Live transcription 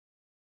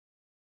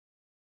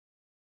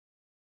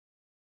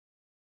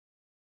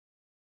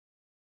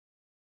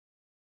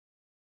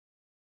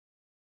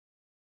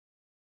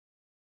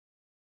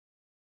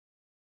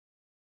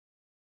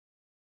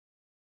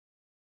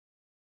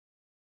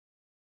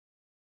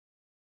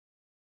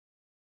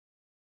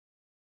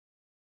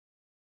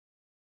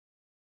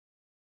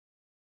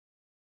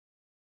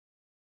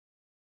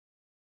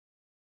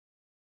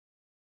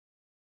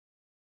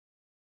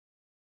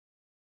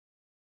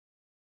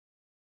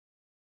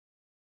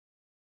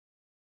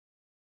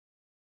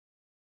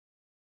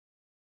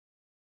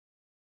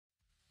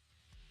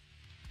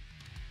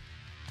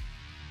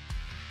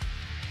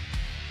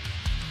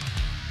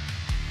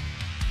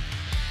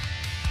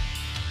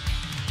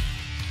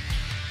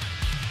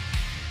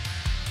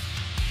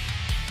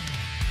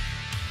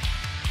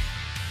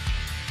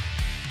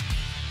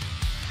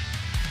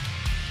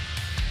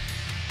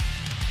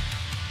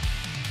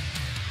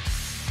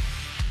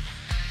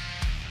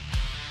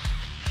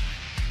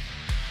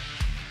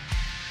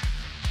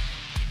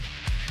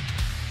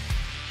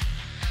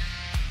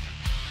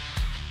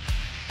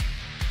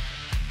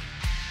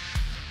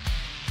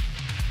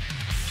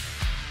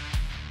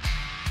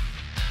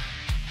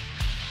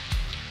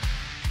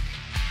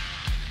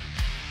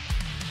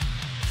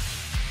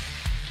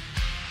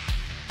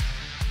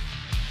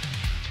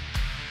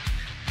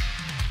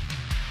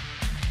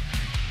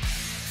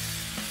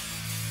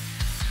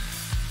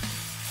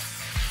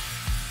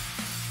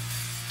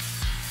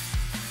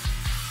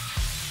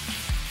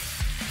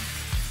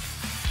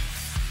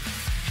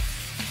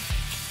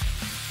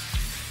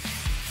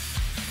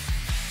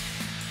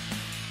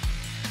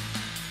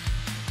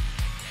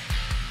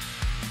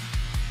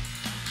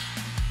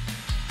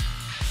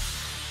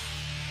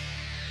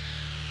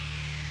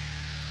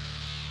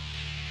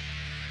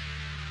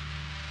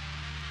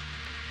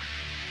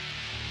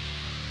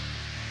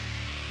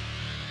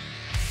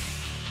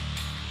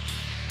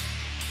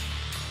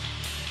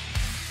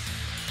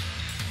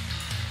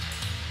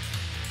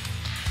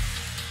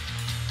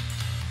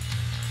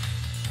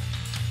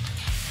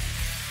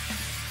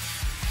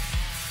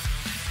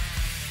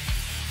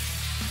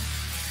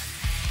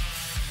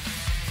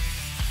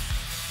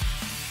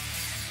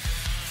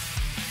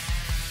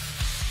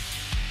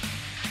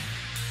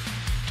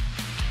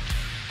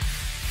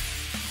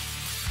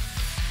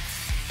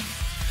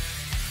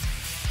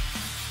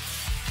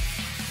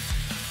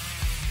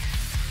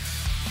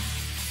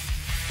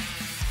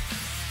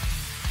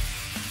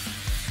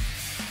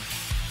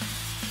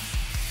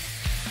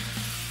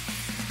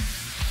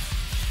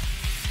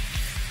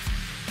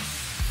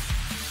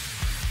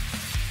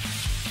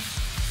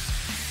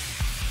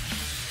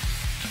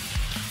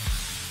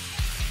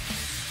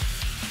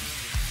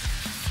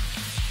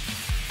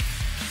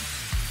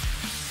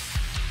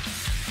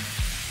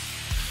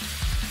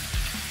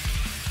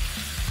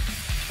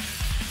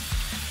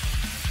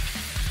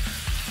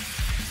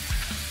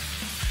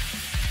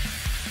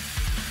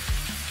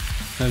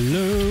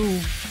Hello.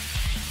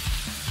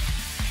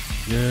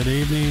 Good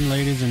evening,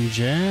 ladies and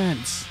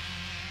gents.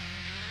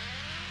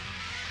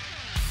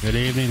 Good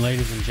evening,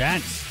 ladies and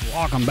gents.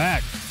 Welcome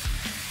back.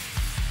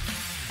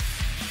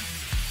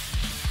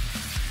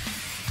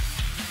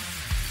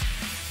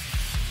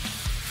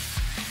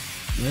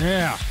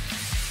 Yeah.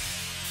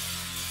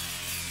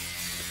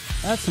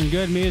 That's some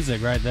good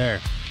music right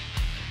there.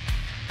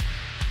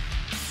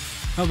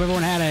 Hope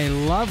everyone had a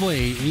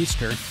lovely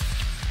Easter.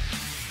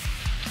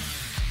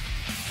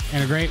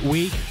 And a great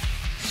week.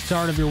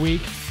 Start of your week.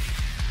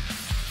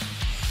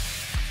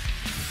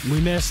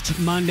 We missed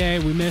Monday.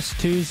 We missed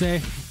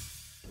Tuesday.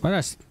 Why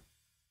does that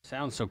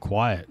sound so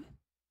quiet?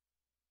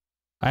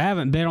 I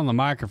haven't been on the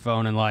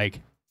microphone in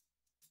like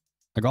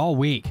all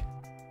week.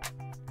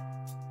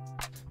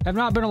 I've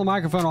not been on the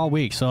microphone all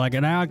week, so like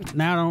now I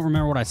don't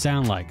remember what I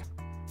sound like.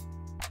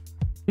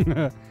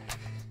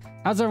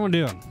 How's everyone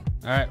doing?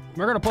 All right,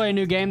 we're gonna play a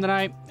new game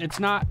tonight. It's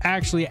not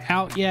actually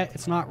out yet.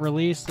 It's not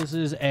released. This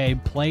is a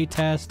play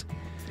test.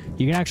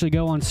 You can actually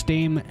go on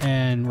Steam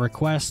and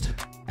request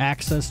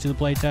access to the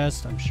play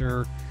test. I'm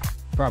sure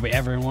probably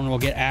everyone will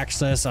get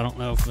access. I don't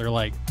know if they're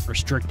like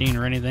restricting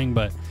or anything,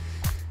 but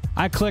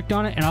I clicked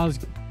on it and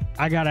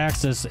I got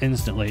access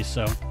instantly.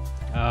 So,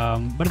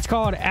 but it's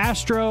called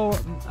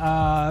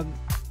Astrometica.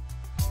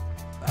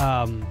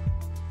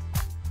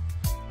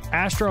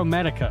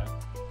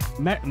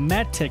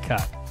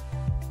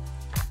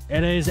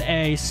 It is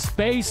a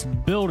space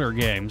builder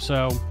game,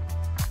 so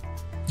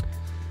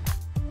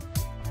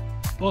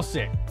we'll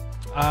see.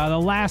 The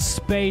last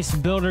space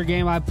builder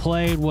game I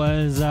played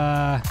was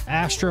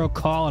Astro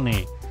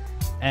Colony,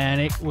 and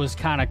it was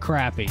kind of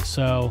crappy.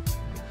 So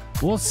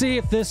we'll see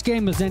if this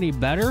game is any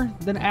better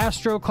than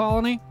Astro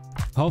Colony.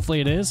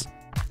 Hopefully it is,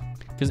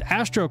 because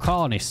Astro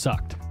Colony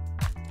sucked.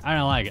 I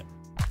didn't like it.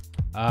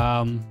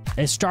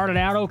 It started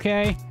out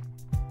okay,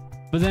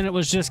 but then it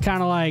was just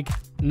kind of like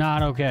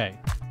not okay.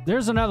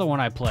 There's another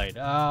one I played.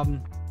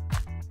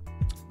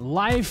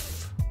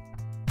 Life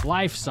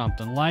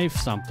something.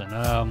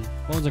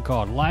 What was it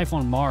called? Life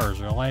on Mars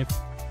or Life.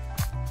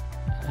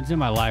 It's in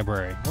my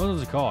library. What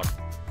was it called?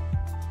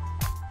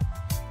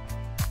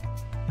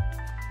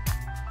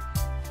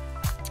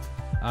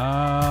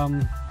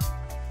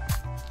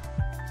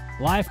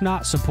 Life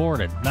Not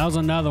Supported. That was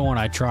another one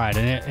I tried,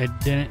 and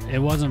it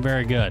wasn't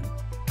very good.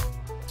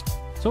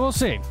 So we'll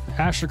see.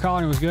 Astro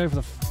Colony was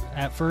good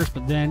at first,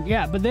 but then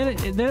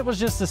it was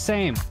just the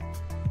same,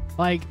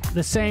 like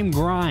the same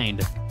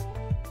grind.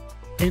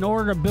 In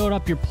order to build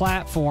up your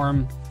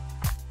platform,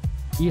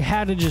 you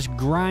had to just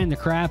grind the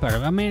crap out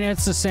of it. I mean,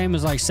 it's the same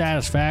as like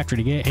Satisfactory.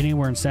 To get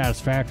anywhere in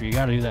Satisfactory, you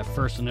got to do that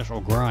first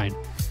initial grind.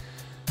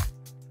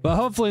 But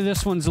hopefully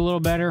this one's a little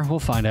better. We'll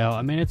find out.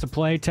 I mean, it's a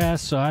play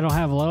test, so I don't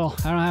have a lot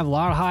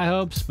of high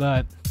hopes,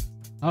 but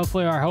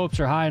hopefully our hopes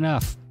are high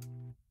enough.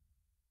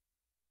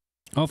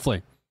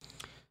 Hopefully.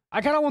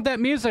 I kind of want that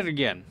music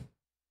again.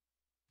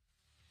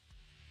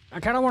 I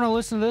kind of want to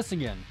listen to this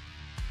again.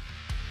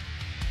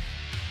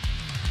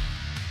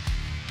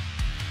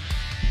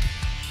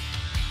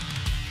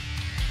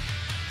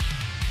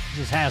 It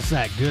just has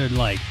that good,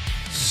 like,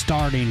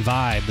 starting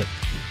vibe that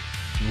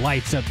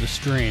lights up the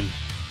stream.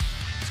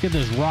 Let's get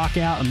those rock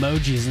out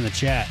emojis in the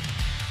chat.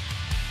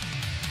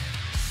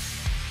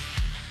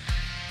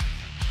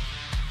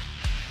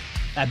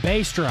 That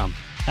bass drum.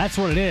 That's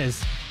what it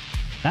is.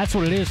 That's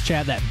what it is,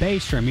 chat. That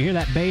bass drum. You hear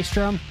that bass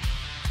drum?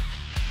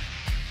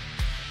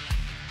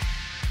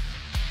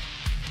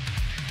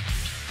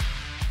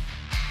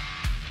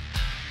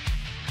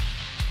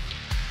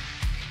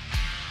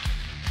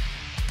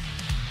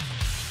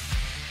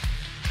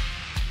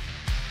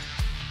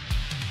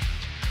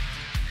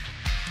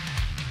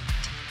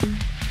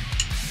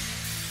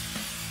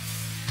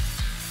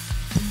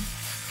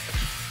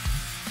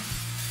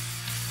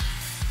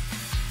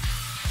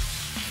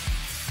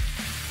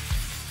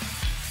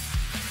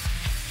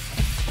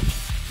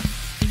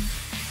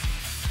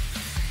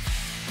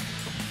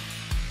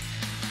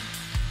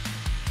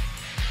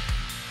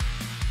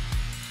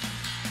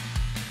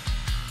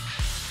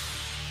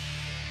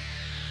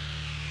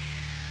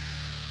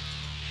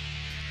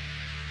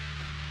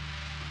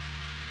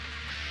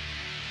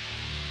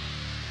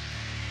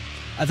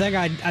 I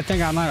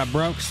think I might have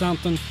broke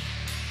something.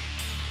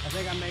 I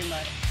think I made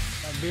my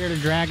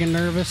bearded dragon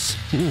nervous.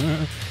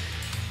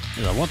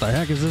 He's like, what the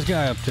heck is this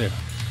guy up to? All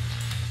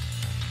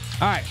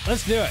right,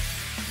 let's do it.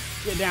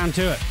 Get down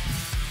to it.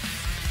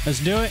 Let's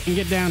do it and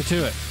get down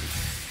to it.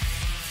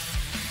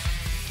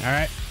 All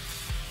right.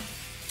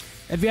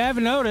 If you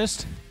haven't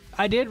noticed,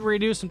 I did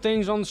redo some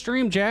things on the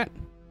stream, chat.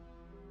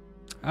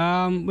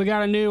 We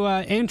got a new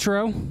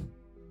intro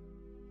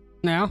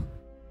now.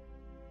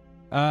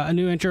 A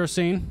new intro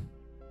scene.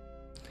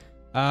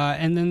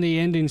 And then the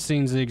ending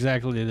scene's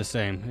exactly the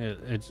same.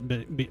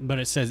 But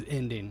it says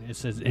ending. It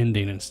says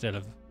ending instead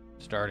of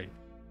starting.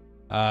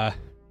 And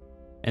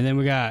then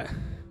we got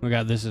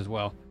this as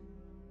well.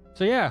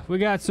 So yeah, we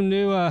got some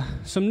new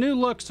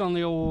looks on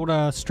the old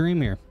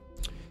stream here.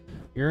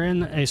 You're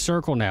in a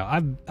circle now.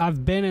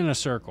 I've been in a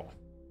circle.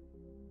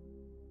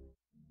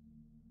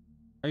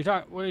 Are you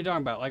talking? What are you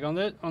talking about? Like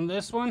on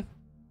this one?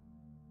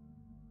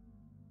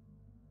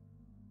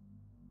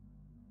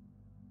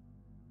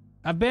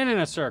 I've been in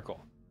a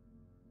circle.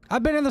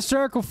 I've been in the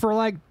circle for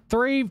like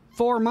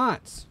 3-4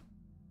 months.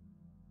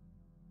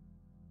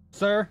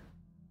 Sir.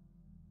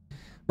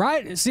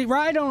 Right? See,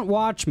 Ryan don't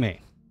watch me.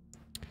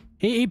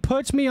 He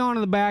puts me on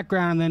in the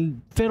background and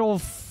then fiddle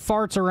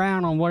farts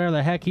around on whatever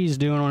the heck he's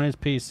doing on his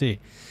PC.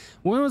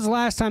 When was the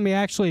last time he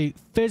actually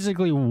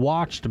physically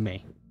watched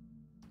me?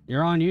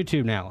 You're on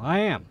YouTube now. I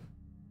am.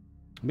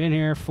 Been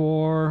here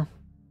for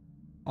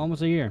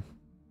almost a year.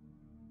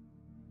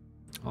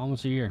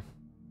 Almost a year.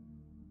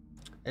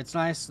 It's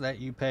nice that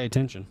you pay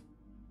attention.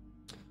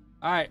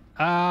 Alright,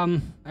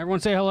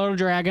 everyone say hello to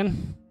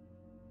Dragon.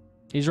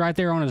 He's right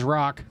there on his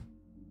rock.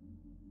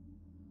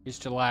 He's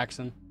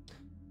chillaxing.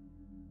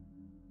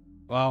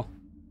 Well,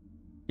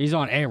 he's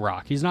on a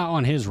rock. He's not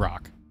on his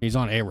rock. He's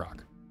on a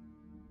rock.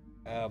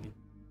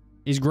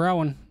 He's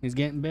growing. He's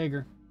getting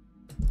bigger.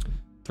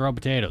 Throw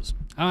potatoes.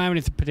 I don't have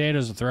any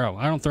potatoes to throw.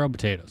 I don't throw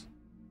potatoes.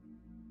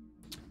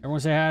 Everyone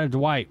say hi to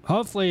Dwight.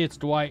 Hopefully it's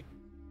Dwight.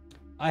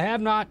 I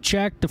have not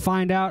checked to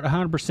find out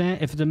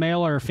 100% if it's a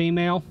male or a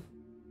female.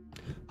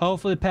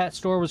 Hopefully the pet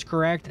store was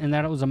correct and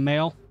that it was a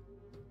male.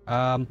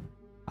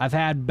 I've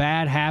had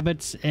bad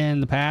habits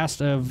in the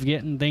past of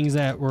getting things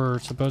that were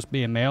supposed to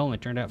be a male and they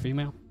turned out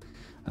female.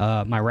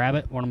 My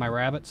rabbit, one of my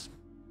rabbits.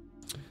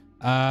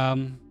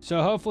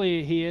 So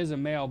hopefully he is a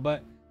male,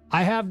 but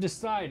I have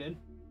decided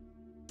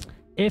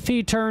if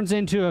he turns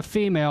into a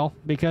female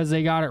because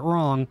they got it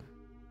wrong,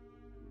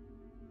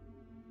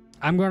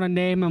 I'm going to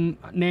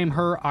name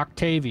her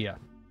Octavia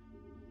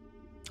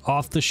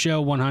off the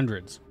show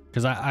 100s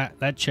because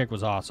that chick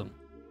was awesome.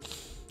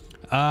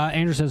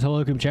 Andrew says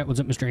hello, Coop Chat. What's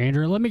up, Mr.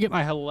 Andrew? Let me get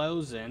my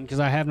hellos in because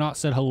I have not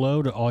said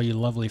hello to all you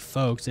lovely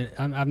folks.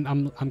 I'm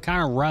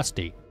kind of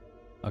rusty.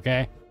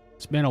 Okay,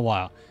 it's been a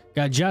while.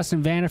 Got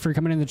Justin Vannifer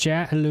coming in the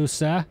chat. Hello,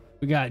 sir.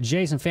 We got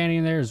Jason Fanning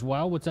in there as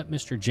well. What's up,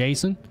 Mr.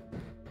 Jason?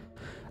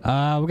 We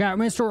got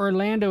Mr.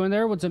 Orlando in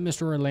there. What's up,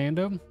 Mr.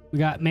 Orlando? We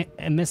got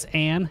Miss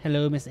Ann.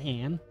 Hello, Miss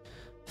Ann.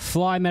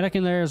 Fly Medic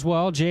in there as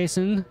well.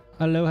 Jason.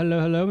 Hello,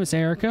 hello, hello. Miss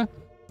Erica.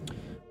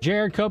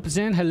 Jared Cope is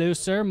in. Hello,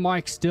 sir.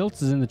 Mike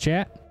Stilts is in the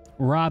chat.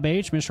 Rob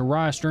H. Mr.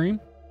 Rostream.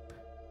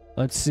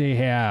 Let's see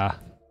here.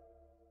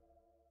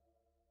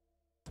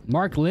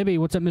 Mark Libby.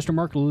 What's up, Mr.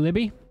 Mark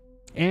Libby?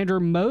 Andrew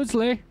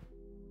Mosley.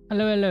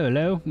 Hello, hello,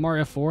 hello.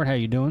 Mario Ford. How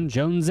you doing?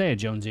 Jonesy.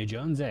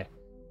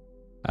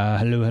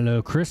 Hello,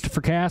 hello.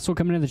 Christopher Castle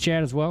coming in the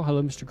chat as well.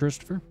 Hello, Mr.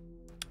 Christopher.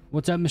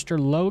 What's up, Mr.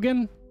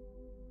 Logan?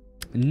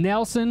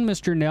 Nelson.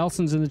 Mr.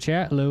 Nelson's in the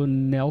chat. Hello,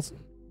 Nelson.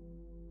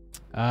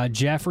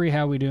 Jeffrey.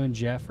 How we doing,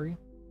 Jeffrey?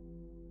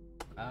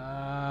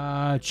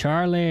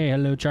 Charlie.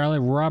 Hello, Charlie.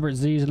 Robert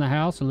Z's in the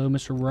house. Hello,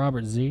 Mr.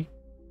 Robert Z.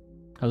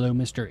 Hello,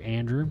 Mr.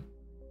 Andrew.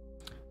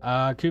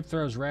 Coop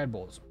throws Red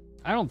Bulls.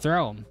 I don't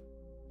throw them.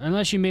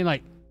 Unless you mean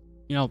like,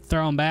 you know,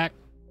 throw them back.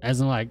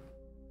 As in like,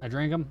 I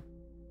drink them.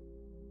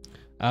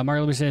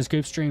 Marley says,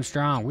 CoopStream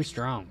strong. We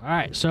strong.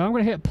 Alright, so I'm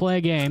going to hit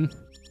play game.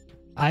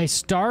 I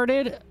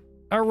started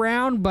a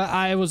round, but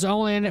I was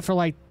only in it for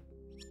like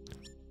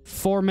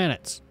 4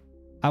 minutes.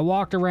 I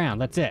walked around.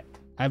 That's it.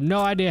 I have no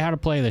idea how to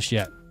play this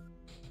yet.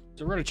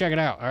 So we're going to check it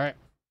out, alright?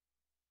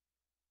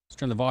 Let's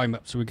turn the volume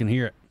up so we can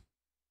hear it.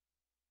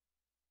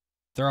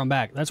 Throw them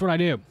back. That's what I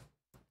do.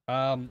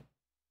 I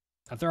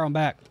throw them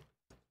back.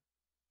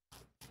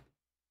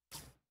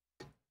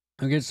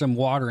 I'll get some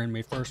water in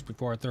me first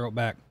before I throw it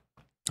back.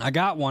 I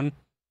got one.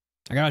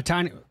 I got a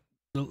tiny...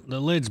 The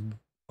lid's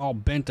all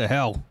bent to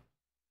hell.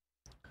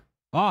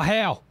 Oh,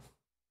 hell!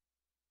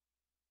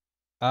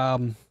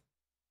 Do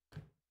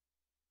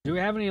we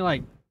have any,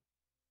 like,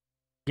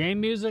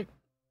 game music?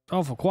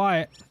 Awful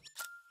quiet.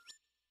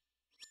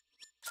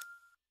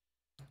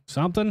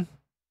 Something?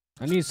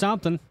 I need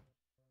something.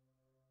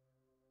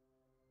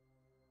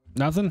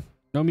 Nothing?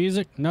 No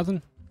music?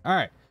 Nothing?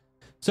 Alright.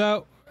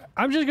 So,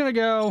 I'm just gonna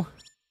go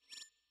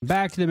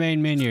back to the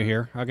main menu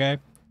here, okay?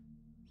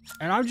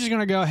 And I'm just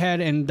gonna go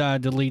ahead and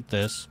delete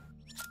this.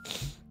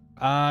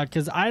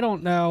 Because I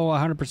don't know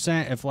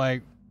 100% if,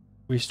 like,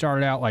 we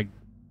started out, like,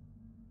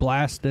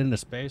 blasted into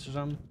space or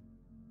something.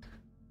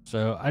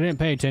 So, I didn't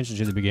pay attention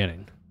to the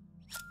beginning.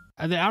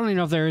 I don't even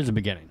know if there is a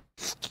beginning.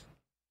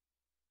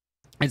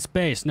 It's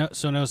space,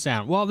 so no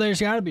sound. Well, there's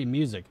gotta be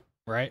music,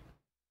 right?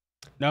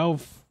 No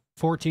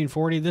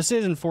 1440. This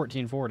isn't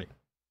 1440.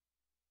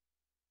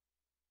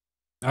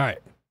 Alright.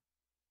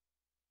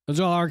 Those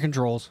are all our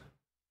controls.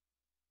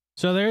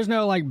 So there's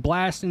no, like,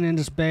 blasting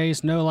into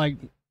space, no, like,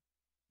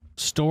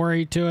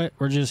 story to it.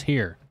 We're just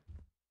here.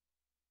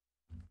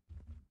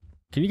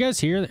 Can you guys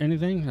hear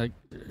anything? Like,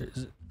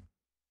 is it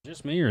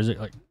just me, or is it,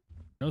 like,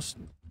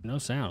 no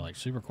sound, like,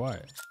 super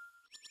quiet?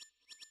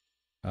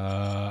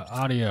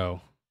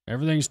 Audio.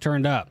 Everything's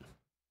turned up.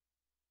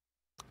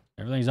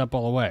 Everything's up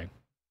all the way.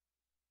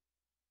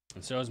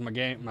 And so is my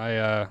game,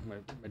 my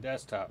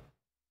desktop.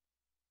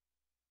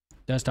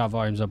 Desktop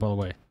volume's up all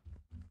the way.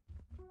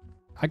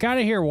 I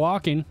gotta hear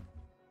walking.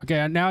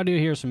 Okay, now I do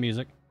hear some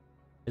music.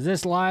 Is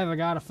this live? I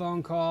got a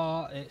phone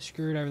call. It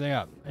screwed everything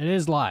up. It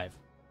is live,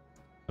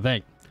 I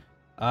think.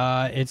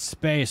 It's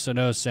space, so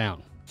no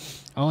sound.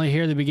 Only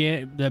hear the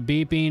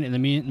beeping in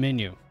the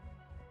menu.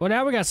 Well,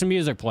 now we got some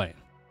music playing.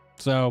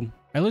 So,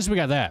 at least we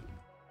got that.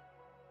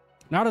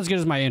 Not as good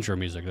as my intro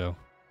music, though.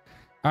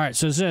 Alright,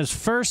 so it says,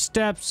 first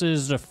steps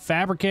is to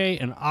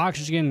fabricate an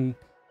oxygen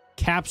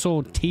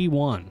capsule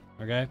T1.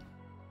 Okay?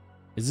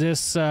 Is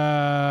this,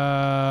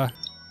 must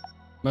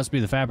be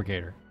the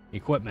fabricator.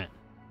 Equipment.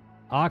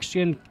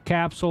 Oxygen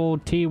capsule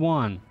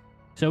T1.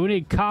 So we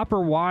need copper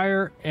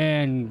wire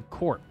and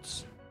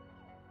quartz.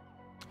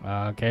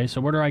 Okay,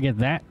 so where do I get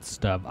that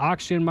stuff?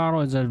 Oxygen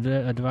model is a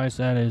device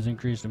that is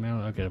increased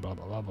amount. Okay, blah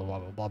blah blah blah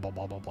blah blah blah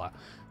blah blah blah.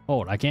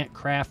 Hold, I can't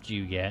craft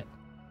you yet.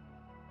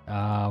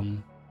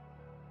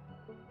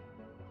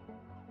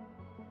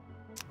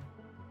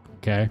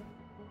 Okay.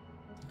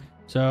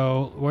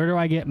 So where do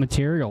I get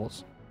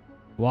materials?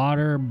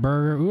 Water,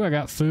 burger. Ooh, I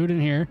got food in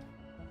here.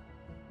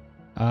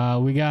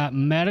 We got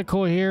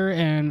medical here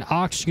and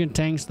oxygen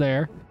tanks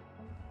there.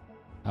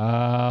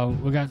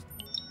 We got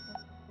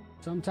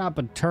some type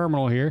of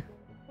terminal here.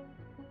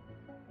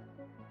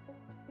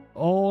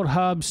 Old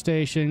hub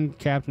station,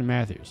 Captain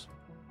Matthews.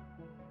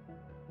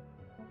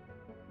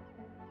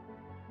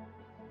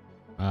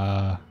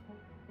 No,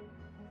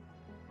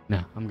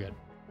 I'm good.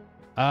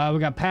 We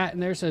got Pat in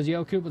there, says,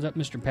 yo, Coop, what's up,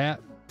 Mr. Pat?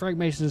 Frank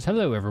Mason says,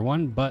 hello,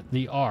 everyone, but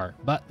the R.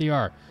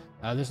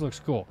 This looks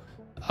cool.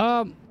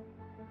 Well,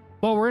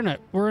 we're in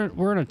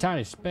a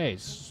tiny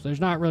space. There's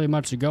not really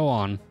much to go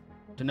on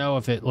to know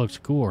if it looks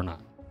cool or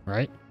not,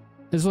 right?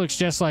 This looks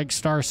just like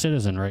Star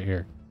Citizen right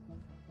here.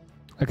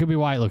 That could be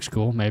why it looks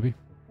cool, maybe.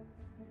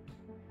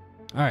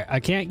 All right, I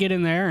can't get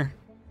in there.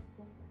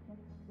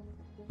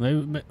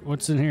 Maybe,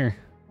 what's in here?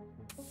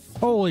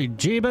 Holy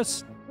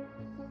Jeebus.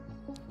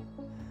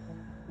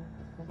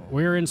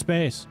 We're in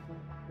space.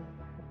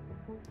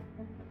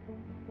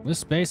 This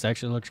space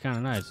actually looks kind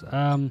of nice.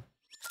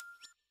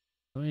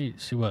 Let me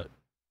see what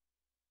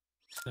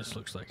this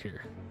looks like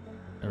here.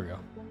 There we go.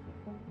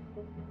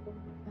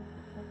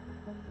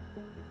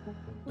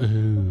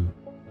 Ooh.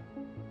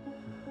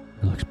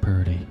 It looks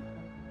pretty.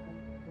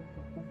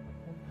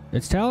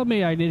 It's telling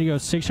me I need to go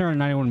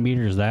 691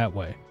 meters that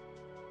way.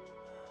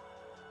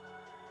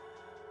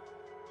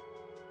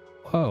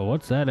 Whoa,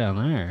 what's that down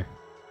there?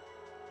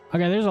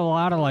 Okay, there's a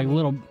lot of like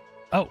little...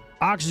 Oh,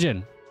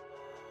 oxygen.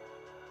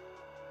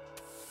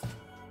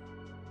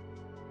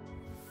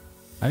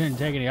 I didn't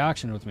take any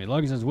oxygen with me.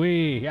 Logan says,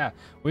 we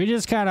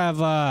just kind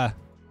of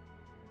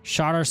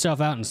shot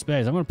ourselves out in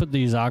space. I'm going to put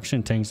these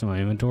oxygen tanks in my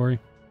inventory.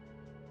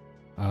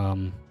 I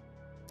don't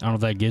know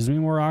if that gives me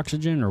more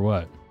oxygen or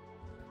what.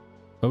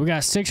 But we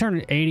got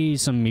 680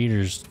 some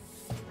meters.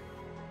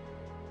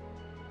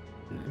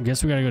 I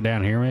guess we got to go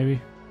down here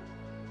maybe.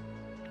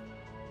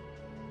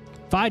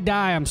 If I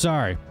die, I'm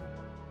sorry.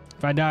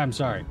 If I die, I'm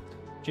sorry.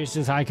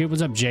 Jason says, hi, Coop.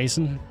 What's up,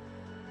 Jason?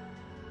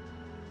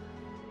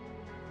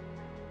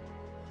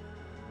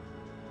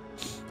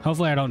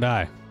 Hopefully I don't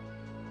die.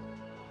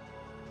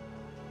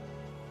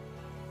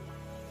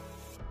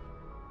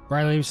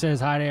 Brian Lima says,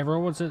 hi to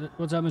everyone. What's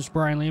up, Mr.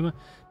 Brian Lima?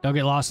 Don't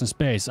get lost in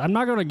space. I'm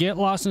not going to get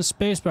lost in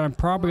space, but I'm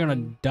probably going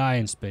to die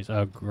in space.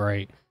 Oh,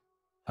 great.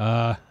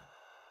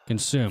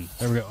 Consume.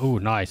 There we go. Ooh,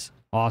 nice.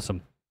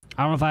 Awesome.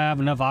 I don't know if I have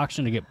enough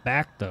oxygen to get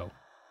back, though.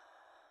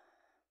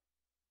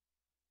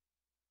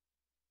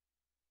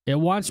 It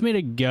wants me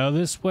to go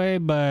this way,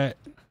 but...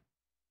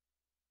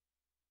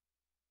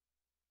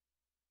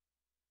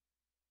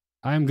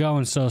 I'm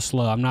going so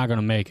slow. I'm not going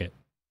to make it.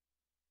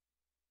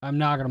 I'm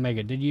not going to make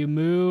it. Did you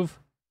move?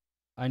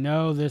 I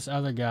know this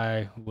other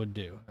guy would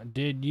do.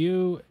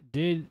 You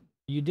did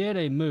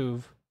a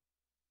move.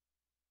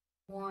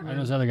 I know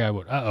this other guy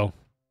would. Uh-oh.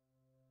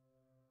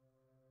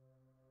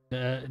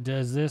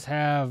 Does this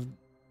have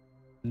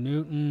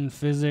Newton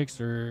physics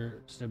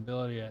or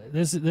stability?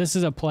 This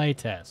is a play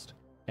test.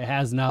 It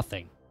has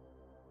nothing.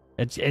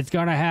 It's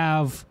going to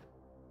have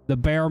the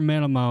bare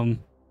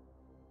minimum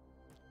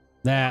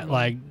that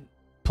like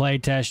play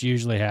tests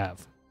usually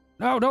have.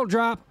 No, don't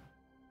drop.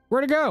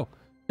 Where'd it go?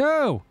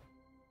 No.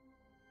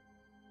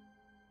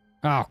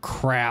 Oh,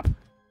 crap.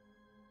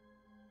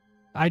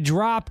 I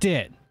dropped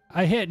it.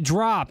 I hit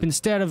drop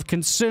instead of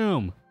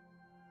consume.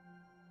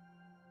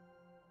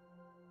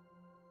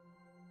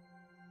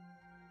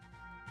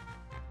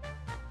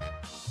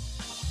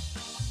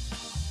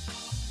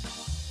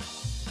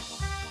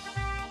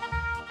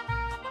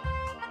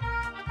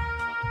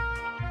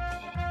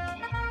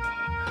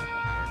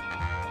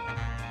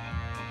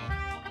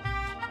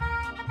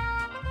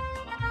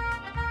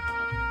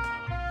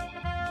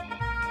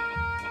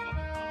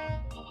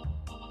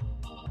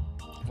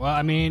 Well,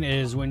 I mean,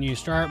 is when you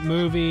start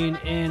moving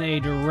in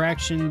a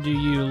direction, do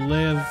you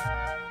live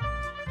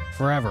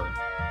forever?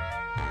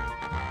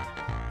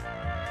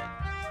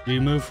 Do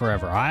you move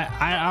forever? I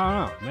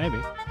don't know.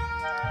 Maybe.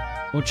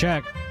 We'll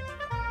check.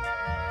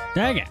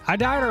 Dang it. I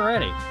died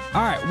already.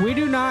 All right. We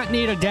do not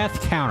need a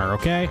death counter,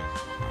 okay?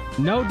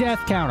 No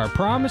death counter.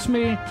 Promise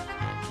me,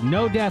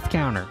 no death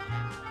counter.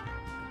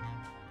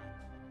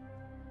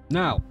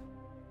 No.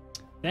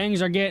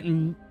 Things are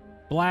getting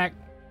black.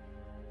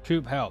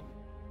 Coop, help.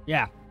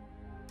 Yeah.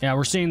 Yeah,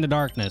 we're seeing the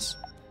darkness.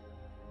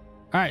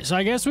 All right, so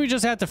I guess we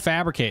just have to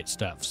fabricate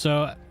stuff.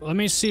 So let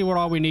me see what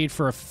all we need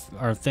for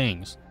our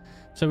things.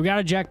 So we got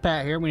a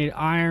jetpack here. We need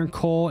iron,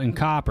 coal, and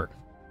copper.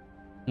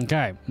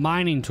 Okay,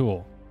 mining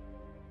tool.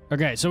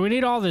 Okay, so we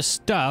need all this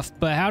stuff,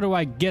 but how do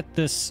I get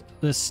this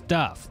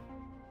stuff?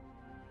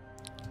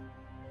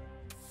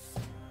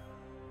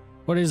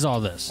 What is all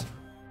this?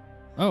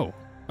 Oh.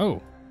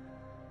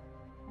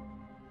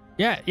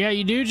 Yeah,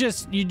 you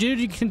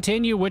do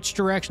continue which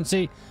direction.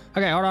 See,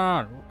 okay, hold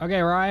on. Okay,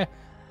 Raya,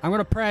 I'm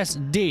gonna press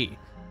D,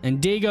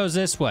 and D goes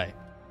this way.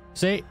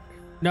 See,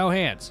 no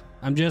hands.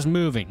 I'm just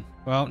moving.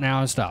 Well,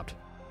 now I stopped.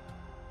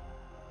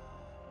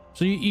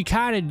 So you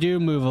kind of do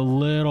move a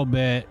little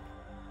bit.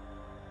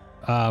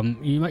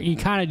 You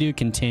kind of do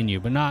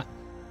continue, but not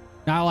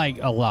like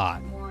a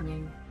lot.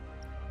 Warning.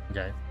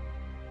 Okay.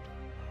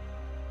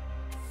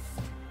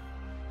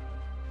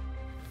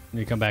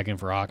 Need to come back in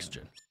for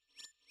oxygen.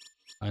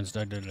 I'm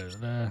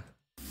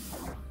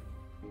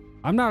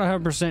not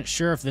 100%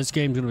 sure if this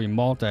game's gonna be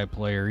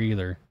multiplayer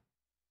either.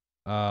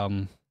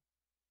 Let's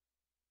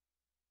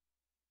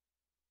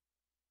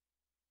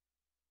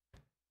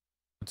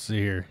see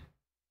here.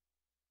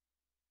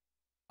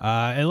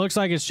 It looks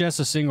like it's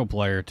just a single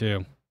player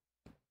too.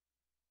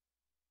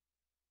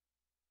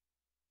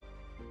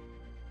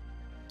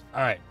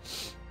 All right.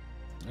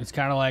 It's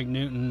kind of like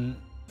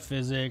Newton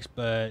physics,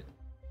 but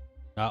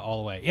not all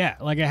the way. Yeah,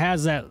 like it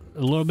has that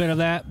a little bit of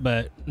that,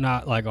 but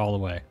not like all the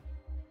way.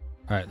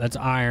 All right, that's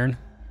iron.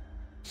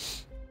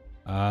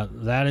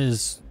 That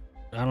is,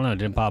 I don't know, it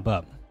didn't pop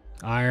up.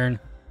 Iron,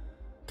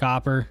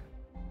 copper,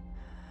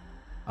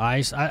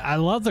 ice. I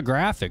love the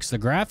graphics. The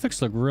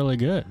graphics look really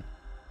good.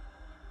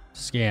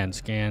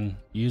 Scan,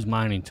 use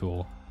mining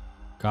tool.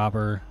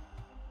 Copper,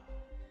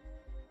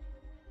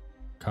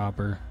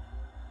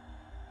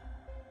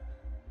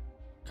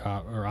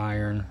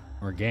 iron,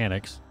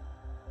 organics.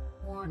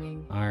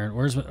 Warning. Iron.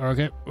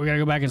 Okay, we gotta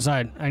go back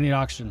inside. I need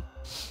oxygen.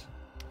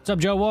 What's up,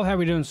 Joe Wolf? How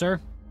we doing,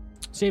 sir?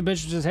 Steve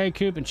Bishop says, hey,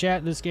 Coop and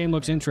chat. This game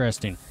looks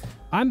interesting.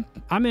 I'm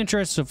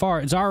interested so far.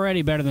 It's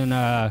already better than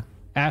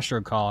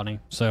Astro Colony,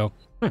 so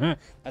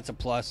that's a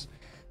plus.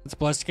 That's a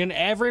plus. Can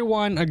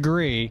everyone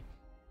agree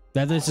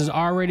that this is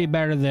already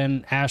better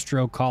than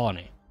Astro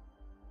Colony?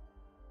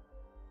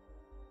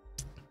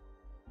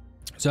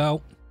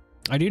 So,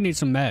 I do need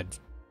some meds.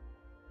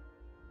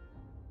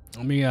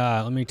 Let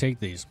me take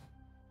these.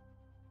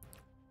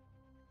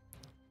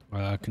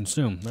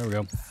 Consume. There we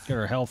go. Get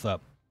our health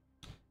up.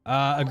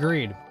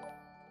 Agreed.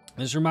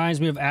 This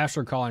reminds me of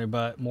Astro Colony,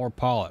 but more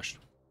polished.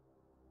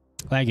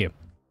 Thank you.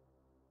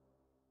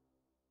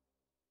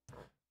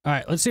 All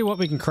right, let's see what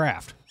we can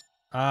craft.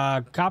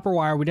 Copper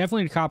wire. We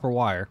definitely need copper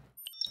wire.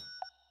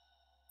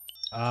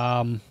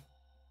 And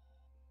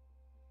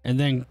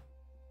then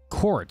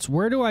quartz.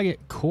 Where do I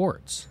get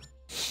quartz?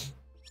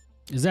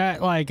 Is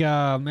that like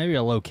maybe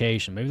a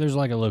location? Maybe there's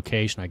like a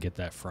location I get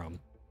that from.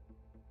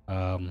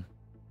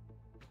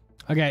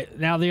 Okay,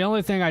 now the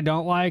only thing I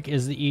don't like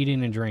is the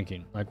eating and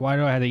drinking. Like, why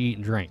do I have to eat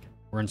and drink?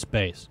 We're in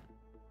space.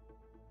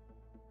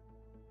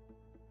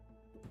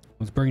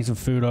 Let's bring some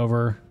food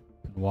over.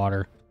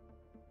 Water.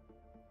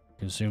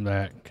 Consume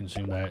that,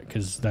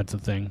 because that's a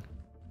thing.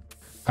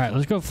 Alright,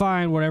 let's go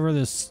find whatever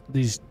this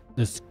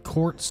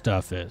quartz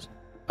stuff is.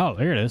 Oh,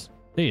 here it is.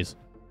 These.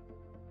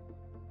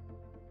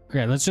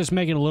 Okay, let's just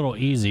make it a little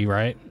easy,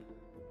 right?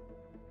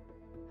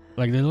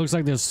 Like, it looks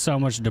like there's so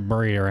much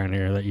debris around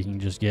here that you can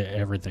just get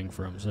everything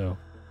from. So,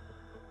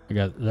 we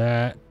got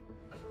that.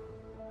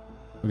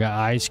 We got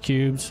ice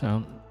cubes. I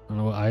don't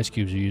know what ice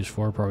cubes are used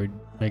for. Probably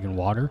making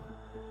water.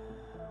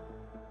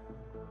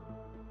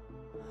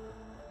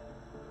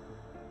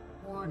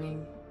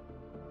 Warning.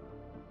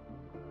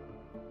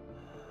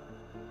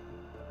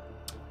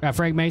 Got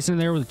Frank Mason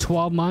there with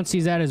 12 months.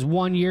 He's at his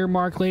 1 year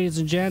mark, ladies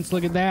and gents.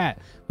 Look at that.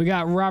 We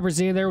got Robert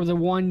Z there with a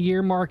 1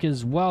 year mark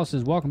as well.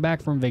 Says, welcome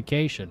back from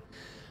vacation.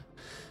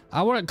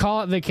 I wouldn't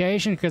call it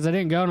vacation because I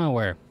didn't go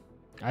nowhere.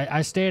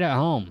 I stayed at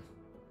home.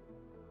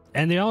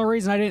 And the only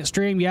reason I didn't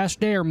stream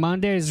yesterday or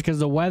Monday is because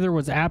the weather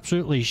was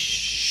absolutely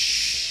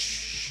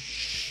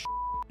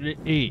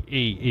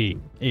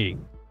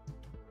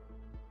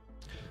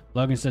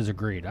Logan says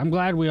agreed. I'm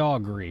glad we all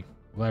agree.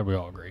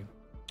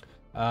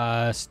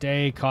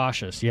 Stay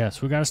cautious.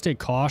 Yes, we gotta stay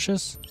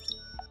cautious.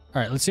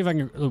 All right, let's see if I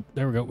can. Oh,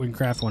 there we go. We can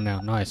craft one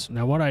now. Nice.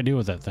 Now, what do I do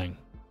with that thing?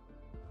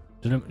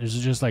 Is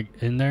it just like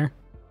in there?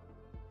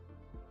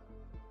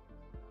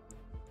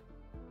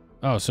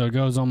 Oh, so it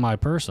goes on my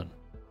person.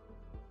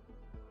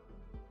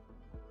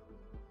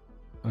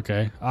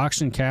 Okay,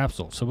 oxygen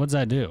capsule. So what's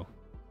that do?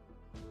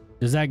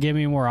 Does that give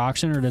me more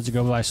oxygen, or does it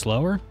go by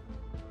slower?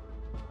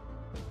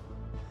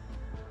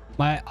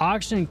 My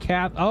oxygen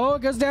cap. Oh,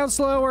 it goes down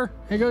slower.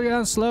 It goes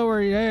down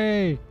slower.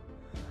 Yay!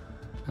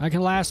 I can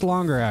last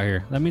longer out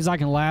here. That means I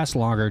can last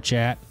longer,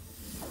 chat.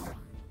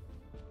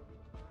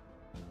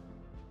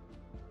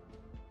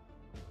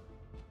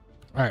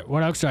 All right,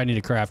 what else do I need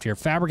to craft here?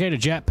 Fabricate a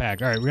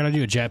jetpack. All right, we're gonna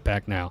do a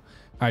jetpack now.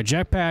 All right,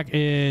 jetpack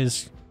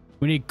is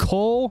We need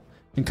coal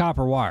and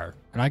copper wire.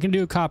 And I can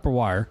do copper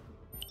wire.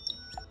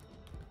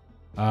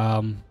 We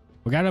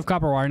got enough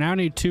copper wire. Now I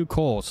need 2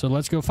 coal. So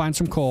let's go find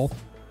some coal.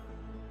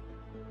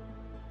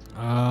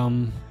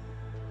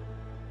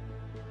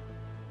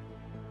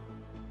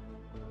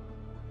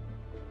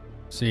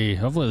 See,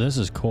 hopefully this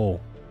is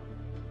coal.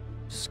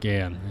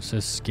 Scan. It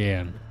says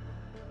scan.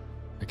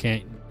 I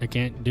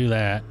can't do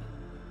that.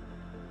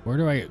 Where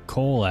do I get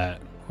coal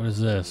at? What is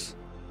this?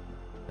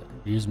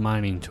 Use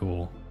mining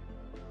tool.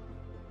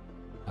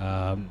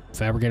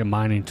 Fabricate a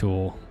mining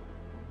tool.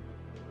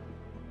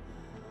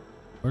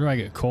 Where do I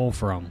get coal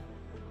from?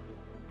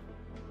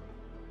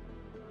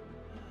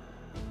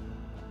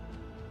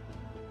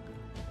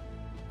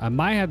 I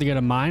might have to get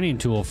a mining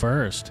tool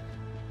first.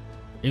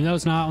 Even though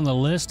it's not on the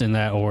list in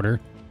that order.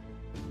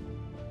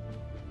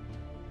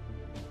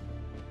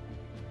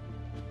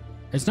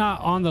 It's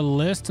not on the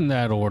list in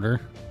that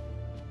order.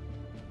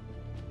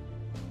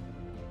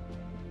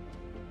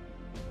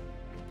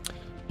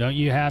 Don't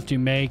you have to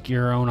make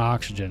your own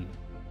oxygen?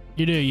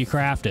 You do, you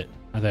craft it,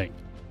 I think.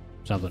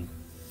 Something.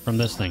 From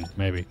this thing,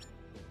 maybe.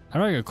 How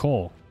do I get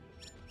coal?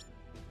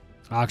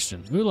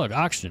 Oxygen. Ooh, look,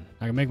 oxygen.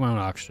 I can make my own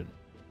oxygen.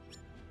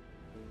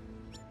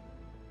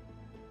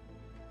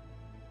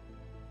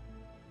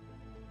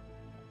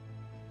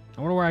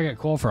 I wonder where I get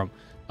coal from.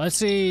 Let's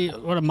see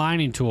what a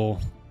mining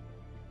tool.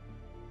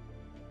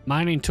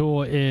 Mining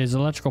tool is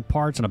electrical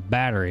parts and a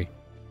battery.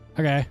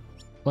 Okay.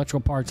 Electrical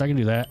parts, I can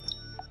do that.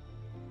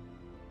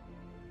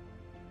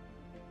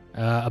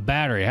 A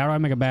battery. How do I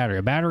make a battery?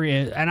 A battery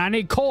is... And I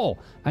need coal.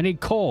 I need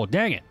coal.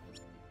 Dang it.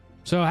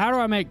 So how do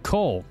I make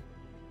coal?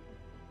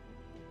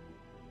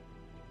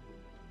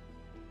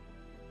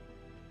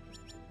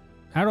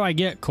 How do I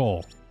get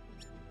coal?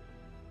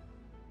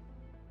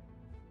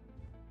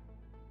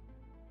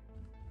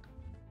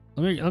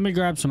 Let me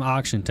grab some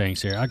oxygen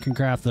tanks here. I can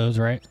craft those,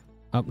 right?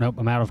 Oh, nope.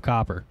 I'm out of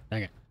copper.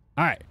 Dang it.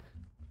 All right.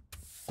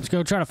 Let's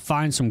go try to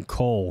find some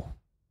coal.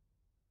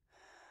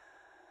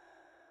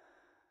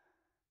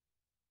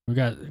 We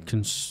got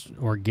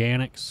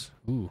organics.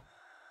 Ooh.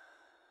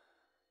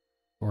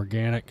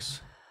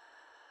 Organics.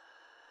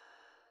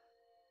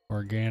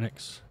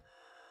 Organics.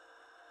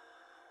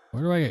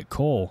 Where do I get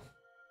coal?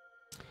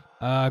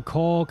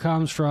 Coal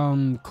comes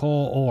from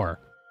coal ore.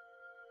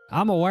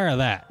 I'm aware of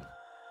that.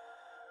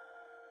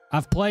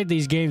 I've played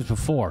these games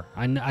before.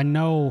 I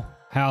know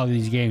how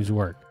these games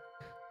work.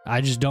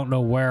 I just don't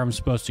know where I'm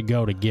supposed to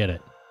go to get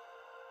it.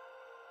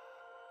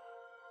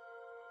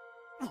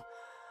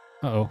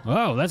 Uh-oh.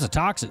 Oh, that's a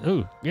toxic.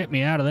 Ooh, get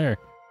me out of there.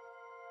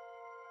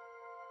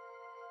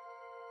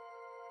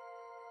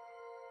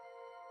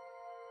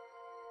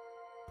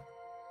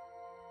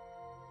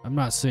 I'm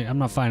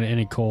not finding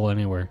any coal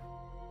anywhere.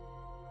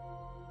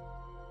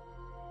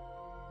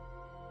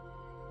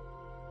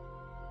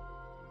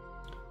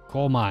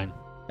 Coal mine.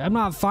 I'm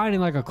not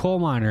finding like a coal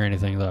mine or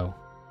anything though.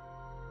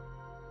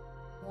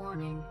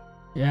 Warning.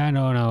 Yeah, I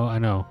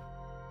know.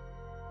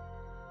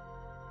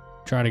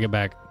 Try to get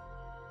back.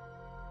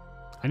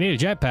 I need a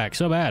jetpack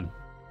so bad.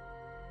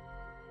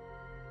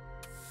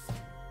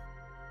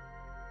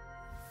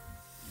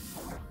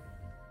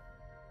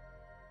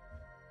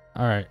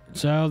 All right.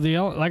 So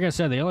like I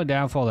said, the only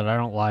downfall that I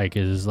don't like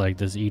is like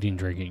this eating,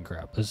 drinking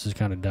crap. This is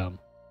kind of dumb.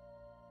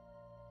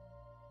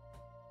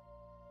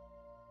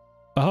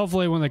 But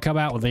hopefully when they come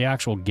out with the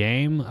actual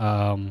game,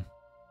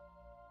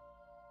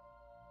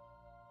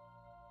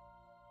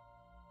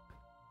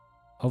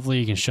 hopefully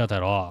you can shut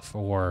that off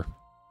or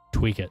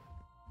tweak it.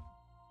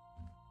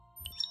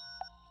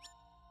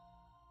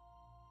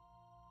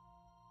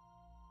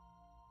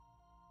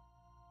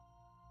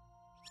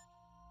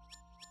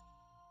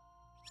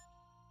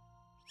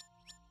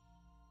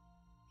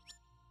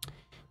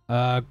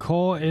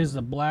 Coal is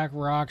the black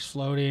rocks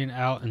floating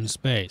out in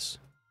space.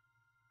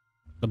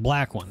 The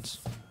black ones.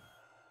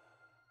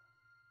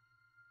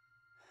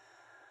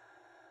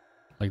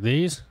 Like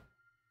these?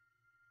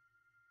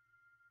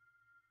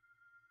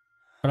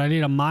 But I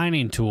need a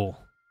mining tool.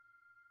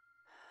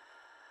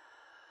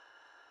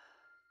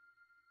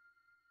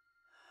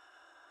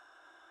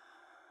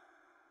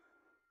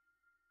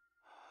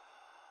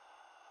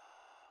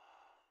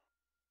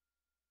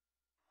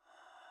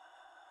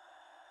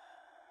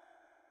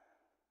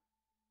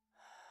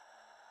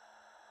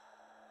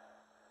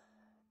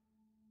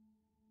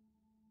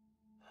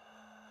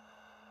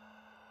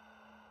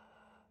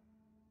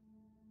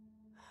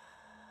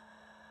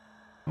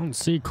 I don't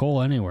see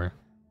coal anywhere.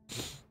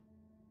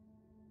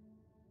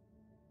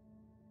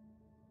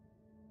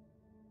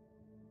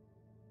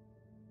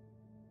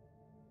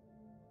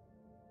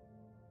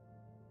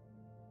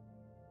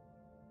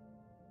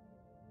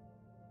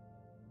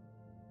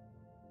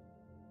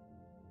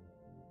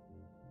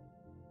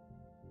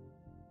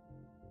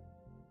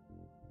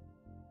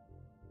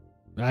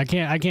 I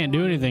can't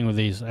do anything with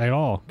these at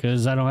all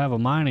because I don't have a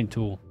mining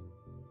tool.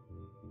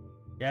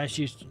 Yes,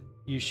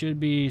 you should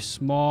be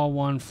small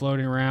one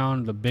floating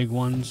around, the big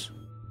ones.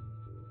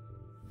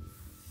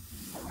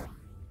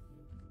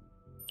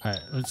 Alright,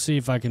 let's see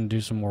if I can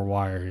do some more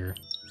wire here.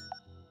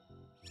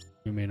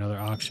 Give me another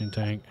oxygen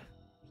tank.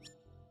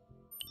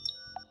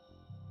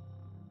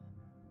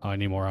 Oh, I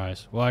need more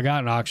eyes. Well, I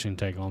got an oxygen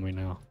tank on me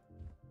now.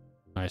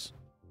 Nice.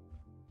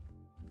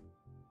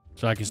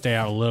 So I can stay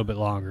out a little bit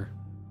longer.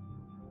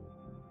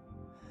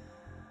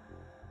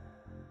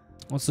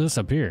 What's this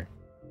up here?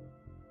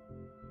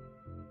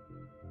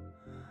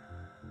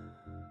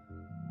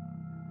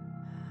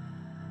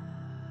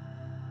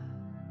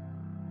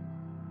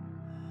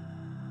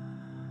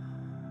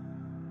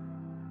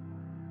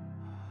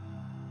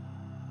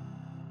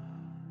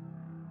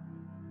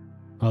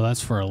 Oh,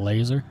 that's for a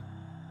laser?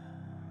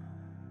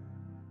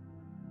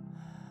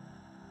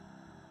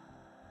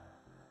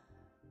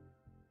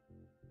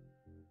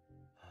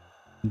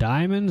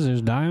 Diamonds?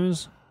 There's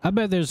diamonds? I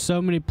bet there's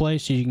so many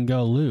places you can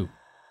go loot.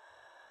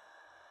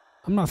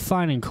 I'm not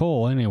finding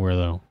coal anywhere,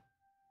 though.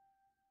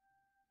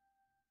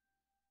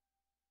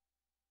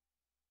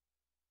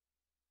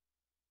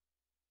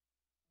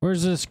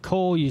 Where's this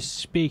coal you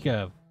speak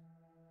of?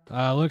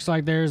 Looks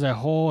like there's a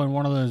hole in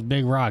one of those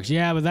big rocks.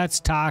 Yeah, but that's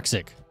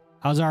toxic.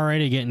 I was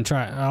already getting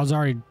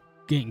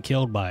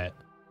killed by it.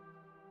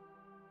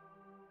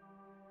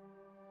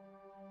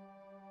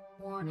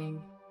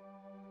 Warning.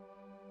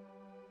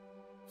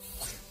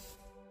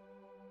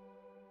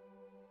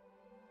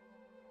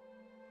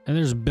 And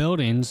there's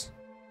buildings.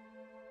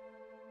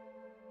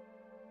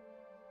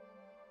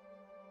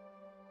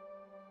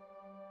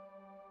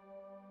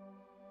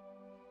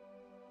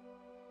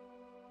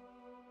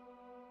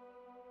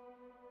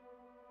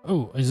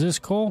 Oh, is this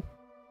coal?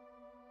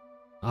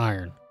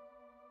 Iron.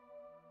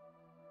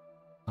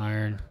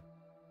 Iron.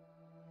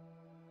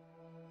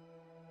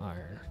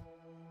 Iron.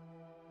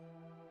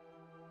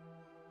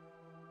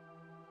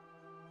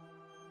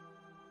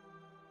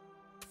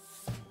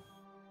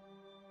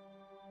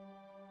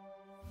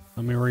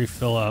 Let me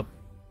refill up.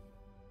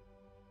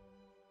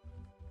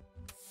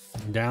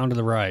 Down to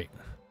the right.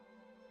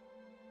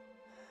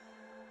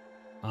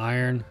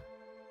 Iron.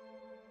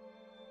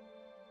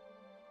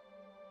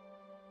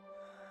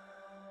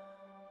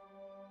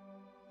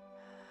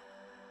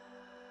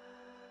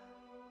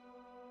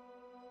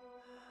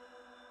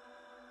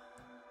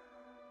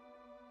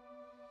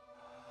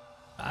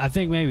 I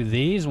think maybe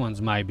these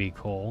ones might be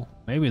cool.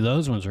 Maybe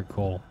those ones are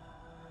cool.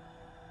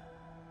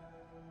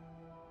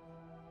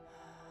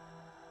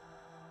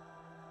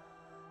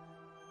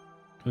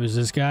 Who's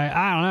this guy?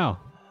 I don't know.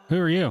 Who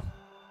are you?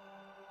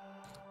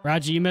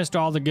 Raji, you missed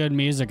all the good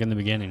music in the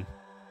beginning.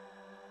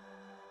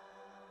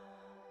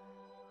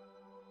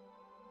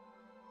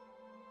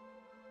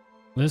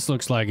 This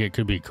looks like it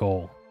could be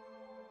coal.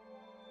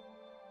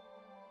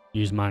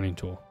 Use mining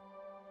tool.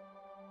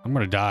 I'm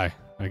gonna die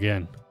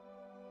again.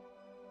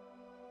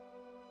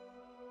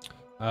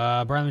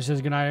 Brian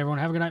says good night, everyone.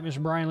 Have a good night,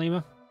 Mr. Brian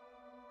Lima.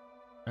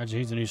 Raji,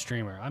 he's a new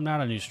streamer. I'm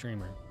not a new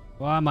streamer.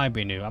 Well, I might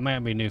be new. I might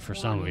be new for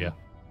some of you.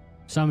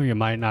 Some of you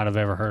might not have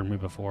ever heard me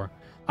before.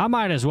 I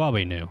might as well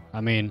be new.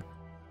 I mean,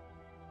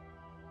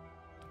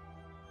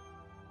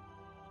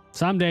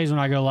 some days when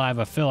I go live,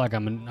 I feel like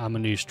I'm a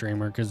new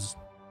streamer because,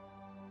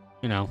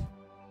 you know,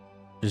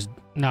 just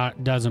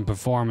doesn't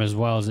perform as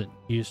well as it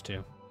used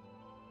to.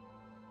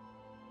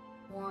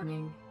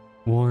 Warning.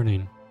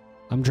 Warning.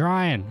 I'm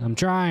trying.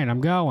 I'm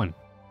going.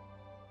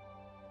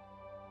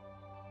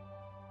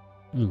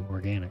 Ooh,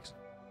 organics.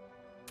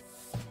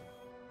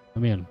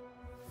 Let me in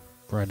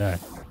before I die.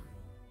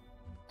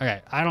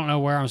 Okay, I don't know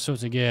where I'm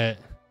supposed to get.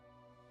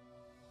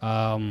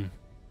 I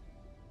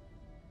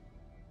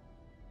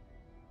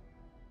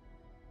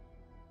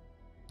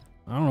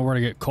don't know where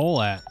to get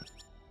coal at.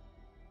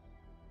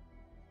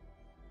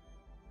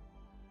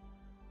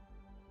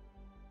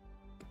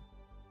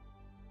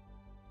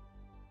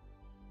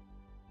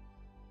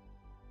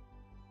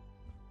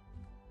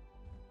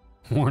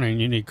 Warning,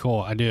 you need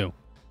coal. I do.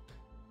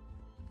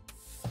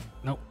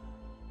 Nope.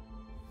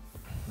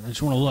 I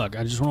just want to look.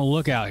 I just want to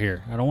look out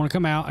here. I don't want to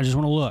come out. I just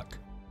want to look.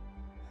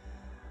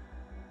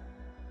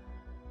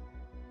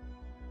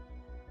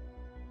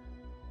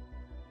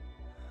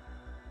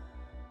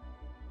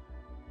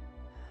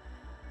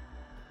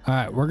 All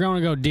right, we're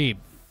going to go deep.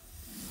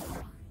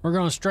 We're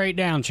going straight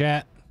down,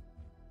 chat.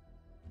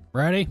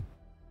 Ready?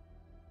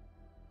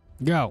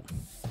 Go.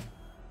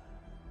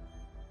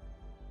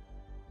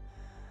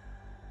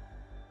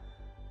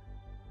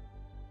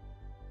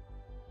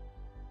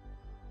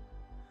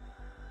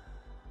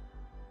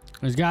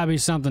 There's got to be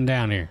something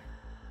down here.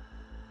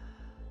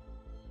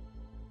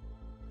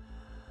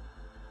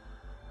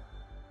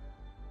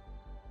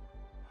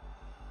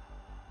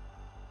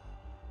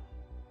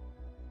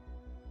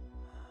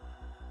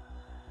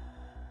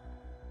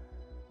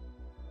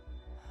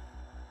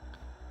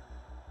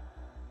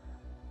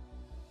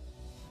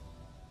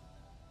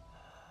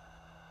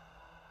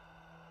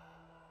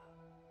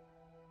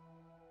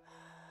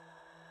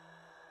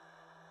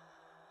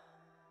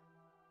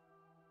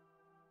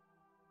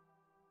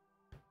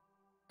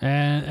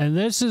 And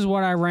this is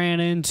what I ran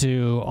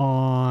into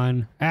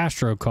on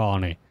Astro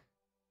Colony.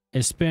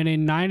 Is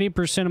spending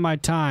 90% of my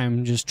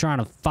time just trying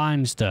to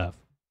find stuff.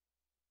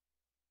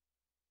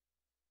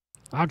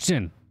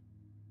 Oxygen.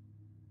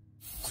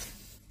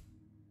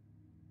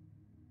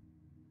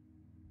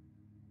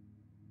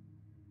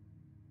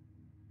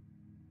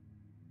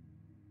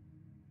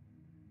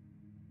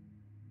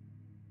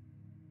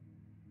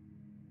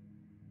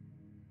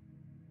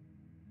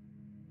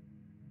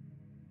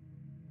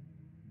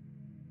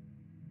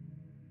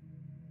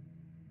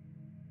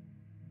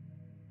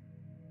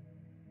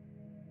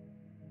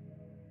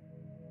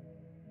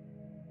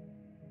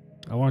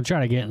 I want to try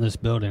to get in this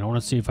building. I want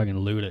to see if I can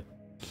loot it.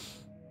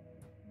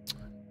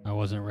 I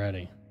wasn't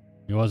ready.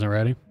 You wasn't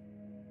ready?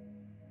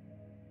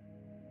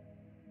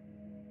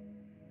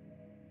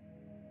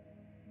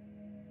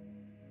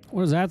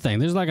 What is that thing?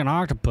 There's like an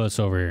octopus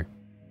over here.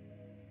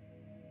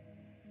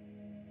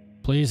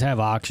 Please have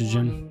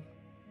oxygen. Warning.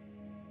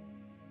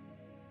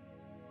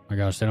 Oh my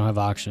gosh, they don't have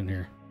oxygen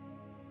here.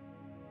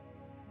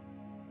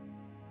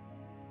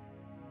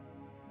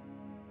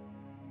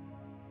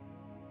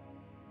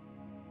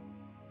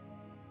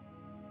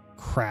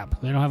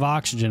 Crap, they don't have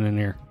oxygen in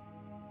here.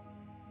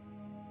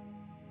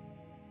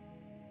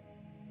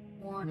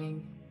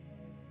 Warning.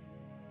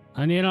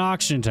 I need an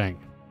oxygen tank.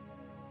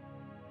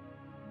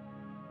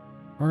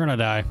 We're gonna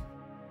die.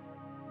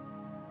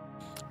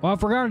 Well,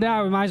 if we're gonna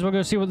die, we might as well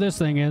go see what this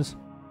thing is.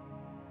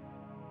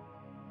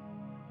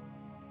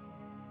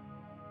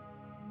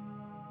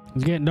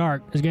 It's getting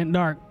dark. It's getting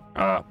dark.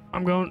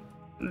 I'm going.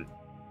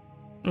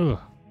 Ugh.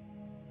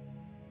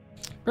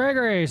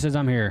 Gregory says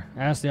I'm here.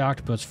 Ask the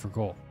octopus for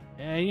coal.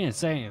 Yeah, he didn't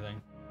say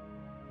anything.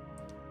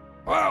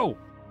 Whoa!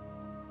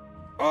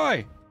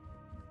 Oi!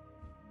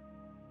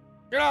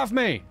 Get off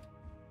me!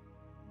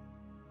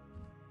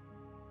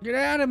 Get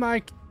out of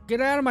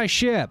my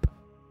ship!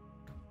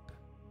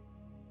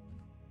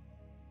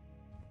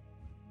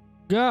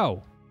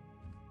 Go!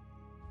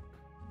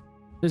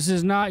 This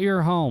is not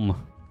your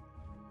home.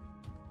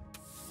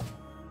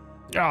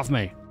 Get off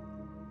me!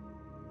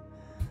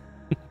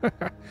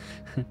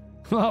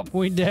 Oh,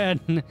 we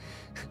dead.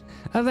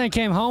 That thing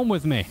came home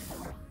with me.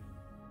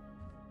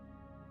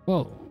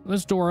 Whoa,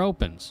 this door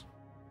opens.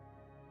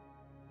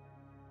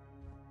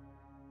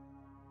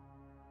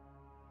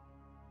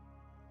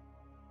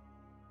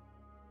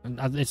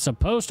 It's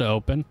supposed to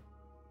open.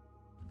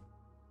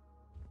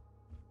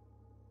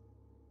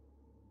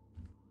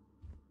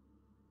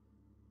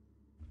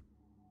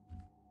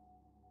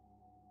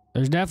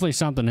 There's definitely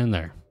something in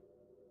there.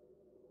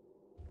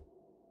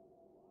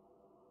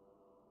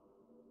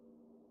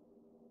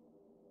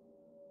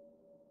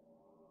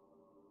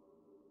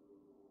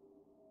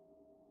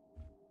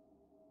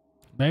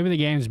 Maybe the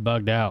game's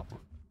bugged out.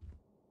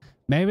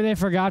 Maybe they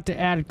forgot to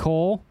add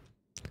coal,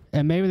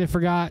 and maybe they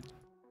forgot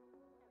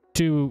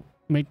to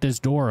make this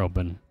door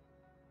open.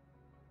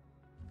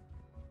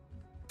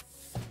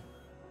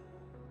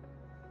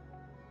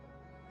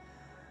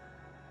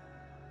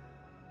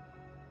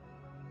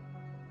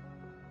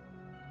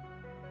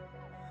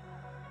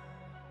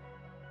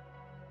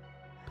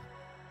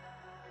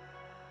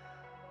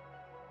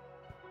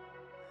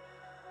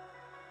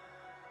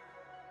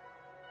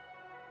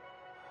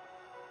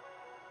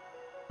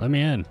 Let me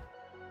in.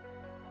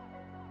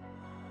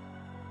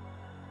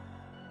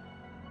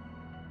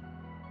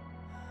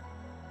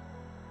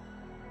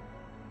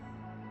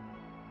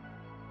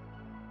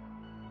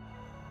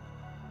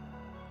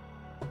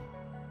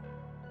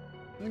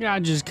 The guy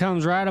just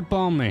comes right up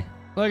on me.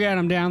 Look at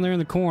him down there in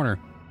the corner.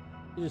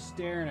 He's just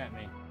staring at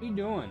me. What are you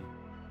doing?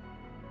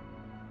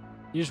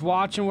 You just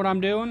watching what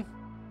I'm doing?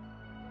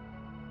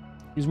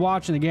 He's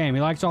watching the game.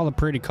 He likes all the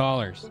pretty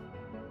colors.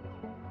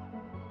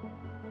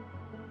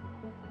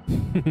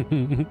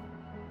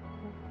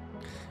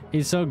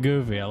 He's so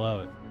goofy. I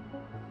love it.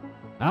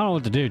 I don't know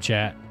what to do,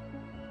 chat.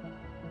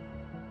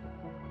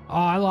 Oh,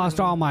 I lost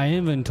all my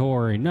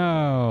inventory.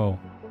 No.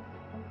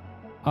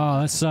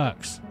 Oh, that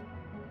sucks.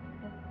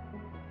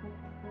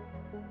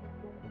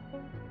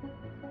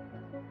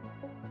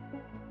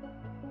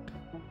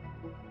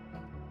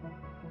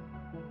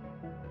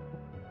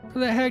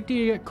 Where the heck do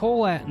you get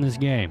coal at in this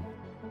game?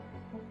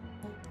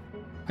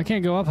 I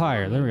can't go up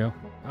higher. There we go.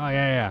 Oh,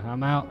 yeah.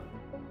 I'm out.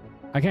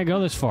 I can't go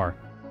this far.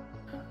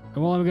 It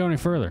won't let me go any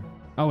further.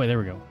 Oh, wait, there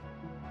we go.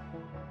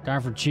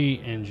 Time for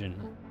cheat engine.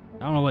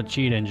 I don't know what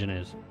cheat engine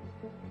is.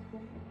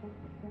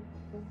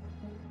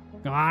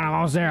 Come on, I'm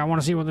almost there. I want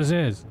to see what this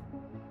is.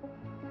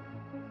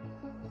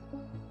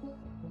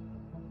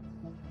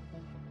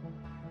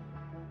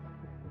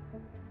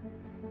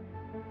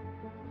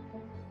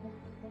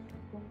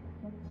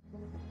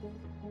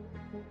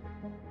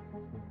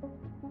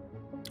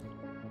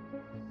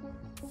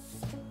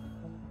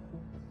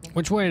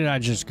 Which way did I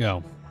just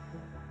go?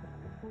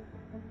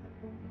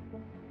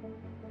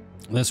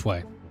 This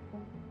way.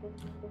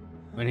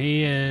 When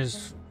he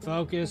is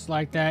focused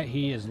like that,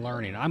 he is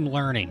learning. I'm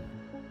learning.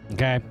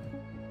 Okay?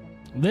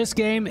 This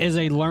game is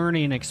a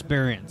learning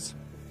experience.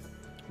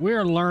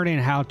 We're learning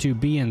how to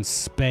be in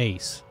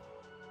space.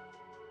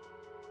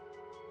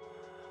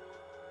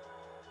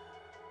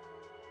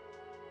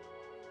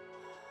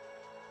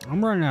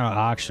 I'm running out of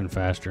oxygen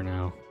faster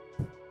now.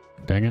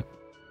 Dang it.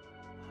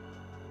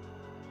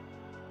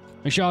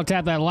 Make sure y'all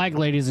tap that like,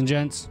 ladies and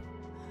gents.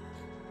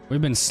 We've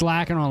been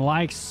slacking on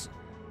likes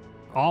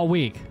all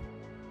week.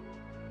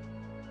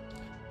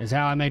 Is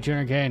how I made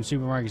 200K in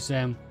Supermarket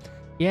Sim.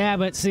 Yeah,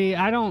 but see,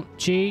 I don't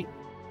cheat.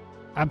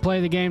 I play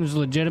the games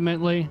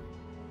legitimately.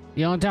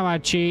 The only time I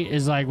cheat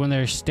is like when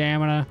there's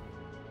stamina.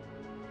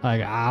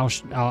 Like I'll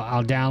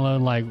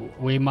download like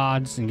Wii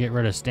mods and get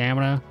rid of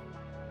stamina.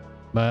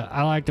 But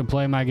I like to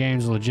play my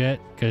games legit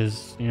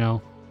because, you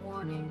know,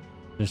 Warning.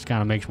 Just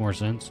kind of makes more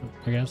sense,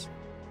 I guess.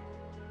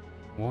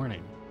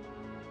 Warning.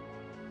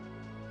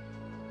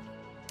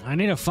 I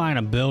need to find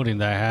a building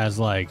that has,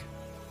 like,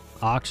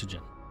 oxygen.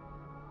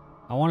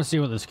 I want to see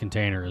what this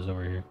container is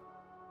over here.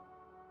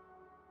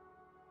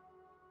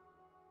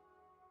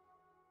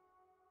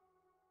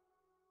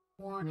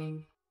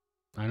 Warning.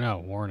 I know,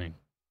 warning.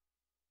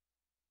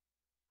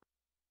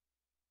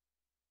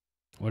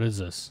 What is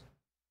this?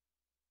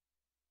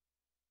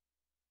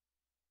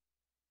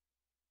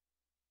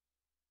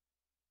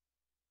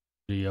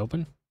 Do you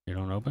open? You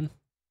don't open?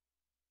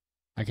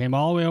 I came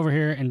all the way over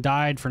here and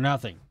died for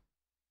nothing.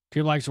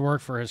 Cube likes to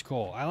work for his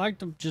coal. I like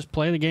to just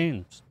play the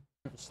games.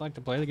 I just like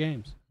to play the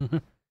games.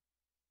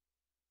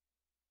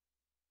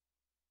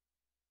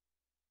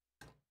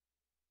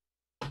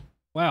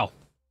 Well,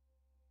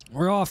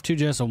 we're off to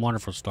just a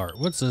wonderful start.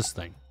 What's this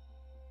thing?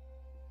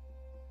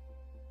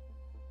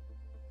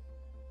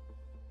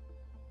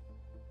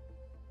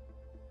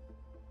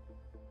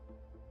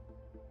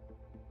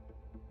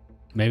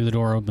 Maybe the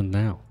door opens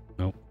now.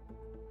 Nope.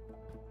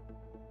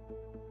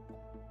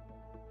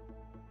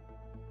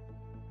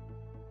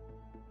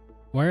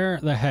 Where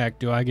the heck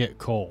do I get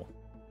coal?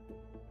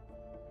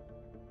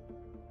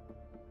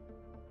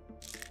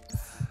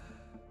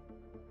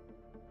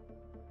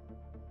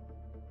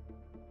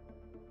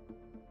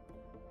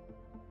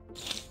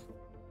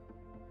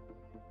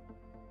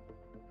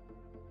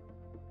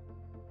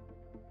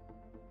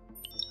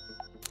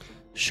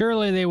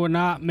 Surely they would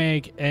not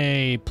make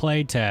a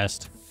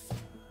playtest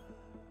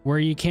where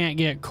you can't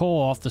get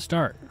coal off the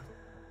start.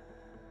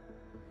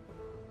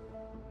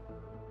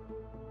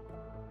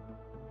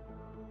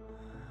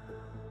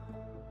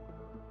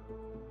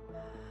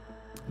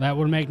 That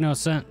would make no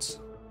sense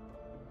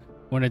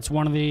when it's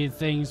one of the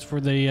things for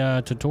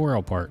the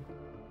tutorial part.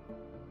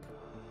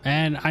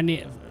 And I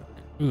need...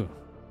 Ooh,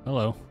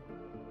 hello.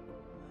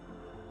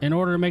 In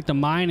order to make the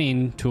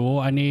mining tool,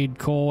 I need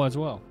coal as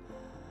well.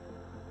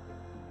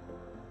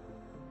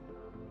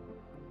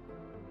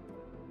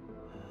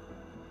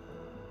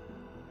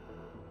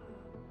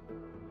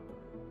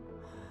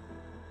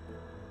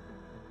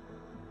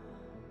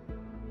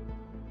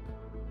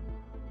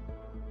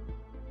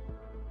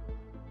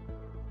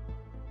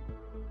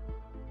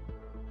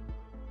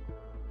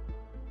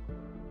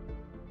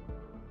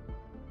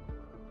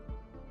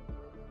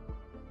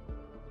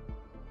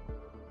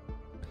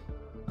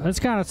 This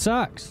kind of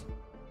sucks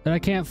that I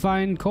can't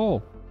find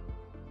coal.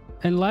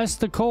 Unless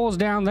the coal's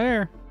down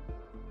there.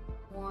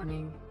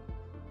 Warning.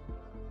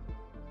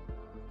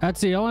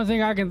 That's the only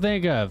thing I can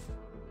think of.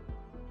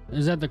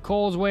 Is that the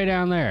coal's way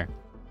down there.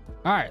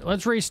 Alright,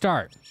 let's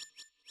restart.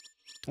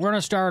 We're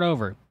gonna start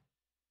over.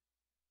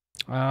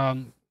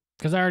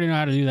 Because I already know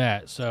how to do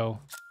that, so...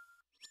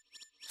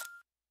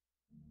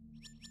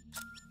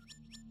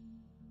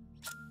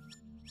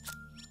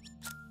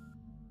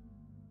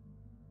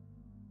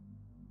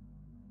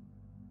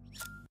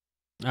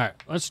 Alright,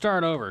 let's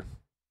start over.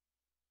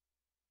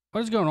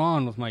 What is going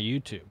on with my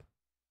YouTube?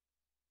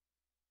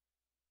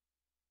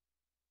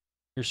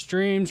 Your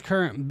stream's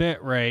current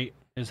bit rate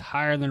is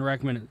higher than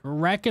recommended.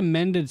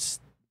 Recommended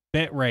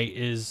bit rate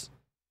is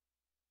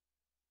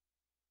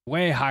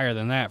way higher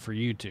than that for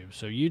YouTube.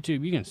 So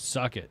YouTube, you can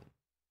suck it.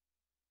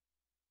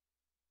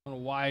 I don't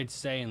know why it's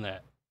saying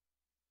that.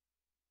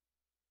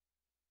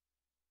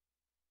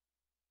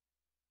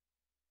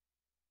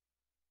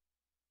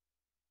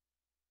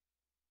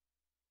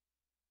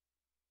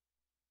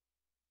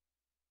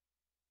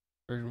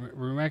 We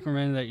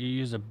recommend that you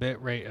use a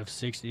bit rate of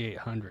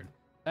 6,800.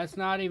 That's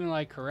not even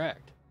like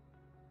correct.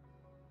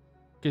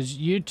 Because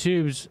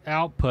YouTube's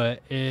output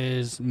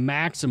is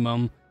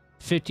maximum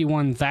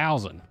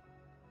 51,000.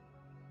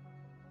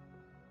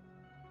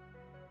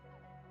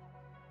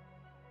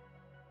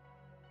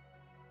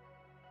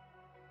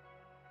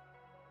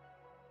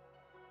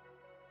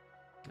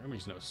 That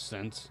makes no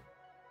sense.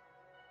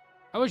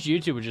 I wish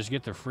YouTube would just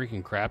get their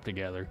freaking crap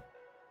together.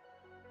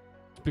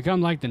 It's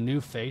become like the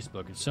new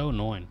Facebook. It's so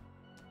annoying.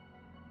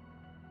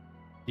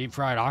 Deep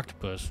fried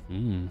octopus.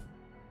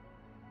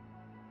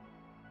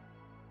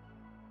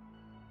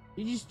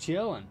 He's just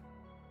chilling.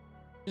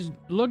 Just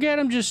look at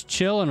him just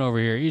chilling over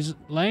here. He's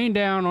laying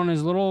down on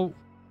his little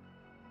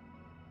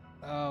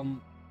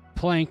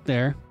plank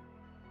there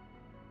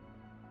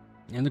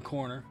in the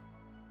corner,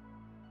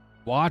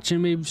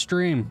 watching me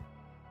stream.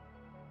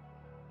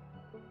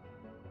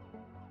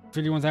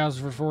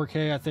 51,000 for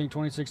 4K. I think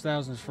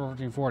 26,000 is for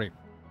 1440.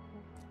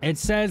 It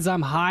says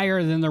I'm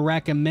higher than the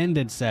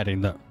recommended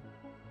setting though.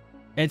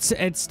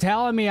 It's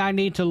telling me I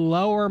need to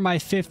lower my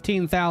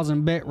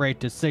 15,000 bit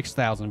rate to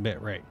 6,000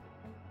 bit rate.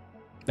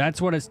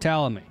 That's what it's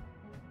telling me.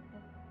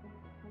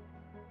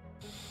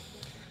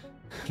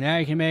 Now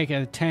you can make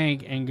a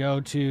tank and go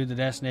to the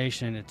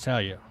destination and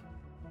tell you.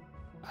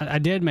 I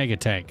did make a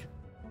tank.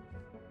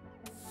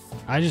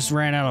 I just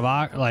ran out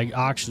of like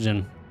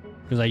oxygen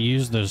because I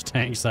used those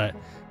tanks that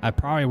I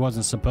probably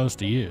wasn't supposed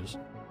to use.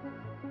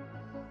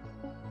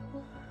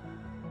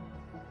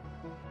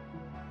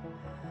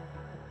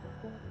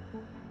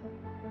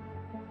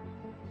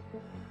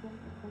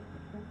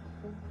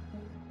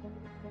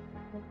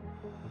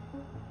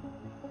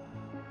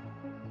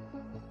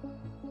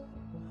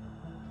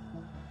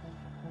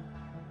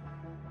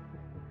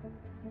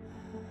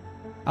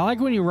 I like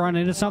when you run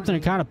into something,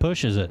 it kind of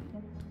pushes it.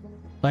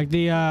 Like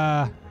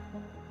the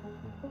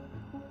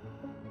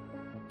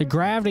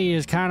gravity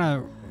is kind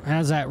of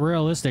has that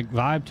realistic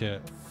vibe to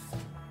it.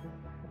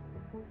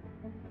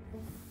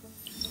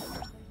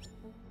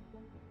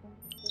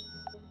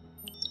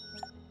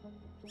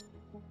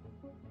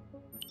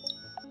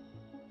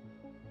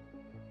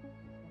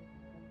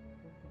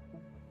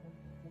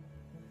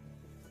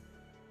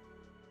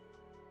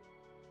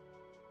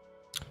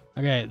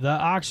 Okay, the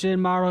oxygen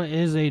model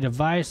is a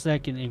device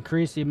that can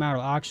increase the amount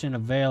of oxygen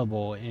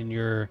available in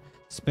your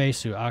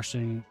spacesuit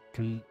oxygen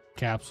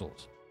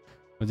capsules.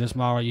 With this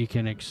model, you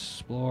can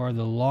explore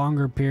the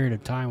longer period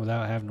of time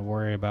without having to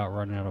worry about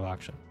running out of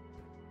oxygen.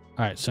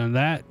 All right, so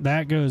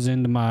that goes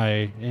into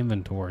my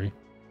inventory,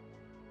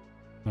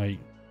 my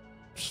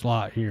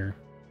slot here.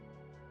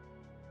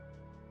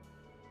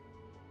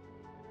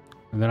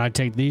 And then I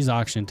take these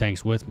oxygen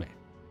tanks with me.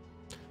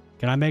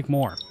 Can I make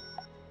more?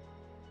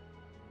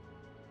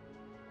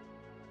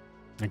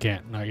 I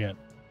can't, not yet.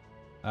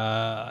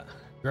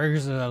 Gregor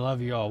says, I love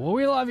you all. Well,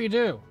 we love you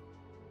too.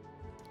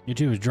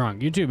 YouTube is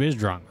drunk. YouTube is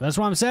drunk. That's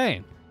what I'm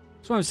saying.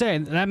 That's what I'm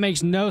saying. That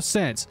makes no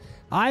sense.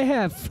 I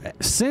have,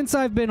 since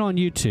I've been on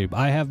YouTube,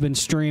 I have been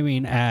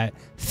streaming at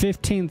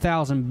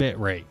 15,000 bit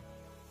rate.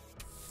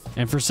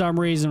 And for some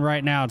reason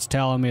right now it's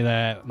telling me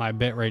that my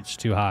bit rate's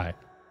too high.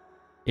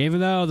 Even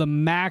though the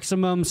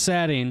maximum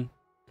setting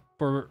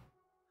for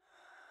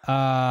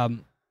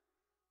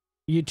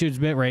YouTube's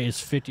bit rate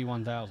is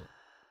 51,000.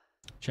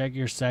 Check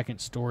your second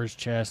storage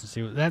chest and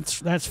see what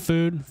that's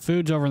food.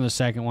 Food's over in the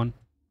second one.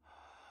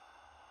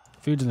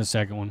 Food's in the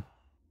second one.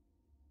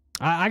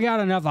 I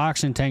got enough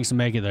oxygen tanks to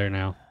make it there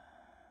now.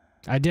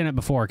 I didn't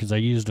before because I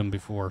used them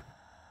before.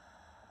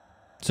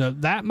 So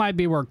that might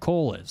be where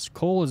coal is.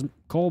 Coal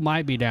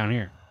might be down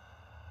here.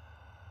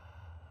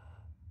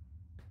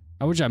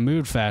 I wish I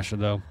moved faster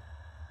though.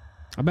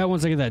 I bet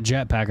once I get that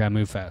jetpack I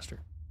move faster.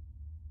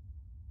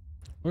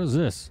 What is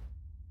this?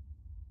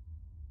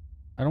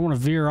 I don't want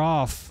to veer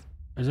off.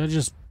 Is that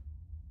just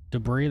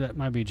debris? That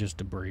might be just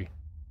debris.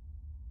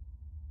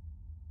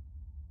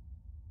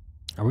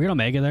 Are we gonna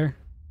make it there?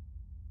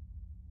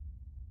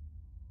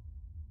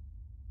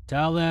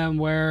 Tell them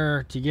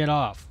where to get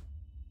off.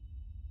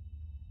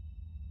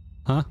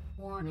 Huh?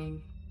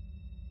 Warning.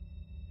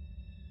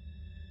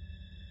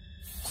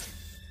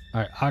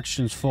 All right,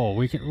 oxygen's full.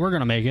 We're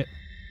gonna make it.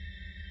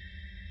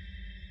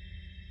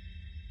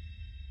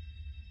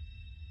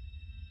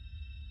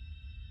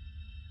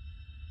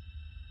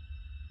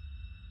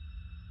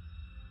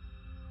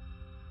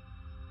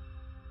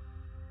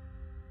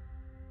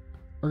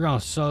 We're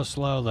going so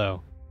slow,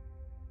 though.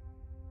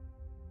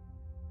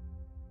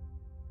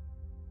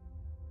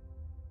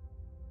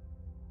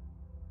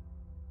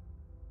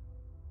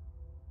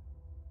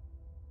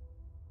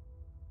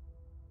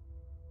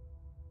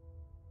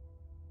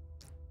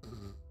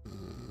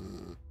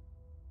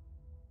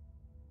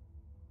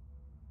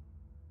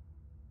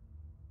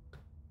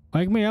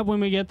 Wake me up when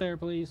we get there,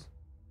 please.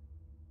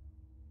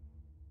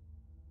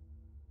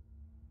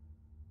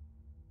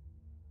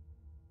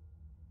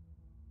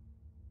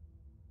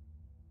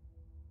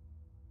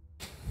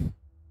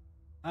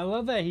 I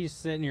love that he's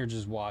sitting here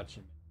just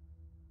watching.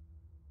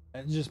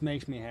 That just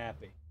makes me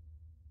happy.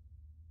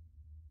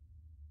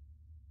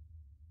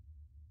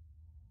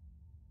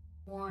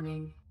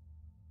 Warning.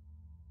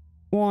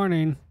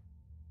 Warning.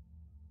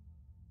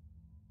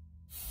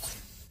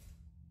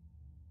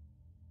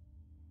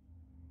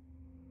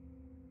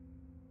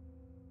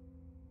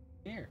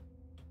 Here.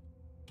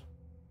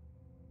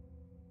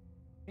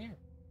 Here.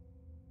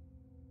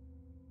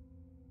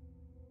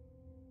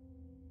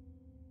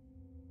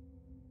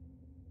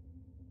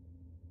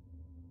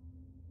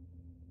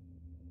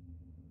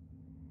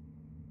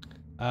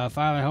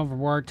 Finally home from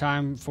work.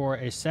 Time for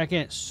a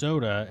second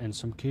soda and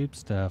some Coop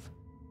stuff.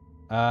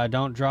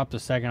 Don't drop the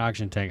second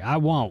oxygen tank. I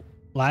won't.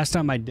 Last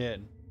time I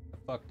did. I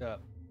fucked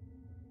up.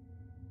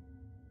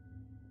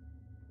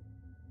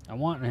 I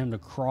want him to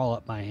crawl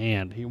up my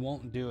hand. He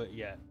won't do it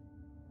yet.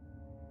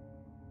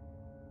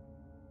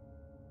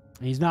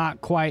 He's not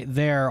quite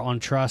there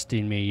on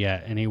trusting me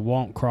yet, and he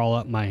won't crawl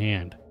up my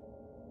hand.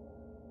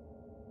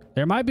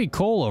 There might be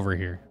coal over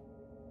here.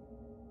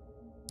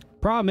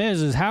 Problem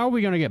is how are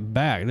we gonna get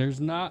back? There's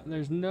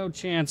no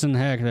chance in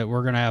heck that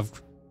we're gonna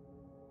have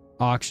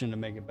oxygen to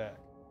make it back.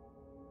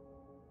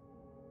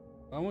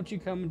 Why won't you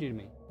come to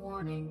me?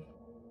 Warning.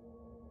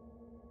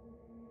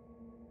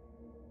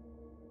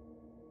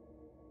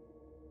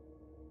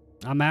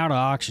 I'm out of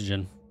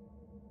oxygen.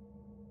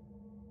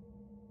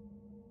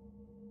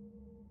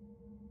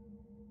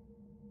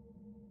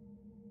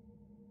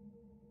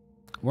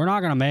 We're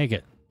not gonna make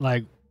it.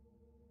 Like,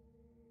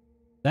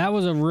 that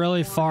was a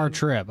really far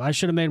trip. I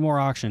should have made more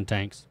oxygen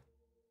tanks.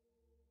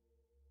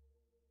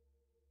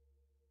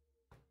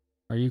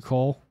 Are you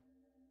coal?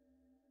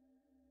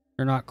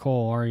 You're not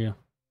coal, are you?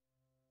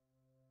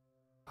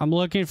 I'm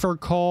looking for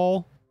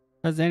coal.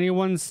 Has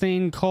anyone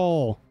seen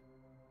coal?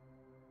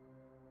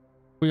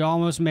 We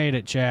almost made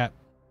it, chat.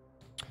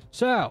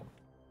 So,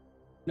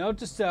 note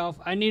to self,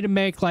 I need to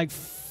make like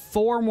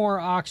 4 more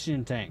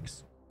oxygen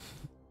tanks.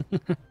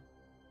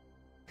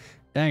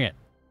 Dang it.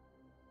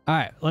 All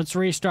right, let's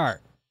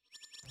restart.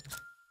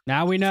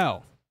 Now we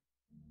know.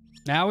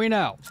 Now we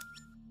know.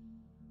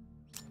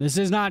 This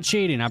is not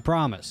cheating, I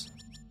promise.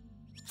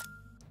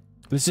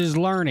 This is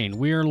learning.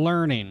 We are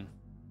learning.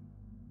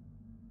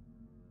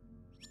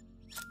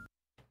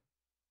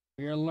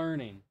 We are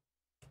learning.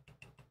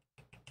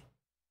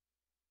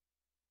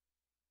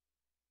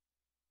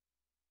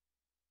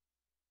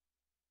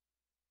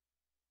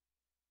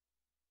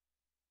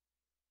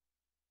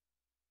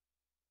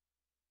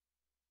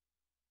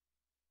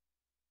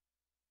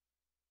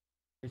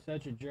 You're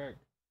such a jerk.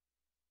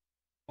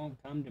 Won't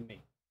come to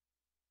me.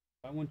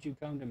 Why won't you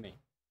come to me?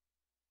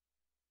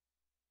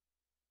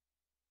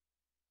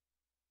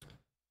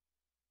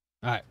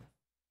 Alright.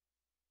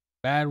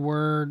 Bad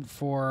word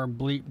for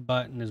bleep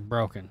button is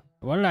broken.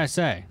 What did I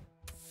say?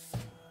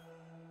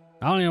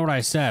 I don't even know what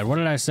I said. What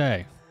did I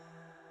say?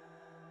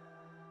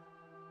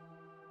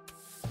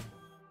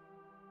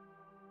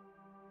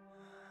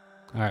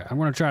 Alright, I'm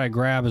going to try to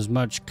grab as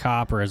much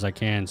copper as I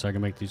can so I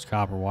can make these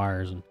copper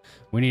wires. And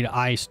we need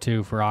ice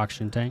too for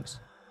oxygen tanks.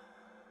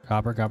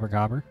 Copper, copper,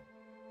 copper.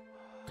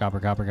 Copper,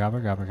 copper,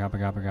 copper, copper, copper,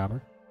 copper,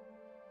 copper.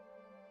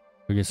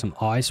 We get some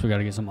ice. We got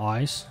to get some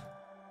ice.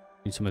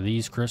 Need some of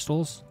these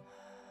crystals.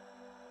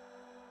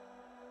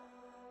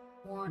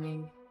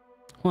 Warning.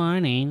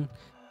 Whining.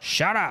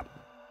 Shut up.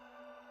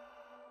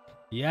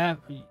 Yeah,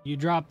 you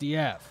dropped the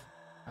F.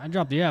 I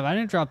dropped the F. I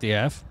didn't drop the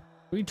F.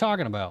 What are you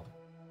talking about?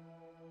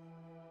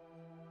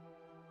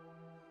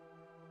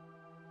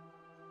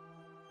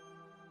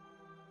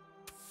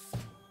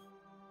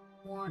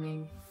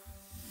 Warning.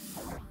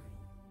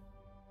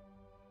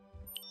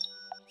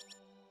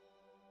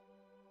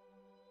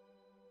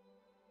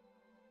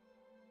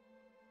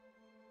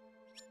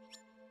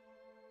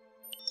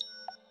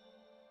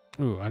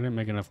 Ooh, I didn't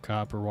make enough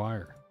copper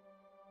wire.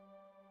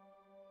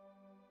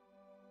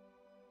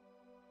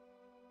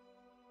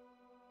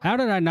 How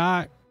did I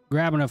not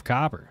grab enough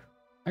copper?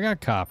 I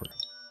got copper.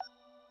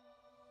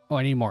 Oh,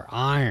 I need more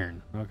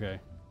iron. Okay.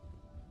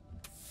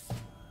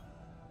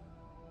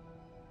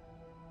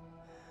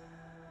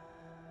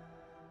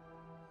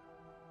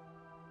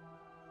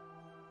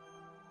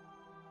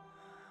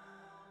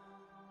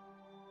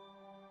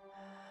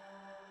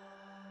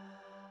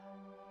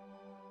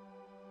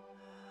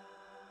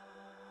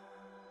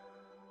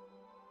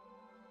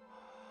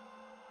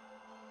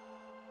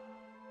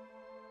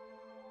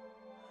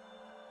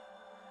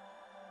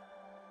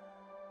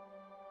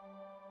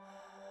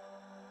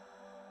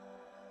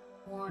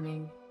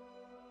 Warning.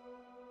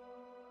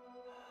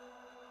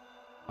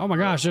 Oh my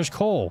gosh, there's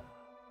coal.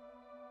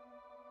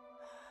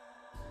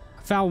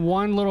 I found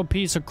one little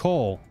piece of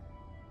coal.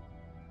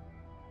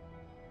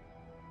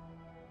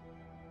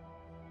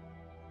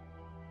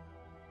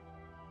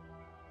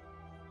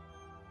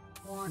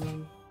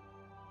 Warning.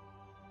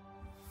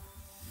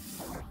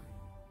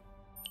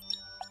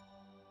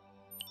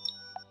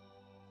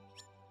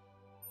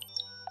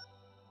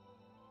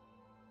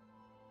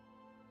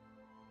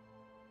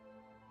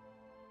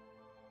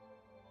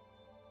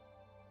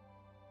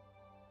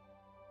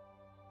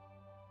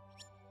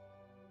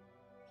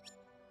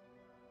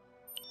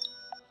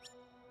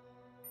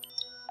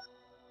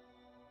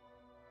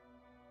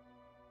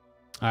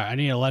 Alright, I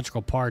need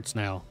electrical parts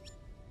now.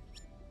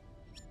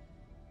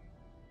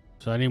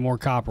 So I need more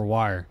copper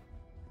wire.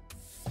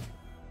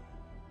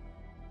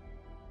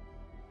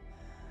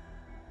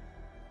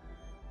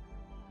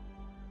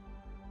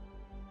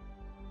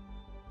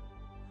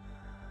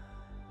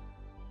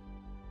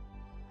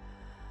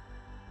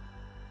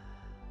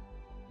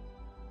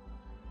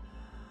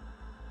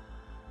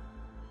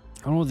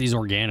 I don't know what these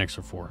organics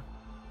are for.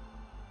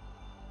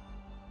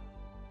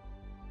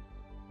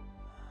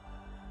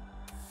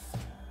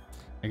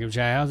 Hey,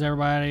 chat. How's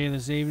everybody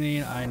this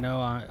evening? I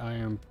know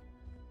I'm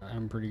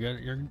pretty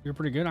good. You're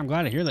pretty good. I'm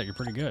glad to hear that you're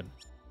pretty good.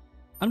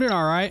 I'm doing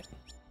all right.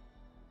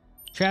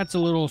 Chat's a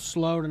little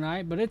slow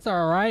tonight, but it's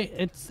all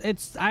right.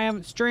 I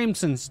haven't streamed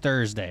since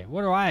Thursday.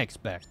 What do I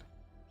expect?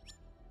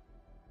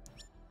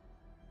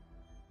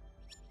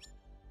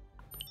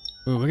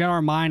 Ooh, we got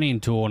our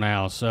mining tool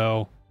now,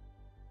 so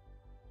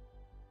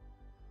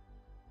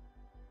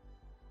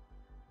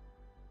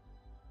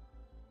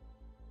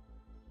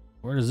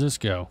where does this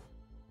go?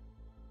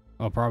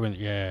 Oh, probably,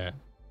 yeah.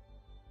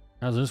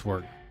 How's this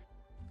work?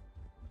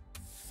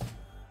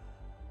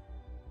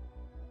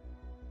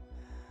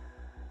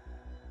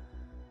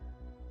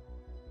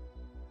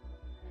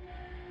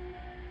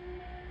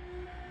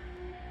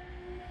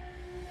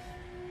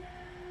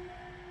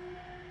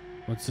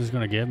 What's this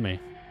gonna give me?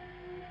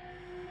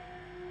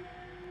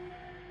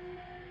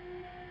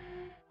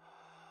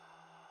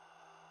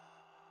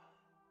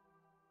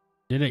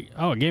 Did it?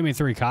 Oh, it gave me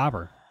 3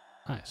 copper.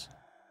 Nice.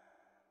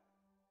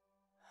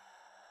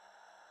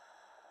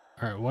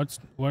 All right,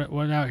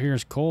 what out here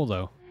is coal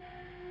though?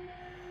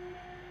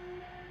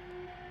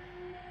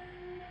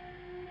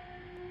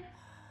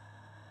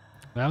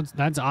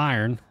 That's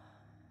iron.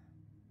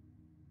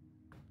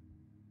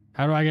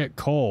 How do I get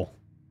coal?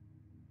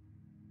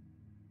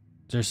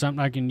 there something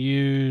I can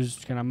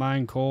use? Can I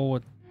mine coal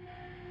with?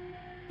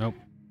 Nope.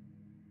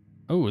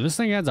 Oh, this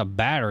thing has a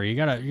battery. You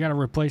gotta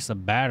replace the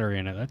battery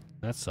in it.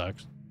 That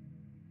sucks.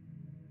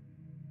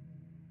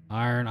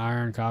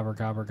 Iron, copper.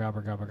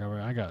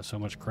 I got so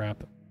much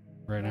crap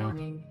right now.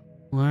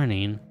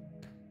 Warning.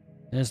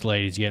 This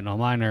lady's getting on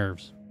my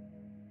nerves.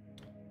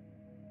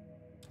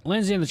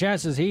 Lindsay in the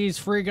chat says he's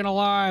freaking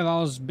alive. I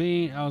was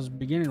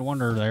beginning to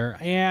wonder there.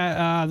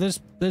 Yeah,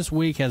 this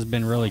week has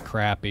been really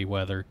crappy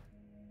weather.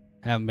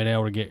 Haven't been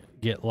able to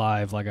get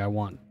live like I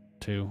want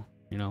to,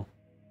 you know.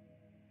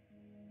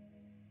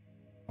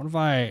 What if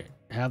I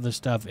have this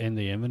stuff in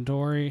the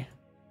inventory?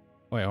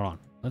 Wait, hold on.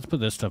 Let's put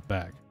this stuff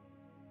back.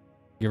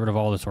 Get rid of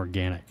all this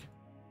organic.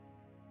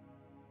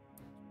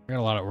 I got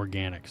a lot of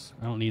organics.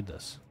 I don't need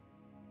this.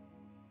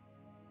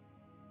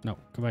 No,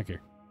 come back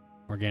here.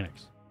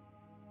 Organics.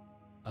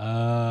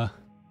 I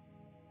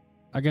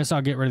guess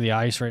I'll get rid of the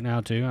ice right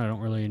now too. I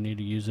don't really need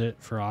to use it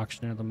for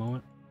auction at the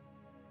moment.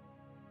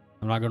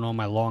 I'm not going on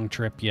my long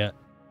trip yet.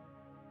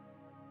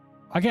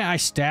 Why can't I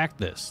stack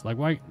this? Like,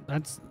 why?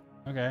 That's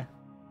okay.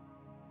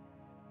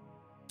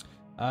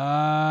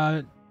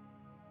 I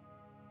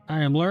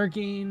am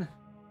lurking.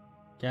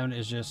 Cabinet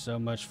is just so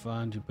much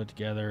fun to put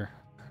together.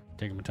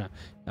 Taking my time.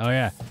 Oh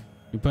yeah,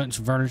 you putting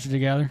some furniture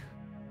together?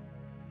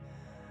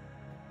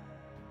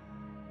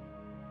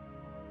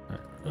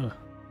 Ugh.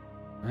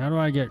 How do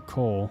I get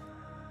coal?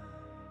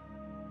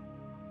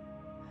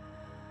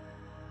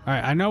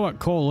 Alright, I know what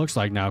coal looks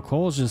like now.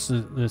 Coal is just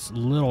this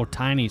little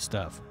tiny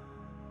stuff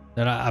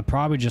that I've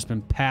probably just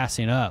been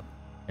passing up.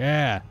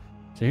 Yeah.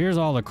 So here's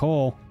all the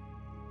coal.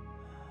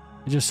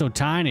 It's just so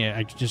tiny,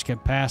 I just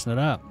kept passing it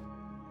up.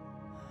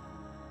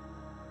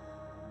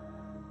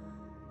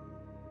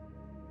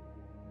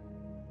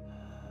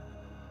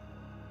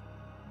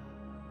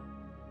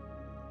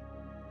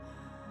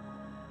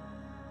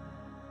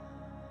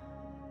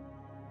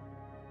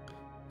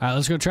 Alright,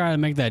 let's go try to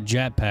make that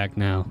jetpack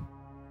now.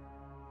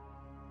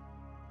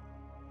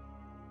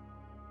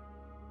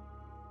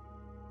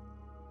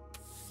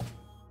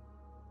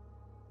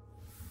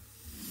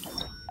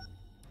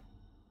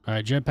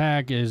 Alright,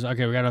 jetpack is...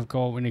 Okay, we got enough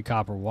coal. We need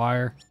copper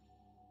wire.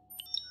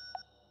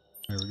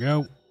 There we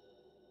go.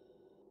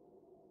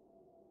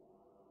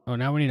 Oh,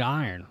 now we need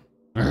iron.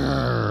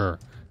 Urgh.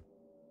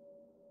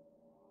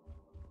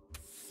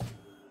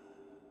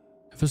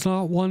 If it's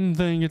not one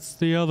thing, it's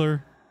the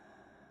other.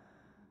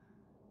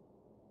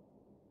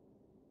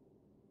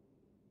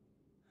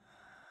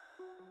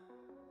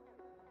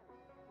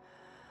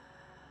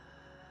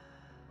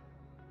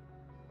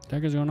 What the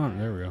heck is going on?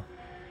 There we go.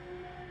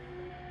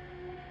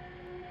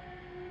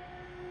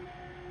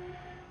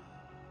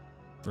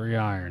 Free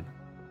iron.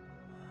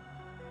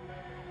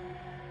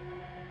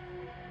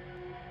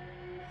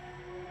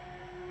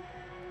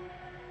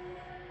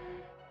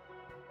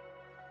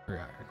 Free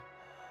iron.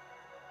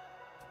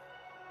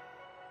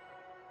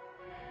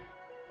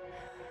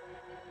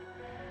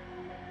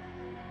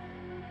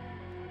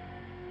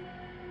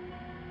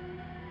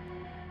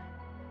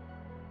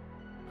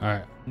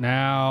 Alright,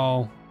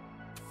 now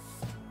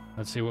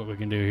let's see what we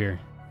can do here.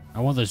 I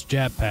want this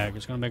jetpack.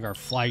 It's going to make our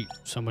flight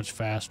so much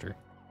faster.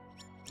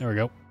 There we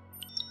go.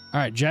 All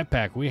right,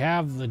 jetpack. We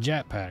have the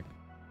jetpack.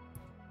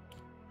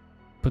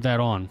 Put that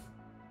on.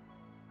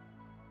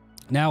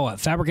 Now what?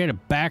 Fabricate a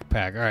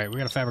backpack. All right, we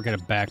got to fabricate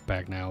a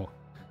backpack now.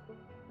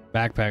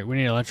 Backpack. We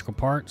need electrical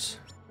parts.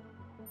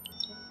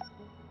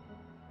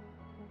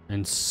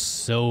 And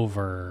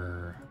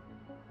silver.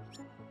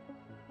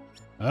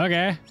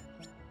 Okay.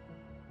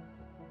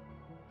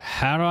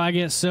 How do I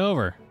get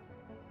silver?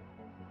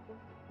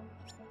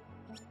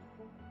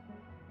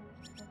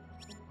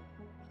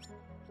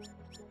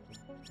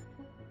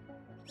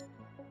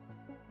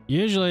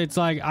 Usually it's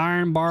like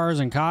iron bars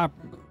and copper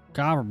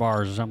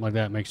bars or something like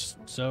that makes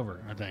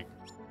silver, I think.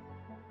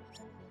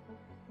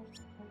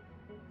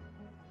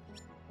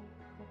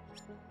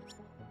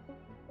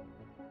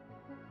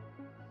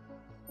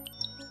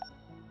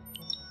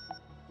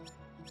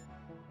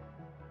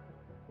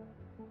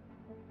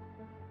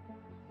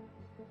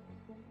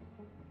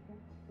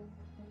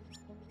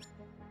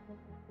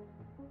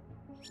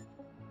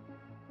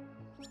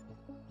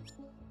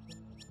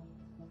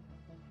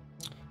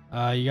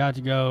 You got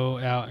to go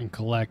out and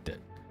collect it.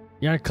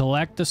 You got to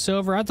collect the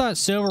silver? I thought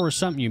silver was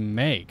something you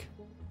make.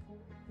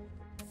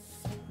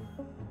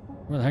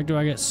 Where the heck do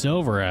I get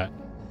silver at?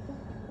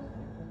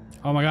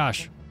 Oh my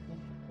gosh.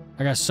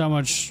 I got so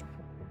much...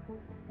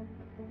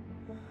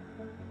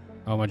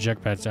 Oh, my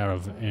jetpack's out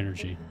of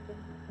energy.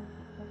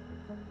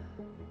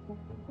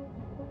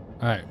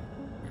 Alright.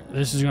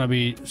 This is going to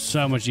be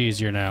so much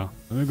easier now.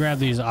 Let me grab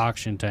these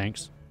auction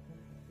tanks.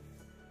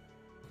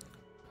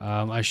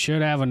 I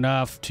should have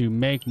enough to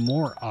make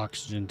more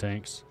oxygen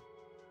tanks.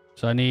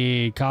 So I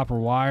need copper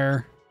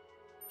wire.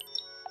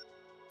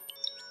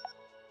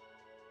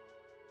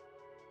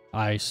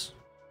 Ice.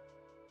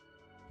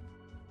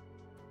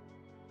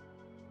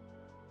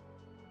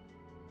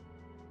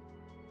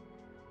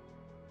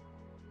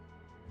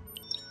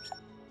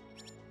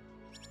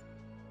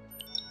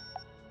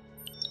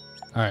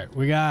 All right,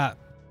 we got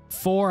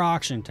 4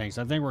 oxygen tanks.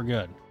 I think we're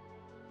good.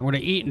 I'm going to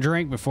eat and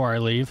drink before I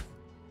leave.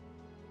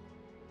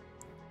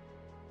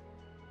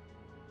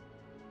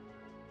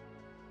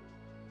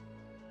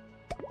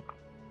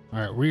 All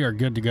right, we are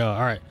good to go.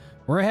 All right,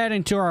 we're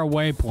heading to our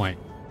waypoint.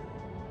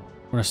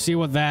 We're going to see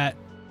what the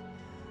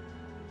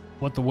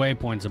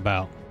waypoint's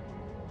about.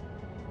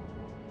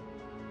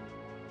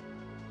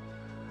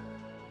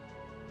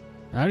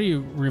 How do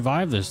you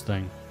revive this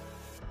thing?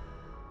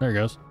 There it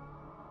goes.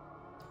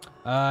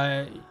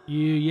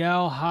 You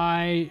yell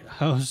hi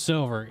ho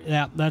silver.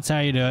 Yeah, that's how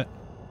you do it.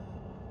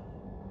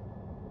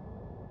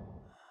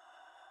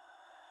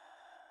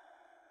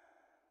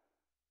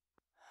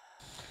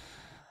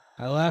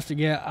 I left to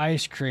get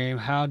ice cream.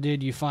 How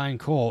did you find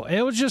coal?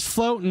 It was just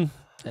floating.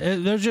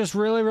 They're just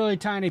really, really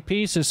tiny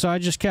pieces, so I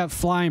just kept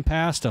flying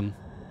past them.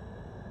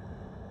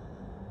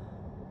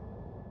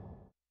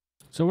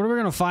 So what are we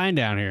going to find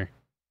down here?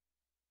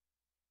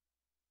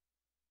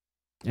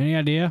 Any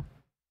idea?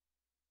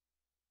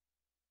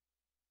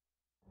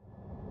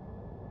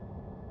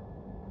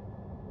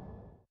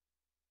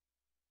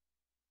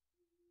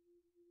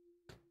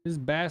 This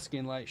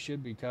basking light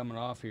should be coming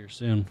off here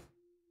soon.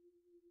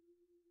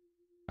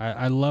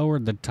 I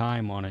lowered the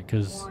time on it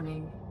because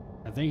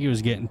I think he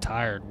was getting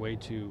tired way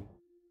too.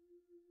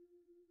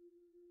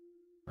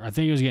 I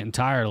think he was getting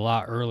tired a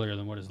lot earlier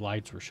than what his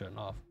lights were shutting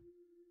off.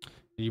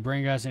 Did you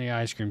bring us any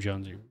ice cream,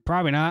 Jonesy?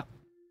 Probably not.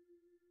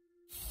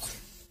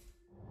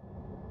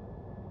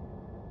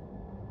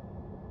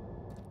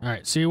 All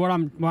right. See what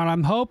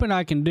I'm hoping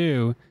I can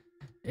do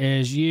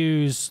is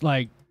use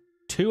like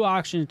 2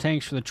 oxygen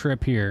tanks for the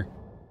trip here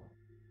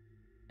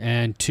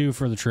and 2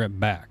 for the trip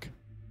back.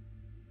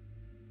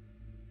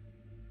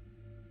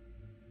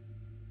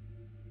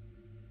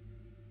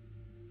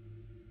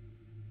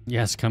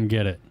 Yes, come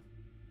get it.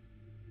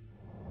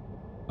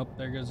 Oh,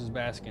 there goes his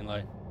basking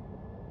light.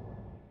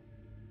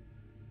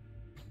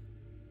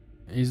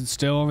 He's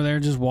still over there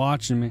just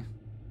watching me.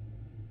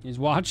 He's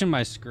watching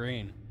my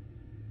screen.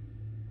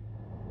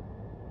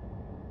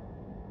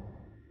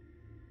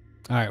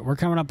 All right, we're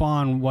coming up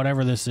on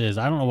whatever this is.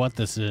 I don't know what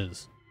this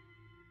is.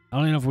 I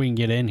don't even know if we can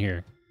get in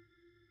here.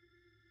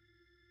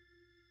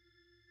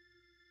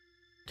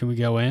 Can we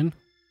go in?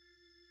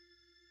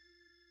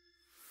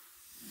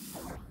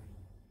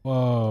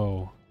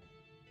 Whoa.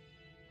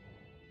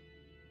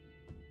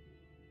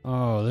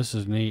 Oh, this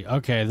is neat.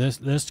 Okay, this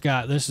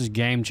is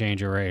game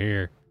changer right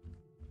here.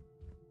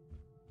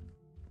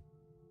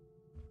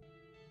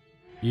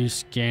 Use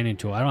scanning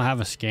tool. I don't have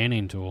a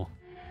scanning tool.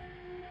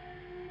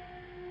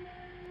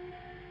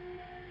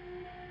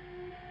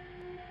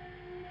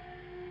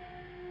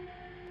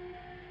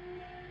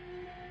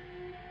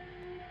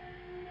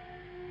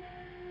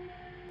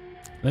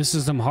 This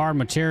is some hard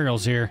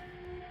materials here.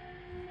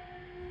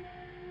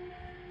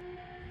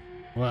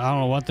 Well, I don't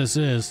know what this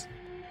is.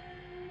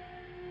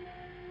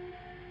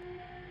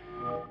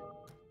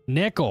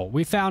 Nickel.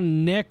 We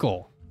found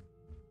nickel.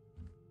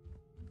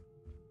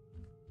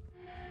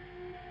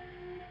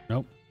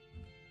 Nope.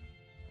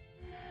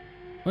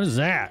 What is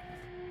that?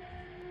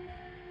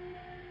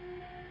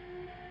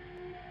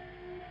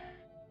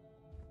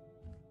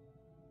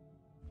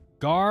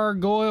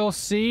 Gargoyle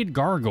seed?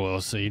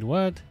 Gargoyle seed.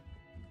 What?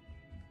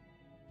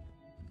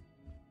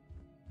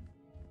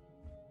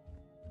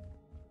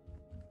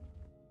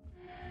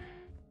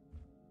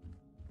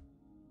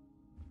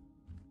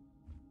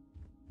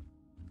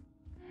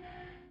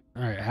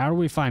 All right, how do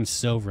we find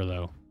silver,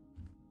 though?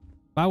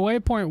 My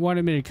waypoint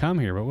wanted me to come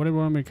here, but what did it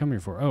want me to come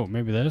here for? Oh,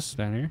 maybe this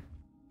down here?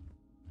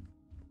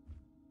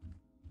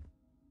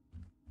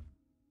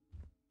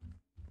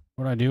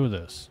 What do I do with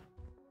this?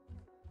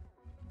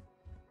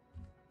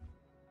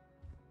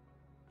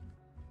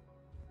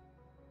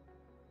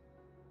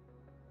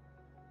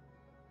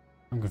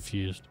 I'm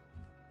confused.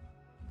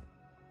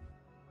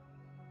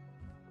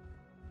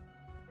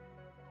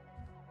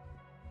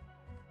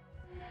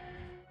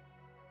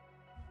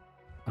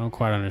 I don't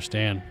quite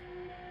understand.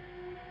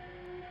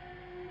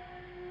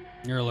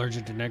 You're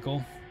allergic to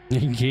nickel? You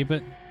can keep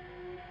it?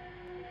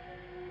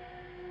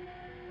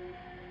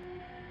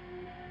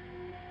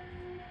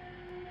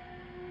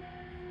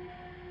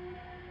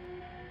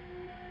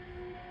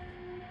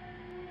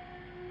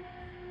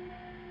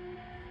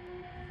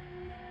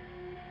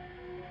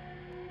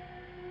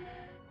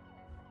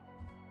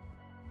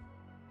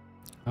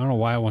 I don't know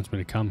why it wants me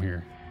to come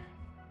here.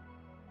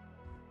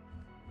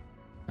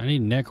 I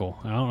need nickel.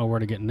 I don't know where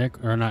to get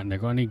nickel, or not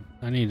nickel.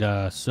 I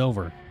need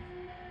silver.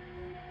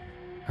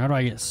 How do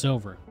I get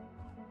silver?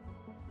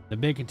 The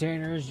big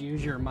containers.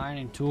 Use your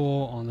mining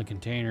tool on the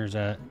containers.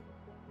 I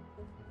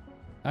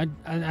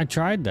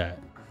tried that.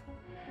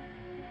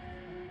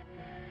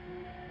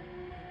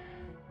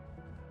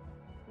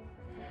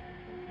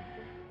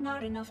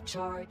 Not enough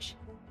charge.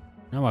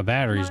 Now my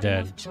battery's Not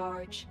dead. enough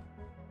charge.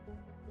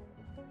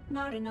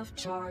 Not enough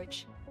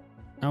charge.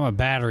 Now my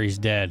battery's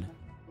dead.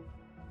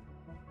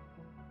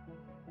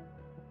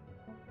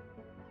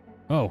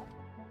 Oh.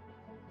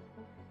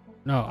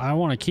 No, I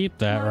want to keep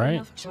that, Not right?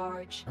 enough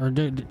charge. Or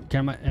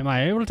am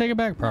I able to take it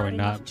back? Probably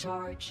Not enough not.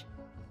 charge.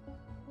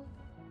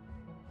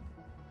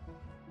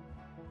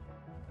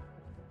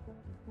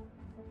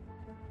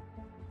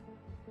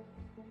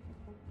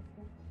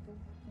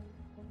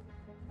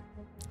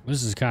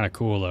 This is kind of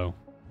cool though.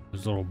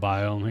 This little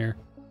biome here.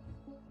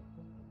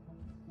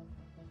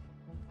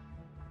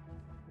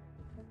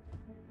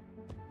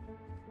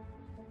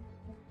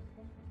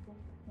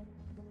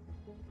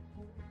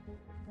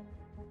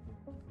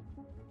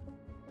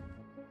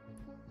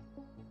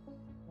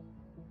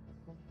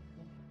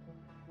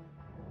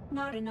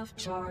 Not enough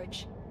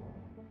charge.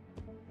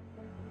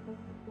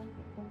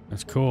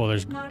 That's cool.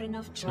 There's Not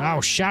enough charge.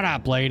 Oh, shut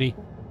up, lady.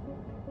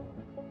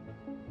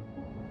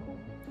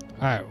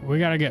 All right, we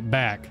gotta get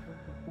back.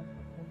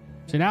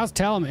 See, now it's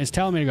telling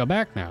me to go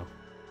back now.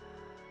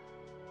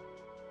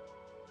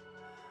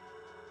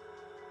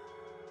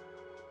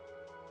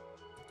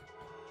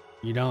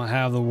 You don't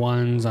have the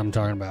ones I'm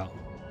talking about.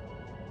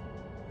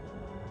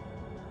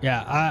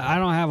 Yeah, I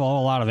don't have a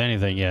whole lot of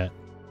anything yet.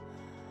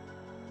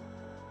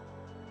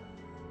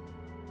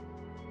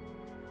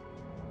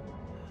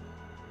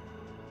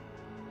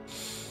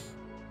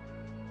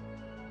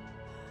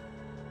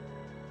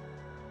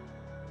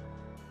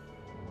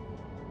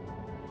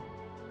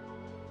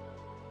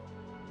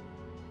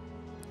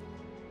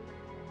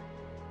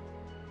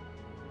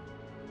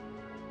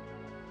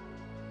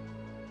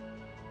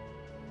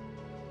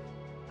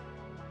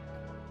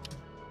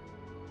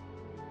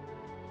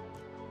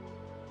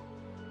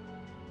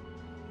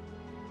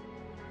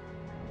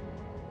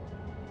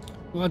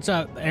 What's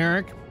up,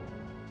 Eric?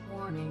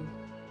 Warning.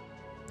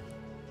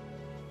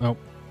 Oh.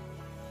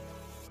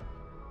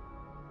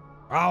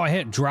 Oh, I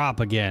hit drop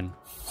again.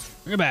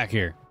 Get back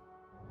here.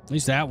 At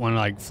least that one,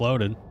 like,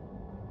 floated.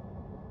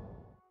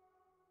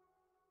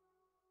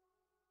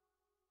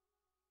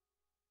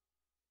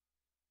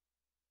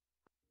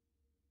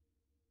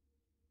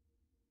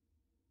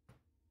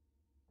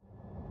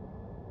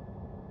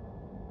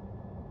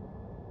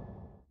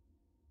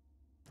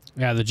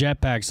 Yeah, the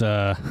jetpack's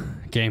a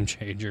game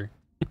changer.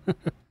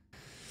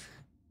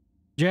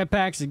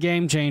 Jetpack's a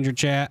game changer,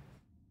 chat.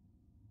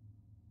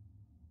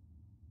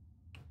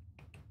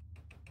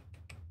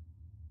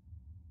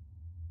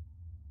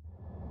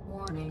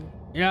 Warning.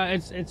 You know,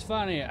 it's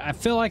funny. I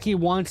feel like he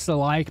wants to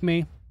like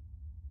me.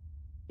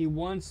 He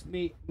wants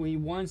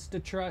to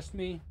trust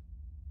me.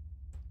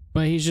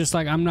 But he's just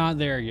like, I'm not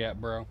there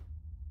yet, bro.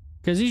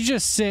 Because he's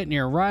just sitting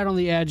here right on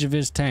the edge of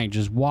his tank,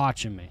 just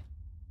watching me.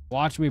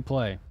 Watch me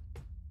play.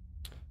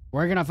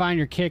 Where can I find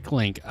your Kick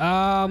link?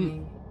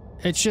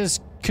 It's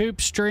just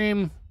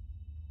CoopStream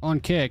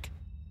on Kick.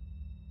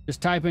 Just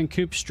type in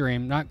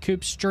CoopStream, not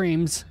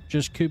CoopStreams,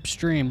 just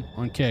CoopStream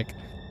on Kick.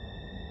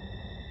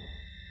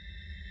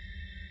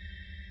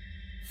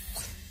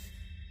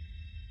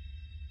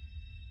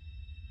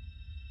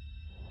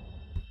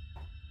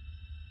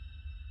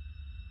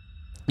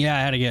 Yeah,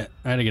 I had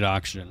to get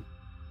oxygen.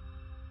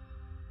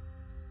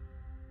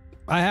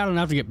 I had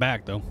enough to get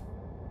back though.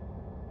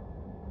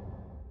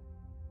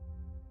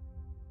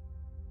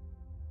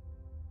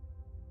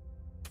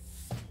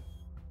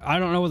 I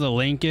don't know what the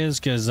link is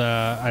because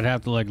I'd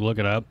have to like look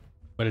it up,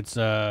 but it's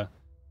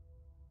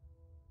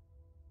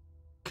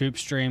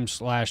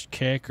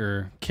CoopStream/Kick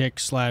or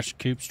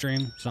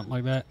Kick/CoopStream, something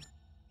like that.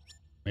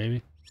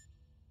 Maybe.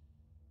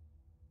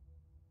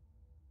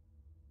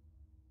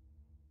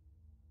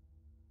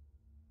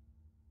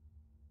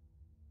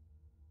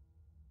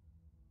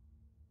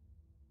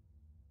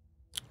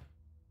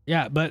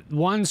 Yeah, but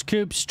one's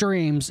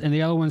CoopStreams and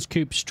the other one's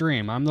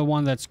CoopStream. I'm the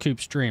one that's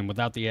CoopStream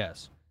without the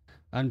S.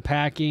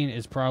 Unpacking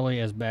is probably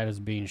as bad as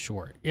being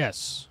short.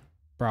 Yes,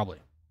 probably.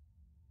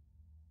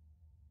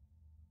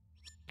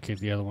 Kick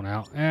the other one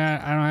out. I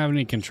don't have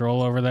any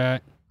control over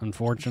that,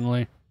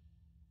 unfortunately.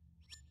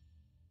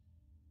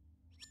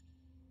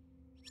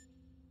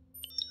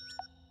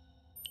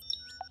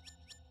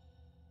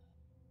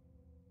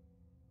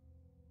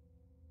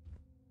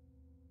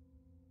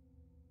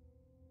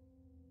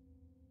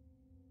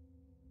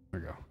 There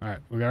we go. All right,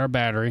 we got our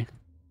battery.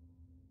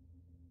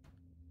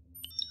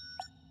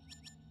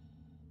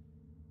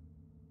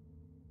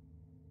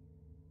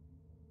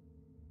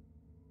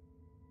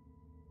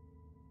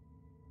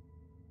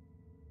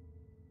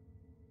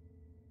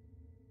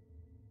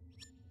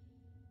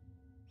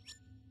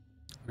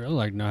 I really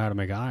like to know how to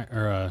make iron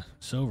or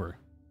silver.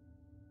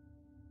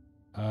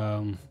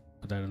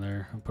 Put that in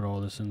there. I'll put all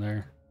this in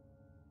there.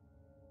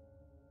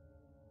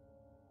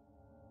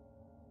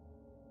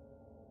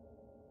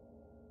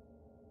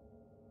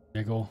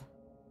 Nickel.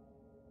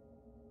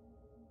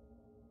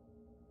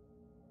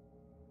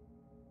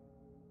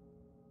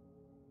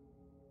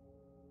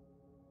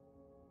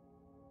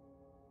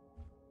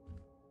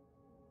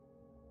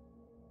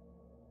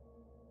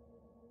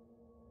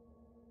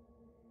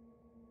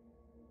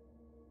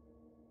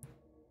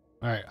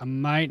 All right, I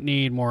might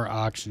need more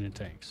oxygen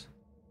tanks.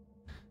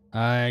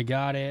 I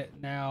got it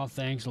now.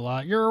 Thanks a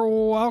lot. You're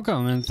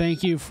welcome, and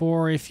thank you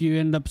for if you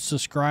end up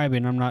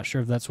subscribing. I'm not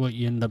sure if that's what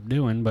you end up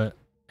doing, but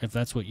if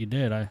that's what you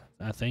did, I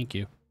thank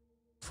you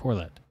for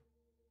that.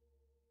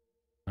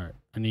 All right,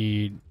 I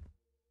need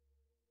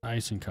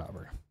ice and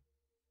copper.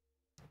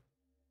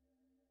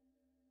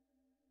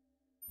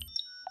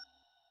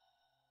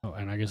 Oh,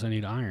 and I guess I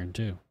need iron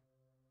too.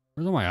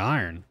 Where's all my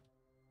iron?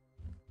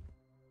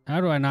 How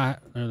do I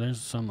not? Oh,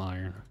 there's some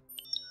iron.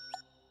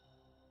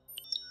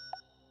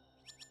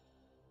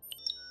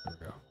 There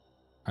we go.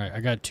 Alright,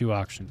 I got 2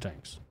 oxygen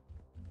tanks.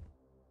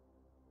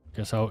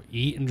 Guess I'll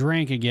eat and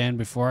drink again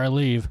before I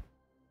leave.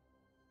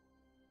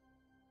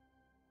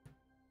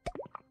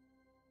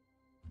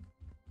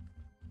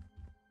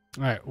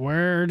 Alright,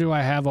 where do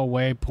I have a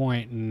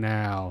waypoint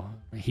now?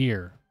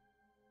 Here.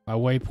 My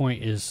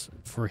waypoint is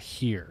for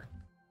here.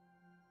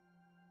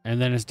 And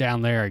then it's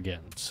down there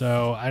again.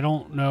 So I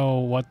don't know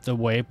what the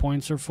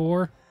waypoints are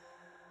for.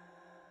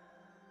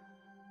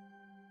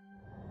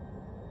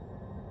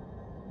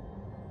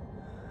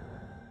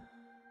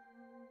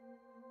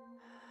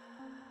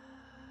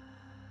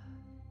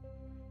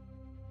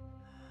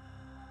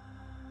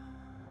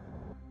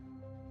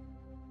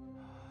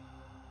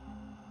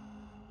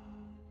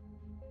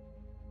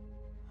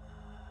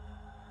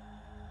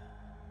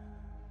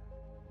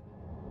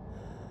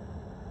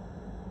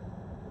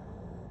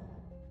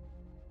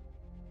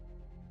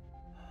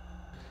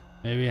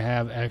 Maybe I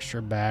have extra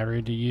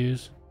battery to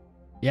use.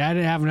 Yeah, I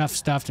didn't have enough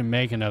stuff to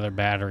make another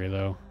battery,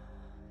 though.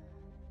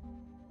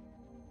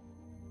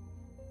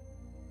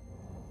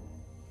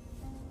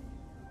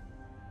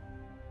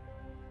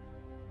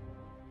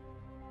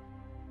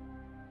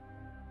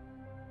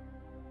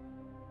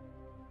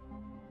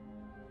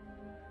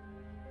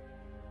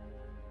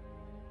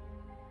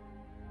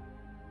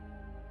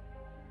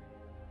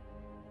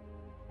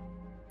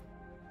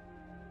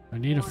 I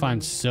need to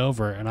find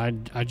silver, and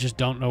I just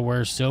don't know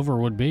where silver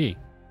would be.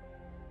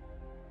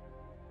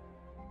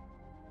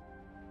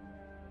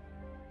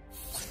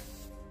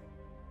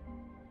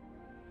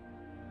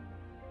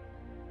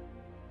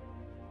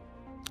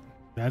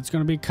 That's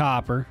going to be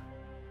copper.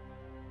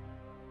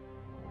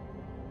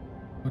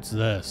 What's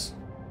this?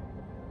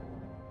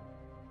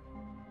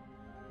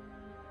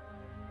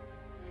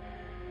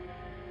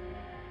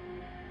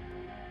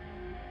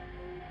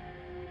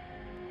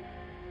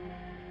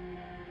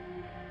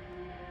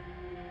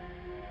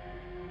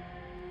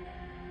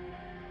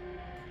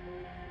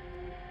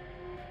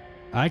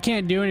 I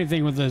can't do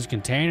anything with those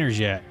containers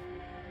yet.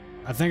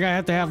 I think I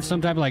have to have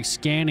some type of like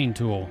scanning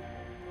tool.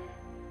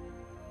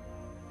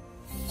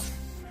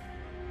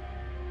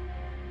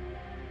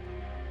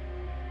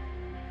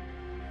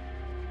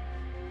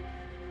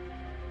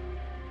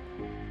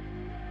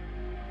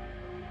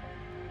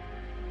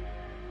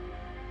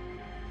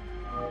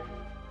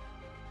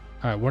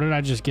 All right, what did I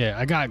just get?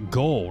 I got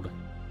gold.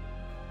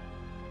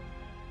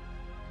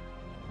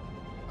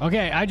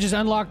 Okay, I just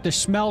unlocked the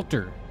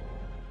smelter.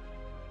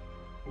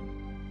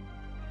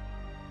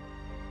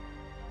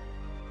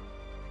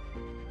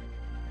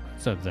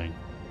 What's that thing?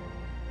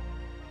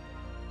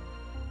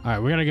 All right,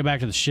 we gotta get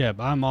back to the ship.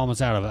 I'm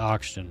almost out of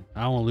oxygen.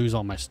 I don't want to lose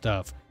all my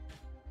stuff.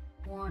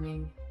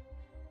 Warning.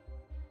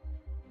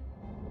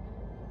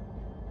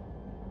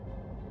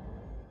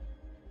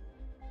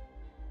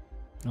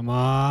 Come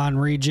on,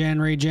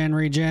 regen, regen,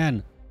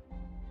 regen.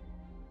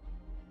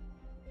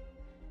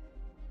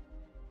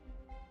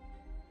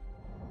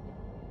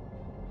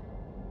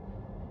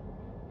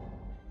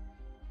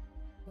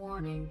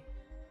 Warning.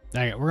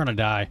 Dang it, we're gonna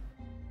die.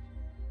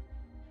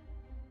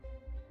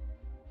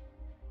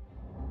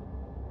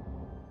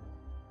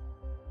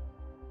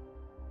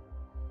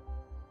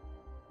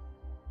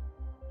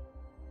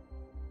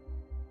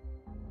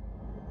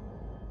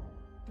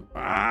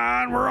 Come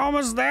on, we're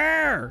almost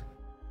there.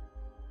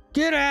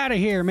 Get out of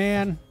here,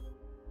 man.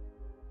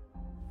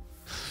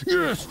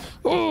 Yes.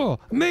 Oh,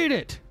 made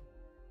it.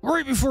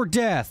 Right before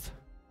death.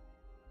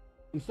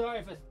 I'm sorry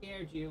if I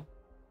scared you.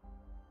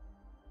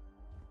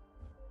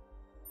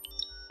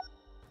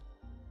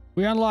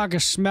 We unlock a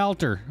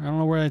smelter. I don't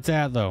know where it's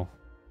at, though.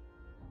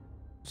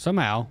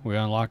 Somehow, we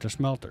unlocked a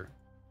smelter.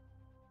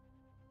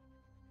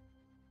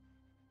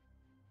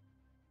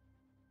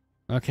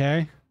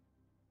 Okay.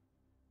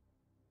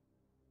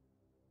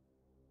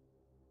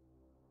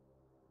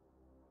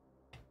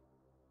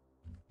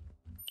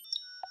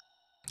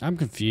 I'm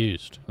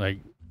confused, like,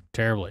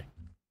 terribly.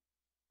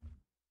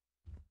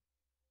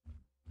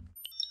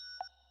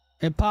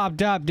 It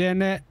popped up,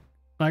 didn't it?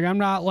 Like, I'm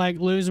not, like,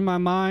 losing my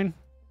mind.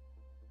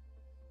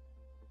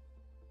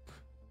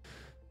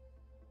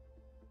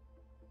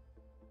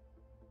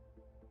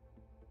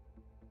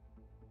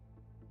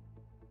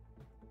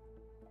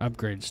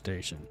 Upgrade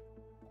station.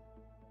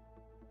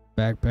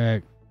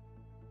 Backpack.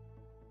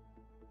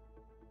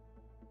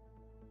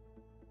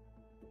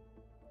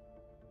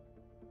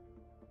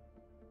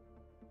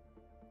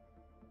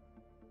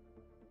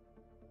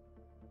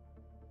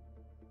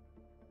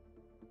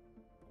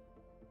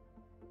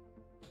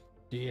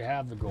 Do you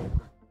have the gold?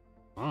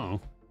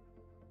 Oh.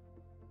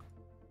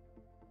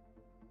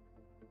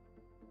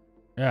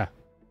 Yeah.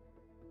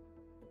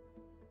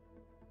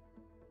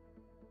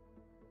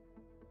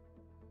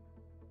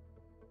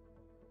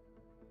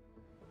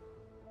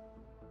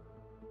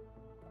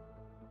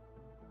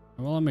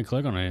 Well, let me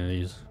click on any of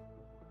these.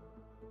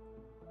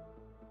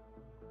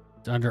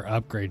 It's under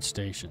upgrade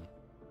station.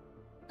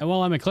 It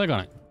won't let me click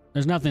on it.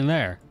 There's nothing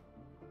there.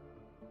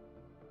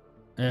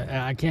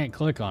 I can't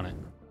click on it.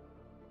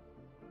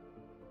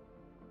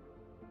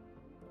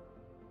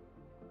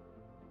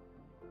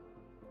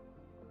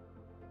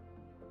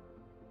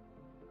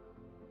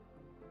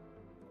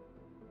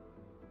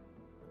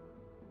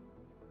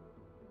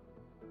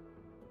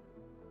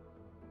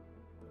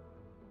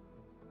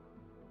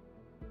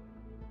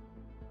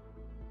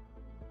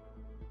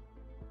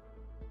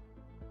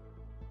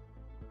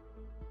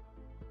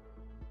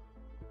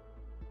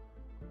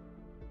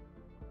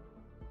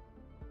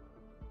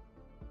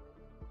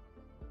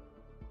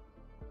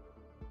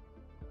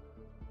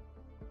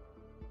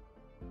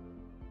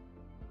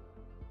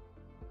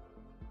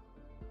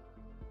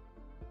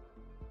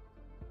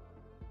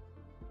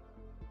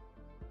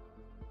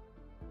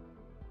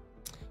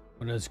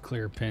 What does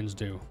clear pins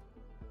do?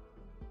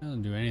 It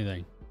doesn't do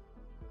anything.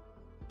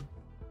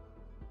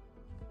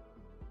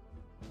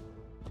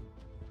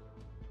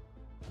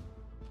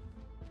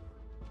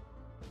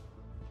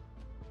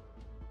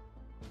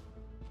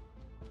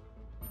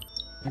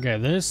 Okay,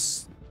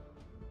 this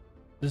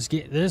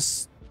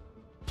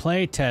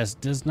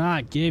playtest does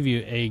not give you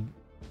a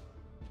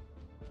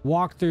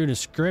walkthrough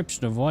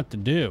description of what to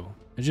do.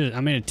 It just, I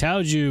mean, it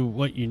tells you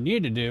what you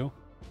need to do.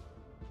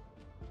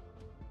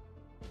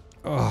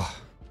 Ugh.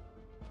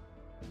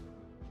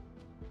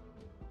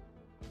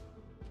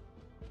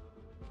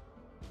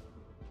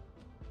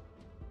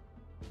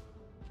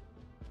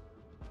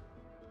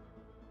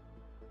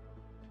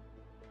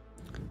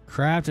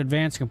 Craft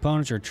advanced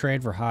components or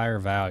trade for higher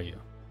value.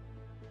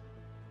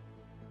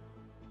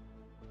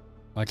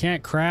 I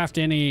can't craft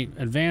any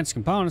advanced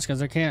components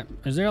because I can't.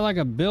 Is there like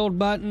a build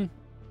button?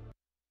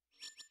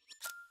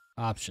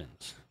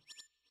 Options.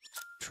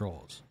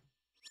 Controls.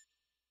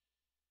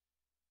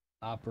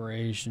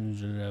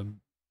 Operations.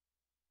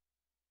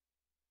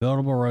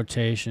 Buildable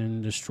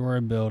rotation.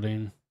 Destroy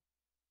building.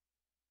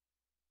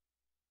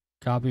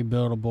 Copy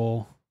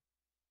buildable.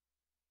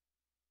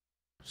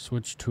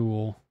 Switch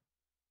tool.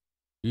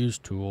 Use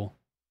tool.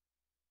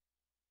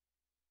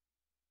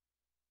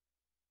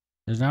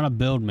 There's not a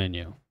build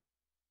menu.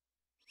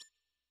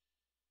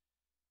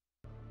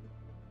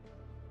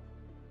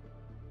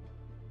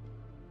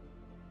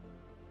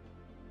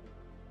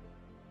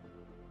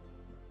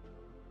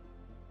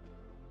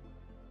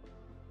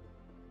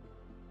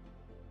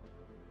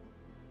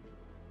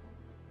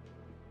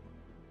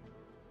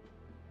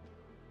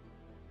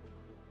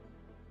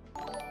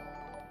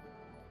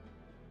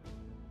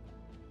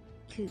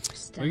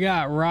 We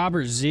got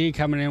Robert Z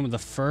coming in with the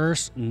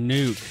first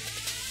nuke.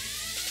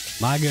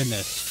 My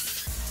goodness.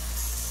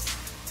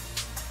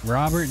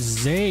 Robert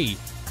Z.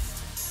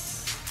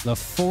 The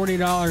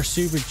 $40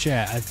 super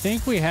chat. I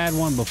think we had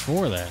one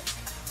before that.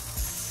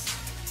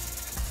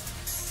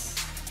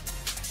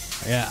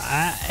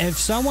 Yeah, if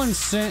someone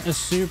sent a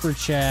super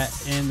chat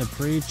in the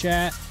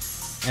pre-chat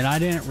and I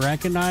didn't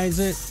recognize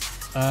it,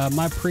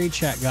 my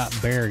pre-chat got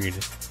buried.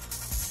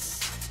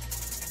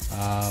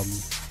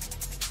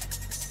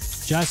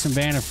 Justin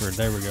Vanderford,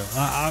 there we go.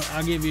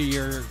 I'll give you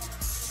your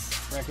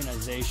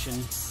recognition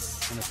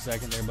in a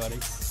second there, buddy.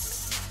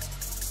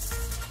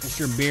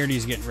 Mr.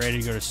 Beardy's getting ready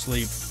to go to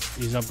sleep.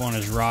 He's up on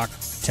his rock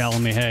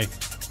telling me, hey,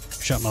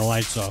 shut my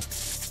lights off.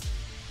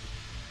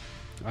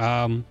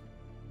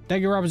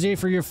 Thank you, Robert Z,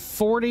 for your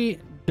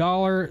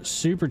 $40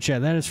 super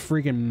chat. That is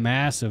freaking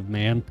massive,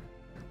 man.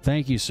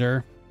 Thank you,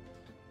 sir.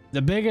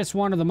 The biggest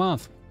one of the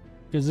month,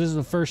 because this is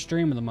the first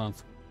stream of the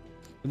month.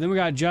 But then we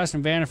got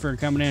Justin Vanderford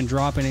coming in,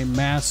 dropping a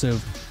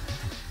massive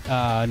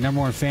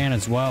 #1 fan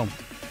as well.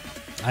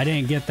 I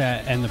didn't get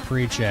that in the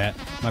pre-chat.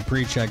 My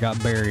pre-chat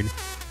got buried.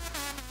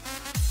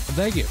 But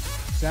thank you.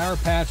 Sour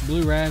Patch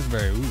Blue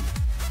Raspberry. Ooh.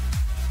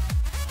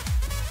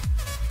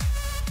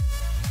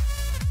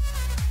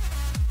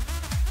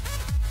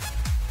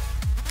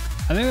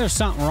 I think there's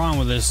something wrong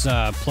with this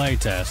play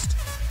test.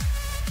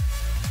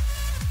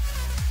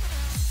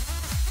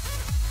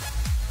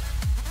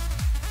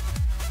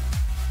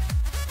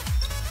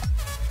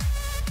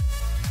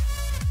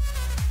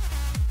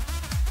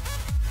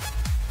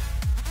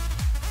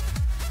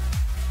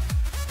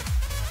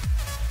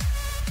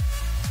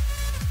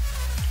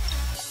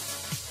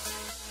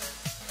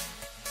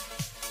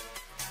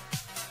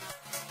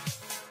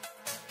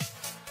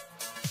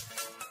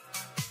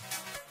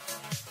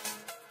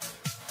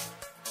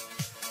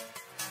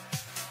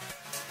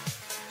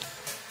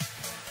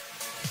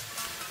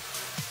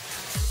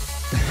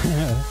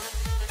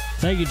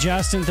 Thank you,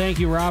 Justin. Thank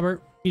you,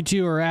 Robert. You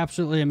two are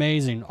absolutely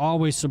amazing.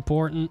 Always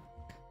supporting.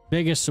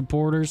 Biggest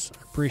supporters.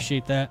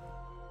 Appreciate that.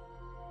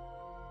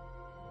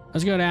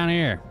 Let's go down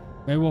here.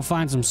 Maybe we'll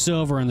find some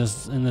silver in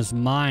this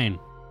mine.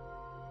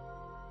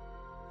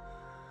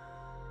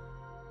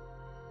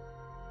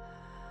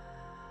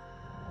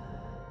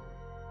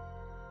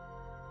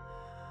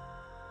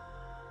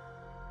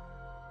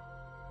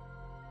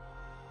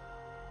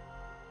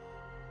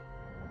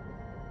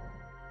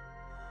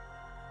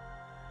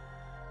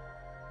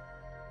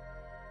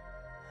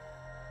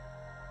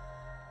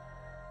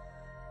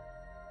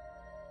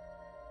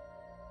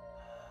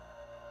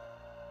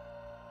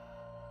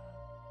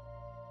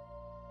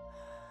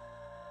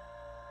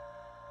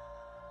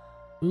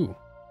 Ooh.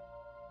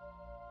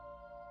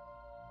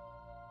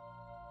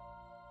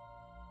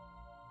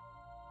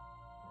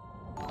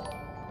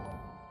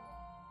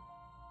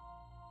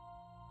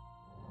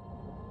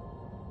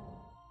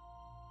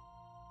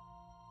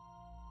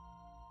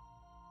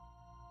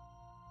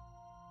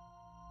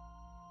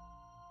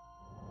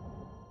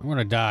 I'm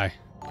gonna die.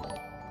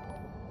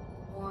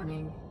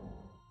 Warning.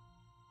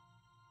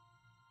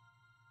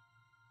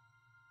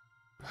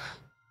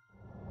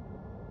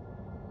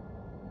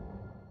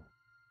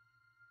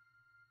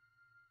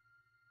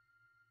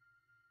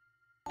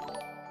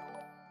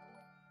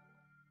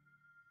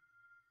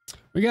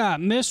 We got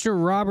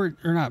Mr. Robert,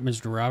 or not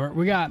Mr. Robert.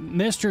 We got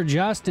Mr.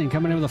 Justin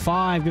coming in with a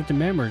 5 gifted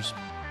members.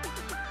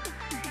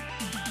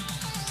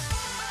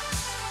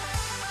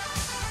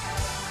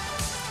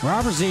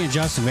 Robert Z and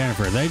Justin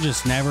Vanderford, they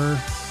just never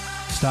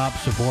stop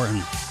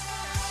supporting.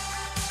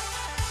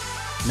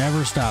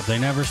 Never stop. They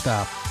never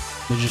stop.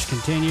 They just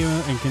continue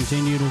and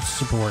continue to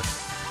support.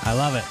 I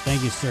love it.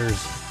 Thank you,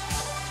 sirs.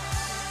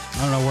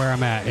 I don't know where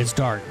I'm at. It's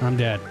dark. I'm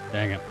dead.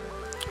 Dang it.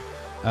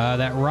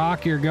 That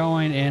rock you're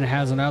going in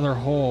has another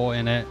hole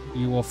in it.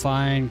 You will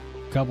find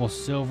a couple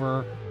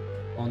silver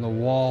on the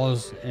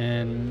walls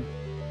and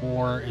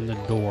more in the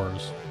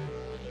doors.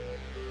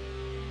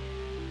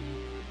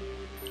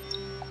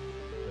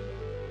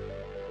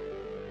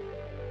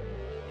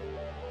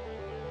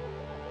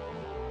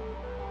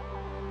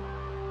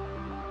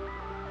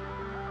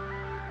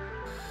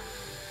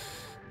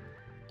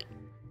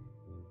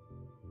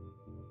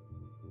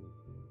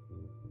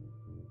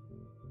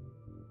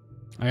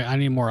 I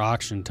need more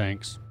oxygen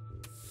tanks.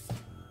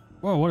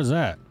 Whoa, what is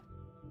that?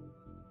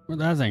 Where'd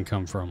that thing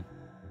come from?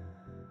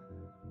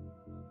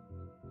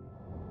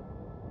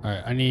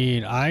 Alright, I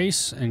need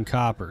ice and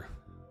copper.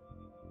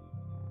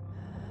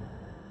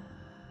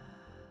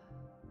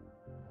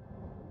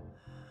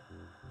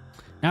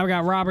 Now we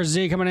got Robert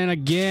Z coming in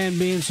again,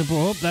 being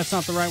support. Oh, that's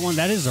not the right one.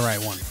 That is the right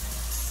one.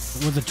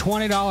 With a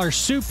 $20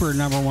 super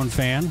 #1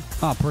 fan.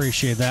 I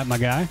appreciate that, my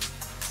guy.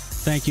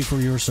 Thank you for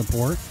your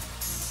support.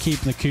 Keep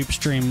the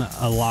CoopStream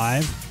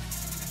alive.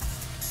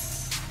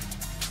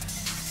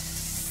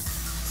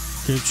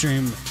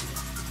 CoopStream,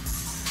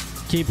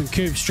 keeping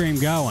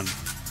CoopStream going.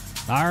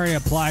 I already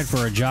applied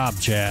for a job,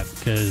 chat,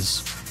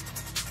 because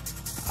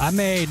I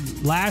made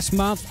last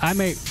month. I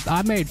made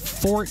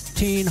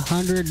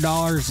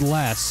 $1,400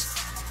 less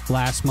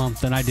last month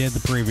than I did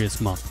the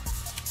previous month.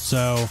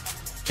 So,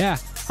 yeah,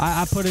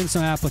 I put in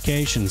some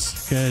applications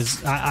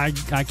because I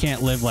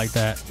can't live like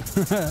that.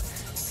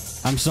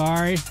 I'm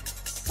sorry.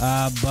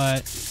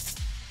 But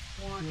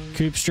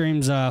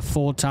CoopStream's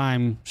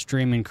full-time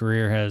streaming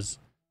career has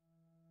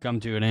come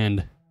to an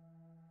end.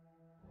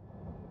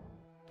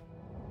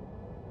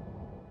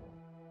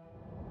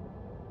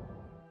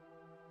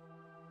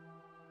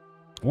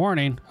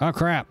 Warning. Oh,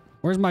 crap.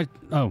 Where's my...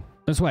 Oh,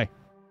 this way.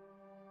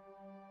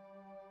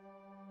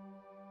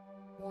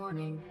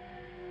 Warning.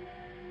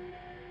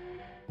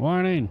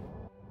 Warning.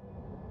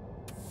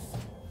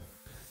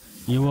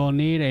 You will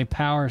need a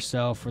power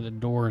cell for the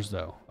doors,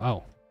 though.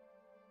 Oh.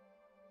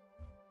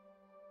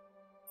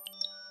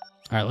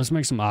 All right, let's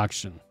make some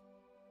oxygen.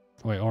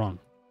 Wait, hold on.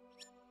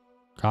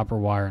 Copper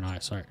wire and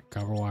ice. All right,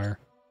 copper wire.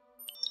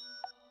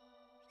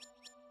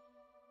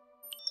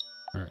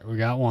 All right, we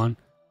got one.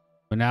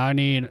 But now I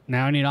need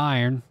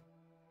iron,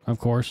 of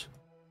course.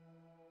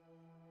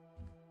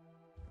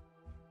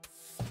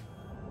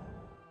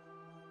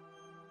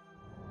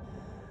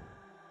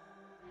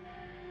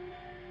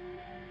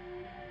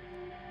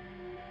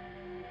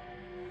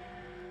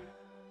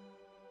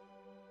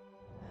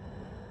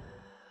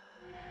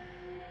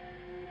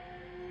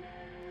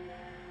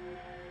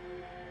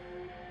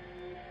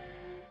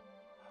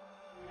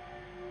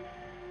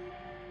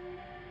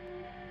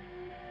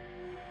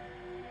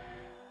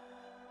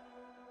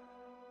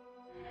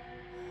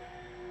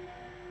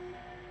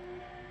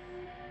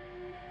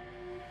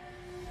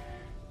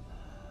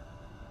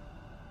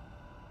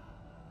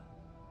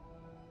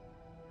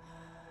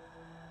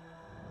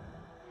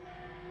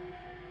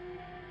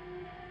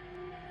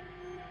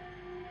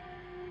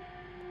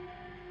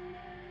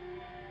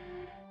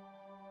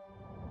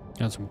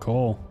 Got some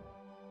coal.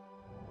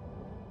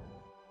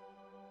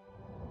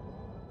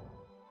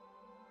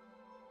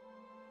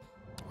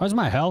 Why's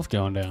my health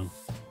going down?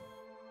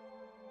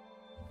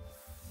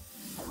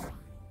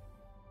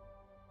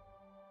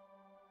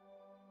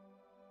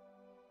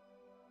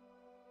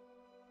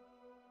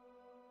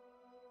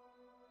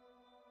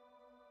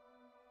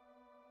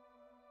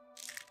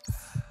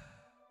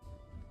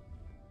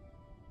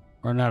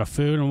 Running out of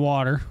food and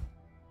water.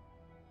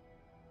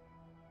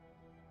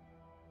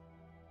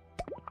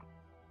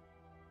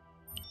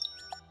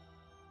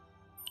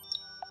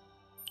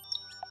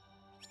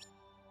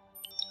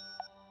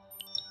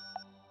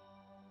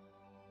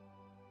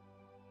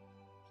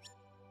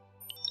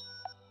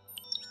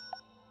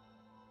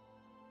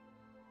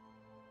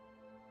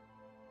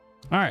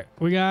 All right,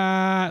 we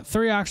got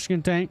 3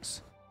 oxygen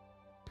tanks.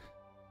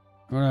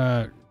 I'm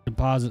gonna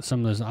deposit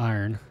some of this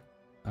iron.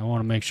 I want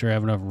to make sure I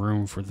have enough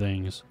room for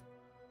things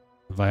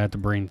if I have to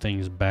bring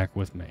things back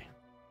with me.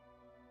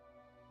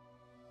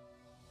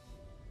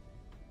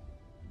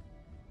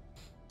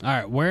 All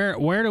right,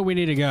 where do we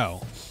need to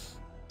go?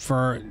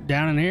 For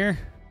down in here?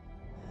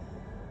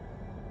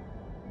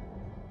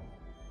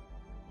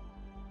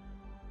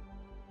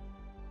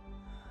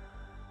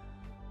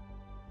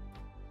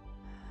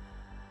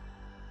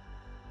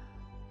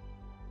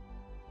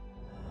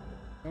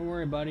 Don't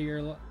worry, buddy.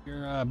 Your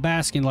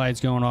basking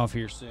light's going off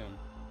here soon.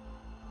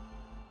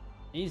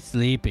 He's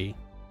sleepy.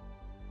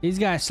 He's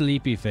got a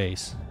sleepy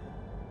face.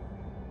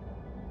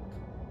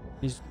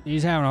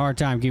 He's having a hard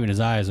time keeping his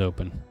eyes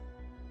open.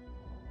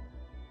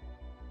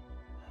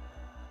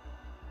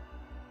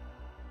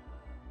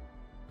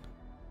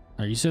 All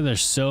right, you said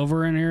there's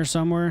silver in here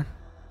somewhere?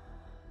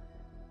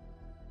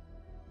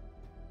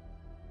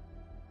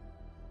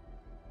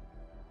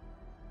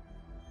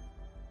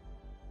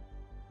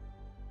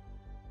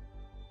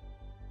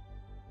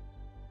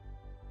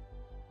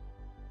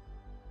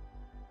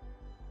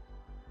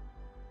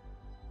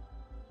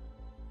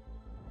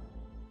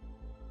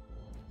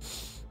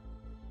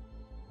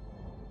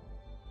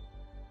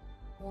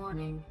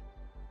 Warning.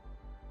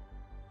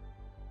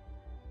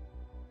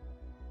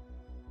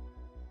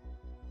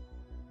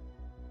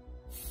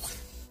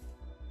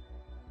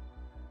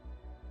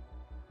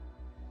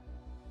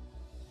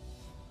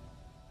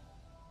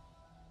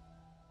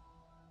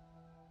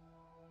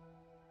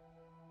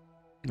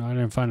 No, I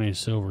didn't find any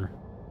silver.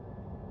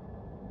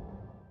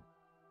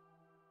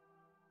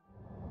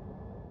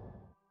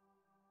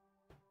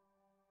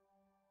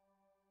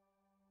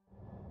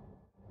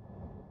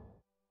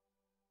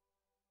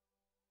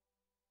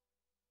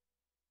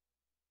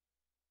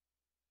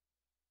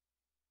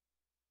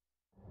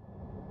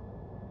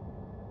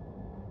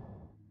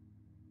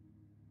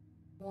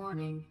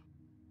 Warning.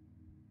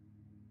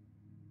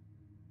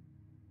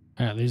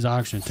 Yeah, these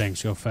oxygen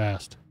tanks go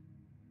fast.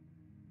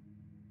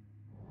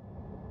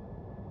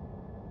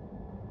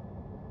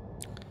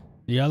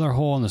 The other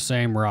hole in the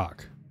same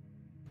rock.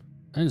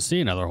 I didn't see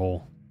another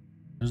hole.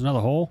 There's another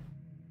hole?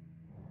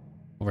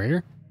 Over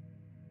here?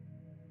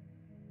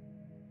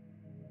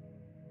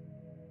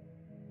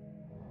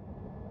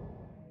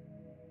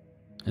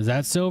 Is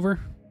that silver?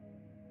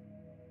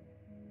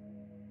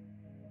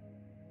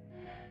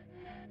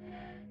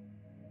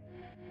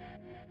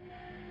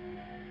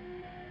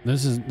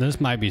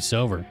 This might be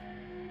silver.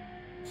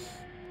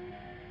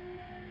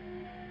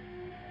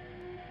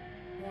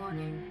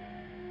 Warning.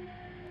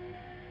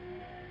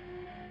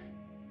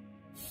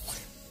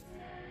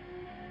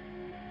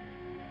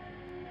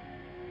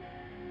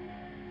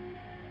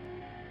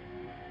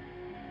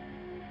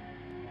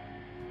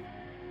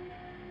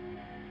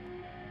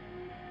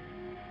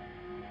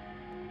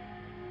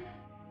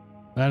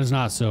 That is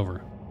not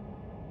silver.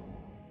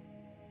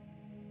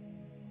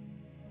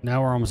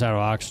 Now we're almost out of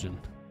oxygen.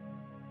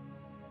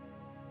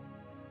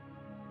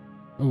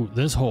 Ooh,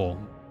 this hole.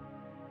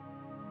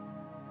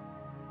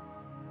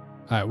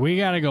 Alright, we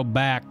gotta go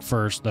back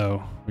first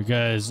though,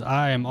 because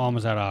I am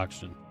almost out of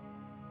oxygen.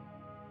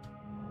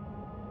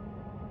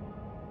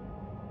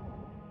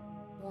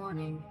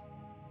 Warning.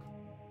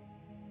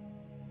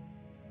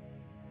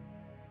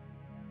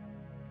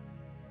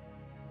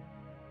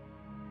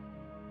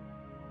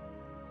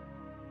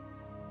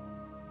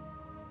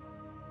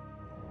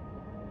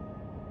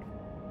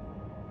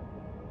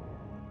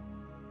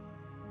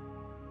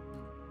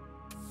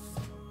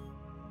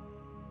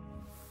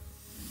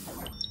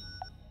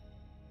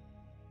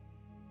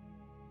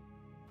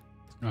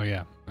 Oh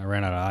yeah, I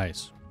ran out of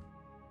ice.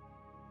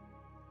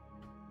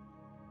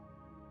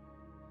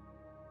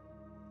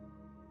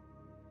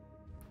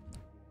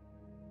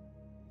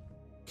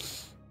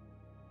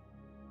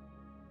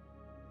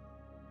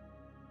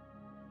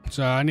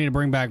 So I need to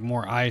bring back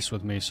more ice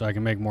with me so I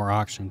can make more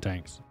oxygen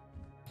tanks.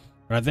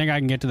 But I think I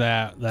can get to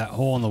that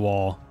hole in the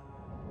wall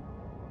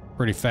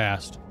pretty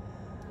fast.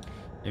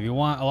 If you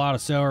want a lot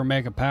of silver,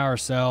 make a power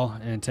cell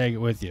and take it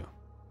with you.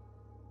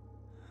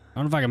 I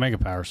don't know if I can make a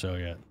power cell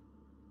yet.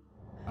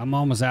 I'm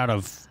almost out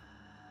of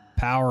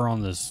power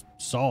on this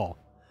saw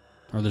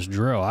or this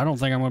drill. I don't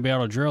think I'm going to be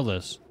able to drill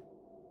this.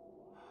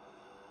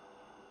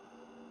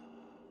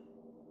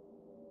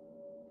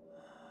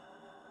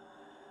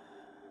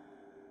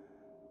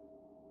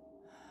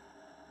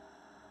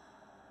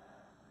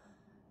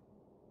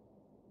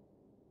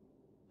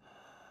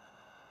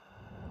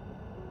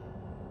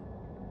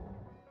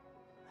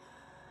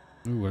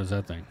 Ooh, what is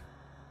that thing?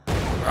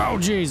 Oh,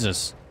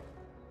 Jesus.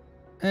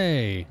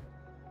 Hey.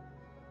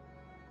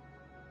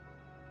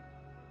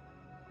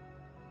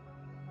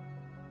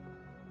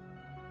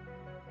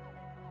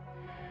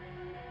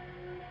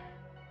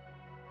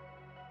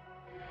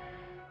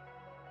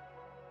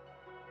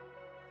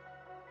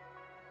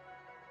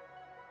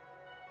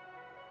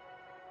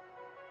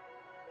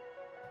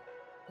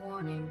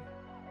 Warning.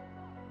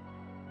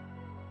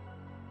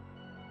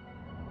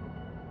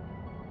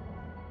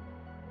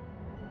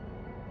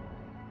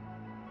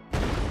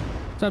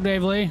 What's up,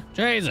 Dave Lee?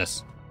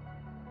 Jesus.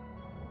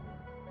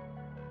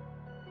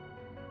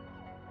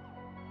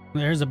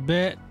 There's a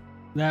bit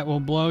that will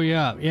blow you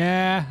up.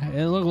 Yeah,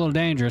 it looked a little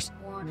dangerous.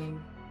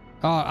 Warning.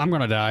 Oh, I'm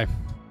gonna die.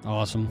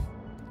 Awesome.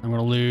 I'm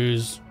gonna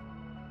lose.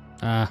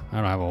 I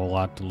don't have a whole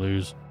lot to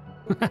lose.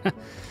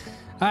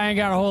 I ain't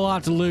got a whole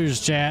lot to lose,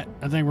 chat.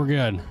 I think we're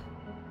good.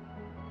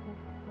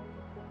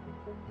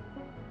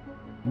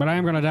 But I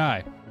am gonna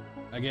die.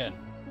 Again.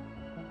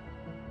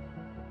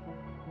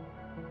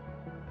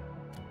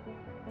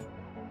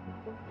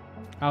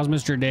 How's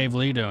Mr. Dave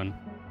Lee doing?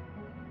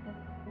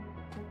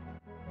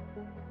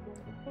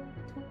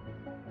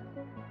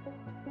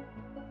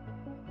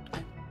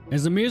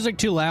 Is the music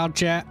too loud,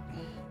 chat?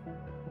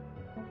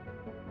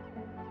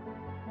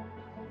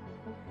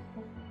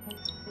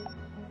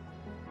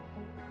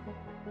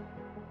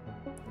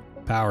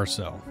 Power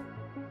cell.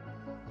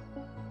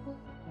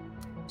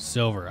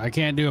 Silver. I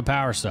can't do a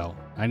power cell.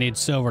 I need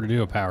silver to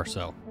do a power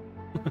cell.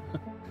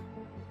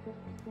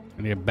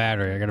 I need a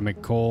battery. I gotta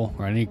make coal,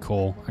 or I need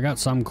coal. I got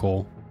some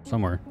coal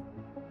somewhere.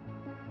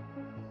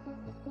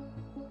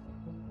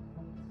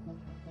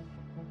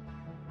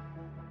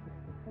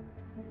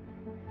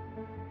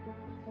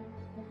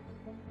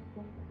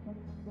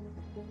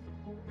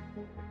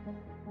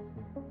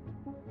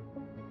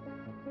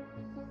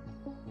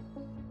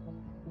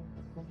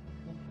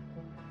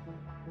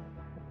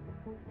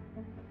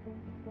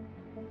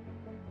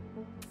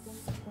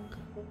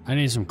 I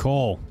need some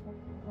coal.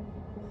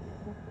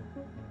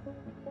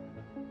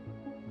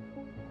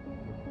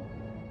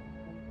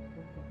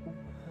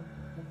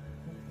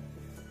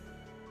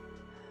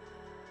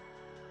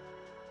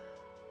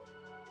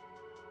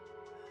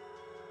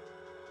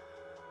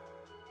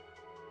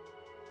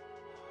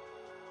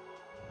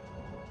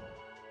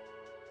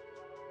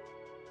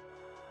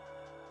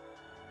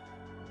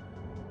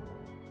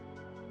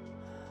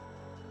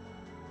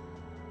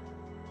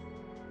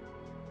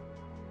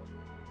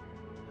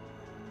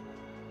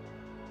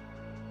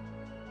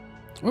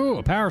 Ooh,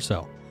 a power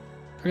cell.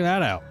 Check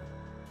that out.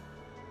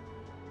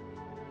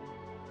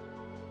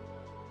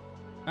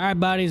 All right,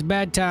 buddy, it's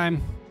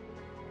bedtime.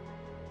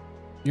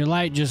 Your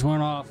light just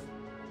went off.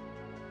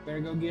 Better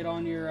go get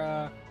on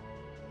your,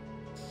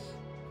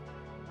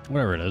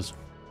 whatever it is.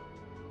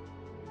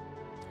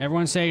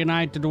 Everyone say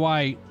goodnight to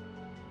Dwight.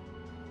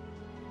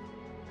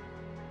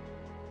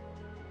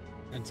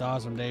 That's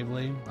awesome, Dave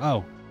Lee.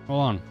 Oh,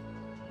 hold on.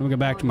 Let me get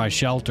back to my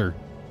shelter.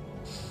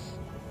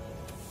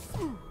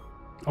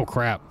 Oh,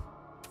 crap.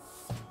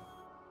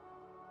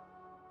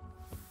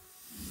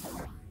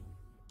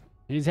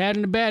 He's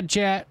heading to bed,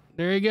 chat.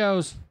 There he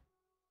goes.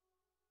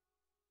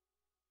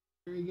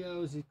 There he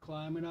goes. He's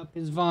climbing up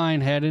his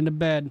vine, heading to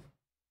bed.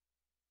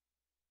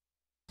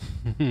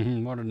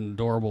 What an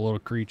adorable little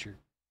creature.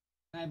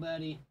 Hi,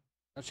 buddy.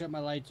 I'll shut my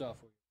lights off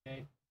for you,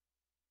 okay?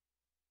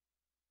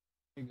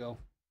 Here you go.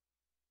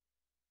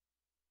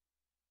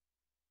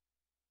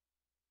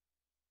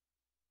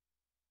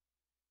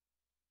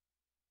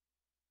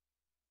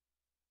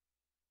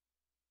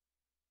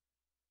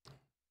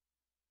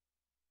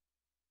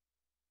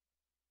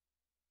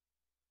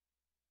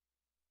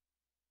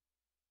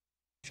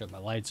 Shut my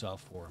lights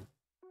off for him.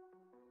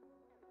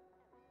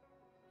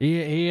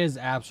 He is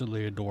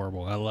absolutely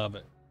adorable. I love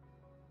it.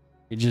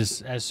 He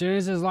just, as soon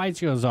as his lights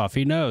goes off,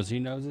 he knows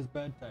it's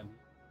bedtime.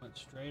 He went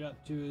straight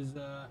up to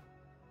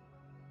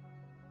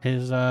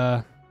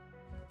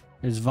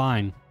his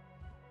vine.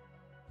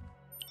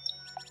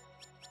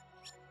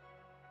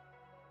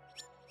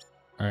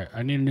 All right,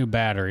 I need a new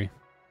battery.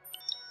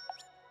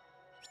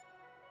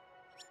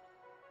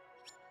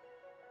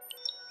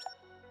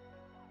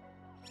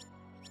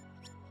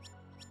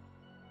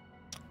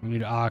 I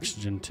need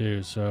oxygen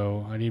too,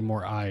 so I need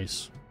more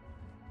ice.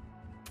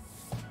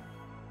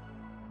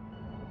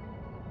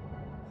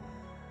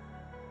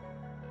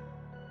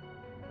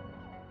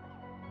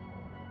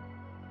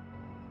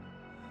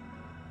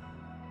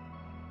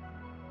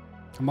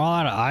 I'm all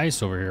out of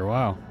ice over here.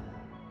 Wow.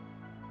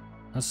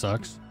 That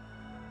sucks.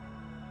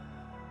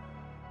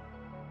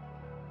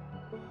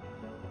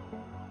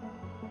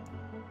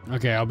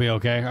 Okay, I'll be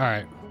okay. All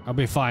right. I'll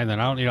be fine then.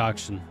 I don't need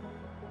oxygen.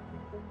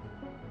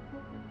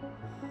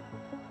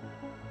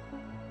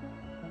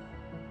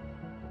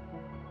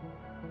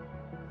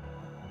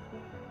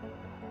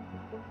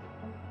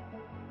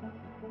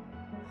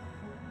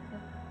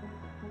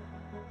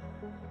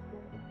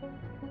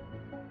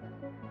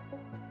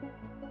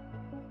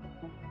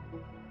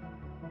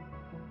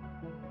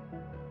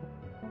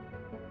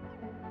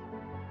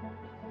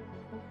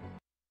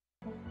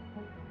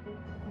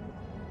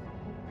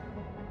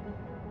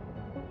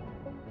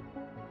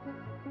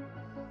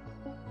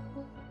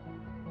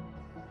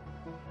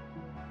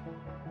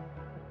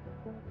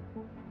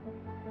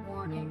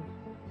 Warning.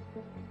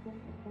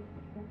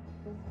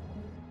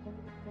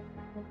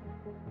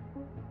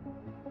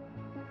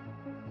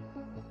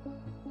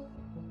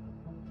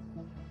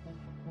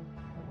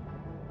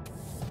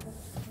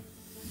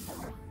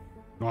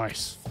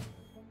 Nice.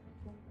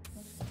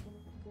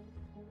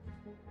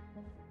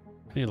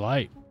 I need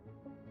light.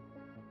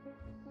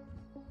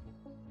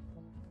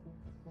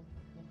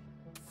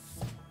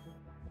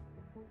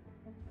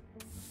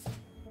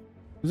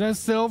 Is that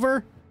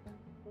silver?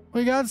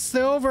 We got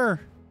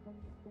silver.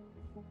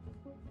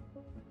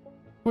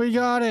 We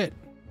got it.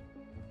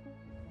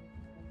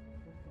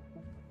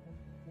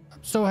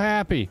 I'm so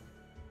happy.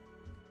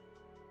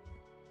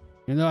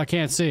 Even though I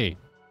can't see.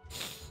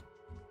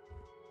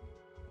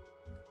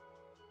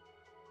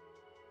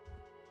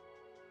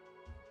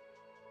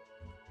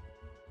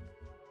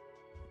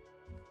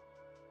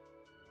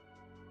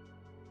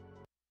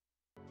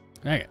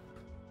 Dang it.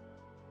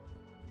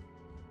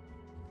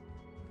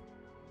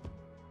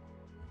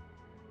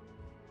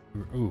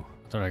 Ooh,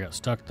 I thought I got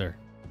stuck there.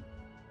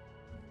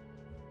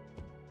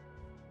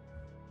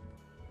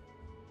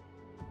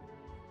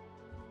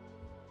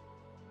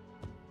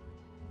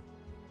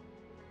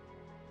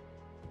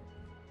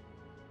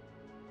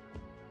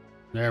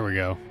 There we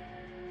go.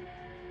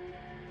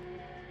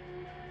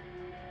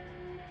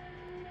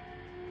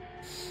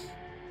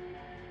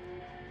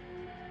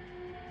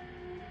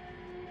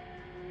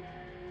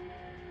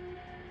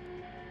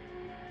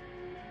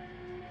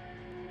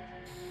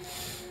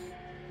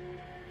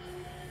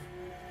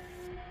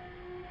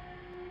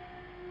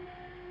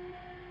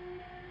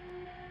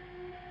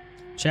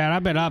 Chad,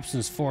 I've been up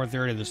since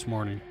 4:30 this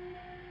morning.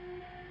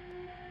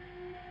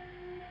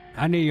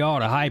 I need y'all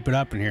to hype it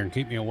up in here and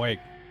keep me awake.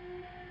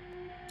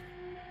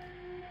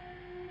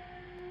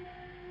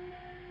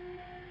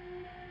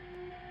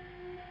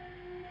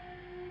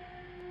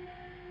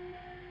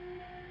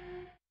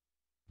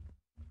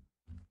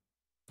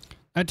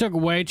 That took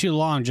way too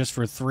long just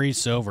for 3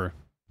 silver.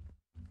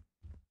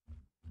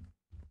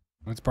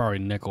 That's probably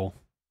nickel.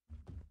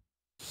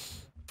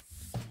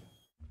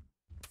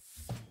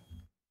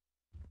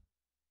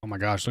 Oh my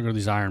gosh, look at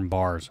these iron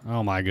bars.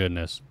 Oh my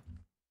goodness.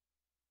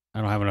 I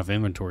don't have enough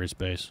inventory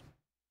space.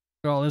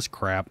 Look at all this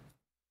crap.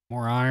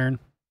 More iron.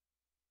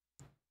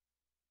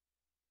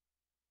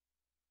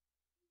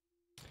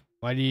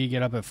 Why do you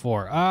get up at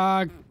 4?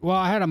 Well,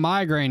 I had a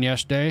migraine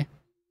yesterday.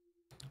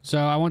 So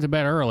I went to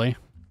bed early.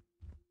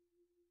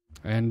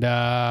 And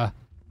I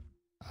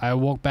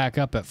woke back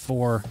up at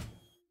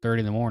 4:30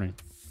 in the morning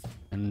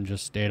and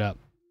just stayed up.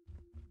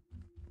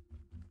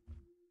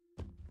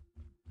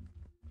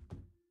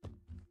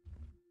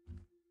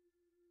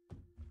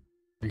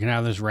 You can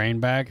have this rain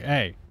back.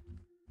 Hey,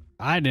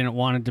 I didn't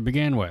want it to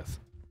begin with.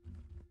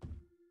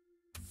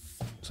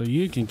 So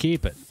you can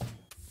keep it.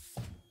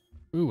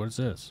 Ooh, what's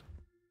this?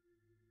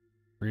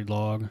 Read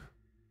log.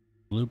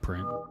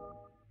 Blueprint.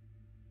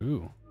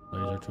 Ooh,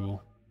 laser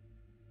tool.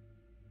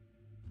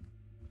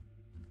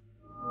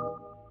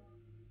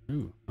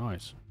 Ooh,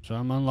 nice. So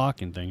I'm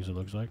unlocking things, it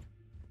looks like.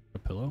 A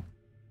pillow.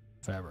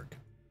 Fabric.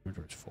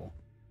 Inventory's full.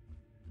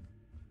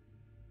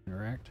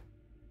 Interact.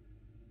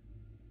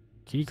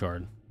 Key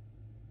card.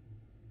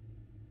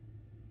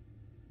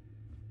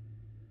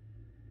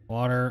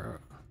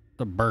 Water.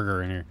 The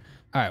burger in here.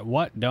 Alright,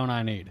 what don't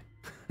I need?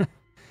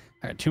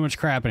 I got too much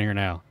crap in here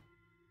now.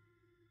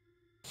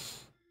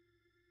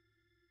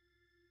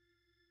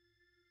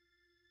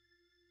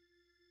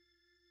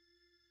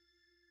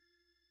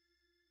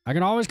 I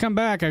can always come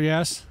back, I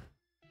guess.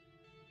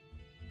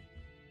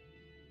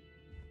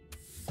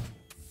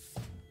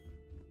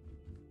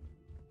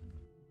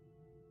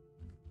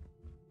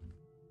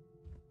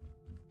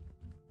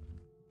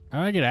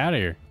 How do I get out of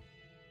here?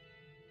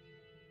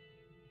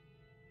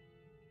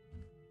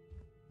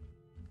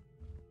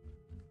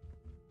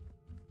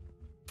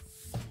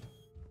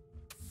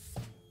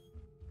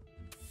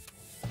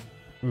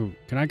 Ooh,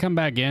 can I come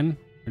back in?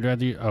 Or do I have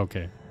to...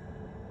 Okay.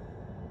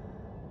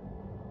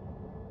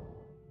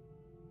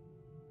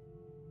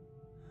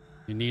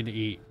 You need to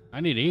eat. I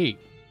need to eat.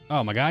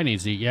 Oh, my guy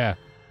needs to eat, yeah.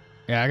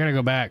 Yeah, I gotta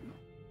go back.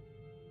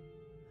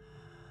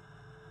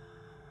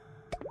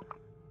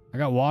 I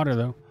got water,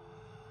 though.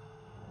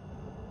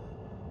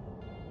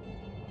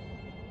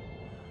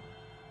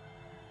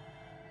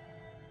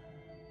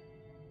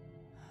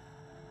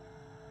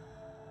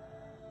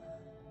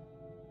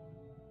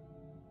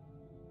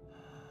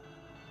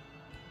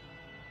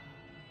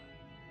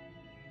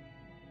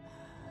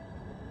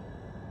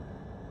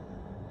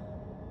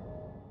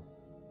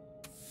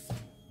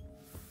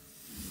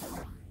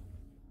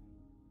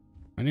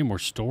 I need more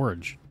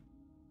storage.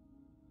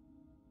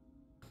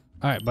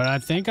 Alright, but I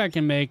think I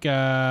can make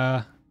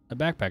a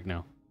backpack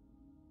now.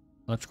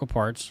 Electrical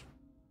parts.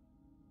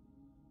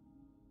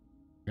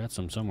 Got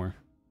some somewhere.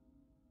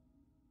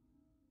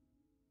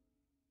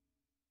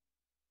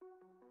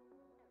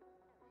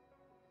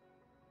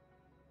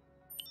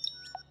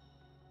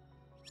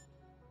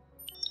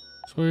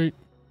 Sweet.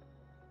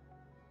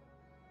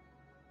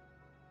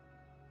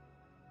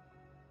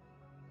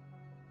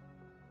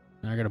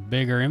 Now I got a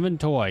bigger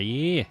inventory,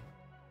 yeah.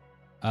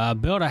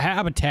 Build a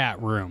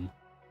habitat room.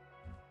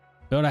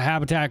 Build a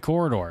habitat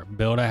corridor.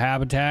 Build a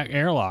habitat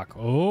airlock.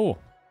 Oh.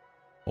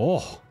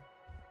 Oh.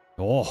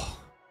 Oh.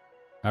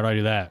 How do I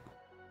do that?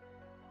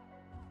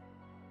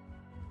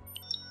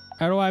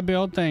 How do I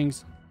build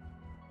things?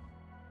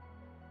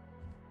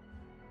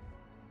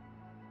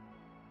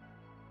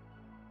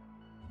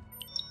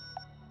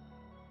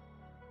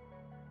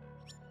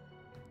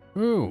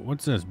 Ooh,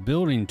 what's this?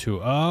 Building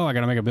tool. Oh, I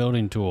gotta make a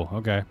building tool.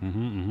 Okay.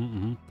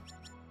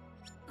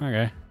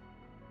 Okay.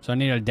 So I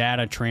need a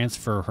data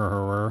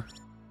transfer.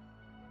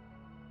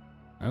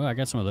 Oh, I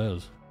got some of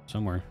those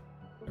somewhere.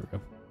 There we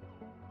go.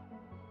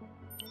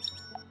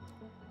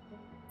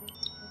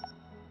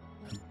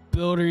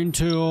 Building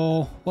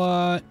tool.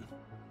 What?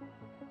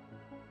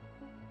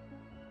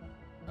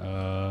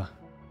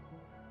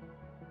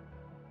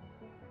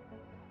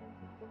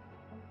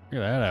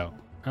 Figure that out.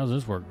 How's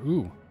this work?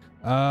 Ooh.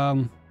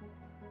 Oh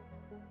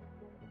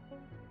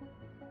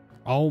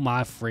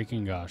my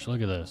freaking gosh.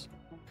 Look at this.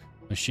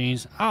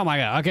 Machines. Oh my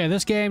god. Okay,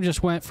 this game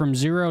just went from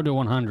 0 to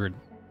 100.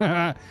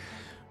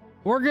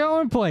 We're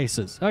going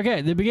places.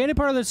 Okay, the beginning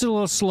part of this is a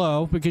little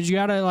slow because you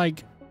gotta,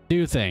 like,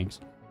 do things.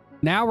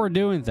 Now we're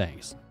doing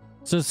things.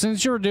 So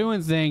since you're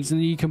doing things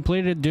and you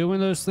completed doing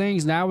those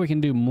things, now we can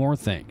do more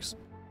things.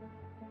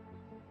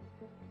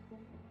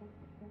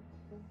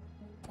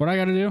 What I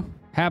gotta do?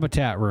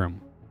 Habitat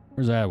room.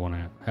 Where's that one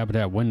at?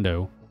 Habitat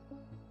window.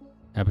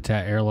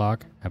 Habitat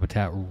airlock.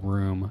 Habitat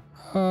room.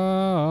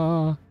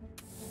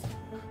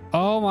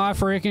 Oh my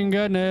freaking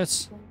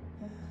goodness.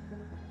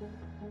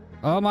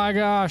 Oh my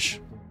gosh.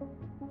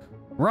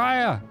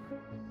 Raya,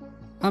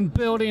 I'm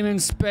building in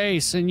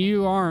space and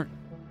you aren't.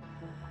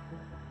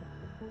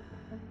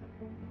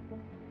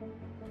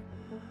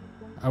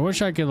 I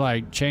wish I could,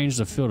 like, change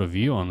the field of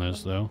view on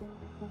this, though.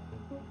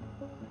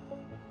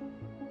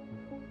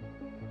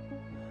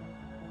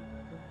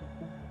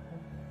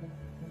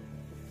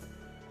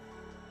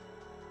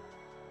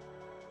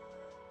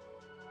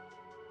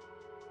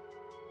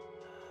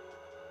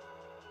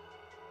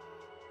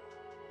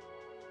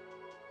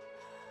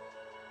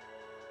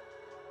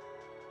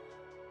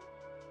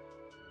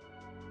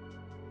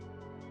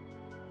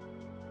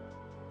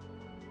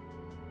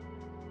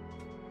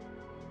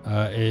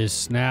 Is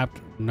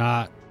snapped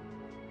not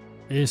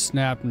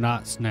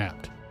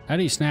snapped? How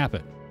do you snap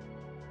it?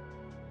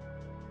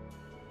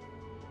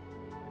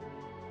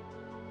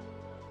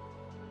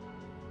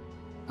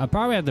 I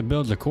probably have to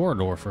build the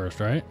corridor first,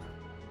 right?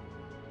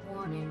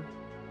 Warning.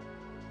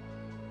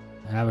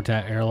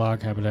 Habitat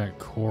airlock, habitat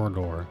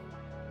corridor.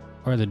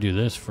 Or have to do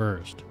this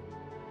first.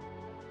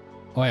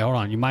 Oh wait, hold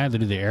on. You might have to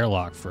do the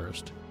airlock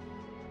first.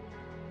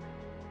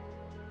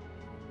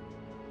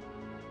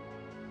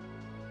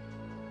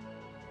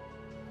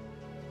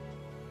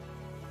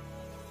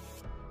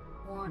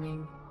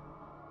 Warning.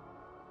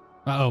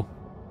 Uh-oh.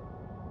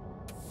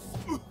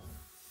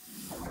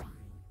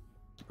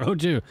 Oh,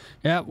 two.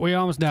 Yeah, we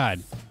almost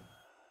died.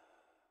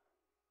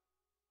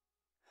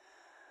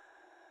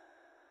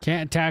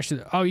 Can't attach to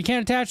the... Oh, you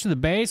can't attach to the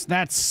base?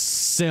 That's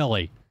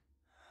silly.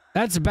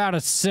 That's about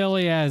as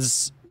silly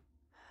as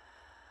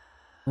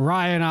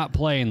Raya not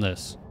playing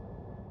this.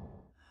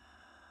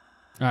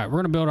 All right, we're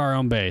going to build our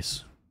own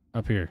base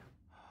up here.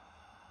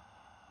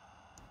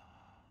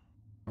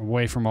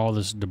 Away from all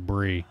this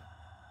debris.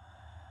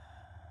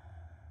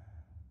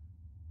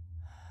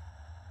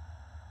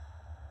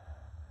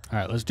 All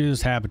right, let's do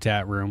this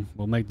habitat room.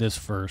 We'll make this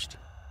first.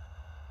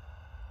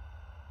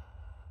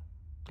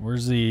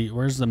 Where's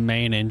the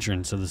main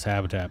entrance of this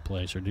habitat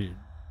place? Or do?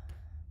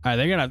 All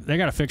right, they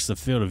gotta fix the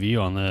field of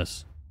view on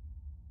this.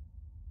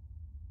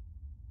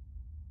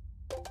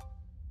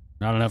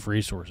 Not enough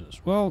resources.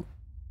 Well,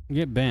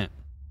 get bent.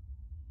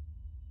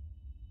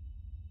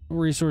 What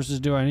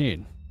resources do I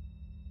need?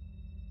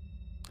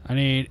 I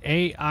need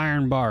 8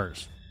 iron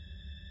bars.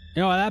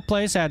 You know, that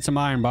place had some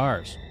iron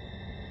bars.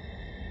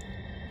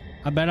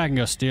 I bet I can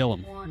go steal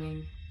them.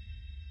 Warning.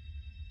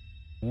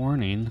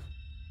 Warning.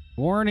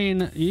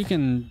 Warning, you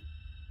can...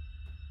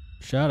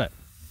 Shut it.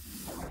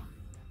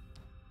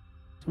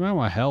 Somehow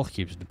my health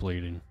keeps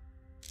depleting.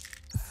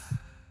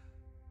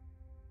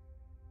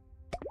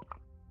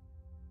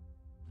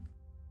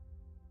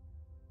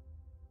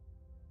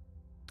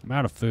 I'm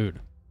out of food.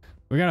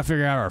 We gotta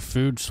figure out our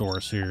food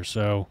source here,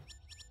 so...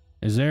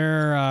 Is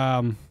there,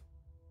 Oh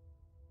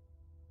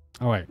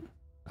wait.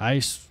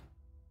 Ice...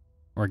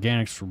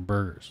 Organics for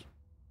burgers.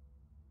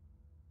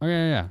 Oh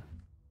yeah.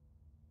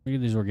 Look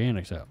at these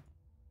organics out.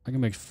 I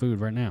can make food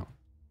right now.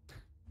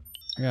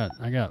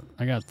 I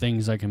got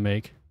things I can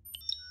make.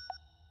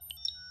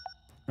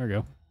 There we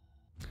go.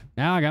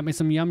 Now I got me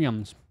some yum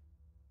yums.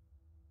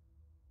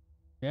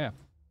 Yeah.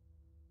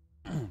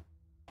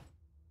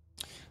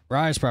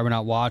 Rye's probably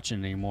not watching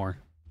anymore.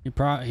 He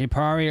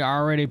probably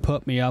already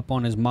put me up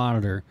on his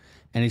monitor,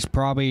 and he's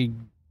probably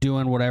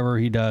doing whatever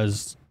he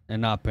does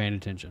and not paying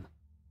attention.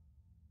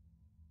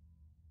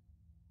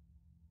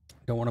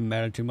 Don't want to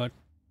meta too much.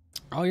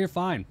 Oh, you're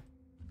fine.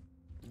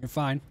 You're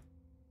fine.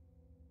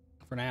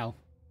 For now.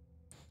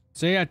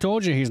 See, I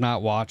told you he's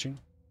not watching.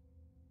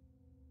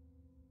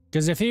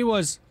 Because if he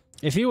was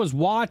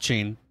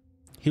watching,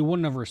 he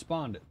wouldn't have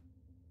responded.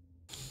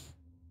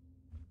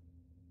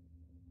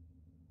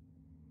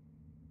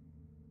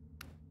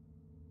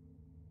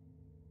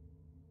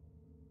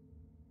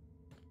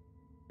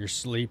 You're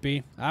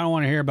sleepy? I don't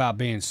want to hear about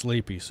being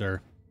sleepy,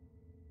 sir.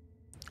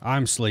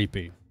 I'm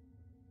sleepy.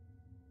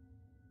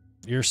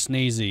 You're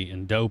sneezy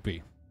and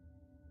dopey.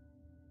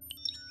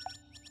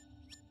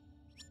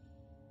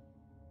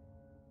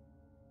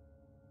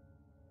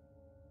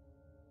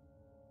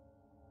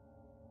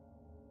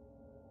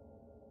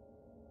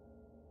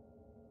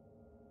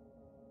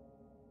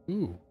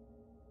 Ooh.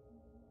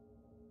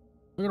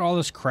 Look at all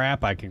this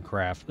crap I can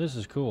craft. This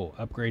is cool.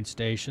 Upgrade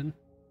station.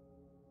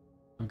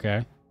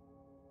 Okay.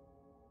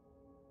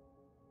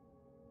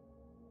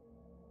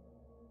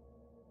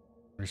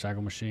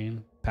 Recycle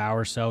machine.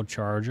 Power cell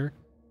charger.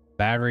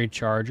 Battery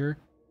charger.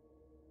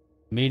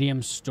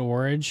 Medium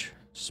storage.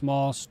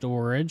 Small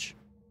storage.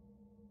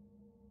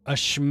 A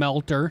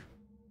schmelter.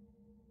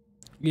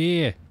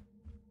 Yeah.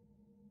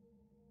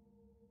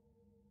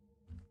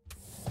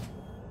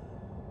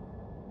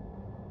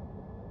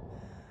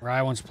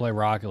 Ryan wants to play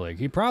Rocket League.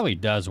 He probably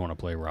does want to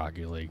play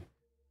Rocket League.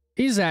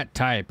 He's that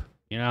type,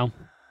 you know?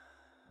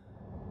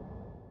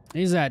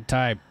 He's that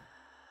type.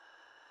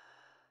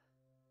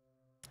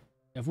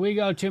 If we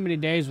go too many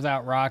days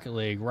without Rocket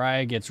League,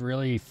 Ryan gets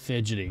really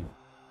fidgety.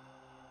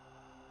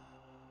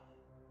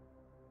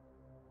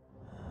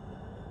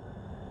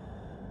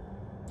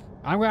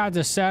 I'm going to have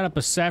to set up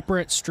a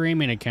separate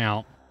streaming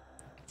account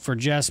for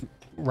just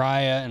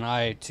Raya and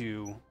I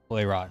to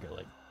play Rocket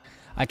League.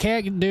 I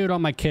can't do it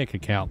on my Kick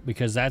account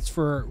because that's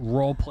for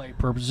roleplay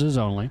purposes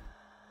only.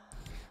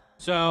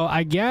 So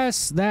I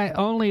guess that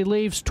only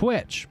leaves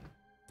Twitch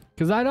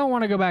because I don't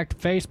want to go back to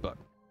Facebook.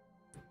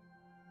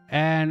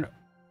 And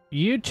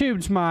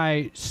YouTube's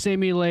my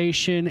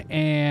simulation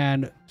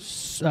and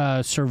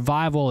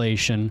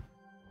survivalation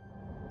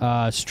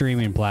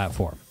streaming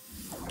platform.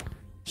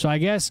 So I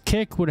guess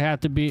Kick would have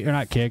to be, or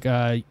not Kick,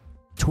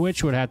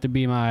 Twitch would have to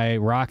be my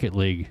Rocket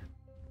League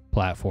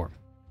platform.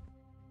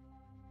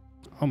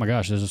 Oh my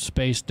gosh, there's a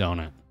space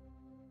donut.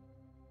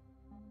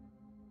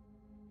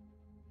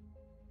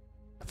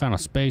 I found a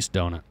space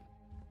donut.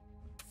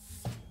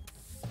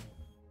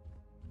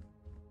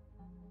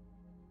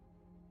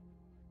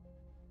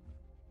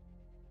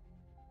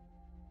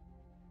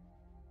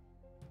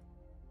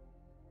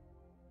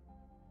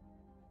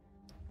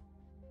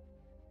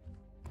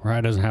 Rye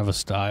doesn't have a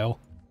style.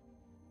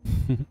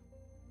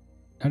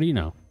 How do you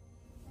know?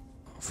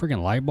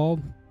 Freaking light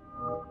bulb?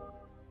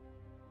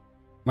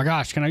 My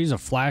gosh, can I use a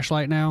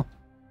flashlight now?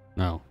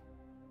 No.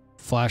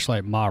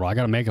 Flashlight model. I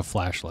gotta make a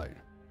flashlight.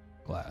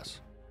 Glass.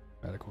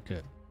 Medical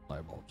kit.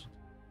 Light bulbs.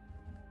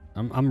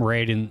 I'm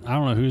raiding. I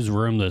don't know whose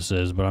room this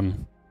is, but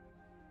I'm...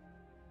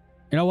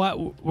 You know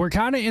what? We're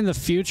kind of in the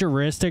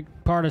futuristic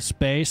part of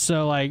space,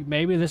 so like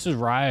maybe this is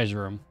Raya's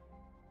room.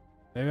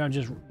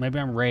 Maybe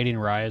I'm raiding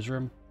Raya's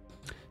room.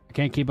 I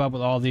can't keep up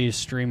with all these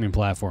streaming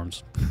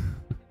platforms.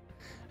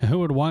 Who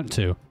would want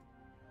to?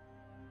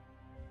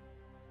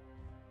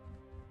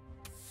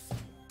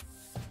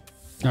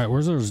 All right,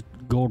 where's those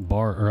gold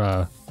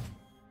bar?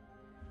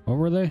 What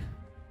were they?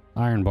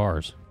 Iron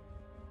bars.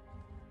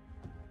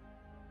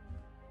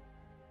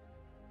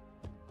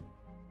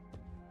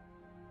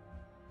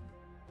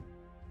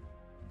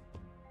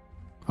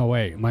 Oh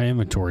wait, my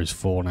inventory's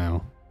full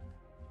now.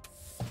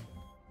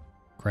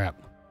 Crap.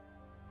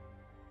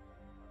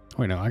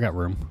 Wait, no, I got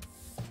room.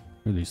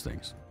 What are these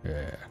things?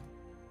 Yeah.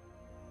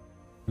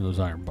 What are those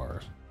iron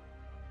bars?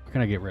 What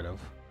can I get rid of?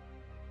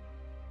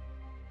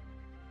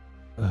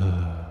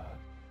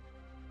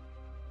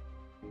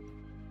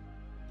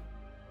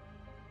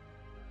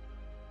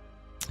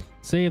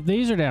 See, if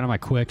these are down in my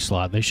quick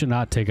slot, they should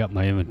not take up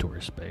my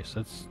inventory space.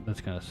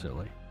 That's kind of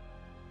silly.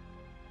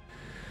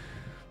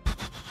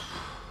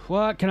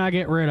 What can I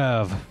get rid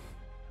of?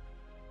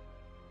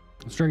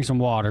 Let's drink some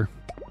water.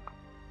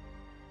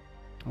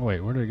 Oh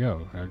wait, where did it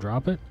go? Did I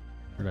drop it?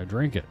 Or did I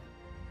drink it?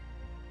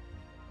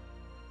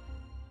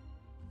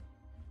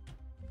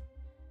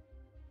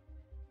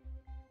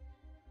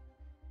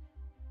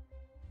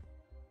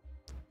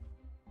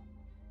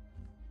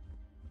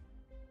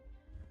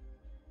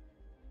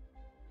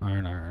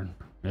 Iron.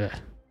 Yeah.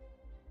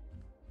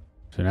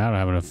 So now I don't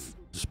have enough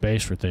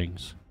space for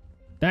things.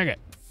 Dang it.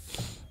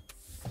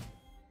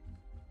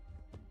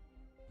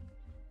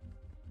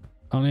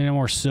 I don't need any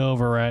more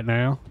silver right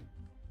now.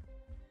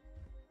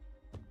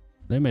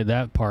 They made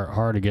that part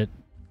hard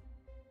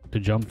to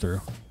jump through.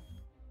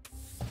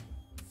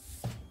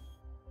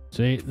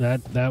 See,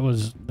 that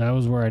was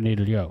where I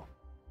needed to go.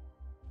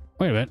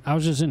 Wait a minute, I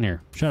was just in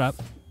here. Shut up.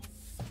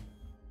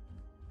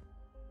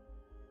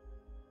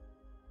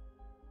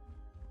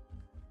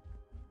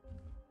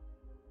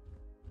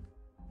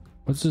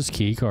 What's this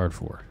key card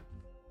for?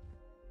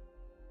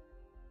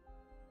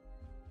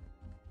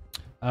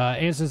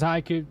 Ann says hi,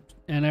 Coop,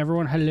 and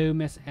everyone. Hello,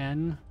 Miss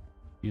N.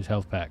 Use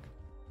health pack.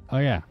 Oh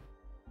yeah.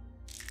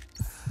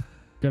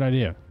 Good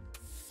idea.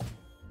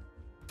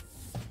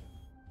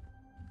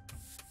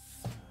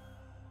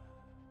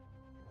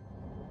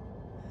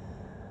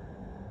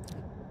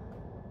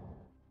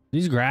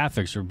 These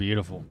graphics are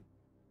beautiful.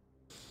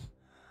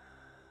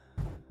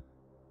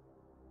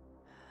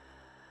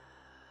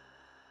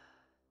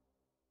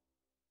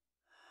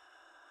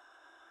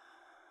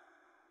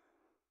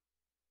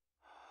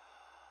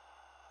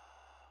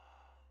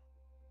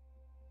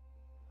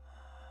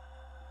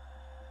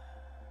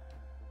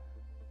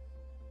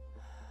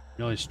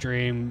 You only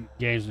stream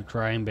games with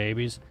crying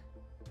babies.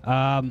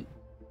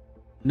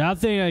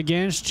 Nothing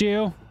against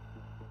you,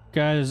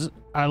 because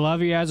I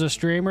love you as a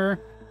streamer,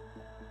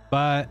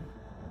 but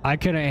I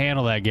couldn't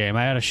handle that game.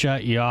 I had to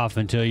shut you off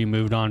until you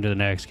moved on to the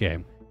next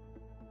game.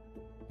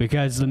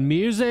 Because the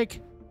music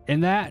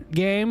in that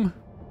game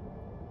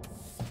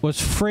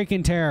was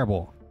freaking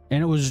terrible.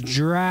 And it was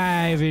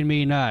driving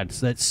me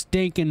nuts. That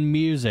stinking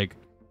music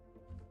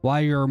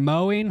while you're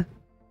mowing.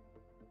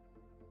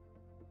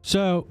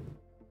 So...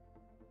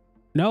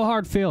 no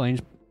hard feelings.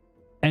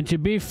 And to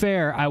be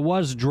fair, I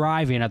was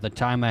driving at the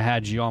time I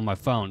had you on my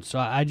phone. So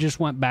I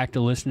just went back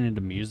to listening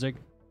to music.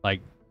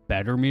 Like,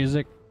 better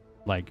music.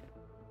 Like,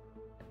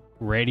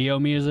 radio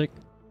music.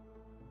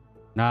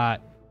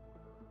 Not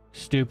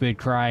stupid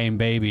crying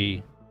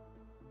baby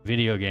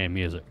video game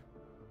music.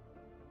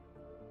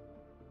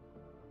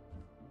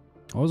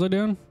 What was I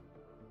doing?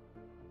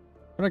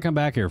 What did I come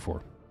back here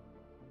for?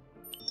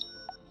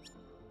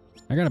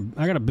 I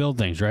gotta build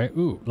things, right?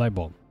 Ooh, light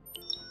bulb.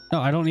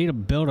 No, I don't need to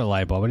build a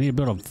light bulb. I need to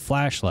build a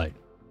flashlight.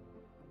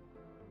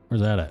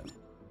 Where's that at?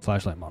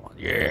 Flashlight model.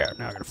 Yeah,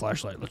 now I got a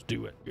flashlight. Let's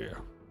do it. Yeah.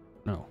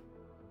 No.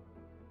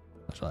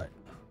 Flashlight.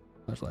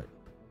 Flashlight.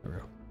 There we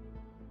go.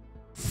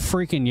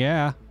 Freaking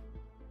yeah.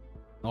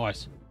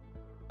 Nice.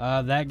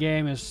 That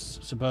game is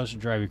supposed to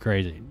drive you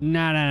crazy.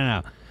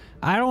 No.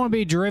 I don't want to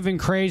be driven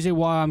crazy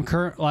while I'm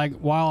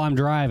while I'm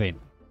driving.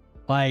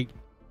 Like,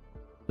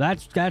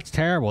 that's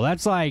terrible.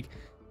 That's like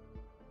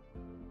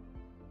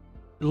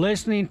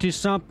listening to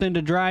something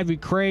to drive you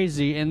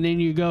crazy, and then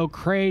you go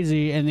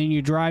crazy, and then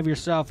you drive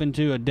yourself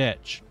into a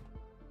ditch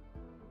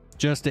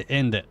just to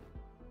end it.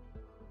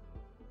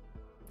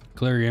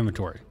 Clear your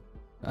inventory.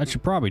 I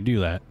should probably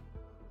do that.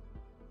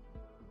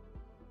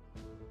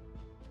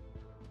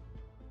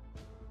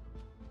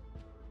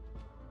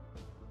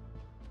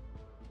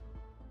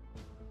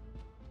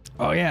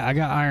 Oh yeah, I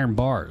got iron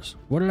bars.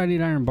 What did I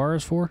need iron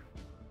bars for?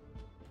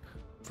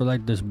 For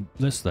like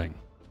this thing.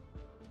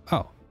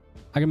 Oh,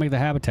 I can make the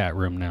habitat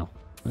room now.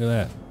 Look at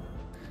that.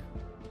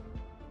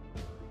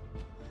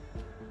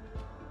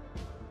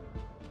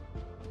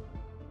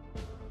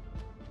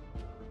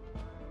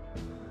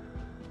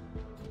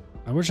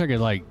 I wish I could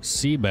like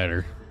see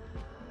better.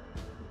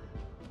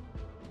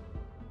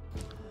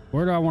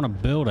 Where do I want to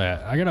build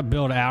at? I gotta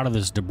build out of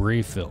this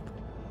debris field.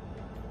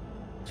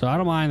 So I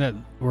don't mind that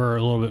we're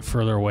a little bit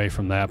further away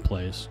from that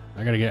place.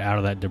 I gotta get out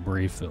of that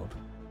debris field.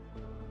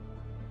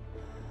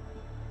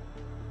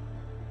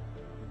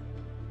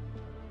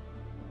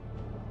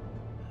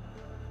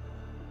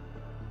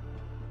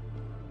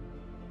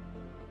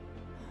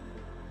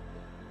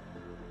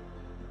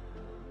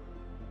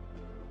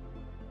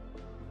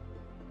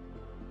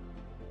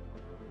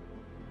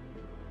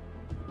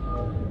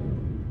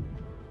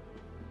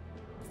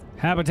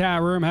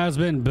 Habitat room has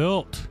been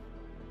built.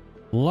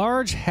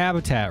 Large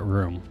habitat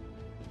room.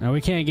 Now we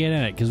can't get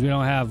in it because we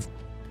don't have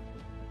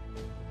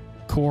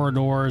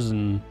corridors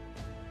and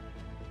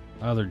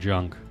other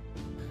junk.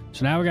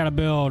 So now we got to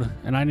build,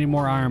 and I need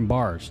more iron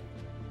bars.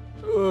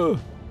 Ugh.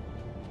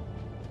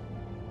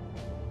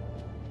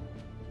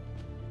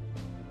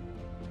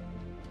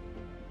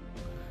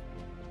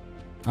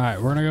 All right,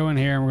 we're gonna go in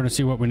here and we're gonna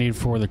see what we need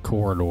for the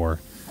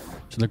corridor.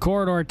 So the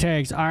corridor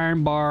takes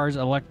iron bars,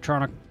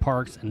 electronic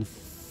parts, and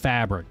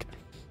fabric.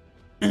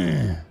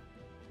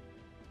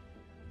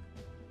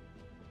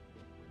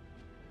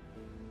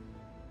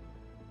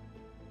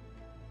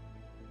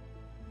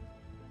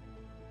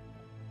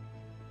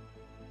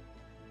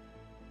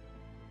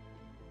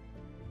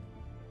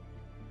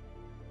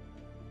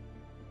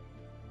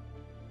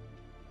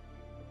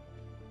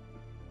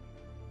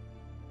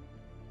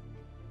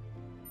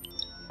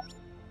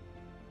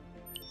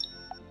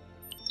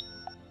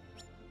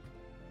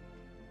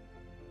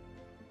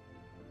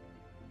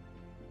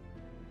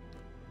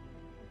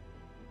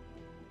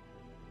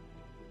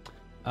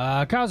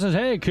 Kyle says,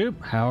 "Hey,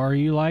 Coop, how are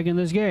you liking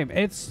this game?"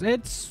 It's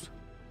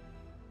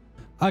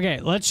okay.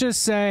 Let's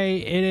just say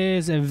it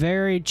is a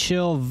very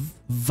chill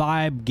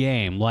vibe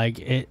game. Like,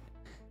 it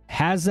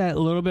has that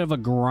little bit of a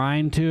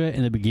grind to it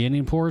in the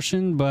beginning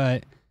portion,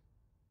 but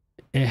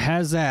it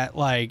has that,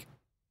 like,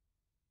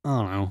 I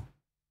don't know,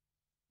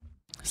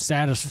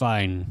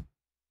 satisfying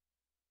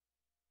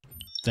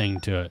thing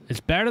to it. It's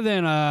better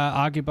than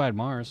Occupied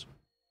Mars.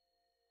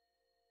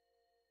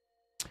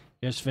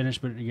 Just finished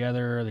putting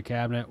together the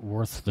cabinet,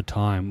 worth the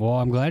time. Well,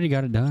 I'm glad you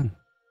got it done.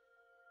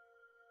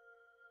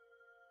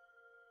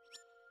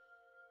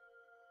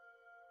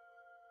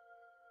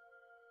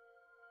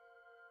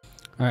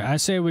 All right, I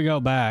say we go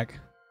back.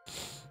 I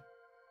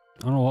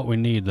don't know what we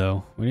need,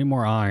 though. We need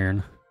more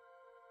iron.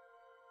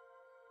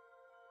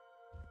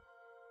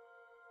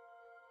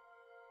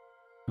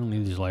 I don't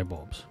need these light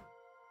bulbs.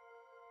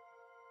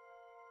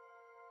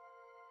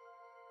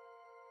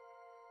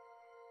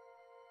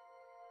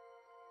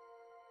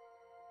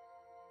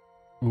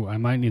 Ooh, I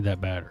might need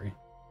that battery.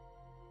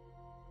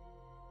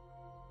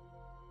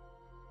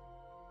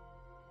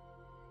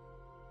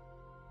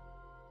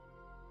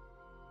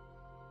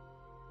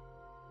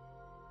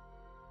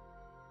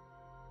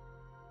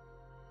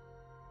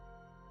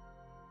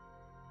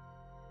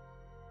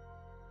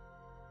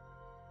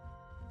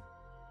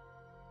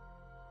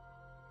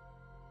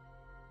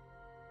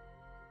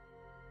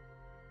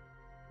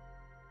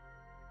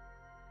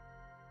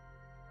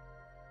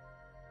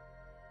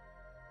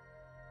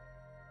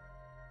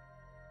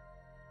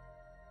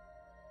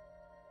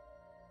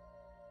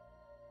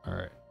 All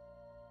right.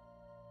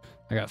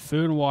 I got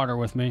food and water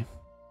with me.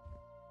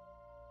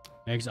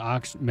 Make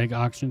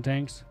oxygen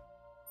tanks.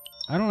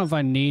 I don't know if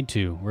I need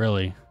to,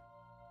 really.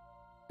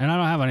 And I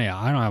don't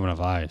have enough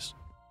ice.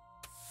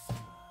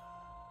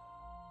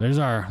 There's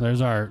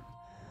our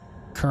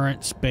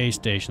current space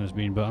station that's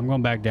being built. I'm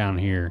going back down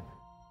here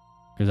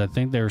because I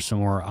think there's some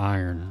more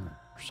iron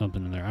or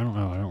something in there. I don't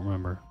know. I don't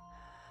remember.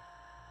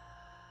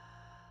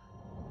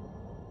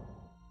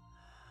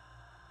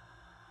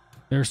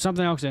 There's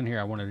something else in here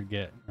I wanted to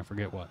get. I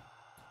forget what.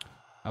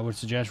 I would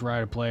suggest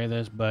Ryan to play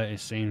this, but it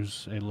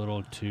seems a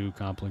little too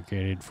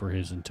complicated for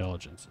his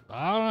intelligence.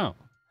 I don't know.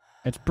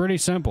 It's pretty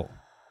simple.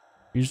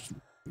 You just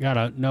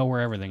gotta know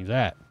where everything's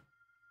at.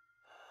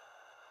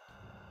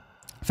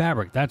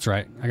 Fabric, that's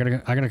right. I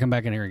gotta come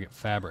back in here and get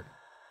fabric.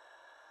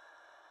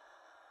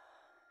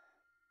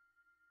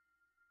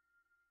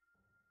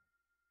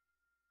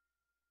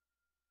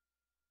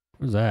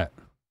 What's that?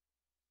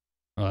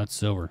 Oh, that's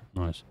silver.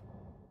 Nice.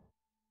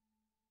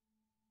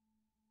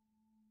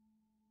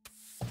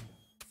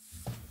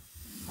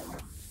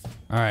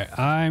 All right,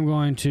 I'm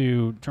going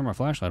to turn my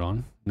flashlight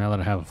on now that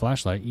I have a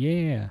flashlight.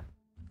 Yeah.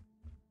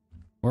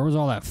 Where was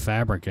all that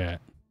fabric at?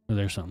 Oh,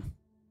 there's something.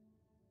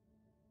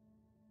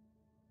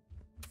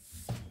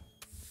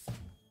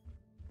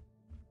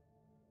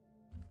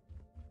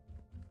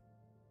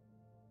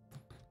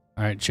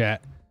 All right,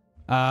 chat.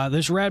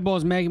 This Red Bull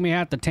is making me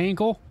have to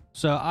tinkle,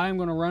 so I'm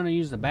going to run and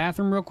use the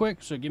bathroom real quick.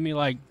 So give me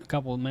like a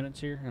couple of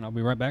minutes here, and I'll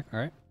be right back. All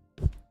right.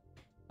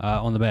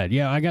 On the bed.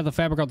 Yeah, I got the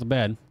fabric off the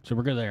bed, so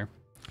we're good there.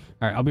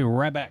 All right, I'll be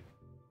right back.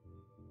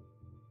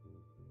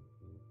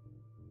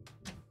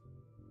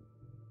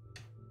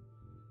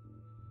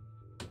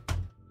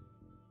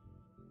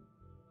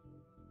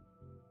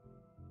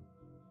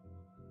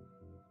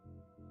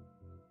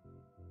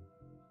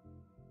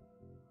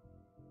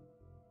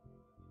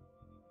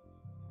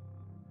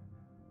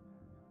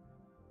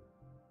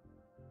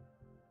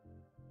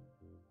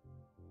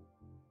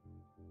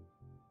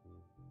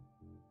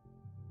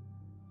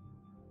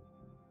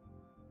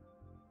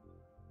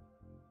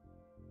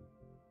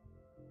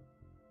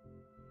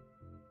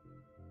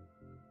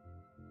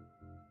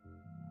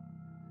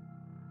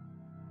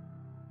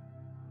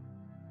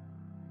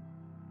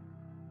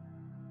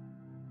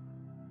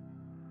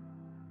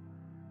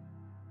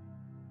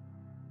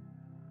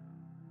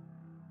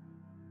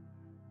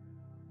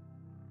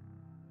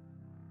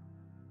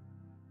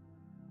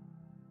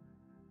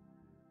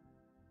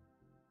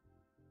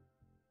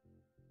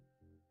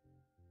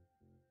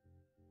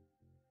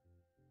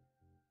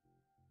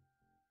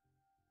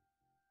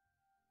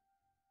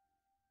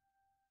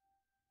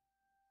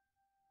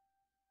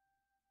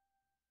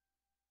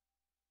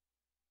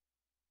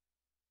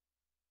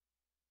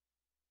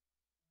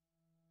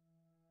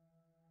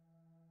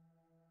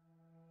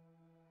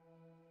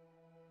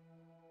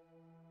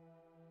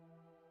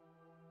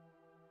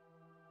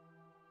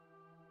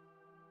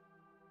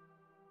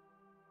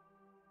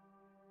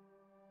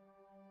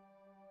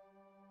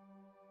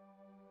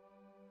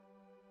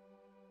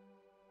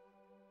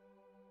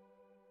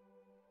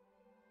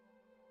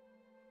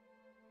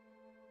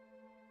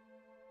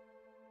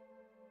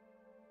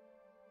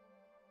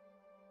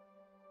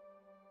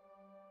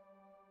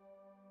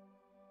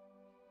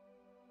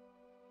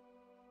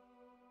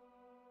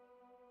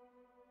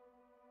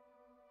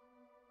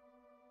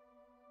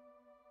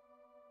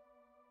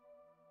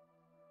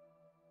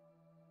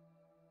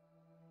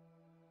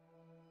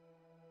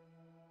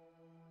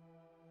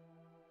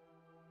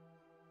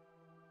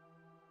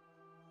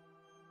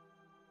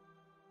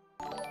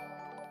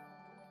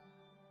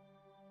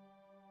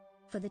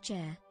 for the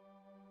chair.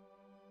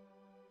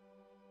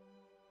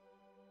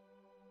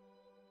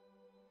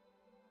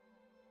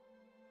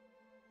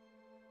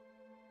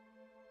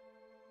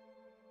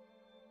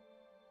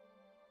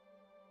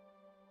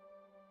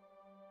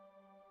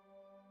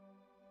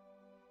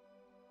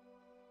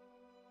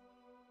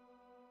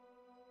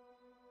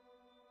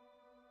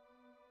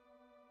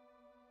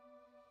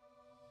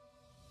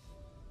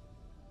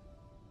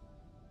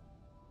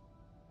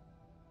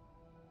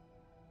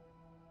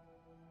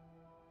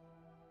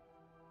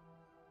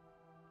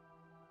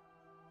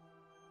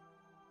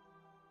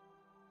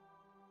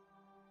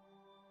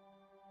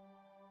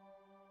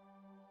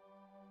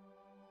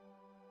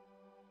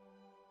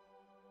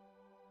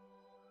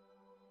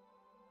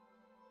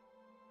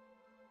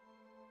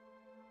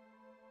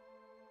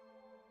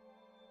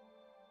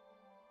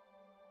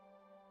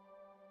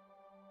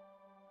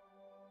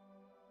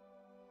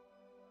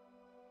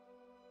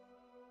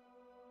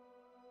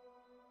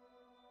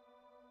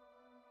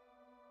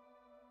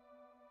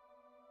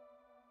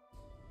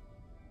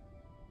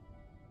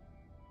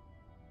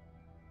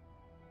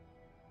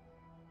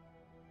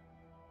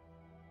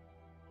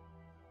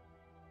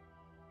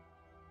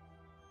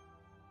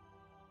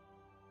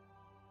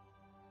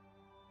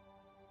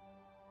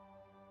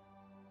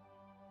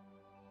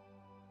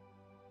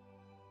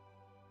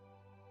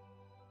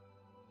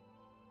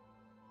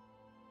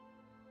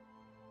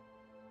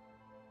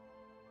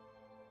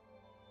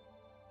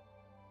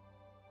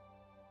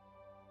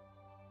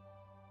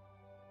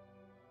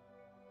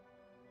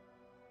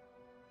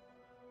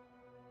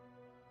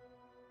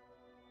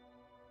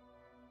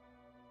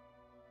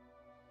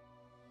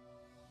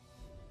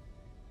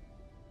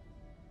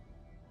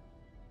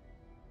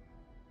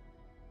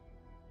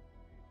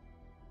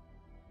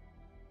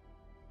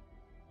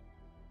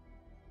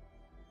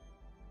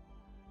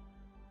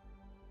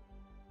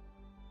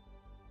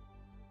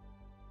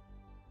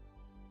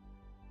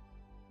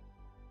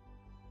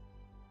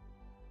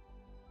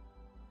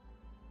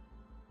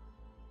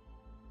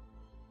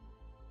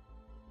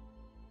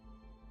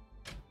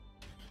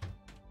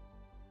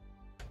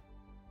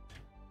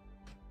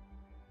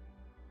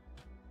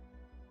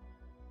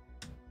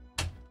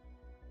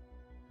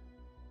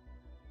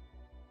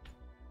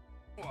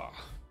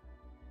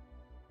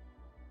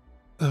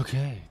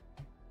 Okay.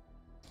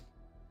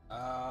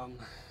 All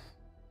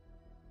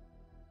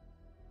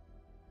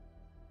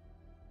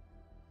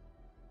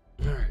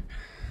right.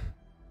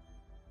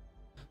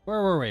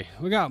 Where were we?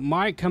 We got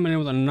Mike coming in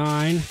with a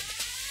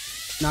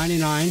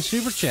 9.99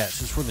 super chat.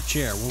 This is for the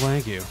chair. Well,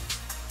 thank you.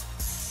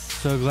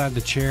 So glad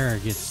the chair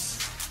gets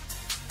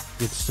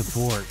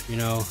support. You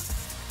know,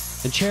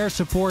 the chair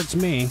supports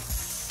me,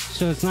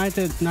 so it's nice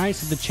that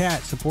the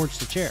chat supports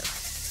the chair.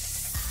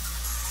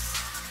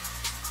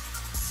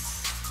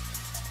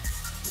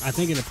 I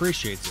think it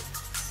appreciates it.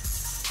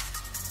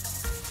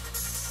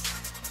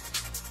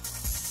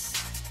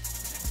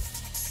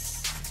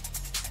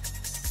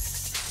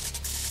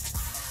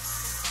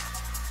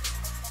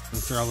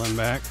 Let's throw them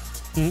back.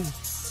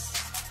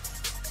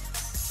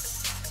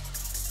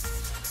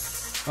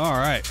 All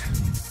right.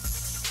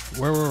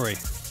 Where were we?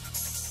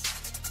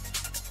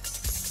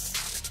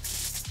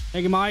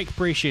 Thank you, Mike.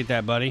 Appreciate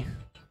that, buddy.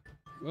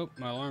 Oh,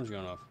 my alarm's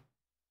going off.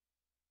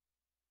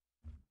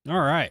 All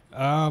right.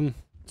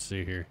 Let's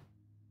see here.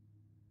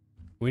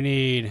 We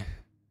need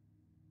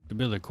to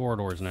build the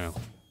corridors now.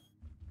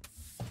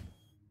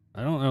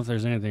 I don't know if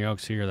there's anything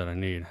else here that I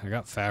need. I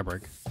got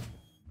fabric.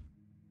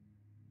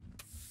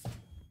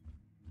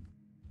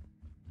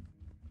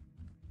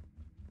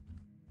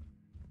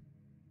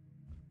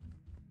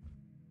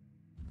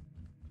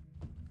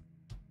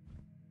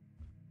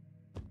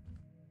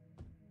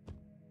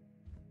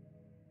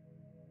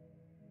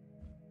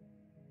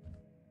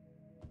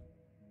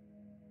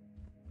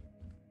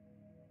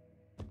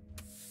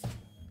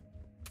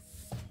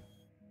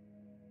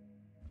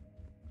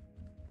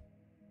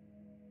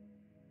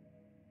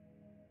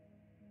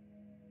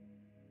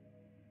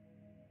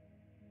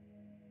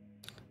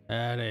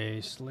 Add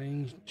a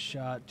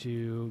slingshot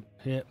to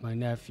hit my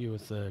nephew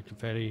with the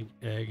confetti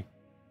egg.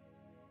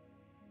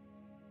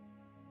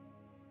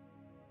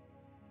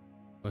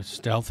 Was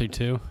stealthy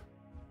too.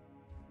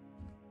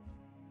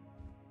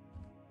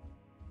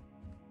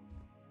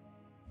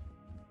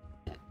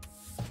 Is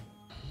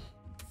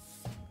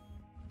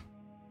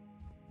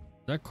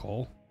that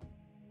coal?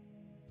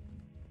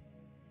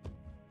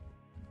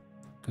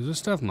 Is this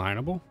stuff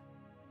mineable?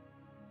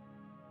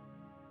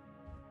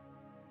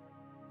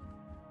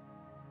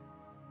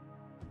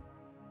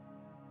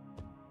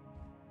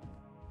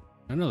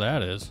 I know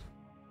that is.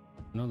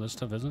 No, this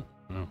stuff isn't?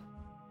 No.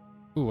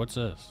 Ooh, what's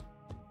this?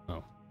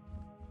 Oh.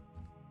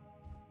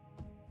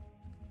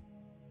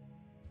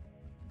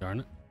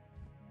 Darn it.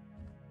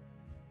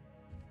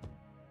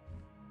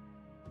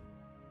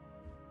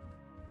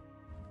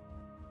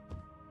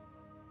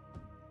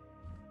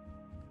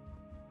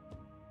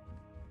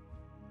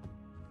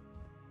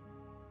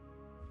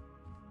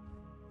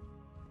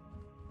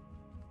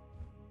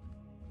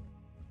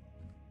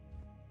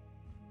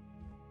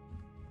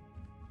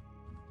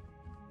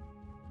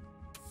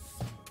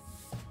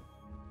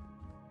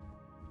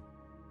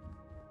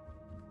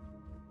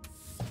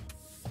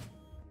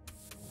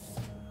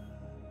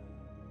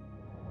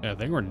 Yeah, I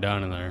think we're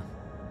done in there.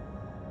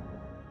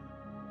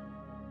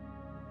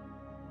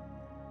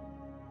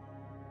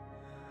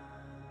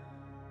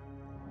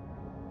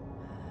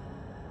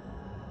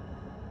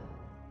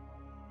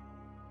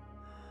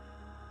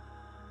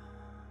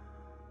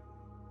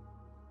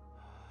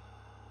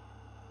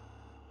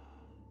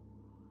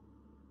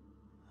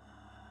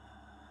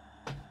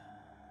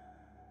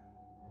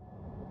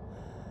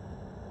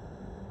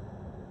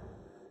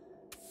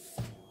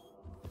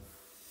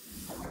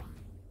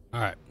 All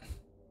right.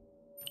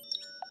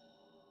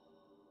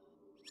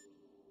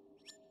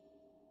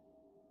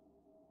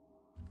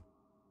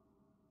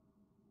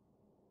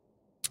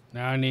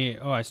 Now I need,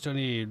 oh, I still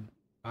need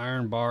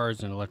iron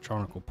bars and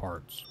electronical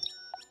parts.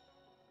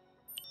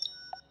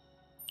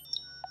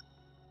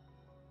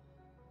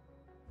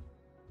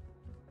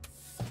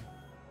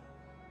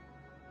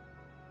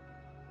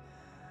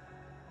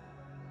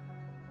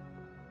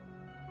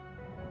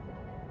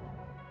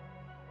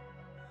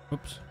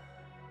 Oops.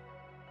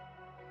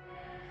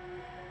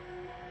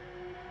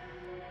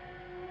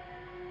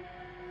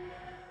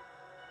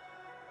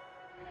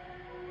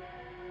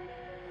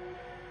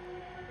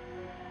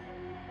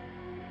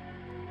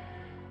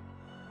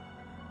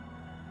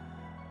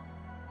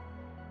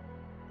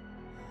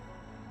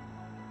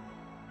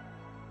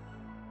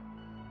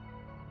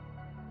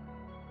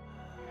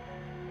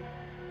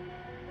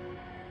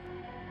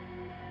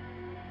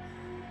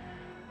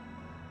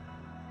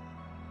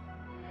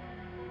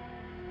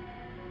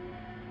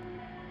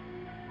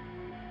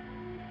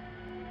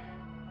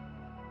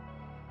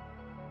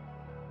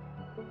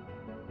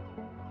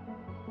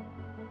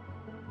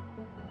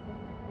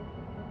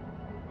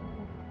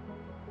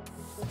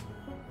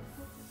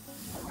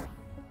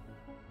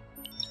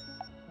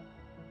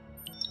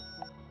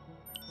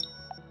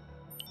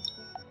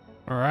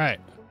 All right.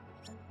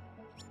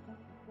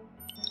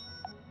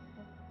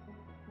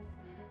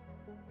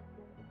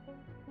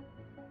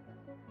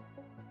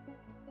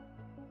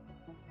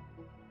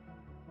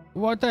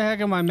 What the heck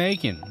am I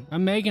making?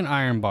 I'm making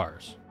iron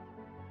bars.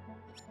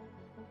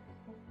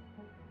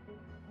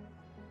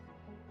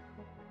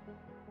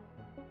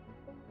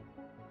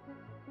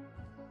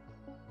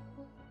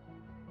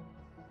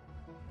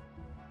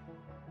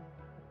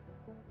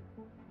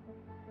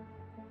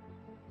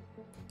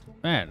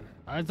 Man,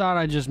 I thought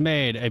I just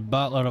made a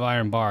buttload of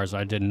iron bars.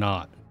 I did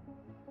not.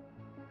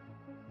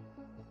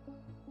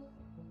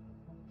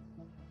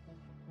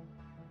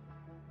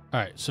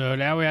 Alright, so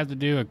now we have to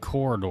do a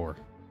corridor.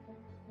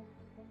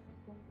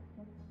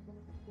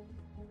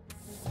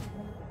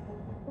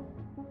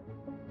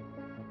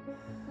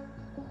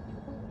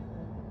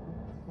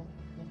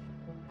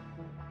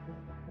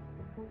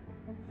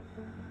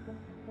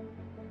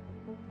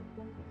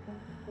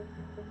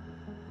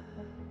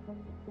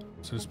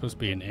 So it's supposed to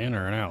be an in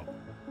or an out.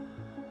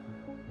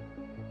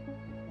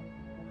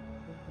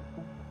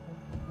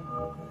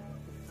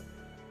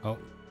 Oh,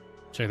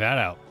 check that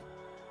out.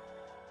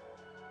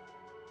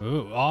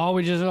 Ooh, oh,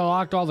 we just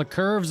unlocked all the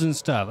curves and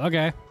stuff.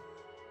 Okay.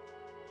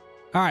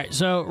 All right,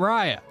 so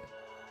Raya,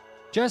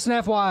 just an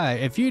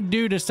FYI, if you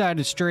do decide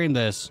to stream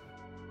this,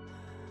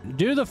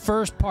 do the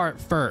first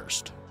part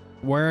first,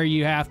 where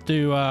you have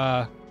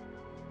to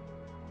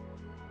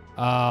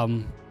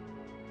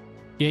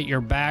get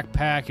your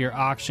backpack, your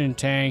oxygen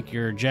tank,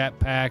 your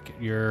jetpack,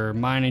 your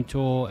mining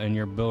tool, and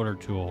your builder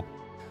tool.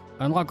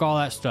 Unlock all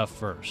that stuff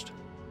first,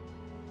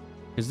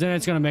 because then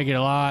it's going to make it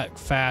a lot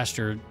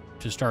faster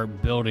to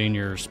start building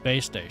your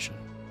space station.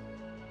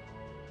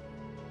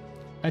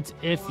 That's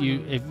if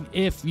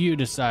you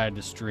decide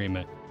to stream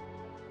it.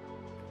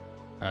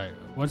 All right,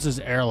 what's this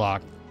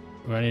airlock?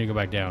 Oh, I need to go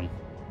back down.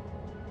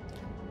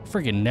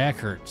 Freaking neck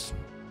hurts.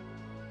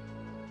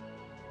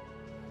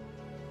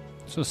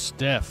 So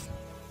stiff.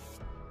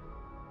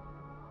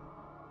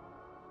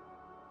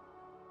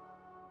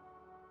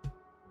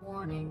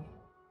 Warning.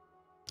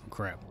 Oh,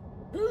 crap.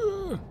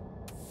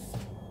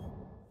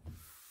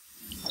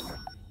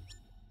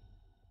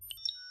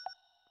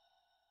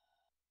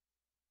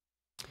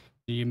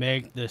 Do you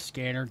make the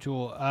scanner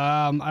tool?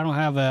 I don't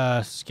have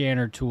a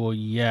scanner tool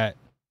yet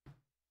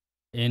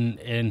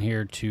in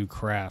here to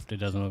craft. It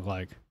doesn't look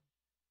like.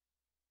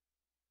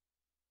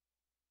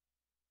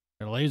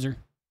 Got a laser.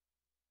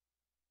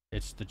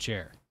 It's the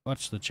chair.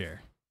 Watch the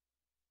chair.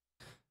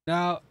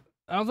 Now,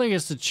 I don't think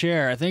it's the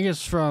chair. I think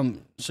it's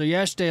from... So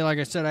yesterday, like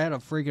I said, I had a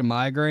freaking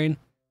migraine.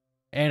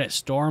 And it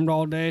stormed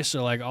all day.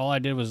 So, like, all I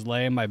did was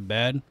lay in my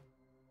bed.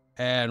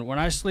 And when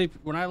I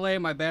lay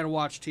in my bed and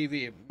watch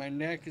TV, my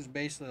neck is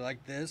basically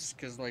like this.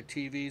 Because my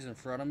TV's in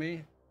front of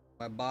me.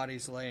 My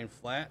body's laying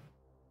flat.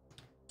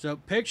 So,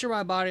 picture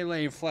my body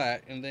laying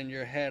flat. And then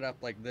your head up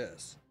like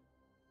this.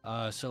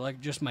 So,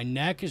 like, just my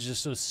neck is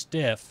just so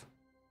stiff.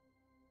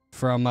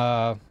 From,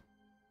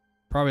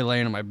 probably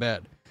laying in my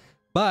bed.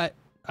 But...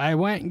 I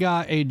went and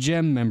got a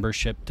gym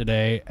membership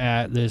today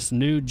at this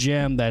new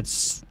gym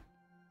that's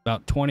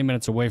about 20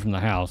 minutes away from the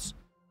house.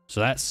 So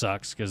that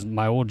sucks because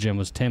my old gym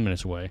was 10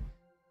 minutes away.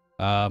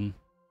 But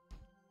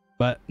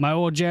my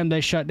old gym,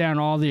 they shut down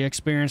all the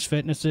Experience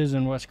Fitnesses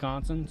in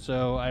Wisconsin.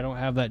 So I don't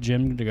have that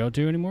gym to go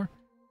to anymore.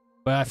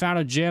 But I found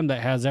a gym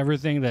that has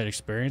everything that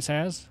Experience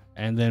has,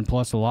 and then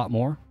plus a lot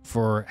more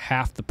for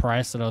half the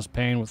price that I was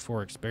paying with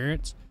for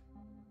Experience.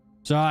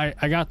 So I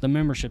got the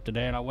membership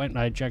today, and I went and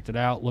I checked it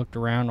out, looked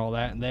around, all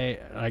that,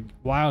 and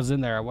while I was in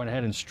there, I went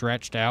ahead and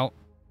stretched out,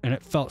 and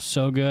it felt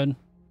so good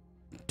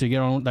to get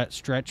on that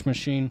stretch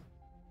machine.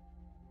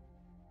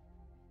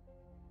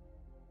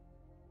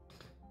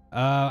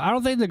 I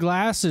don't think the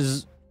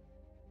glasses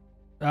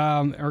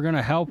are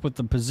gonna help with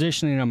the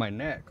positioning of my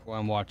neck while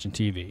I'm watching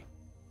TV.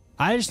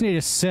 I just need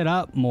to sit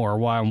up more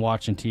while I'm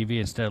watching TV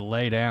instead of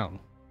lay down.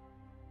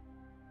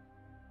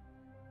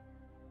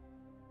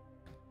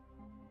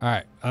 All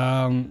right,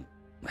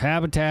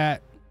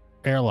 habitat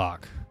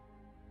airlock.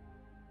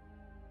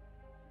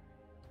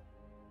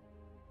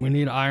 We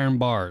need iron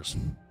bars.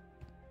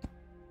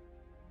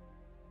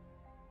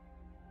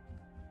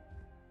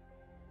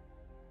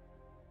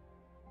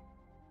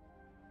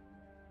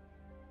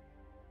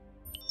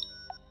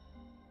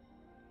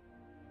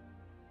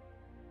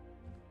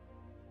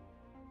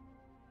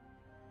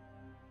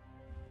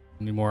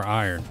 Need more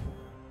iron.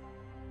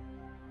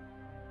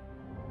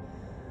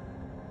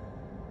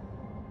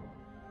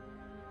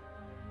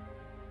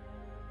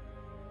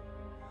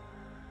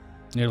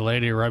 Need a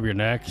lady to rub your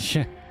neck.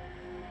 I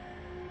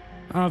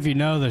don't know if you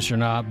know this or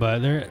not, but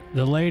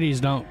the ladies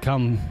don't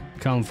come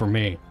for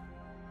me.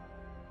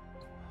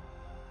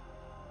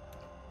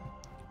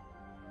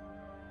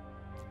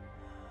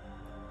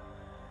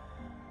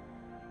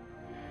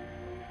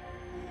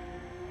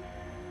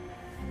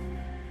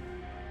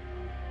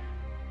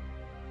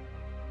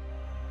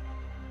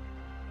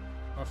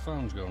 My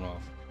phone's going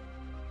off.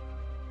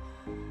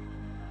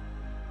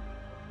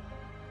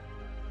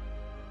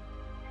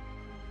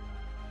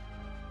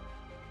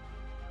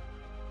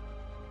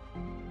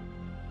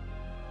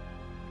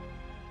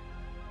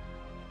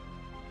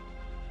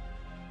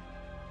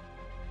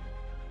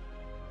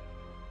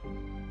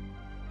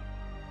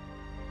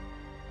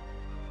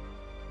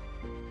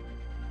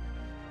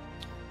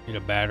 Need a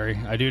battery.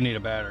 I do need a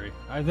battery.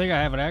 I think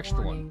I have an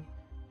extra one.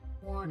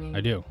 Warning.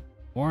 I do.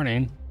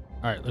 Warning.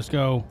 All right, let's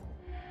go.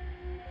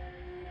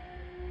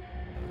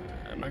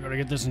 Am I going to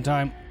get this in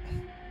time?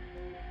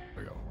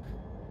 There we go.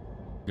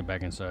 Get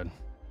back inside.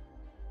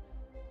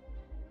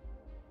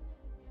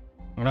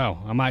 Oh no,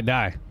 I might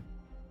die.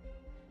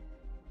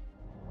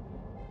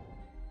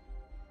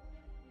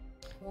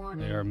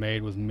 Warning. They are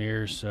made with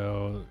mirrors,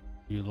 so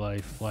you lie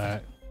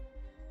flat.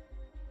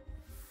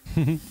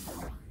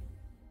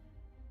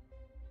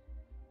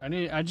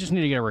 I just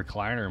need to get a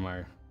recliner in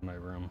my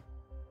room.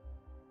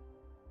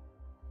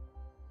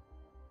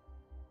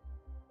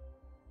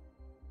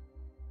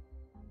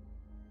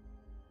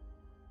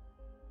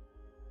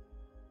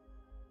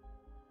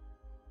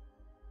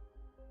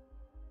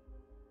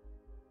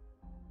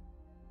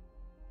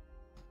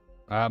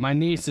 My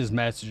niece is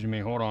messaging me.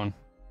 Hold on.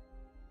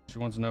 She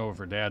wants to know if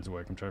her dad's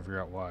awake. I'm trying to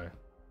figure out why.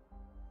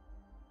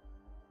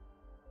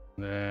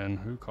 Then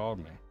who called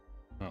me?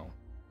 Oh.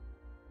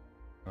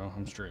 Well,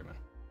 I'm streaming.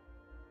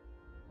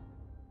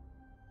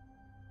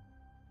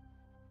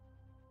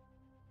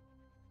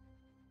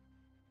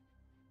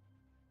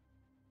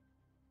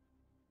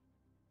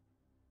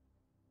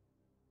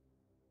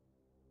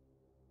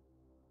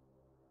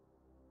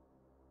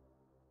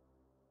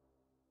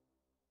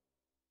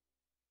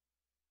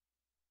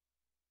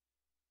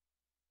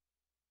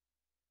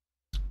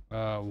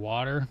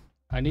 Water.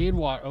 I need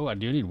water. Oh, I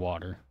do need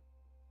water.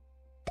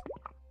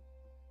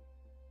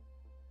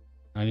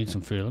 I need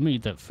some food. Let me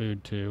eat that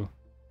food too.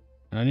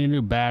 And I need a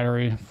new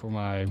battery for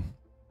my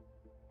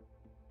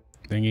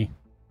thingy.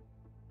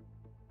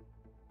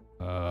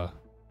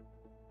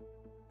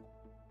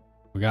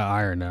 We got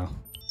iron now.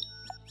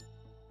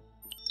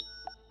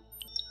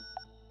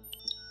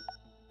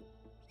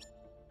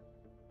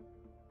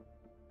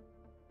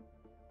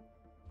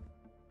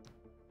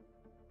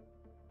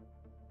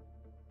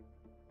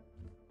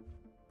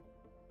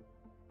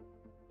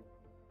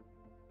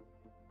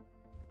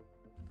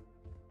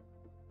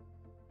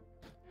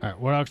 All right,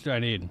 what else do I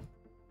need?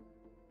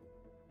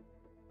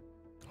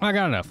 I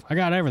got enough. I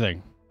got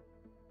everything.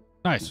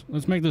 Nice.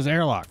 Let's make this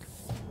airlock.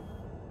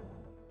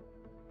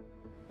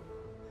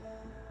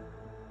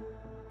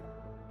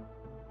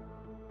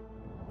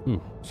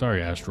 Ooh,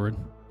 sorry, asteroid.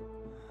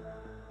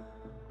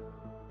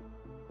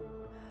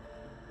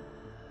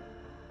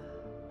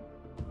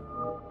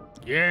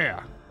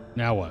 Yeah.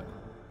 Now what?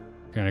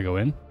 Can I go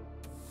in?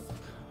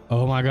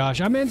 Oh my gosh,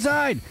 I'm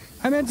inside!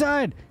 I'm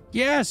inside!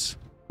 Yes!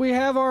 We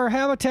have our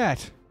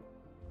habitat.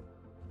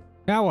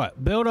 Now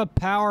what? Build a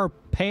power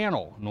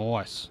panel.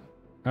 Nice.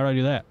 How do I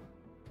do that?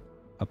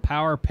 A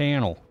power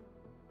panel.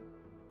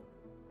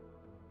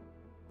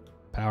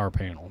 Power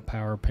panel.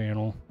 Power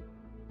panel.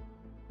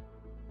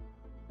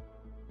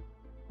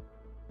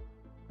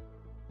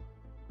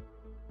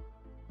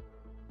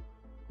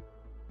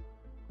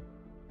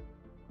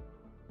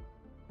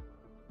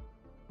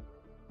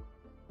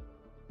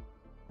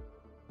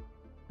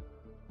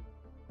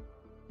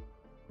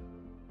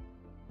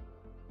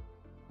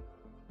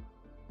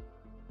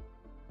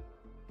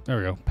 There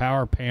we go.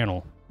 Power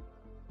panel.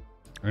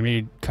 I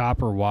need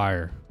copper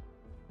wire.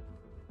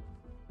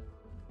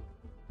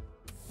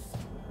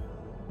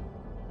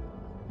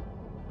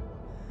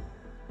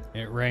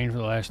 It rained for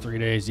the last 3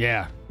 days.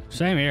 Yeah,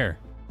 same here.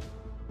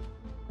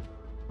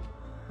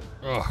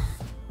 Ugh.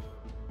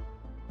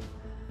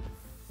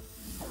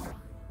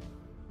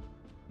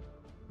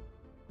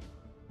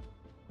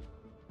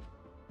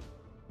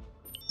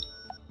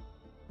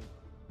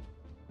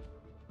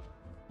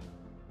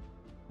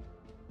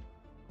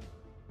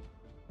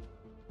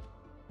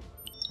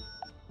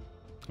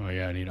 Oh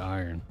yeah, I need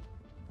iron.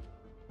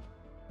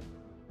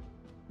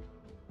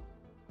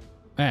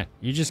 Man,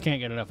 you just can't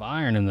get enough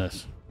iron in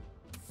this.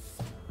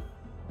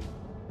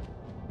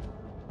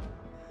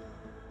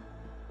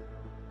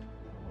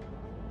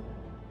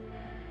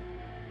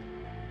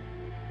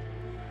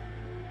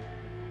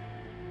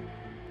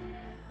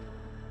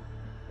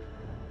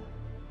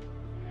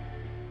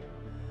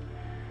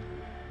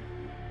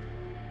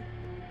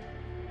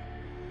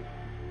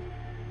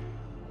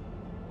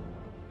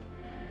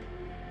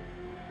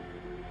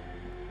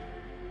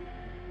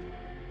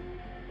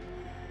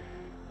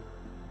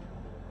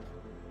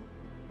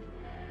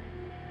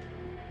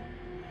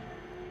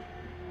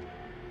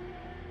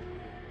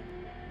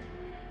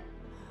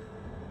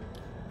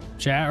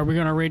 Chat, are we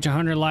going to reach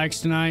 100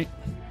 likes tonight?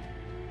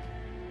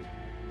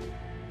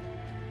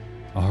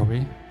 Are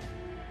we?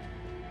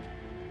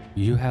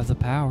 You have the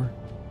power.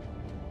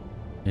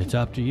 It's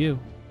up to you.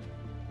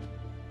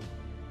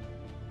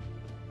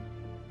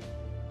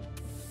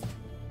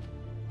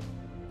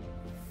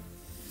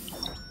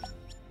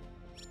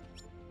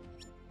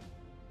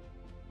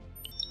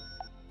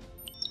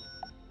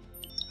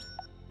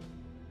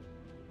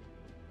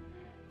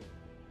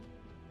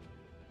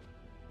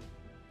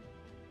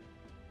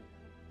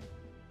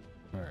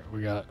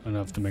 We got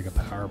enough to make a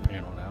power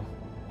panel now.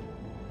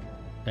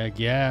 Heck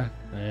yeah.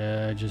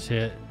 I just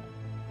hit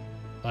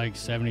like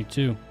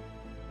 72.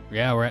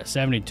 Yeah, we're at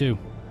 72.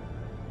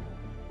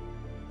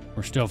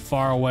 We're still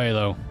far away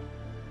though.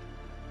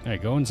 Hey,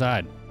 go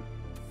inside.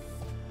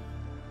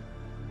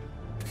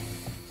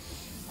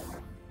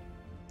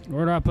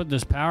 Where do I put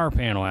this power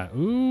panel at?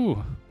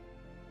 Ooh.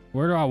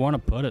 Where do I want to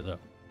put it though?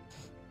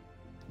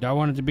 Do I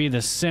want it to be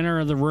the center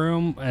of the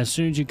room? As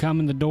soon as you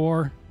come in the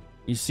door,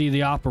 you see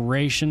the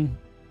operation.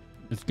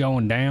 It's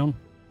going down.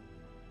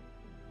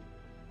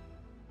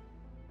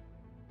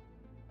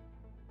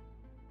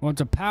 Well,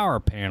 it's a power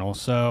panel,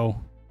 so...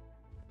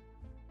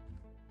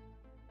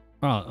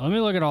 Oh, let me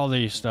look at all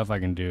the stuff I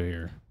can do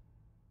here.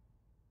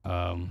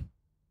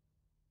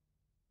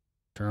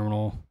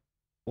 Terminal.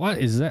 What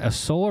is that? A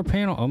solar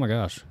panel? Oh my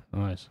gosh.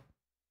 Nice.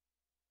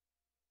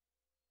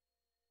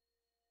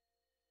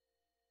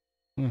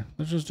 Yeah,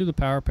 let's just do the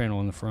power panel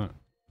in the front.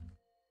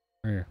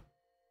 Right here.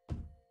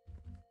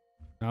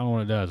 I don't know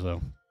what it does,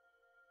 though.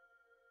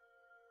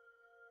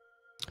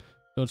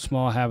 Build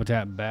small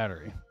habitat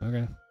battery.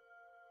 Okay.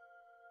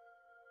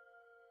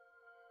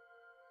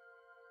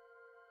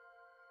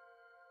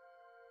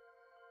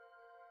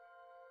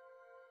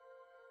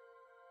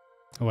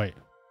 Oh, wait.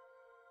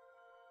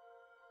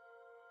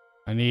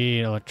 I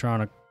need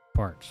electronic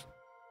parts.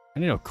 I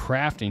need a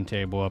crafting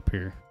table up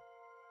here.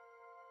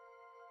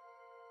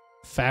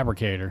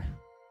 Fabricator.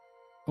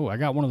 Oh, I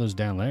got one of those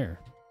down there.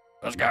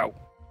 Let's go.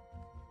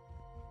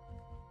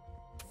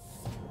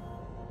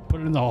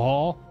 Put it in the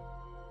hall.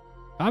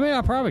 I mean,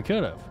 I probably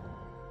could have.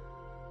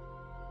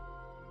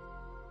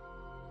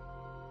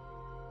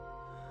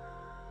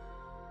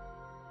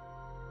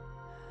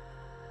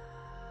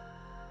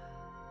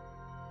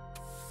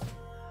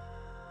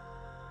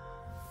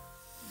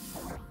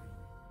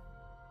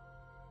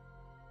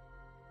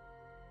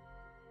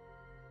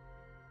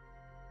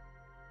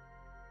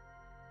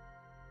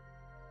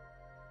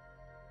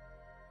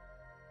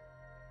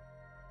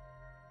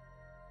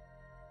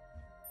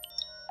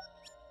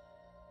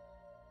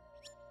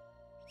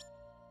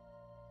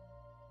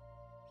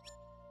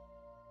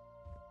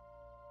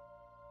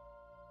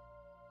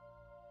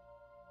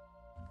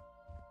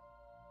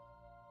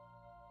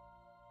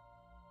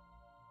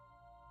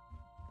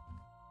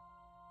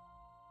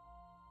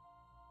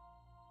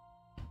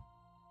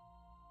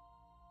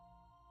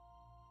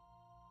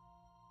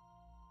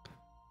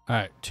 All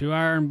right, 2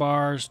 iron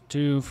bars,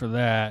 2 for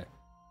that.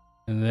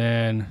 And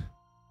then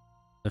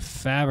the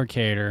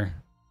fabricator,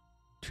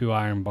 2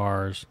 iron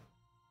bars.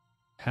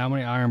 How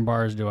many iron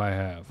bars do I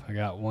have? I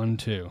got 1,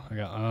 2. I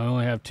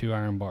only have 2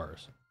 iron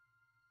bars.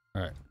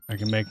 All right, I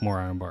can make more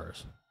iron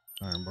bars.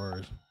 Iron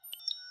bars.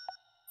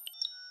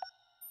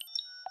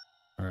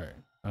 All right.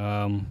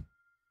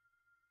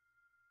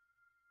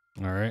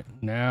 All right,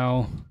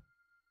 now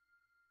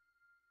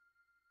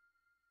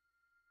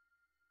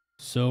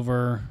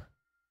silver.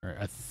 All right,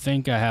 I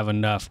think I have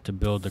enough to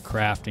build the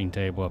crafting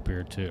table up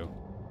here too.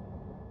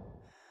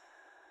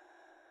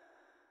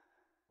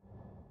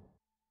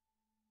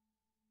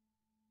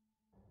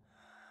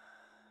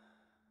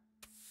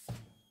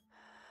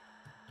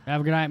 Have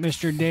a good night,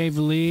 Mr. Dave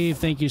Lee.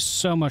 Thank you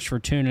so much for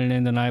tuning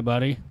in tonight,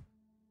 buddy.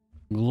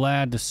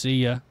 Glad to see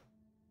you.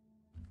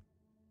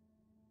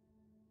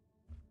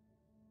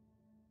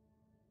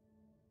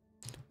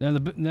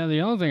 Now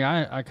the only thing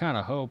I kind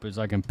of hope is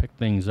I can pick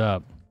things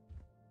up.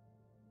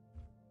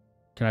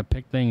 Can I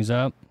pick things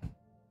up?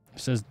 It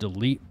says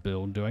delete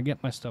build. Do I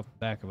get my stuff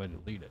back if I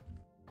delete it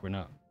or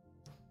not?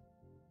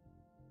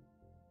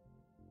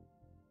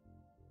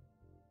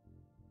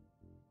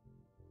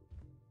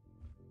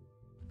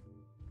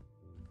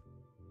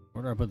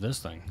 Where do I put this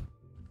thing?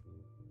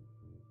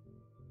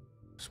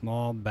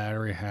 Small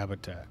battery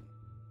habitat.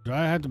 Do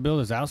I have to build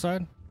this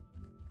outside?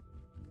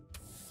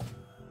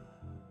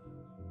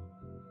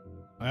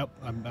 Well,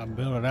 I'm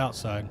building it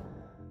outside.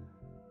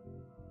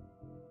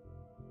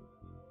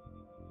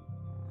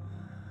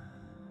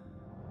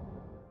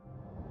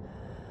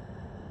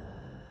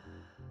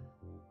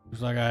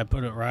 Looks like I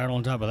put it right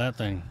on top of that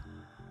thing.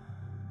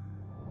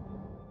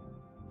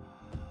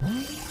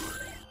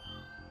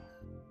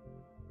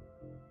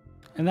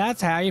 And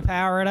that's how you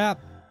power it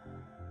up.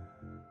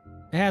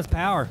 It has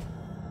power.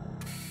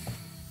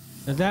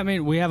 Does that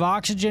mean we have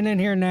oxygen in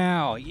here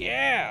now?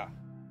 Yeah.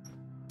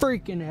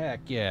 Freaking heck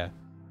yeah.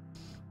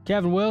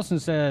 Kevin Wilson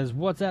says,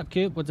 "What's up,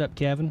 Coop? What's up,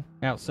 Kevin?"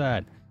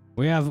 Outside.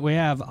 We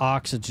have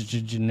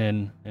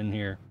oxygen in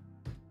here.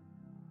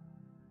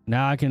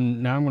 Now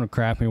I'm gonna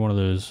craft me one of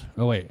those.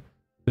 Oh wait.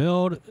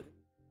 Build.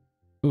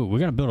 Ooh, we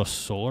gotta build a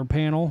solar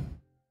panel.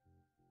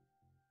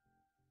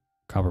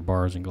 Copper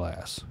bars and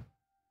glass.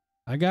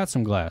 I got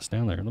some glass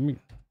down there. Let me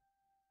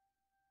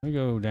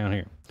go down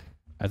here.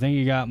 I think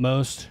you got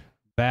most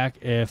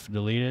back if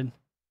deleted.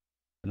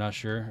 I'm not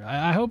sure.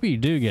 I hope you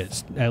do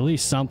get at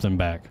least something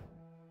back.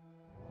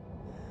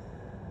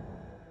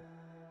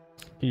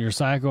 Can you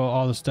recycle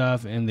all the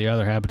stuff in the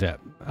other habitat?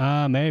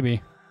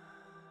 Maybe.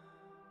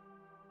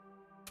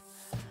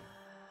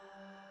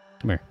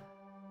 Come here.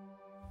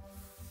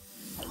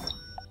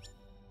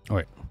 Oh,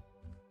 wait.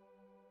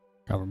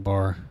 Copper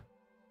bar.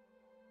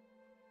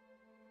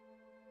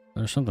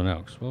 There's something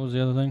else. What was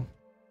the other thing?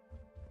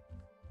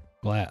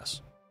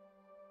 Glass.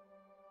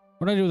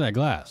 What did I do with that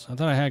glass? I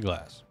thought I had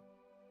glass.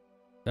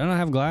 Did I not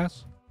have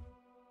glass?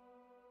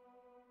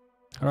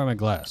 How do I make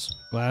glass?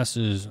 Glass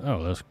is...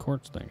 Oh, those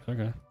quartz things.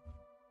 Okay.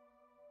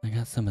 I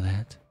got some of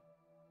that.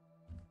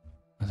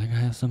 I think I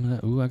have some of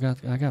that. Ooh, I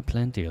got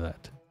plenty of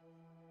that.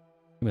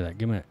 Give me that.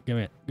 Give me it. Give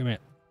me it. Give me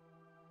it.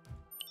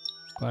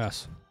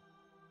 Glass.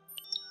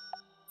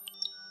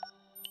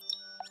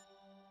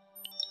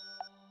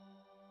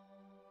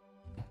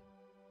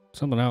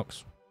 Something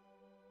else.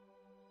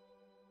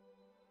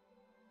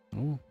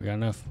 Ooh, we got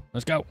enough.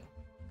 Let's go.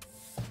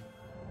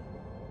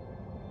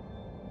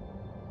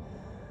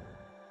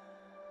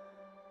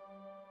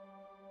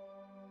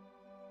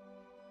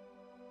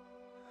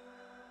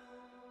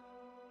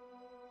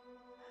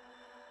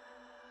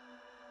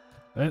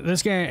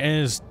 This game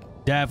is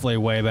definitely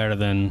way better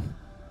than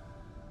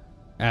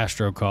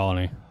Astro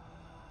Colony.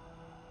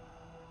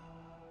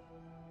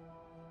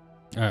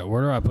 All right,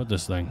 where do I put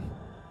this thing?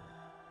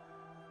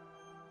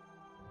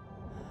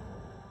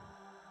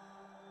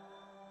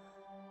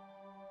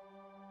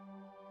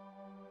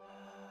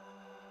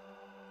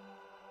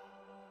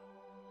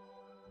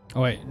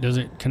 Oh wait, does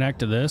it connect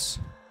to this?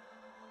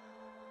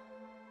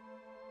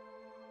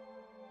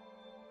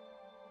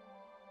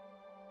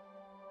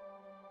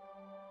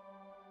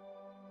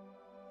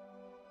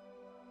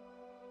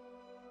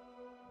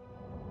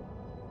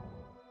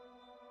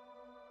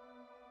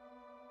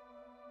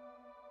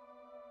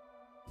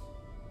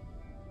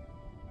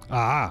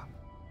 Ah.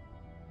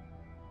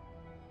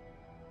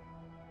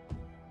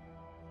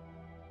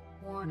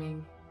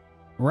 Warning.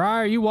 Rye,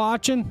 are you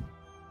watching?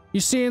 You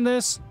seeing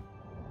this?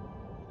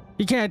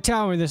 You can't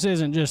tell me this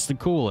isn't just the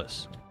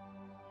coolest.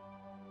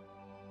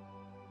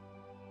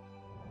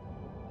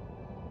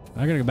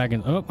 I gotta go back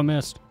in. Oh, I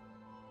missed.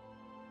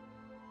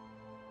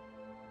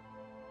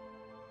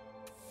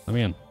 Let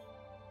me in.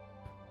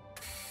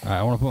 Alright,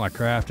 I want to put my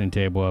crafting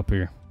table up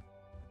here.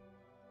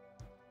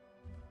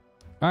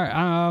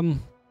 Alright,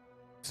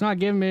 it's not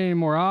giving me any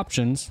more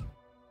options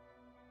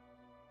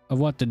of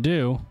what to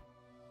do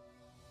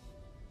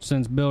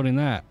since building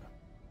that.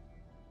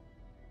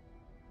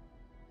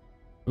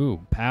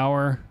 Ooh,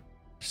 power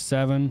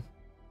 7.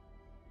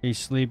 He's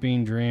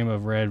sleeping. Dream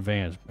of red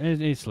vans.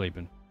 He's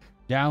sleeping.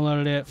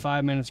 Downloaded it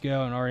 5 minutes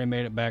ago and already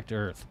made it back to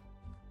Earth.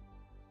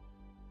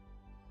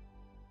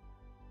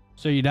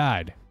 So you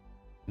died,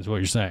 is what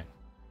you're saying.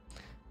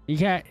 You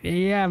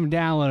haven't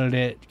downloaded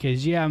it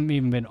because you haven't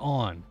even been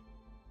on.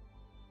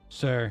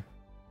 Sir,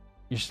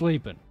 you're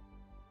sleeping.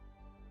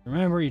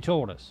 Remember you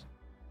told us.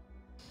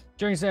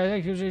 During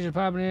Saturday, thank you for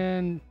popping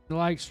in the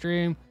like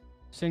stream.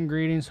 Send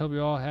greetings. Hope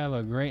you all have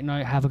a great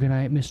night. Have a good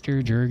night,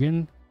 Mr.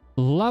 Jurgen.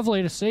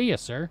 Lovely to see you,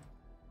 sir.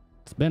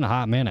 It's been a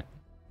hot minute.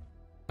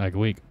 Like a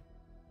week.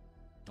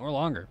 Or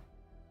longer.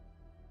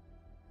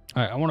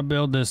 Alright, I want to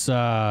build this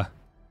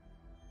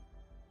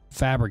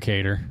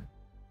fabricator.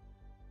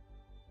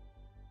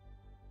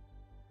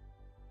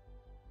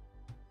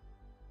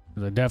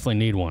 Because I definitely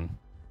need one.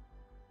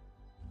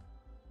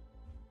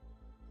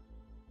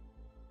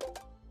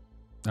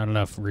 Not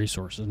enough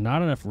resources.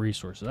 Not enough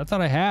resources. I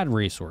thought I had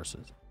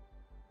resources.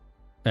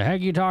 The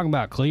heck are you talking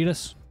about,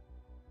 Cletus?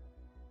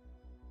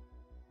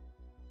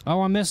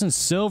 Oh, I'm missing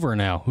silver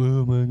now.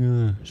 Oh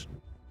my gosh.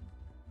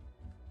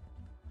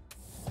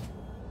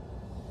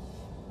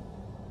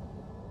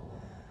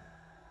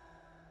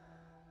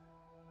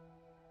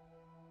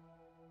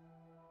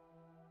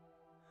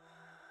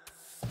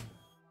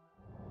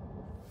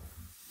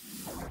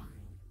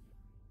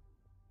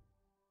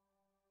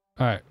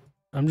 All right.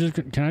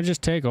 Can I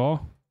just take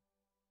all?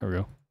 There we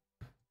go.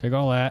 Take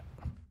all that.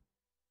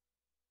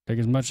 Take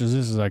as much as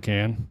this as I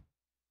can.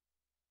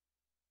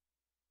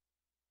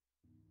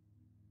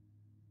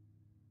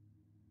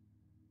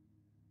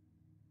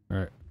 All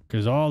right.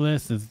 Because all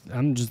this is,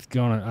 I'm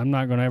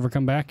not gonna ever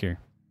come back here.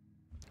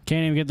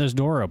 Can't even get this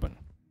door open.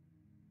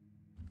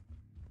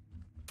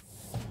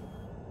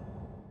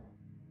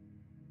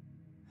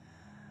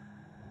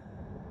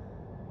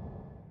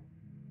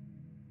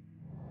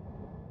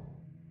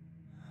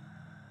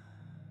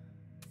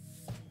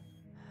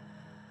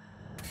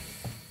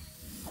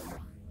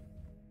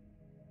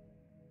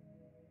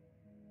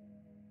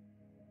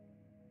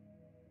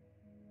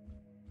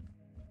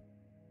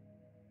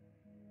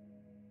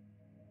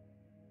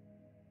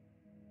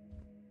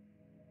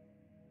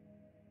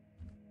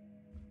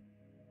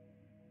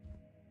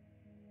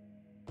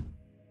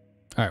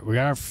 All right, we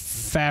got our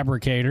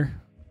fabricator.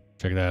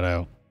 Check that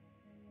out.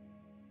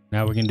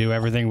 Now we can do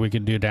everything we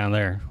could do down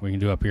there. We can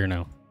do up here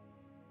now.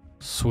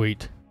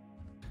 Sweet.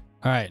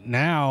 All right,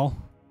 now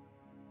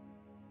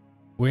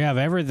we have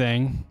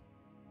everything.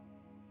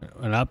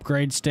 An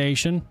upgrade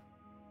station.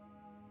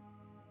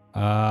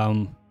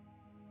 Ooh,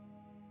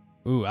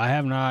 I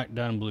have not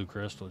done blue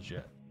crystals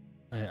yet.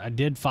 I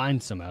did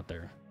find some out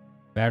there.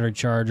 Battery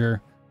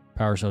charger,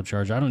 power cell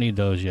charger. I don't need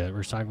those yet.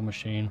 Recycle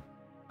machine.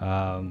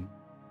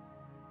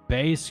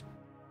 Base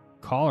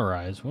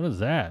collarize. What is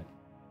that?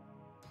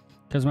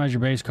 Customize your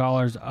base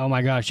collars. Oh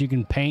my gosh, you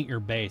can paint your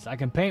base. I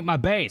can paint my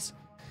base.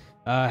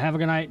 Have a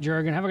good night,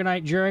 Jurgen. Have a good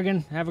night,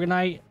 Jurgen. Have a good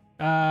night.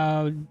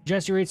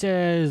 Jesse Reed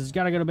says,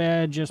 gotta go to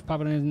bed. Just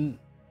popping in.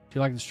 If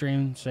you like the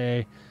stream,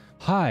 say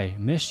hi.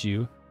 Missed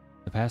you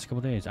the past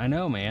couple days. I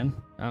know, man.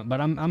 But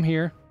I'm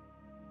here.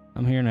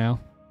 I'm here now.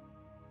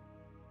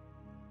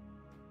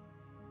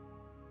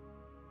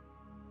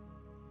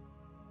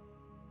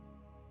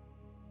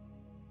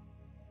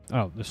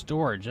 Oh, the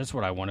storage. That's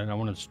what I wanted. I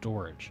wanted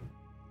storage.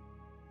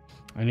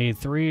 I need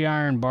 3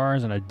 iron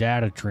bars and a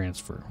data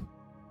transfer.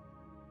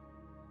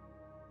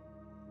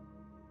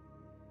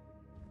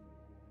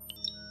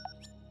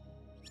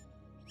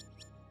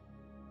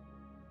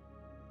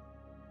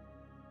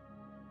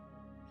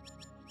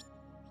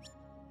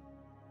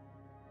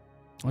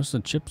 What's the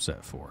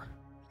chipset for?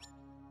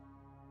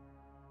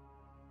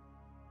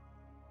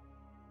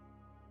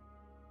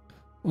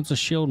 What's a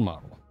shield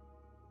model?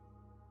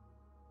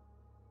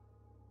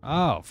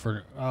 Oh,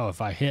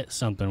 if I hit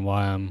something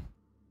while I'm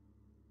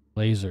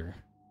laser.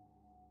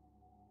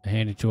 A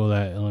handy tool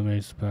that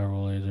eliminates the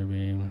powerful laser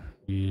beam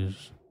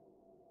used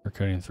for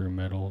cutting through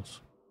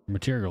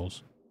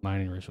materials,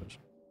 mining resources.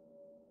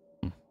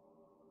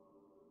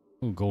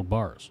 Ooh, gold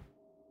bars.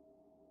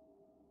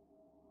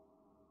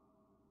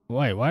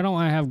 Wait, why don't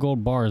I have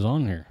gold bars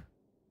on here?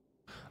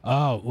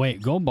 Oh,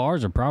 wait, gold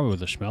bars are probably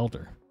with a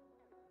smelter.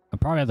 I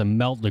probably have to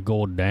melt the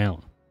gold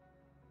down.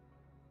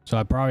 So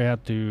I probably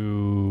have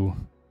to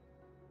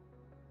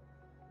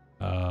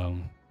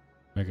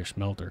make a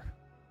smelter.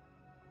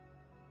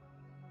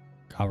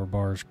 Copper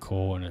bars,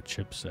 coal, and a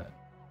chipset.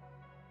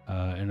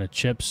 And a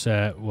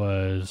chipset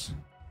was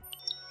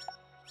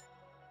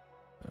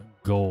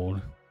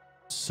gold,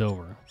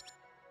 silver.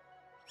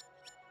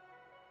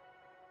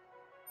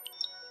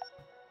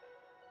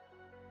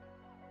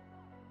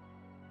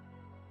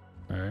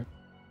 All right.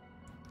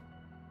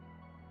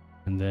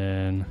 And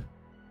then,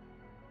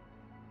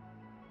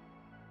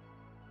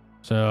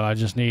 so I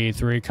just need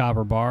 3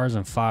 copper bars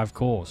and 5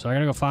 coal. So I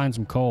gotta go find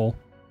some coal.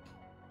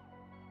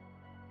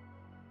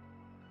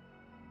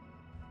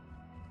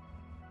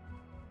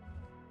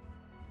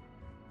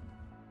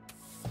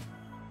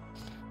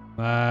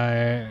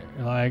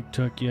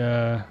 Took you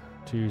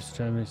to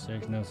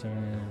 76, no 70.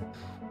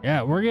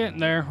 Yeah, we're getting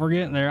there. We're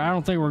getting there. I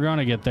don't think we're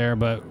gonna get there,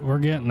 but we're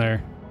getting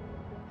there.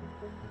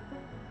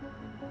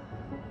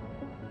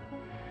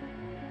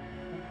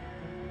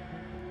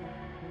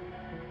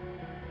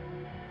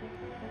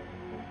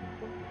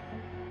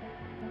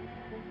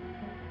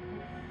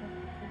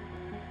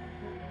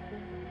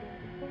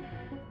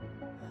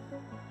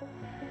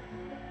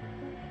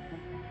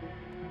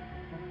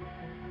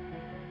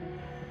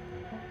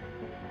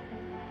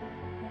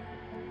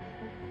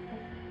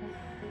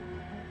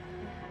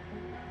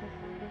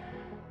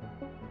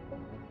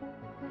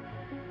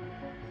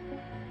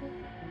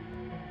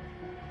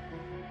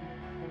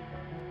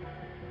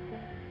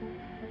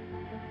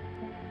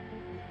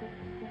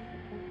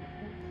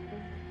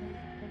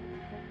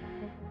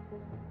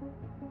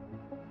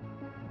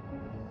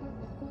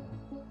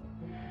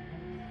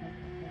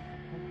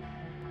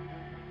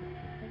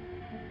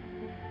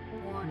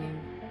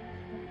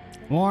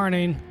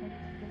 Warning.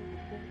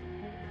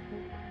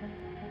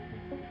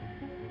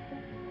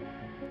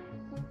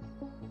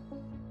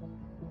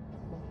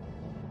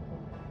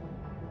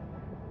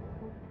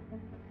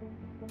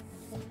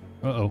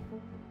 Uh-oh.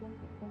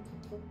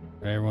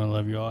 Hey, everyone,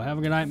 love you all. Have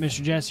a good night,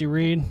 Mr. Jesse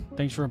Reed.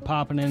 Thanks for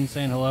popping in and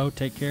saying hello.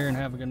 Take care and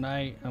have a good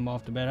night. I'm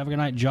off to bed. Have a good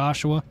night,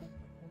 Joshua.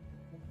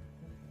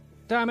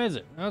 What time is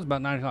it? Oh, it's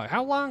about 9 o'clock.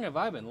 How long have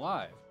I been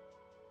live?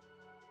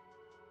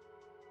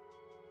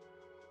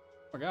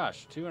 Oh my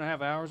gosh,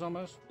 2.5 hours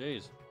almost?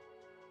 Jeez.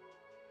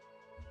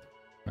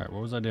 Alright,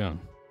 what was I doing?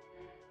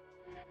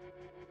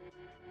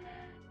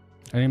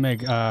 I need to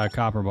make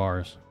copper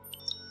bars.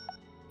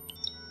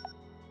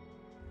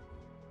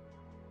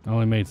 I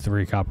only made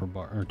 2 copper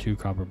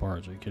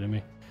bars. Are you kidding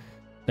me?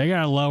 They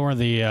gotta lower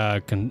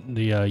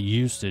the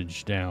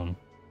usage down.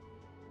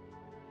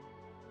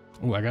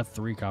 Oh, I got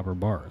 3 copper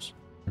bars.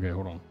 Okay,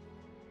 hold on.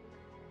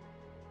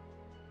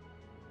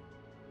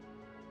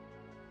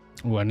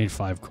 Oh, I need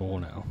 5 coal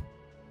now.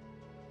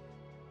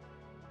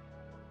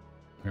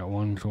 I got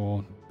 1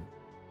 coal.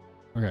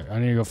 Okay, I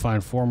need to go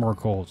find 4 more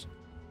coals.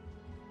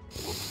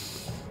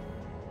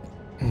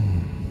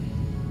 Come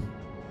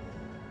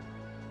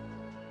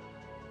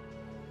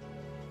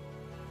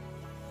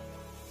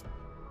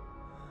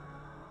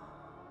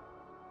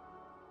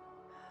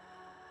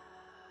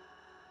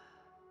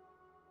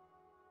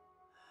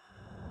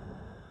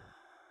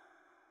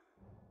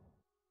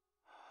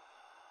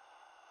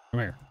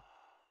here.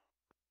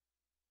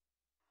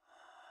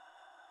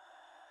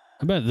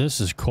 I bet this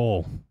is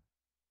coal.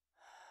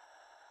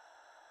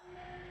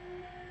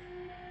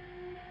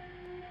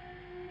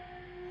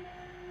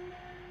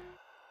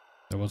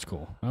 That was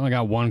cool. I only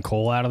got 1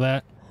 coal out of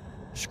that.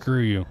 Screw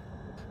you.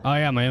 Oh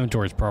yeah, my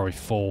inventory is probably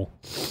full.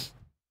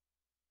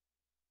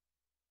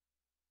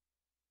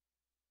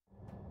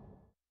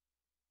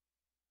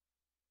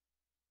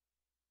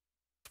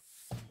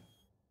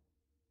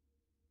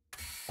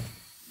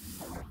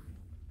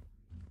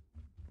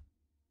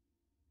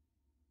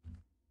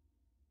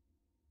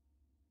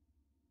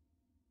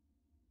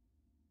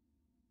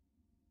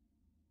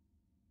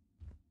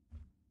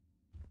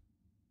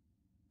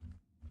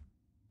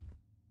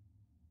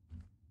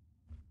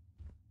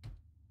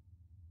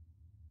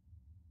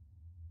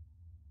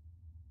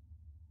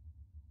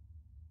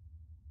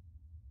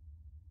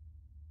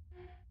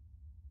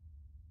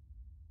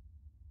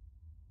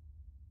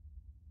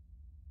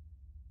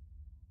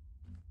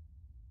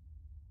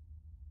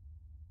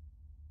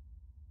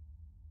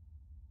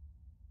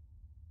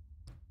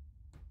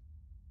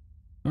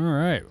 All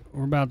right,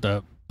 we're about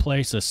to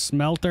place a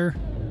smelter.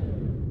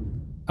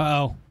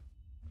 Uh-oh.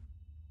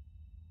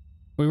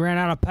 We ran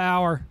out of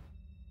power.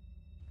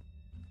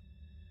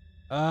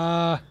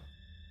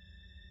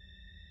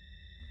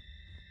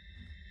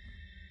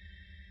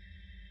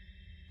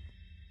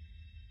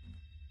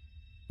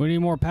 We need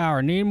more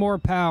power. Need more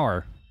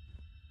power.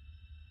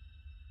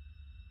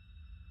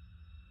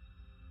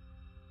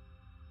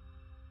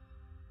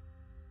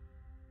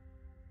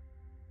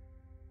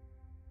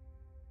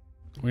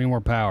 We need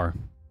more power.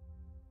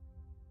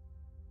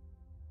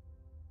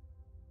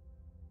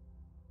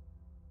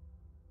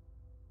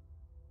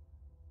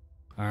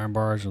 Iron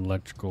bars and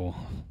electrical.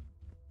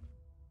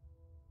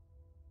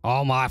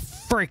 Oh my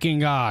freaking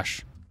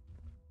gosh.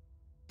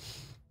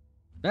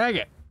 Dang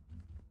it.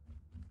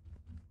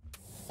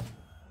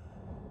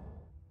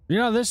 You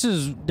know, this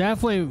is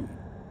definitely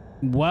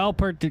well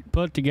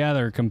put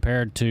together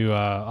compared to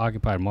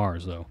Occupied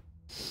Mars, though.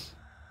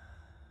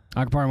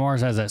 Occupied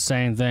Mars has that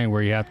same thing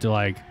where you have to,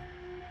 like,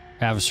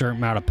 have a certain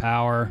amount of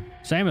power.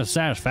 Same as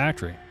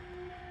Satisfactory.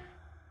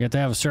 You have to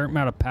have a certain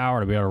amount of power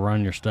to be able to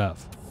run your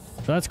stuff.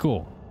 So that's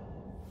cool.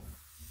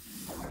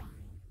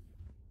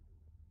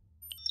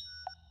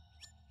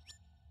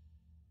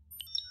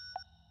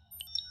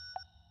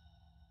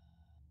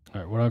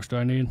 Alright, what else do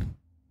I need?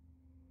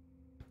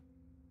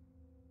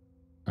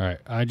 Alright,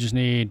 I just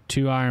need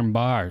 2 iron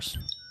bars.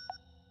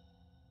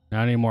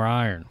 Now I need more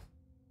iron.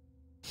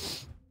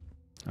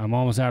 I'm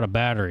almost out of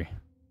battery.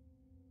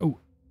 Oh,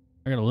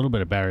 I got a little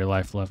bit of battery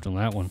life left on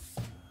that one.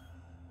 I'm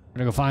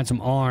gonna go find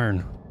some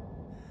iron.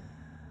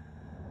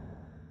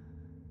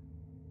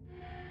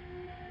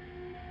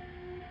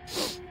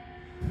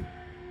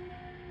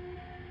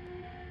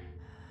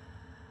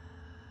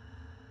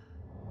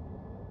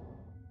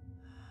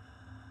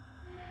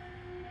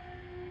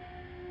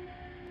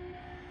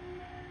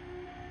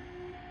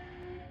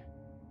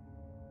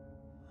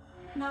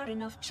 Not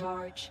enough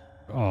charge.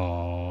 Aww.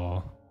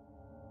 All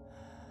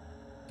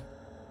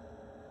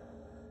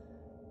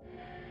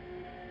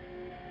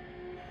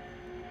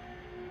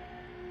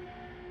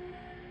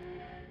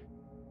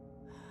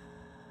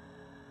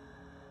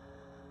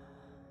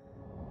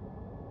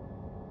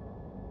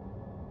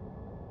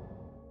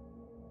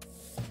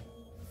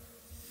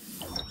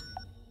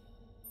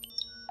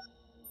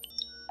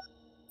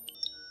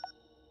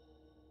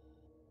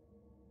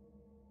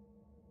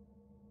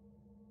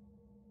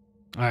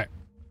right.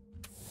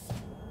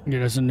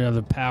 Get us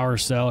another power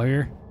cell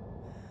here.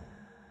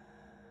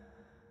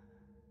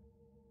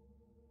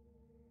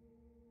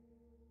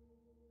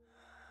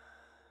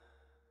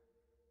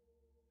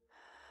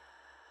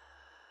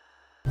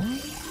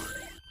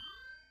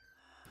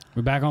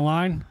 We back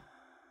online?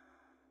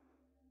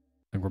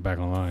 I think we're back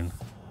online.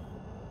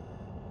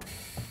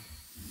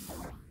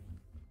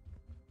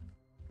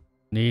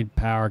 Need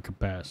power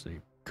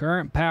capacity.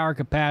 Current power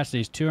capacity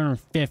is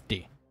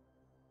 250.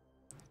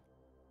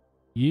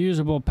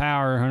 Usable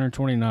power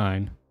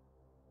 129.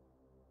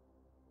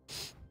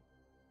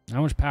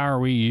 How much power are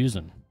we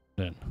using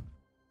then?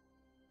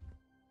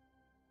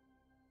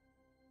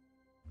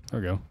 There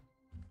we go.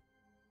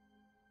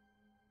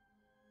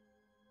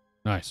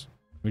 Nice.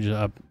 We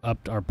just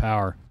upped our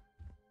power.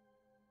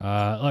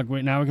 Look,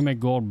 wait, now we can make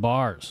gold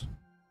bars.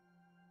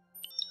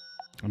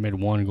 I made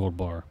 1 gold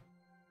bar.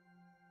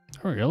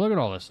 There we go. Look at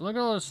all this. Look at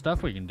all this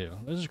stuff we can do.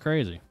 This is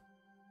crazy.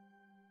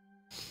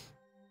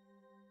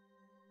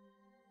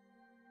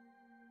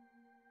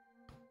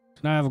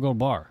 So now I have a gold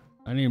bar.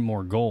 I need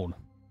more gold.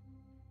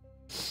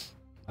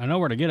 I know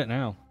where to get it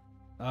now.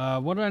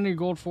 What do I need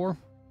gold for?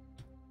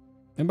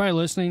 Anybody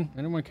listening?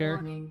 Anyone care?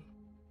 Warning.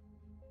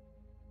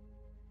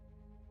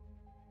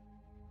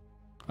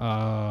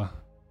 What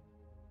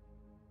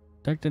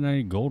did I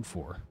need gold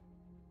for?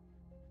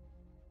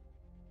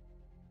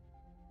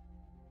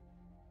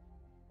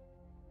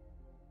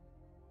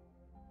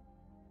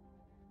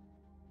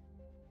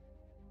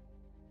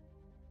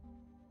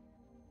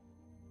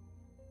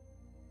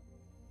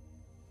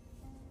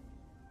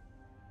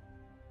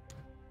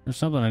 There's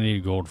something I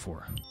need gold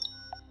for.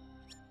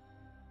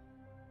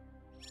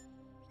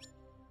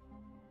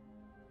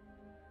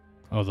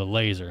 Oh, the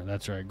laser.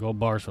 That's right. Gold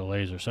bars for the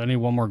laser. So I need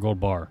 1 more gold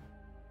bar.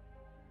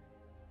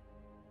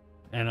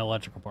 And an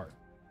electrical part.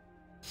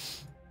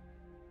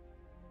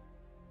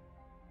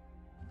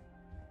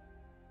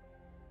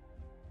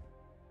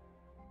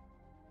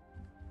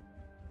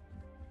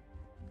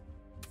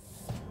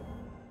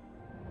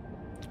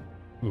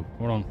 Ooh,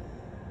 hold on.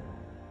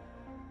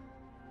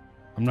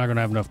 I'm not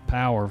gonna have enough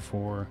power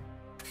for.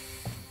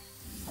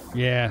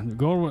 Yeah,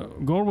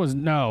 gold was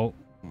no.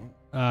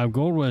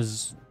 Gold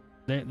was.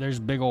 There's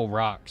big old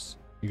rocks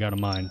you gotta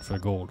mine for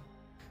gold.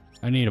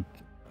 I need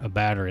a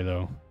battery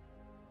though.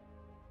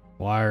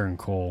 Wire and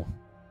coal.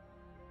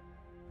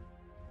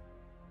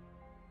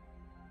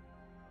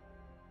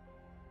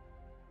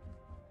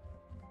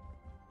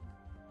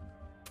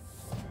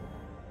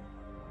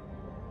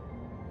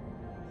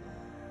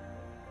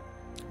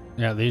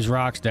 Yeah, these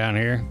rocks down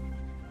here.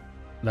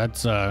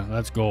 That's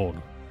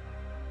gold.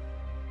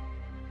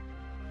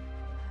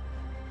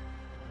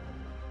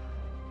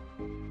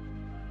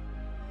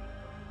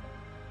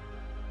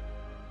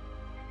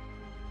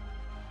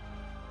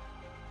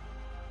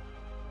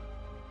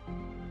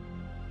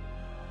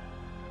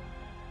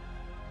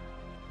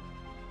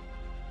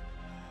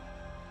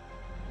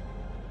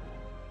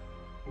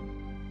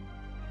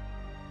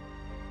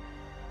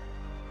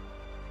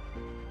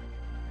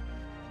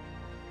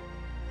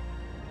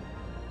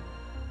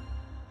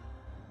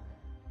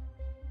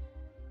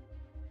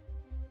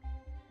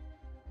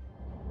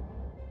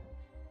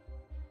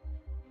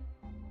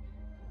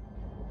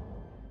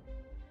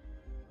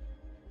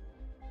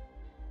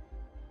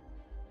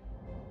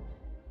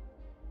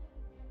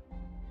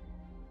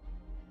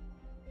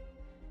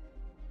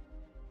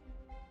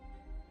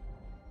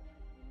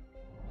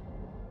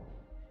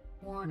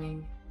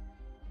 Warning.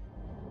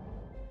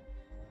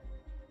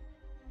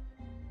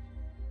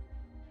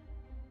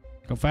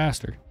 Go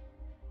faster.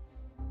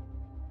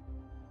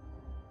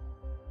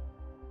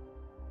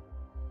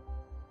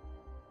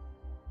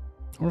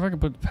 I wonder if I can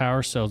put the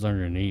power cells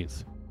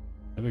underneath.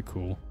 That'd be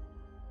cool.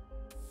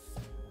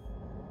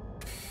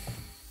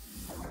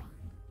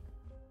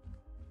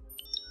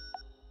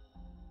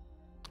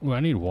 Ooh, I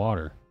need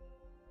water.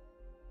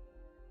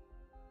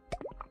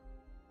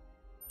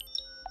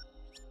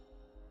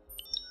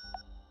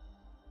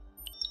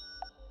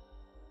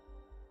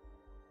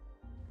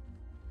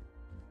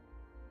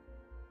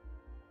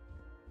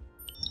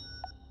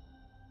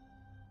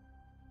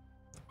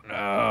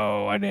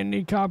 No, I didn't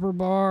need copper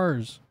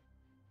bars.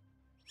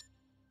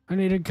 I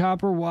needed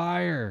copper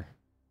wire.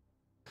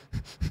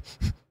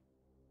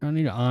 I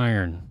need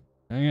iron.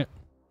 Dang it.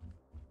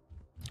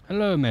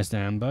 Hello, Miss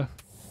Amber.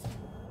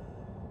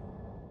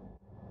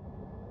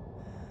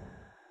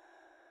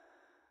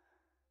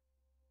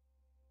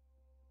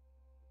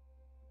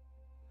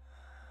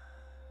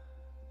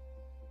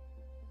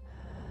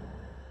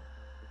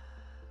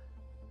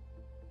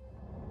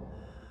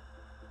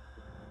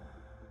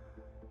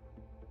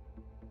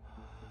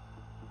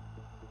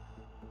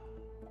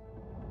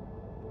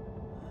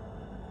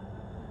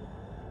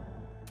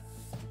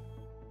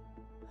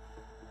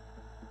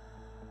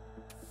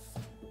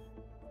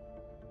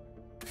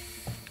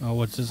 Oh,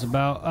 what's this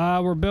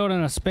about? We're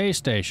building a space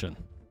station.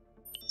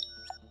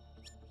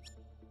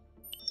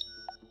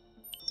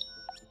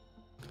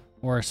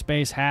 Or a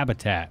space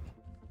habitat,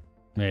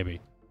 maybe.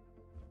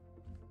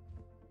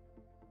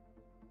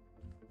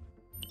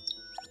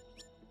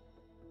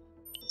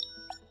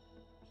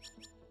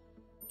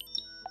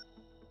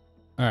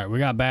 All right, we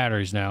got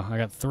batteries now. I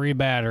got 3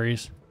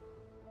 batteries.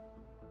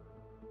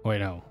 Wait,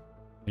 no.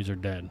 These are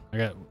dead. I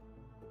got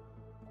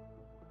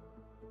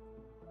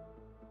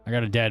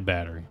a dead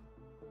battery.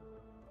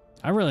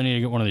 I really need to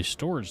get one of these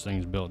storage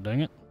things built,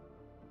 dang it.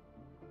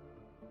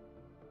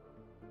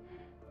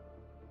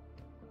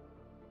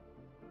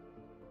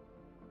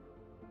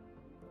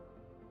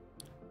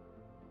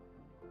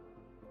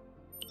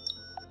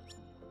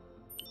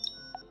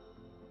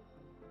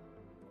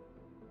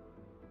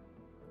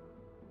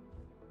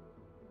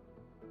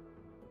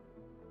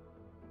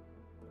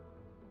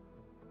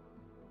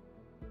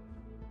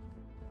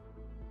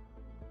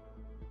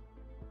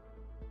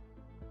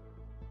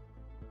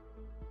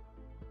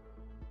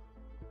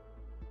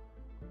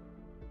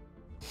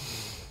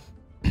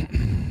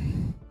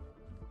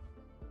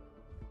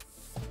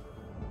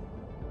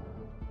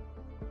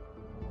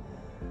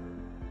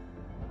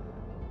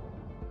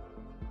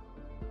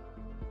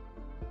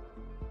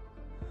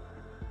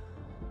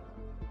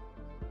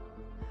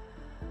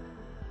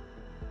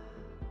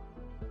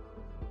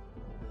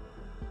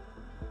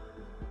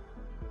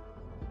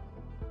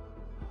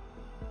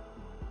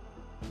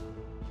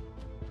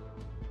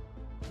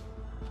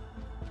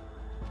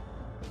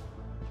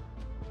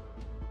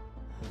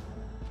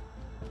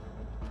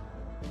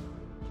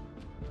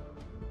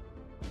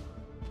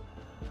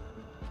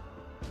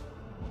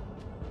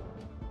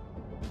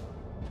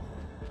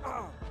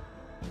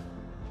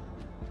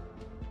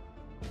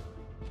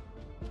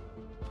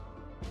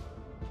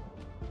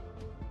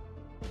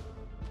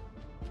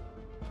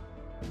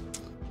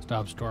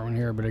 stopped storming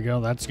here a bit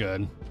ago. That's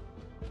good.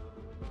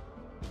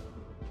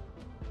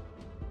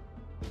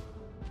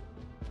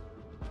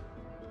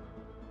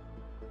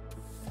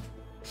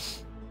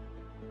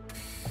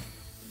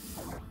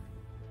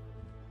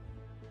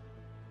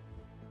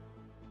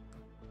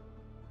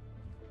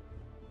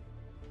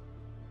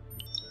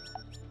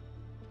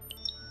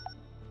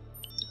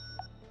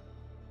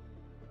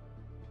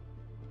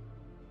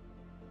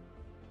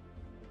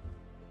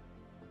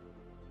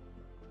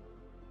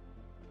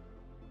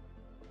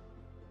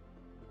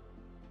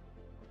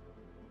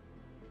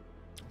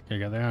 Okay,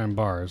 got the iron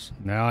bars.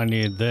 Now I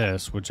need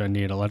this, which I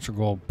need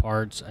electrical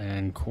parts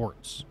and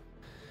quartz.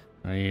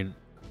 I need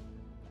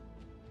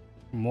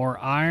more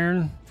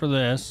iron for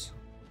this.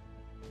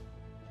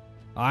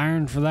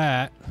 Iron for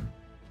that.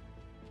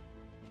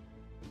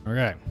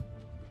 Okay.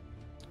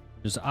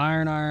 Just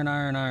iron.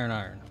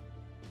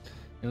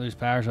 You lose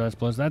power, so that's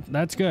plus.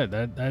 That's good.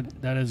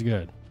 That is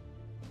good.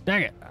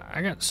 Dang it!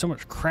 I got so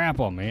much crap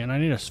on me, and I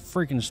need a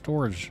freaking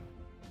storage.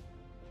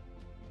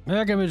 Maybe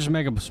I can just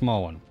make a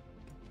small one.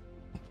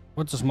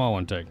 What's a small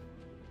one take?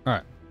 All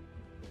right.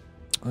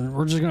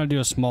 We're just gonna do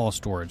a small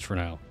storage for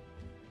now.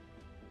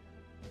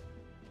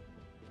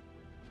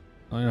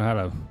 I don't know how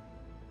to.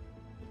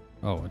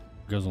 Oh, it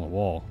goes on the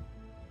wall.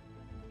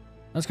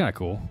 That's kind of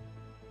cool.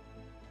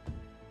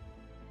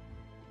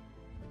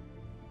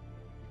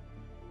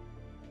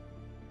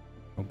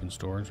 Open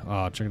storage.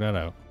 Oh, check that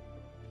out.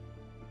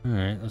 All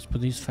right, let's put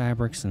these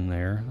fabrics in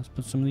there. Let's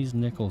put some of these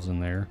nickels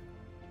in there.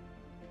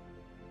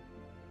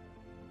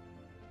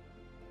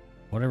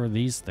 Whatever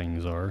these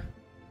things are.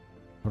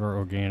 Put our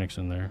organics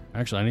in there.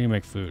 Actually, I need to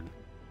make food.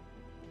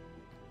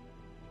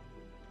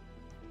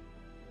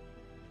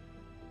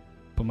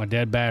 Put my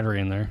dead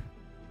battery in there.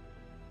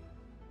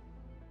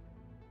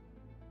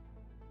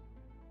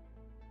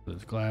 Put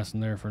this glass in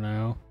there for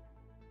now.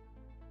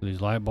 Put these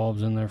light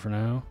bulbs in there for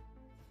now.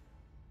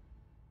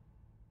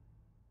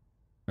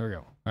 There we go.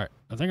 All right.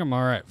 I think I'm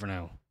all right for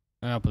now.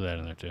 I'll put that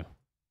in there too.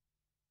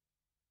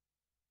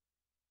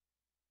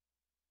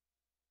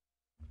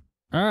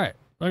 All right.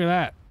 Look at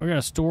that. We got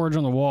a storage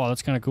on the wall.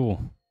 That's kind of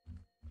cool.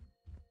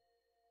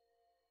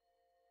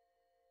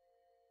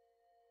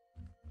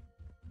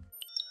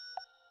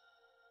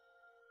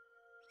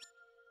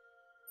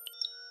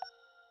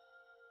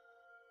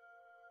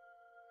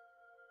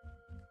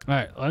 All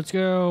right. Let's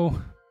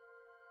go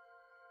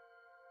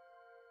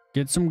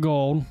get some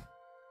gold.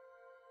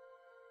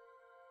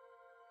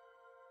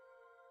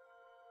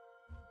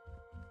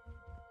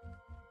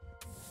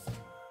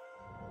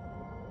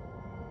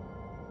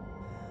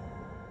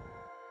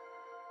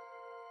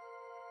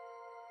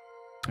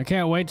 I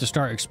can't wait to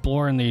start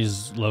exploring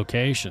these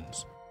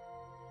locations.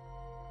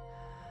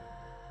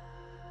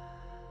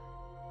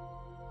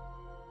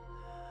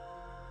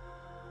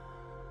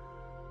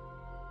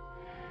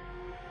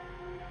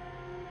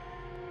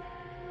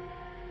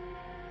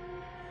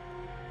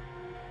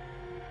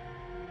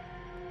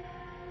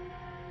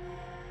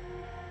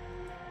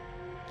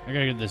 I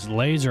gotta get this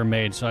laser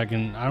made so I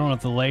don't know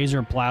if the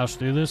laser plows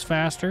through this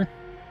faster.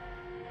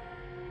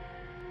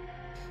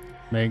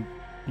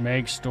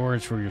 Make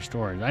storage for your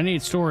storage. I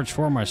need storage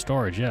for my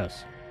storage,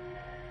 yes.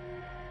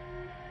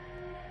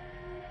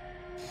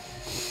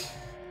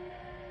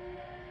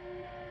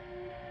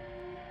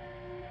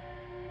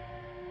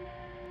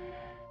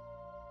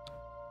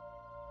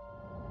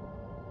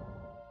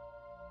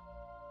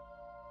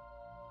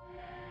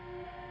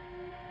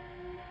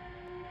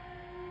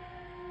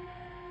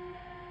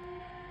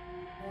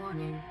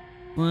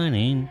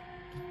 Warning.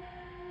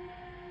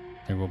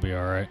 I think we'll be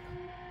all right.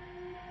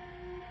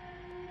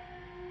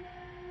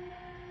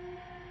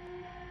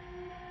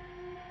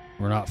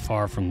 We're not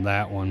far from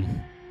that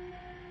one.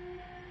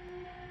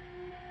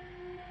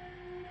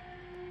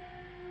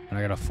 And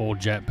I got a full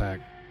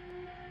jetpack.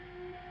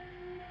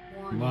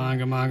 Come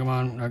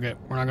on. Okay,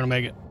 we're not gonna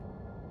make it.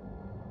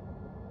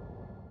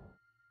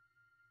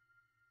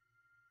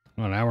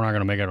 Well, now we're not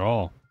gonna make it at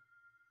all.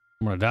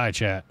 I'm gonna die,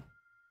 chat.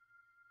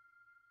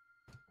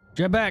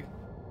 Jetpack!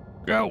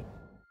 Go!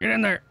 Get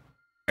in there!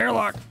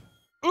 Airlock!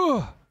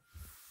 Ugh!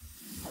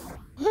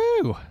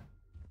 Woo!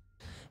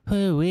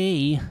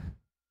 Hoo-wee.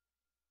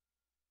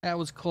 That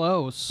was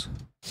close.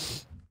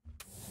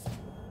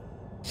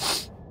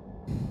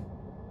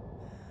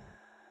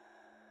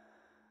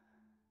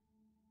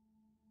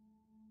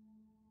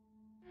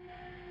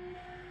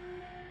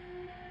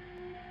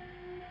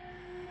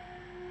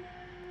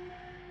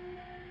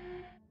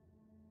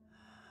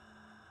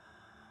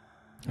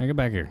 Now get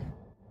back here.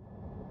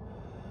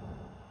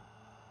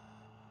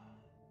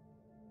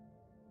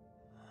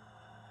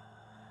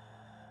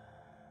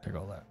 Take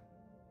all that.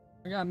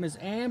 I got Miss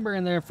Amber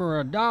in there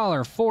for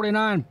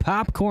 $1.49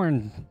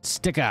 popcorn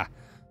sticker.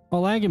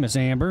 Well, thank you, Miss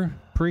Amber.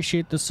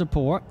 Appreciate the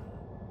support.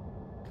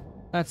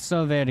 That's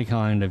so very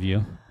kind of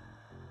you.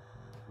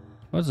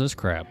 What's this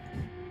crap?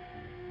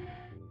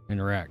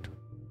 Interact.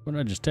 What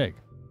did I just take?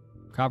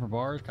 Copper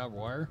bars, copper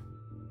wire.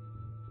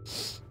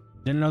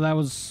 Didn't know that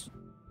was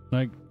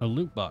like a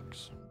loot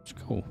box. It's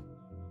cool.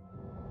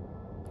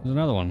 There's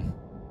another one.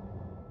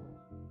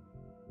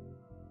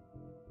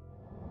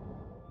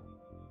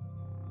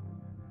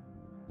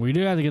 We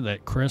do have to get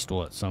that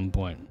crystal at some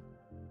point.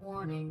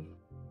 Warning.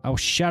 Oh,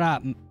 shut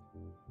up.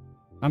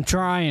 I'm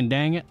trying,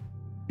 dang it.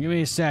 Give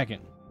me a second.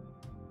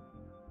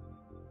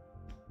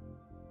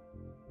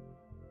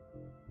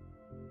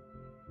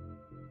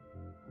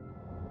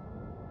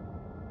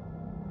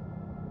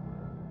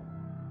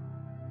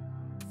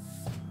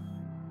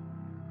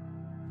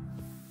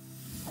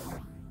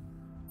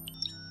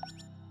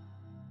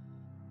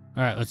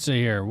 All right, let's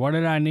see here. What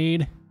did I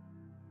need?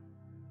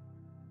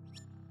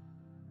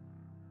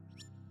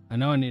 I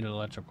know I need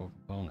electrical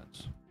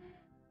components.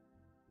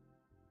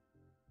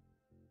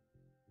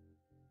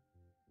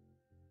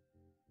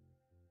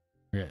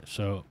 Okay,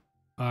 so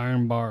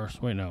iron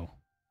bars. Wait, no.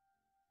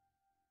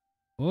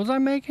 What was I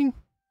making?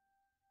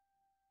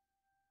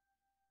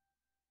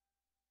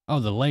 Oh,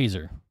 the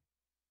laser.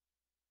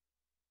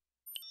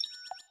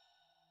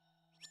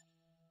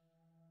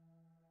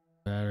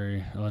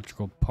 Battery,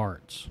 electrical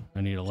parts. I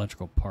need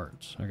electrical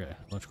parts. Okay,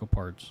 electrical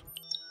parts.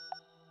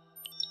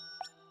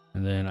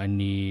 And then I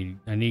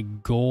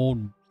need gold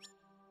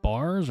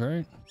bars,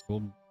 right?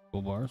 Gold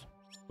bars.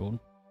 Gold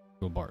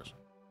bars.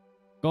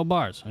 Gold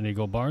bars. I need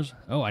gold bars.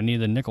 Oh, I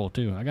need the nickel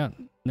too. I got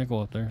nickel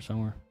up there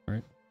somewhere,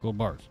 right? Gold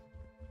bars.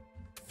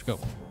 Let's go.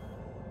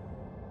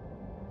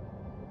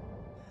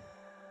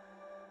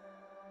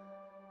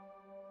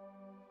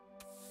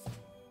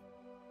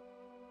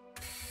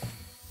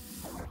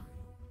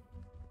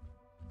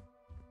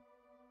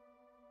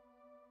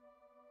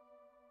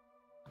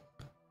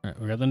 All right,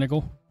 we got the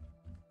nickel.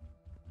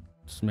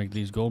 Let's make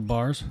these gold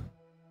bars.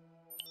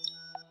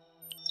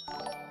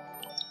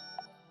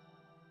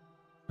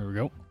 There we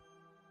go.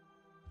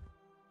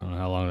 I don't know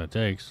how long that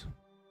takes.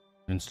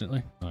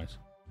 Instantly. Nice.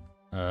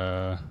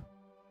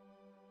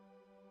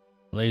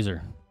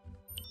 Laser.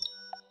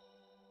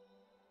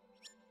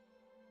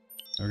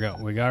 There we go.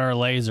 We got our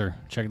laser.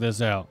 Check this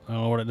out. I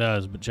don't know what it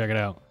does, but check it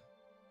out.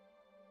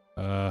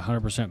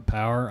 100%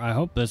 power. I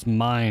hope this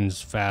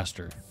mines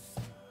faster.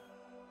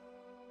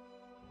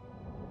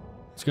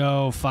 Let's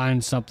go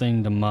find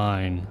something to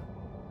mine.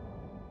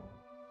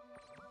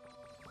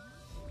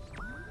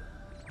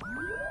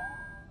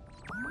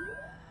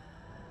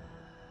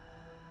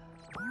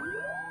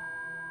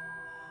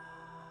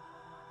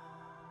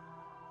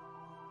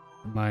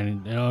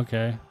 Mining.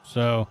 Okay,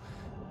 so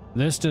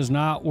this does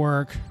not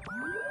work.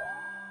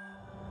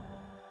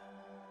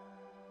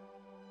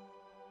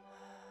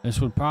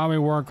 This would probably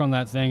work on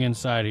that thing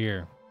inside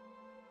here.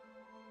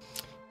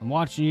 I'm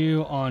watching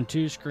you on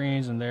 2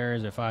 screens, and there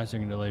is a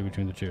 5-second delay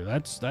between the two.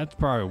 That's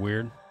probably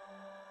weird.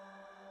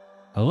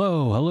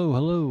 Hello, hello,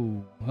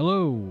 hello,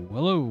 hello,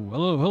 hello,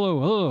 hello, hello,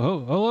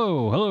 hello,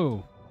 hello,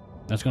 hello.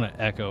 That's gonna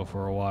echo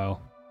for a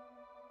while.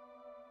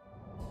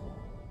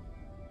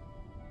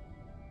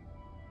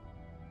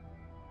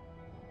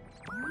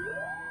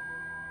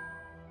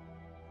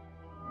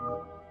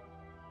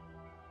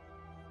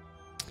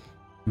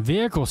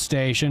 Vehicle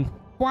station?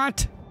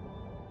 What?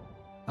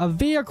 A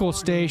vehicle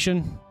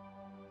station?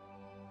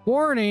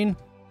 Warning!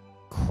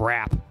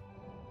 Crap.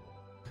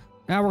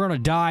 Now we're gonna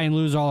die and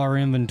lose all our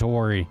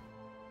inventory.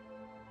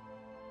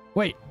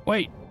 Wait.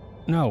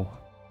 No.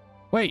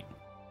 Wait.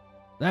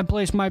 That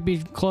place might be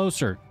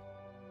closer.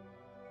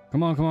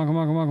 Come on. You're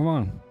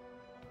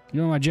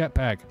on my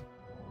jetpack.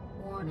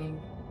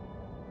 Warning.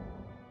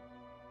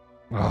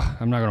 Ugh,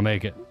 I'm not gonna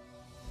make it.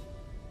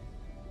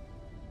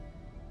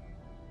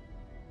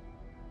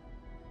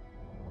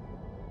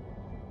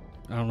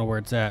 I don't know where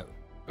it's at.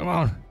 Come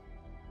on.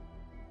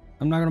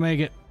 I'm not gonna make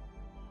it.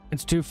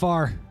 It's too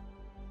far.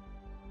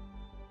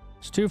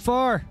 It's too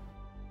far.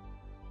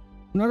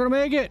 I'm not gonna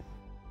make it.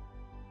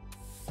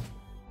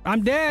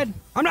 I'm dead.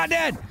 I'm not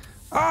dead.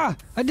 Ah,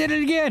 I did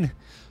it again.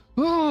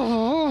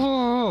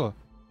 Oh.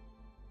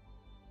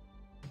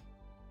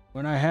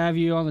 When I have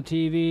you on the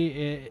TV,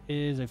 it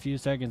is a few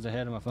seconds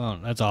ahead of my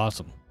phone. That's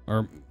awesome.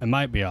 Or it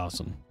might be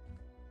awesome.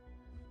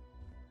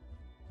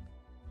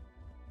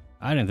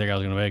 I didn't think I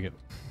was gonna make it.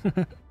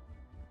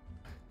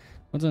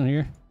 What's in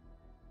here?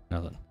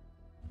 Nothing.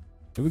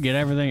 Did we get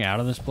everything out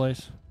of this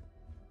place?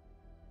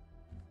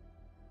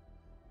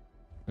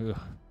 Ugh.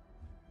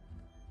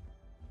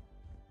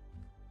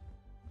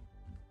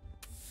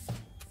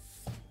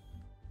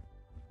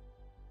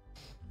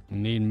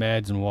 Need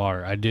meds and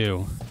water. I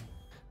do.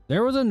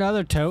 There was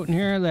another tote in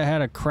here that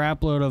had a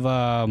crap load of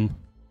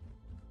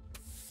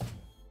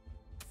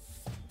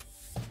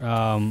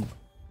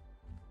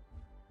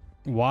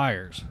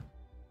wires.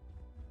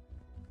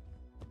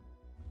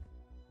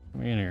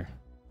 Come in here.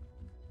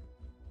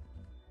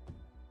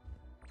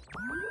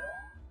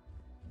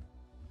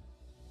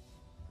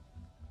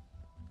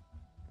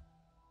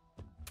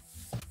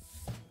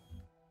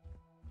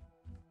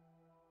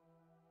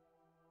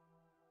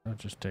 I'll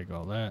just take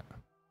all that.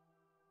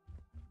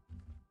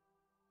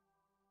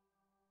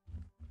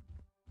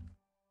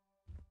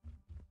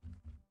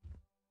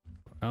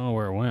 I don't know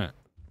where it went.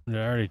 Did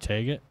I already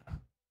take it?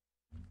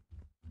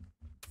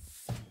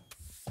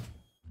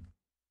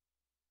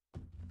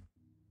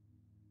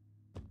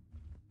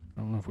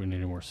 I don't know if we need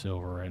any more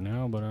silver right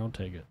now, but I'll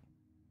take it.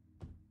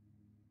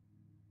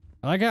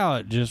 I like how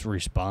it just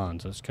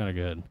respawns. That's kind of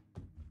good.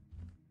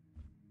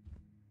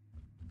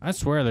 I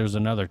swear there was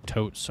another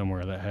tote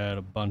somewhere that had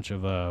a bunch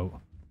of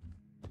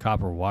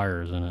copper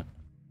wires in it.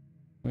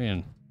 Let me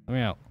in. Let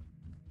me out.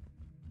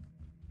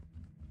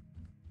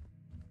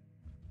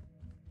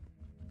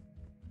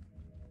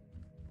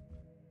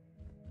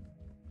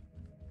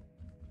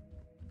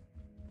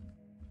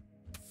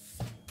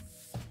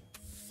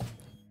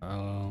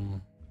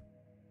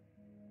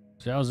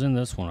 See, I was in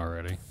this one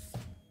already.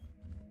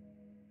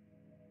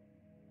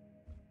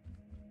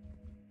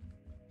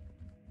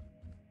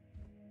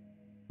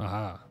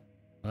 Aha.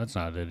 That's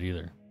not it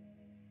either.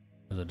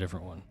 There's a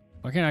different one.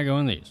 Why can't I go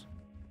in these?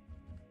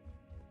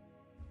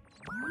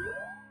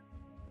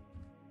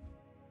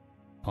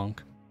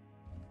 Punk.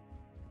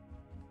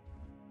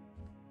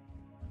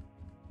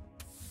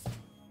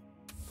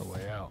 The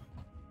way out.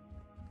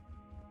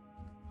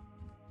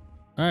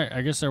 Alright,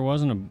 I guess there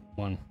wasn't a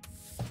one.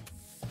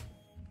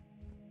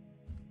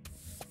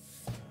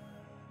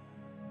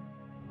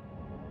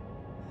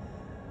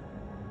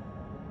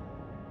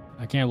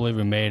 I can't believe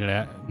we made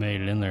it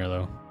in there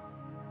though.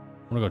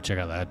 I'm gonna go check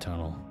out that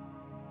tunnel.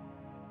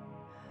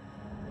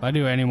 If I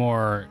do any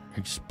more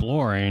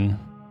exploring,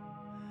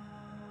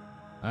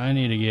 I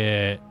need to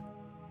get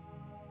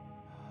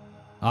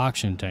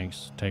oxygen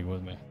tanks to take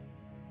with me.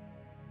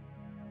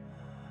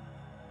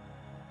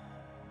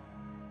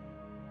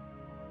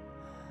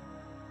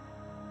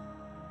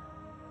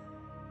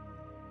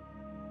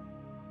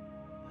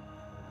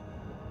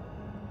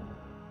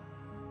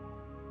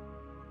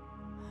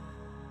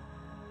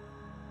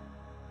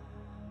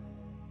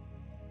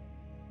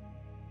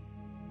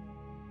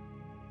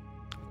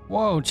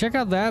 Whoa, check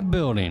out that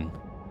building.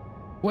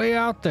 Way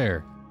out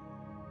there.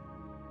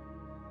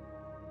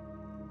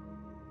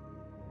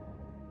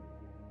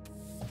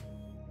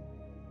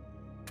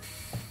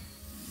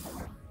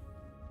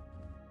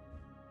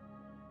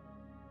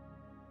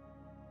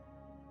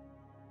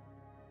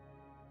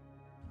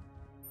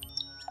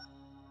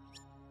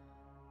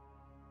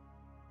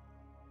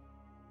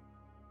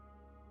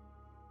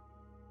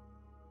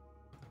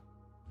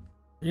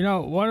 You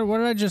know, what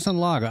did I just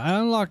unlock? I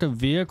unlocked a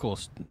vehicle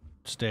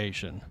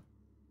station.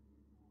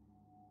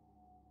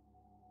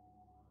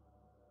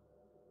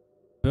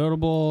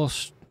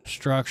 Buildable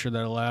structure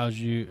that allows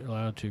you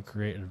to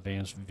create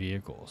advanced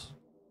vehicles.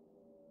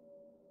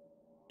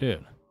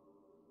 Dude.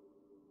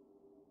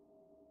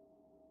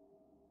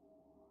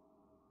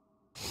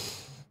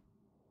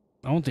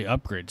 I want the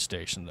upgrade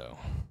station though.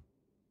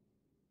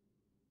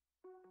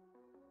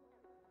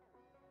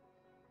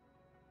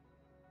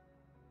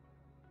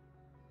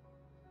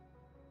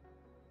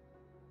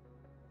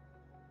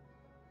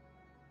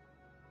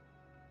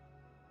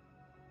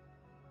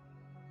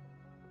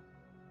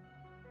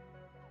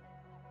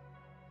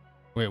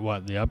 Wait,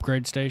 what? The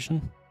upgrade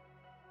station?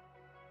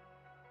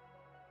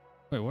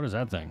 Wait, what is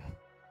that thing?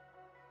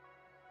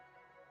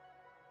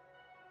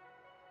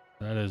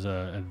 That is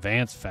a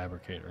advanced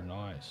fabricator.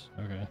 Nice.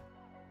 Okay.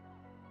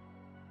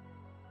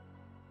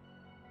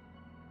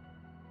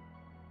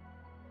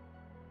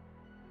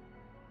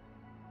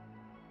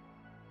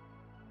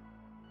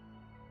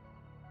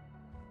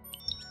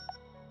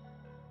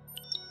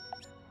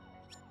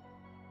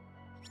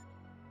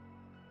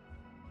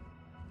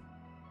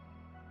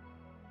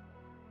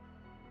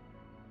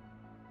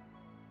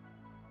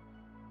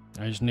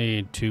 I just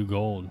need 2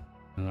 gold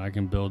and I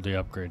can build the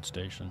upgrade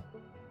station.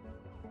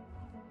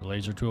 The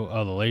laser tool.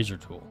 Oh, the laser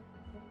tool.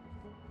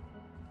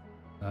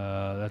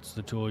 That's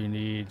the tool you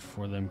need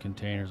for them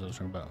containers I was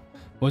talking about.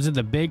 Was it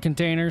the big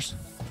containers?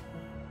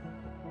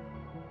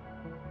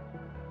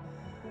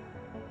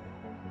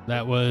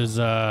 That was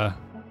over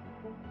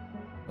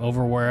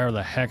wherever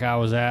the heck I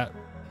was at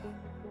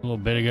a little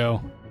bit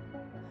ago.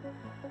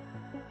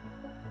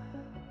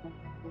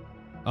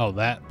 Oh,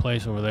 that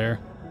place over there.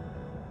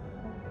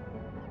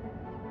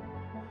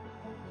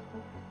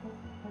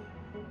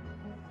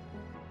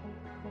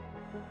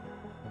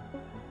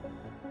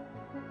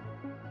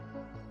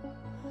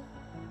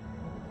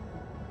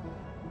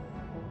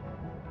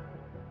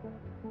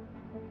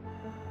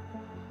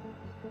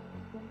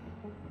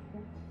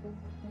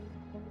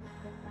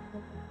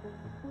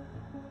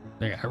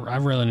 I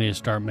really need to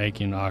start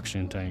making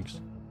oxygen tanks.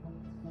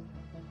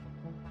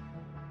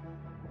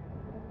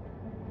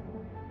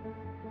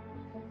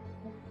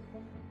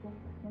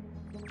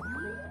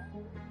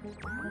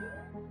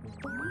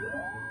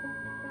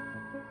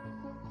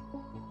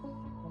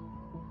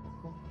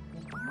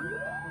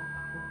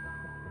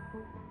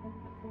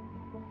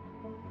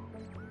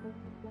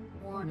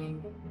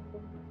 Warning.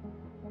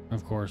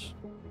 Of course.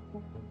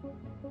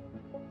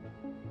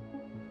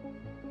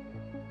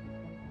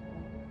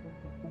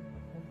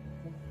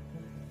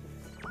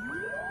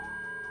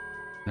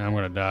 Now I'm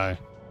gonna die.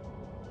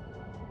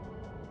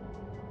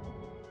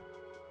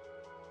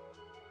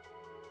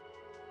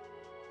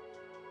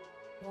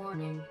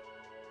 Warning.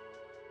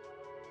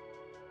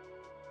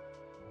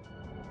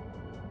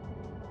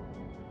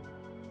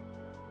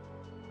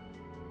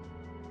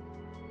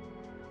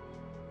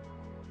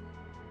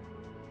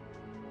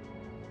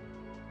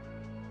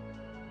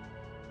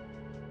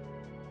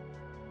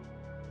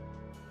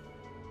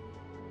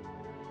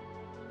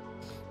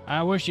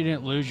 I wish you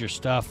didn't lose your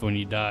stuff when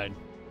you died.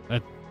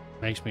 That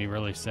makes me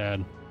really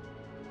sad.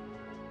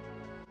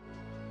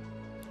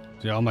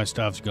 See, all my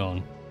stuff's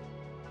gone.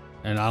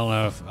 And I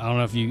don't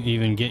know if you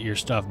even get your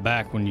stuff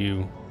back when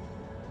you...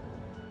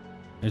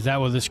 Is that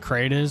what this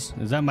crate is?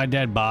 Is that my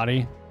dead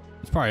body?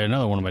 It's probably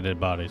another one of my dead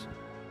bodies.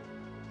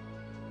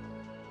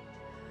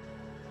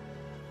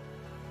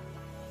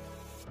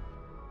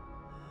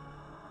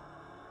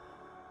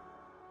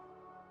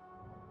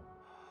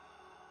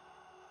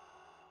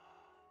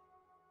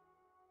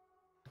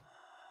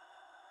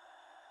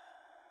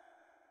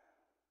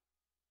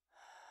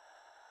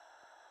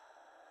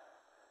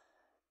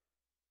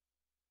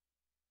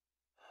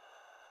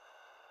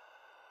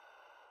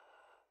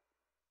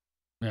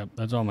 Yep,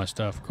 that's all my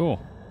stuff. Cool.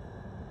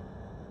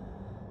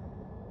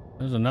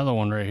 There's another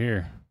one right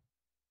here.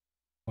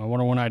 I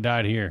wonder when I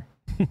died here.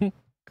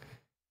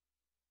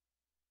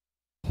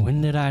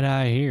 When did I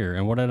die here?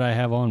 And what did I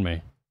have on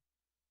me?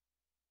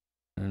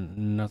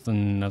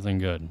 Nothing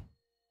good.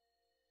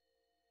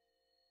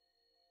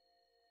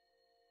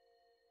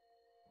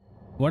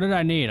 What did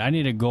I need? I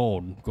needed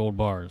gold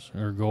bars,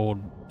 or gold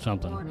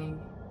something.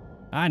 Warning.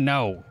 I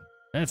know.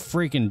 That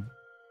freaking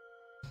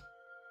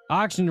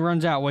oxygen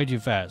runs out way too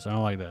fast. I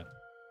don't like that.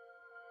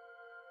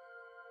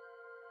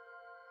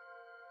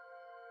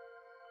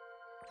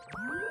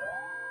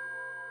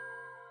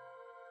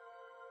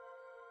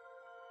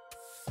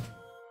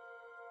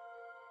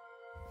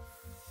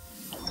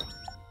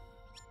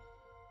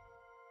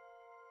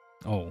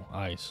 Oh,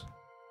 ice.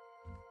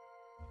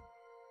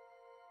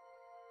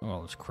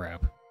 Oh, this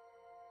crap.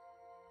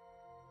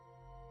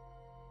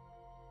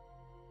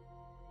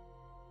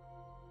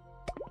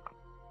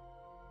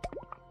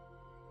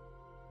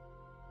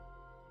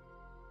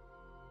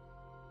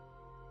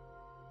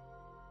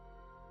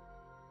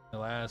 The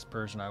last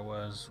person I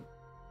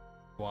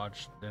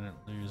watched didn't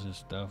lose his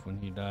stuff when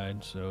he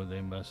died, so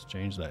they must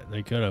change that.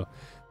 They could have.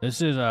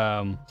 This is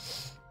I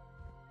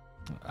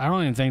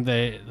don't even think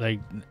they like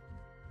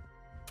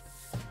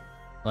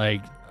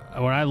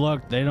when I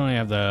looked, they don't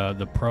have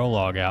the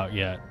prologue out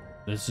yet.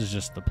 This is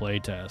just the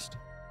playtest.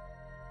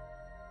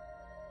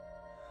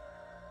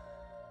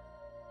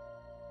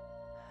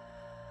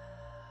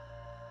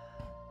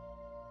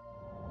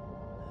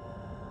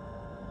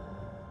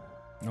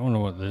 I wonder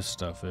what this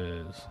stuff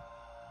is.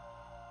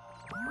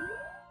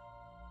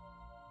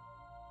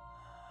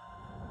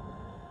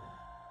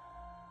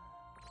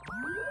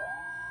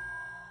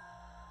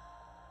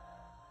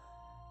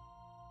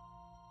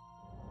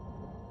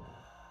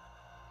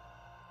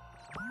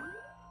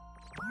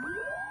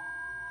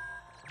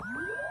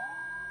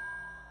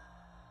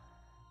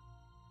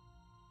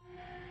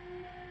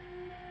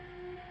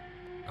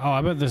 Oh,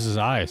 I bet this is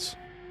ice.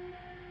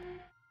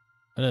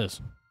 It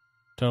is.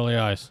 Totally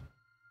ice.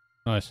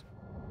 Nice.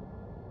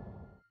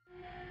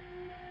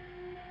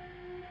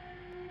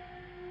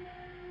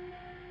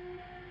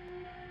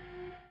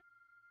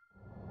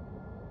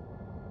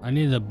 I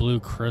need the blue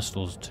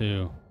crystals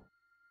too.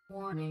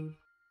 Warning.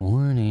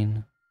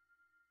 Warning.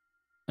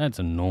 That's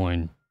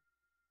annoying.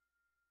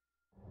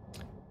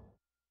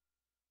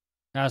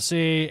 Now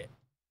see,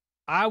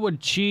 I would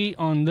cheat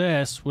on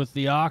this with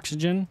the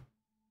oxygen,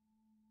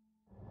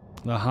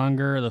 the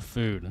hunger, the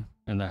food,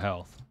 and the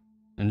health.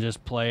 And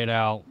just play it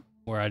out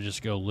where I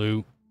just go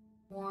loot.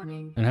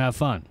 Warning. And have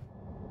fun.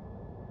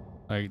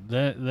 Like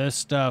this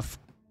stuff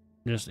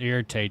just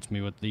irritates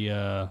me with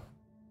the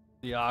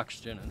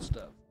oxygen and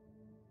stuff.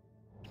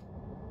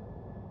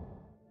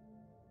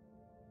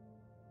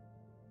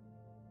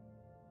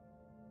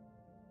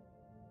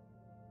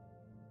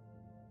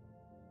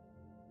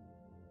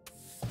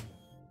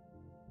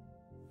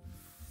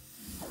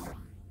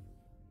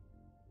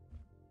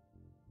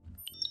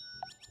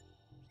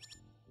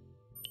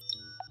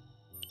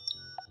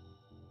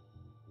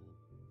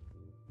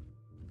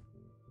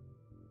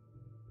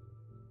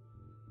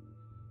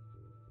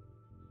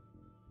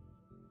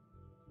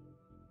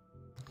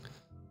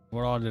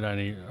 What all did I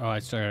need? Oh, I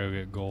still gotta go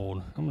get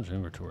gold. How much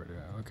inventory do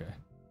I have? Okay.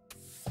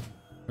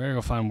 We gotta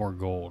go find more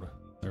gold.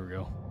 There we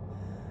go.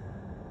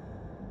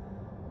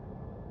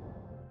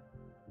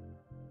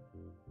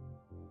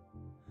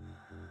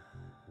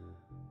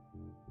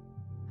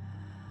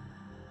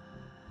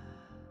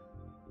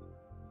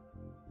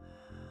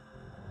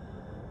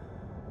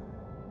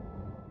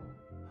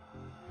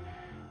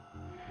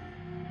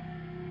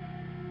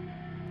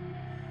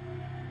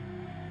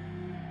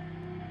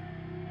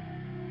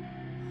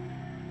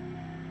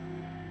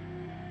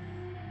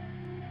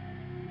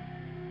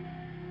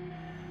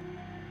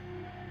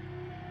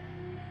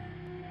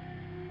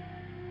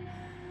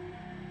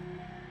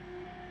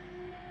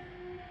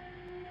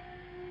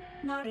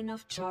 Not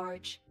enough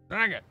charge.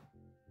 Dang it.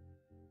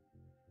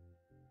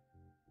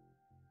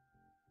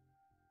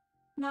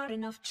 Not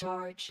enough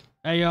charge.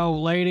 Hey, yo,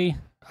 lady.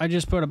 I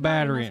just put a Not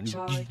battery in.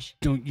 enough charge.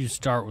 Don't you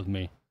start with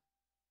me.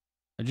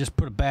 I just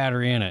put a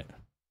battery in it.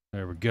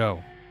 There we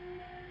go.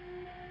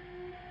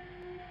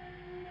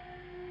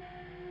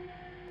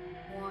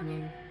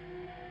 Warning.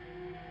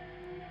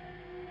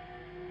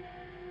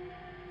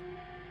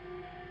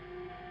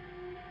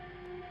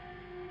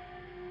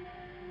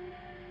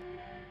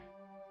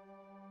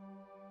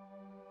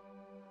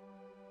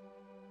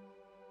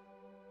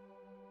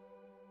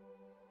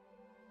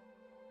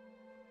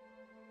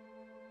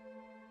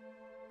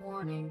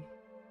 Warning.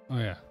 Oh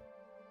yeah.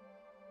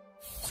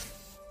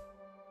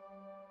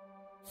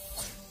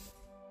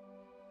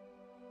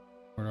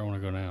 Where do I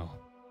want to go now?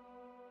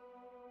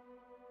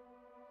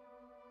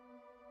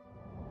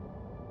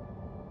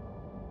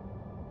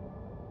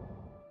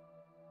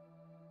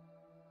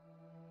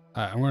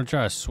 Alright, I'm gonna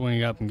try to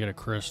swing up and get a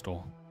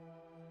crystal.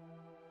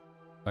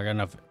 If I got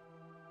enough.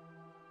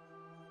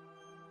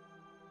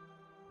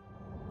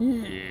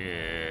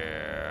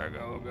 Yeah,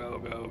 go, go,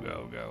 go,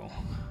 go, go.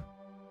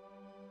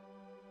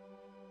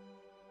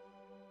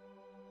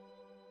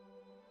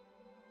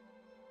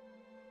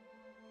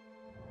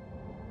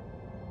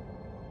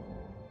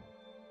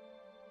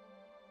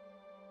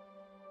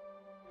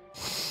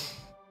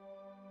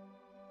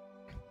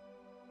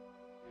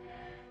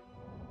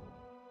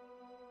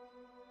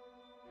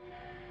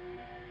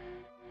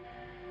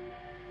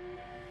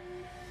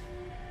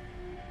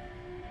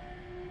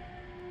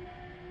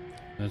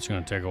 That's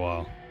gonna take a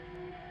while.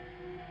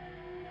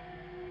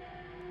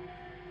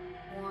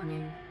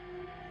 Warning.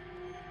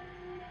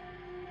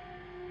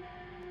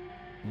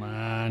 Come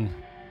on.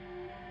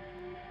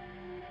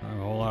 Not a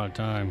whole lot of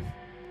time.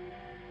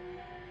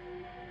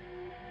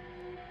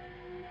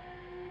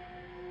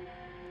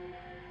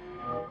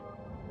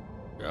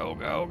 Go,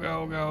 go,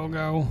 go, go,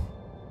 go.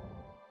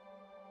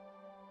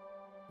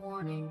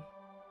 Warning.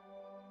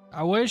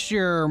 I wish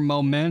your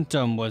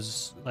momentum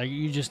was like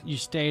you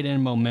stayed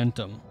in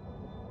momentum.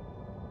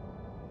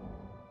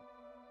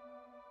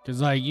 Cause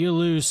like you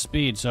lose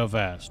speed so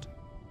fast.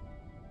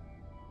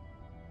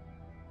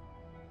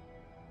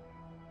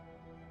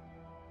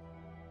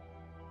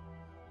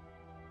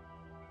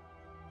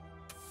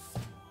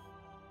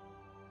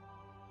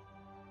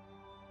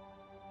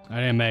 I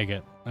didn't make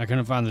it. I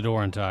couldn't find the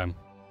door in time.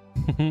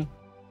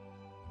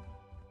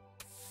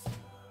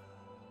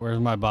 Where's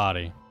my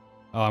body?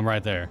 Oh, I'm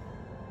right there.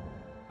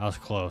 I was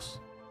close.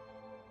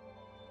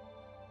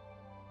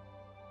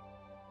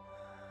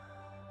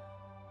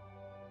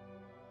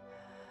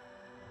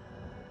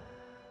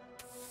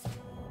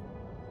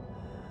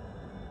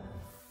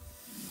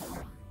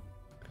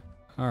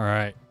 All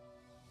right.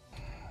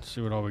 Let's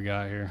see what all we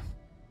got here.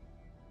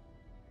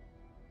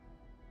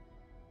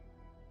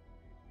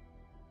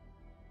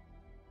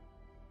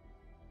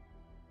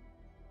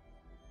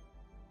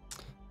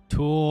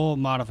 Tool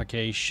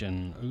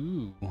modification.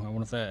 Ooh, I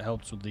wonder if that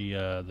helps with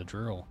the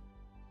drill.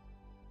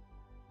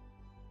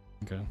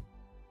 Okay.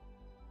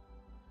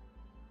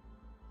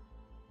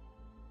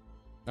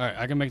 All right,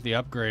 I can make the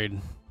upgrade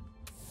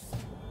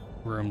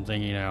room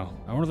thingy now.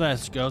 I wonder if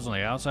that goes on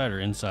the outside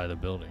or inside the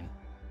building.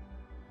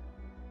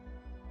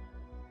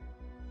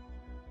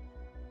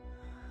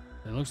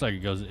 It looks like it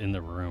goes in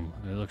the room.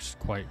 It looks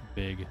quite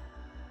big.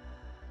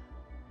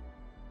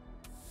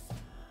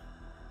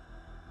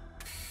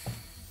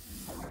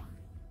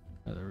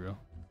 Oh, there we go.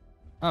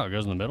 Oh, it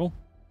goes in the middle?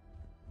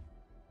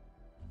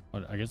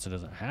 Well, I guess it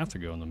doesn't have to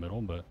go in the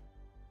middle, but...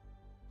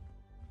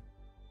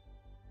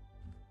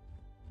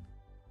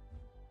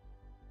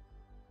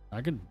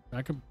 I could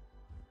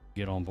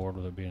get on board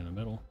with it being in the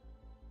middle.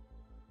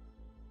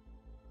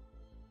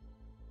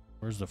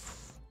 Where's the...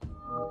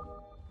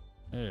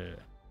 Yeah,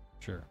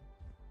 sure.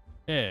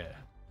 Yeah.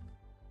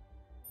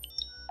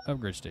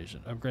 Upgrade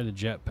station. Upgrade the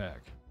jetpack.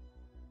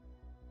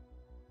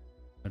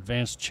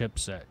 Advanced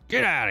chipset.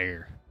 Get out of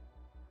here.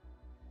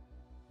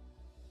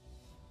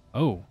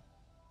 Oh.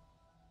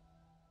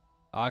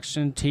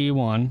 Oxygen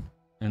T1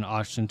 and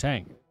oxygen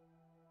tank.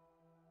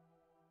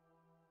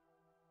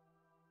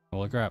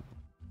 Holy crap.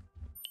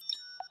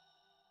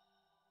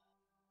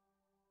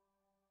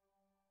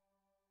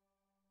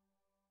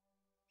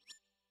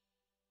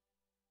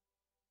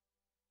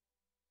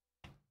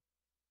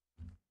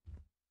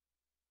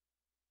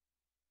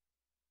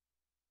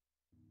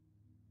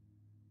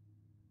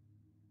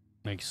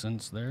 Makes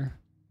sense there.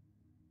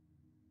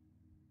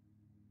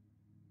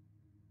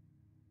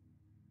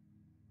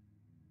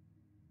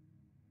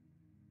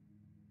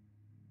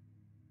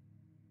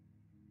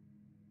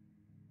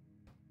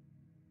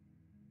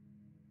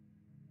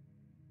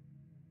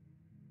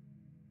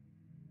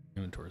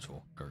 Inventory's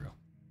full. There we go.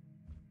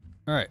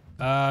 All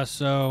right.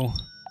 So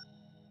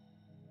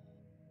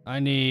I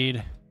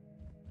need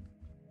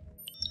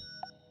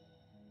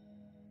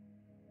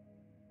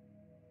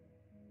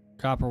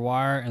copper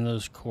wire and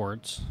those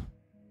quartz.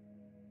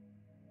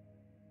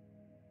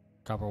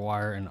 Copper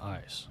wire and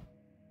ice.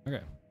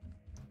 Okay.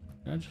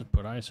 Did I just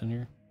put ice in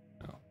here?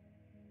 No.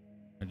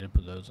 I did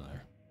put those in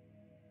there.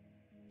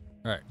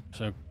 Alright,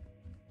 so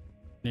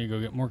need to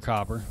go get more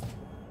copper.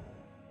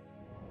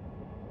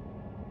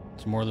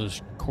 Some more of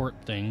those quart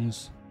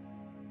things.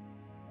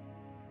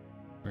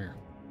 Here.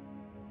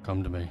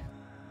 Come to me.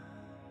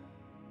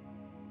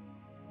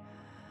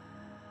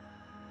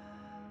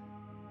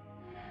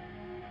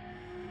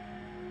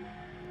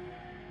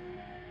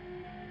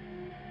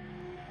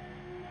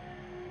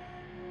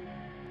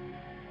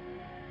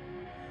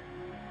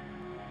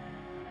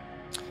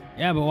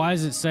 Yeah, but why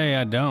does it say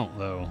I don't,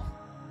 though?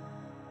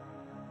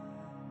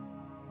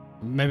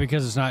 Maybe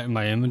because it's not in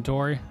my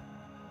inventory?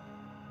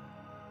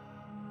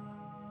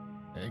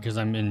 because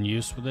I'm in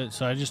use with it.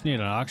 So I just need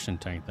an oxygen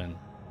tank then.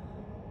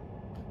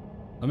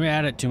 Let me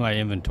add it to my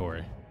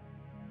inventory.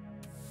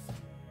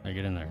 Hey,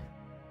 get in there.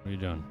 What are you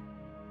doing?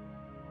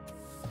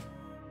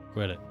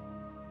 Quit it.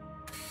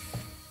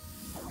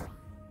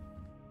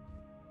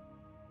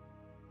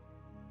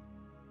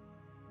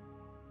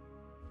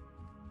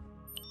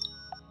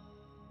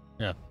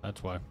 Yeah,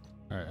 that's why.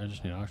 Alright, I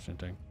just need an oxygen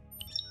tank.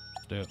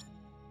 Let's do it.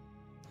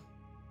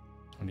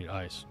 I need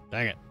ice.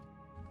 Dang it.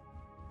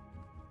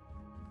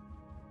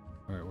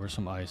 Alright, where's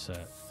some ice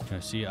at? Can I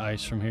see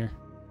ice from here?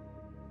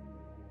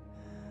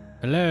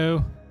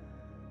 Hello?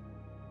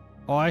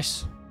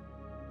 Ice?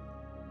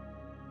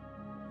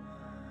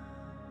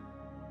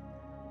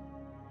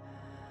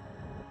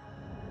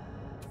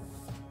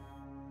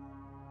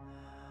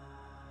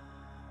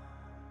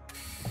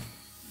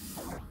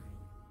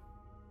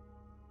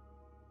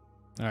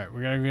 Alright,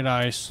 we gotta get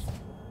ice.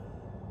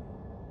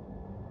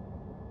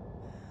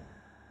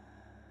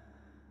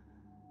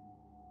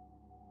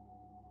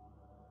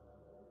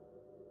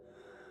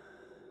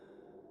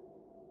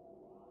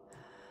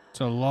 It's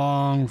a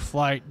long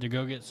flight to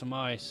go get some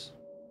ice.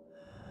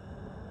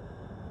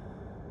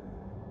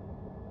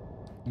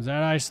 Is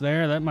that ice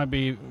there? That might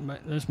be,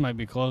 this might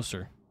be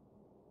closer.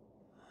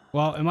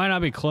 Well, it might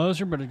not be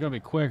closer, but it's gonna be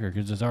quicker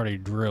because it's already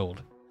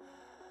drilled.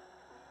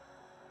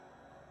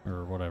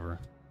 Or whatever.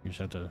 You just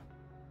have to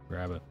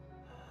grab it.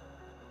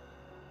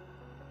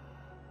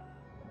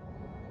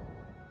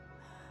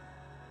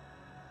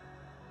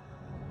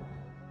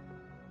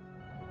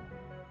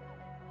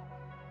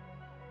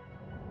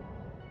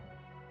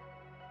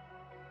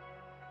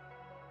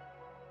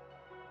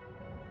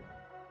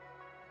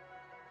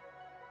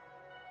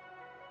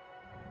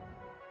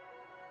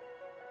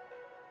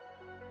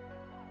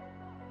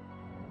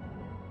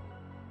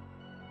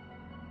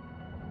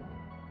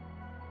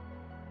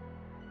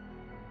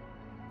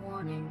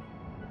 Warning.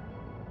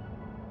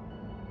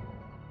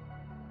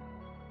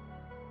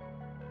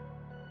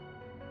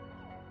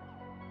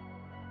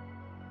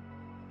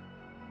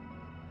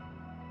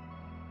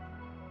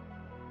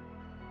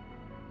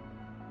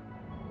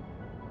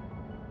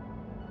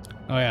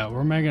 Oh yeah,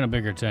 we're making a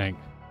bigger tank.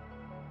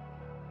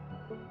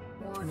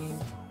 Warning.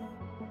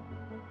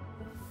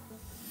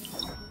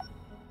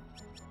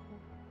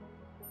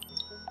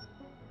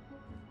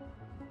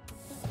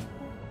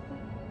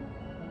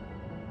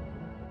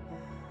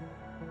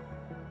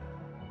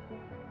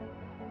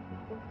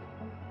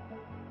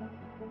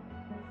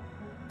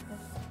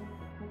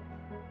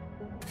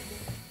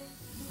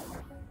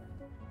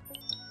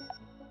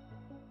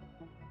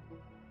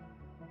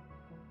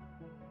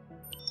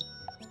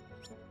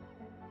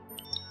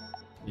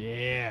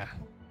 Yeah.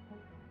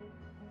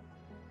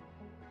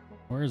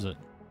 Where is it?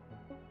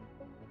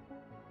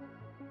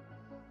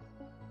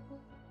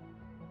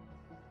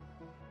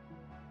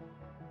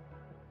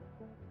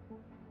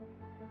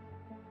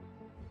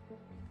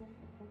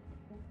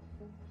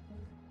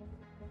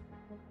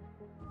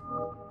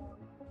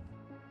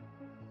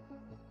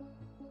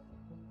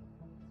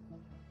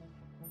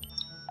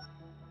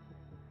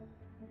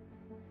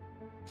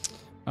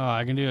 Oh,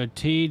 I can do a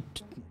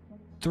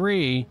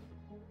T3,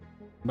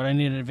 but I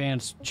need an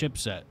advanced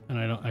chipset, and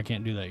I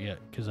can't do that yet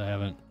because I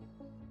haven't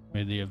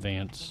made the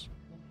advance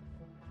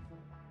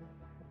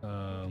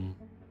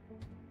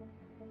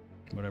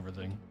whatever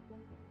thing.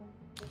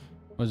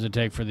 What does it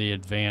take for the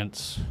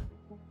advance?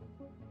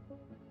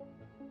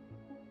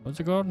 What's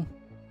it called?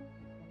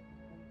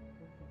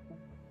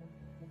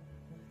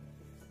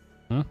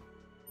 Huh?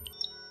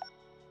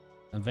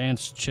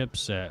 Advanced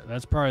chipset.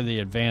 That's probably the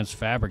advanced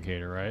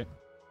fabricator, right?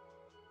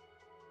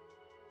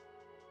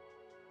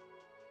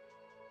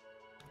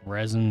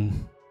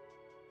 Resin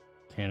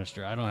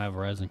canister. I don't have a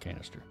resin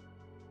canister,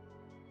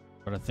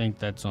 but I think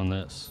that's on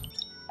this.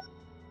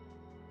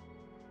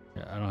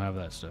 Yeah, I don't have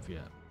that stuff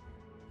yet.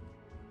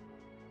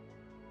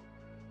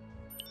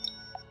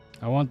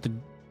 I want the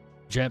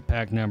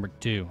jetpack number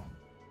 2,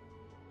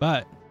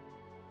 but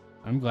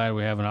I'm glad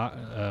we have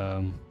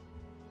an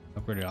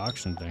upgraded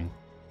auction thing.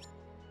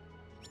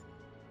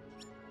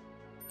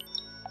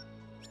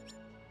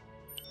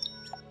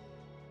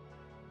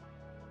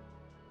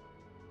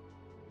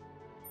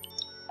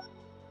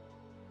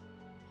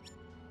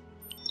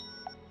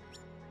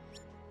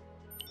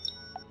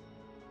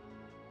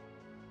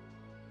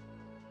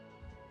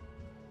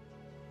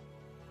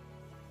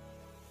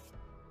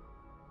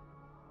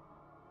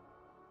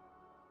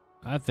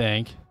 I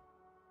think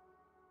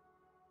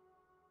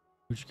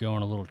we should go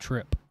on a little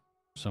trip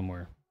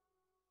somewhere.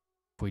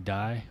 If we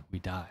die, we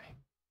die.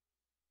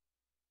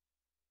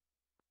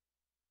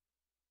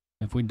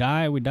 If we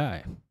die, we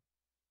die.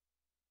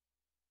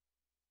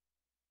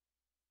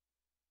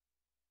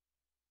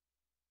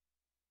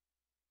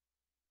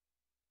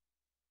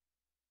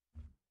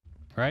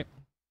 Right?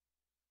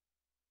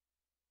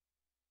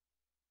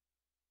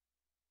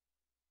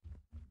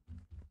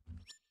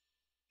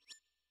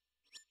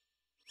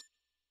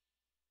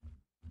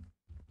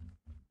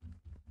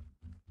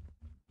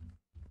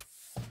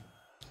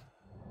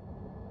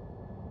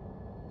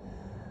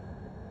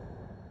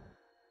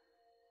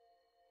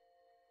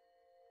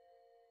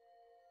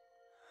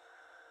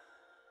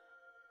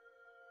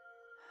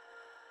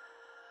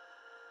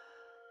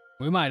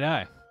 We might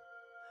die.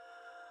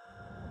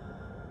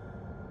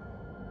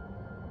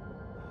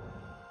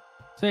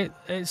 See,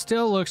 it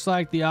still looks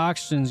like the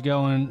oxygen's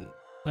going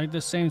like the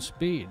same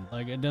speed.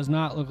 Like it does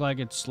not look like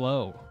it's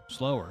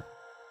slower.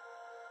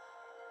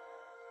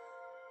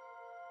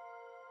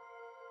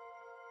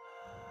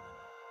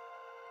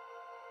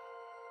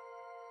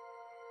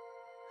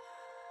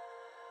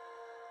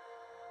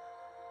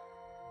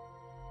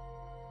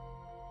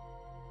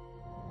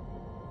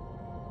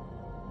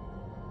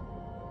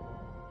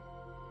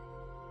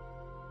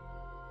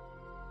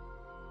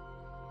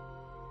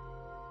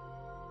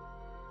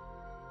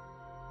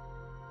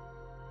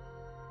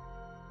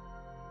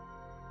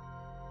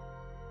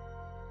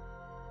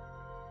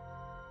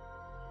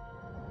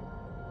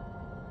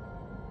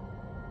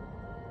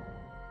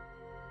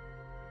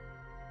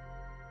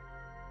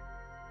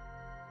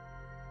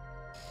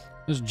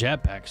 This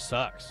jetpack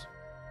sucks.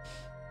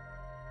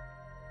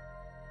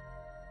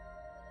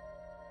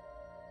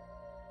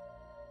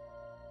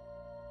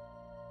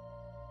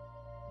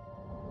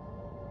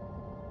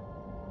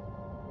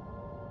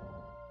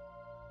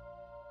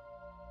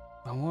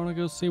 I want to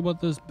go see what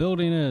this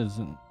building is,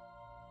 and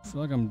I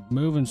feel like I'm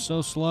moving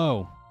so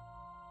slow.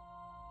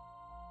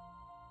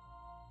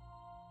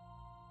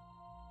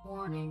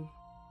 Warning.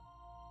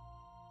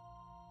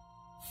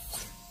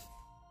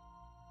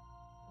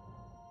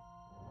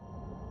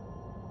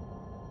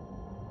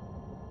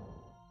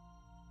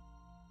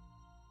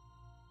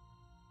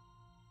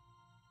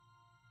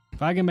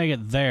 If I can make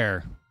it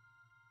there,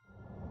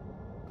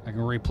 I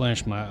can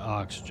replenish my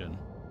oxygen.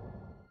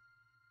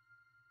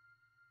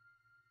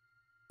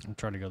 I'll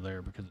try to go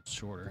there because it's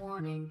shorter.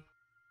 Warning.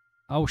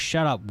 Oh,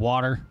 shut up,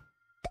 water.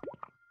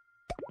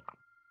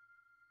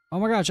 Oh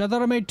my gosh, I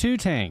thought I made 2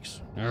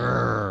 tanks.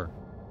 Urgh.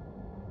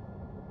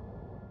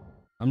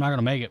 I'm not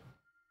gonna make it.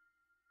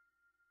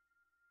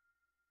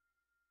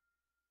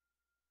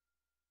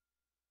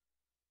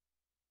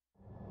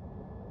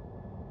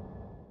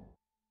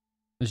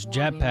 This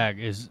jetpack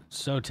is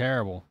so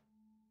terrible.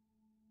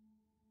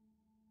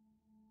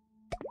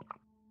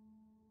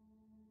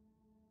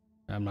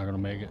 I'm not gonna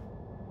make it.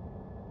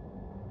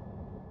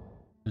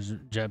 This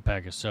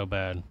jetpack is so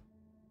bad.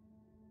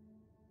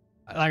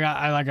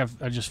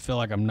 I just feel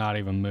like I'm not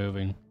even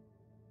moving.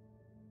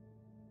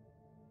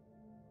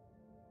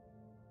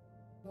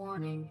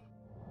 Warning.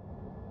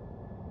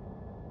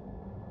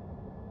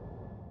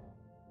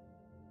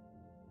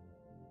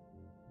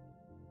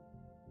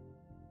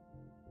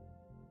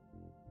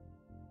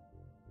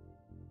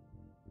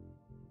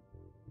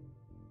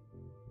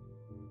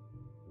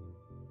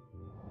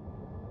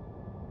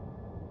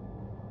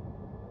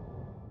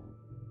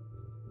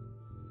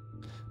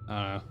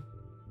 I don't know.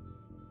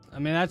 I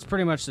mean, that's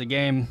pretty much the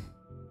game.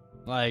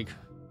 Like,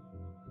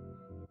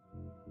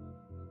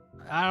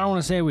 I don't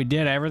want to say we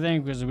did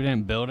everything because we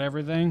didn't build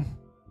everything,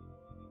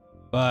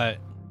 but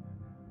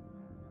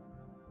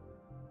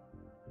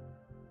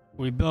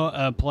we built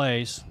a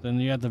place. Then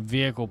you got the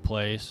vehicle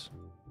place.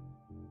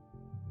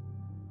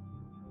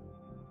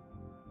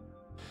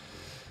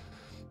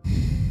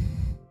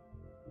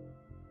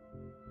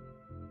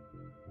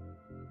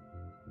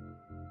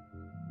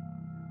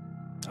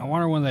 I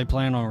wonder when they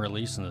plan on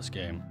releasing this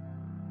game.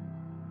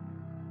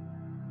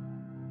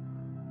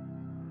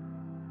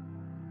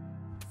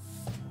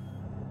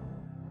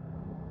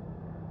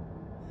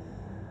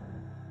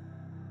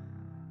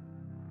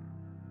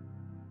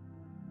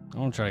 I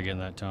want to try to get in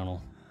that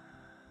tunnel.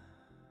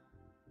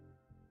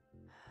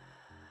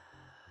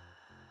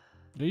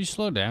 Do you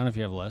slow down if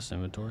you have less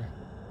inventory?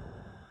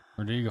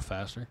 Or do you go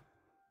faster?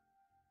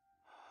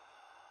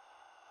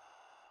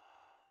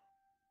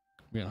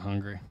 I'm getting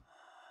hungry.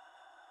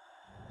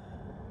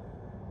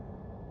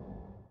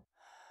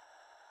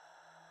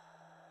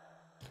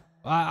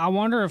 I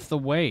wonder if the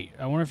weight.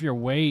 I wonder if your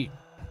weight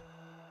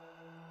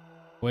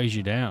weighs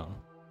you down.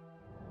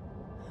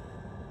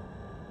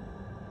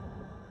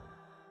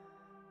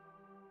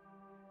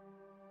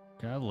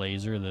 Can I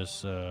laser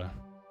this little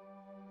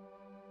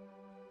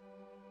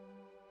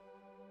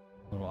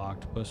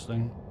octopus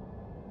thing?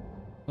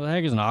 What the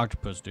heck is an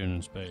octopus doing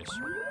in space?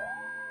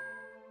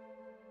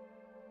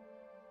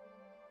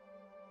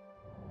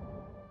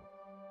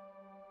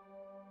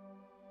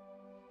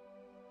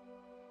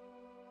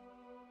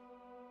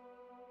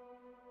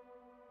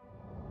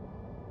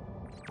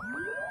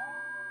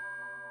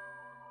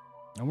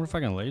 I wonder if I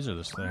can laser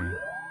this thing.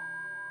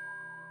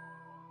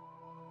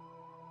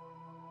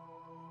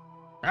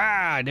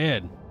 Ah, I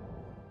did.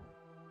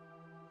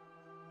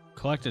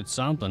 Collected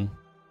something.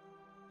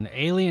 An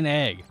alien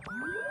egg.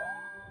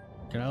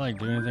 Can I, like,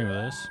 do anything with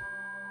this?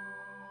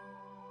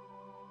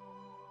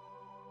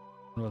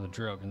 What about the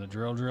drill? Can the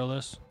drill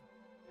this?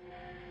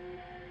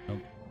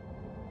 Nope.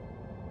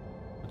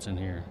 What's in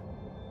here?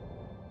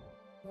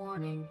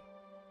 Warning.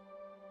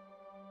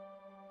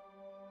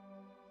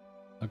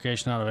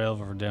 Location not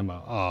available for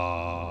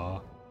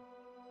demo.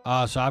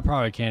 Aww. So I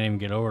probably can't even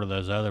get over to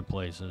those other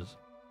places.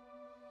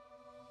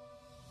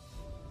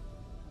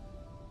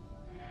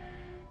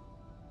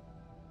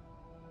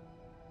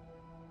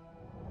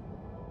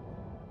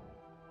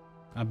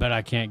 I bet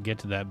I can't get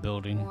to that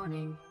building.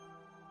 Warning.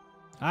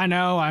 I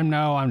know. I'm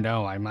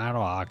out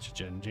of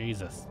oxygen.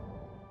 Jesus.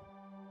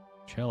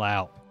 Chill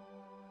out.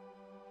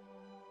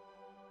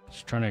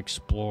 Just trying to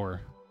explore.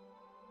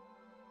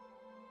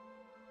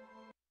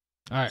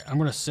 Alright, I'm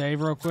gonna save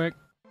real quick.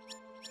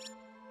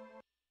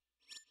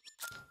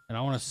 And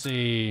I wanna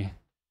see,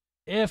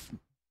 if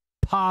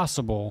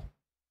possible,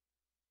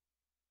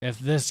 if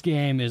this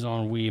game is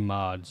on Wii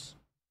mods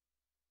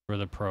for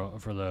the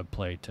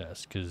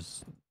playtest,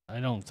 because I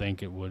don't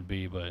think it would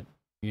be, but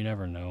you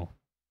never know.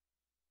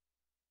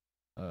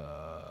 No.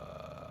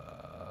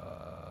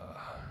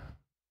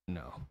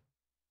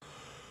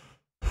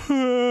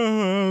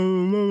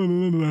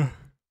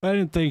 I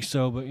didn't think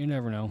so, but you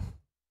never know.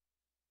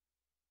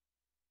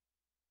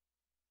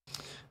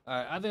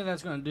 Alright, I think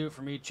that's gonna do it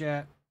for me,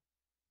 chat.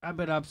 I've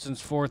been up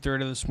since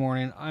 4:30 this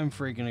morning. I'm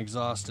freaking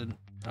exhausted.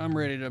 I'm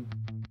ready to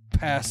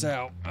pass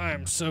out. I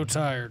am so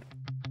tired.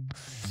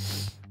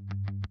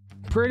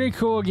 Pretty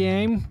cool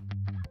game.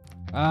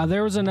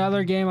 There was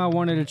another game I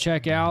wanted to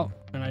check out,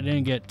 and I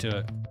didn't get to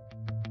it.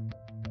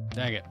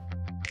 Dang it.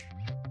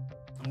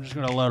 I'm just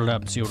gonna load it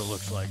up and see what it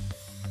looks like.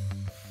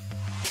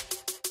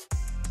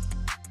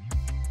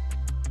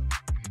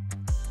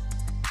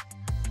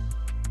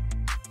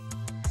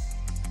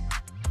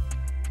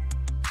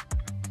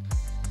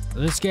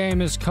 This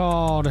game is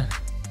called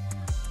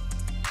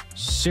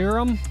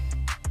Serum.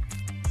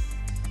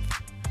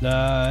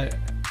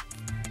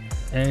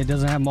 It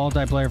doesn't have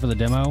multiplayer for the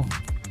demo.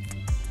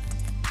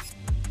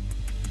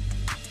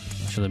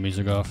 Show the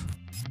music off.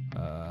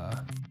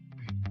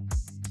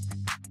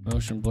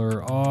 Motion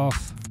blur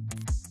off.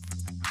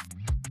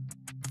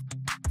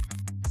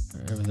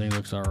 Everything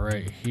looks all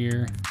right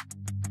here.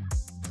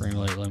 Frame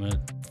rate limit.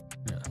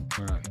 Yeah,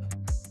 we're not.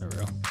 There we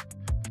go.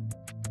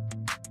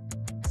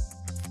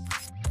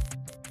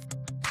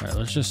 All right,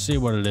 let's just see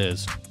what it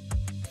is.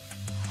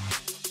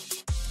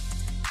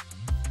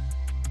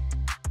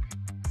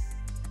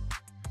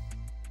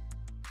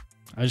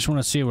 I just want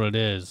to see what it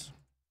is.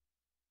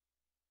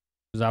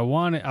 Because I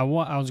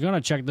was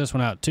gonna check this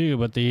one out too,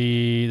 but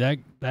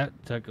that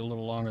took a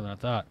little longer than I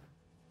thought.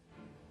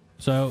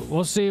 So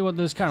we'll see what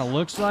this kind of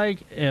looks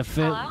like. If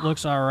it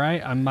looks all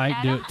right, I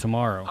might do it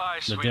tomorrow. Hi,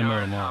 the sweetheart.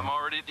 demo tomorrow. I'm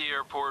already at the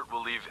airport.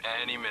 We'll leave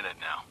any minute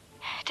now.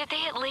 Did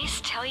they at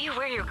least tell you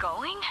where you're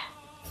going?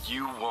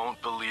 You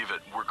won't believe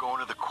it. We're going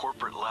to the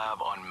corporate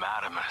lab on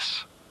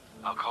Madamus.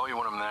 I'll call you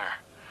when I'm there.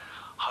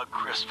 Hug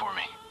Chris for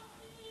me.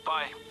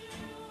 Bye.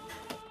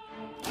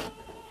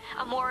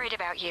 I'm worried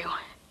about you.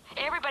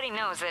 Everybody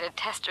knows that a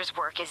tester's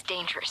work is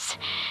dangerous.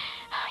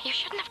 You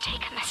shouldn't have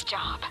taken this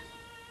job.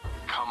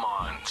 Come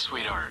on,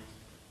 sweetheart.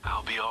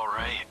 I'll be all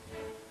right.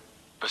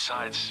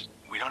 Besides,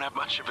 we don't have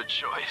much of a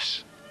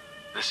choice.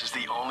 This is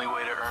the only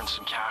way to earn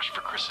some cash for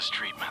Chris's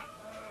treatment.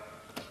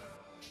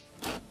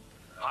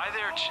 Hi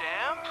there,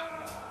 champ.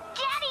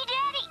 Daddy!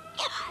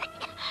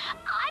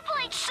 I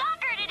played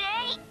soccer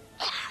today!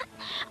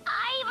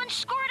 I even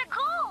scored a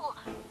goal!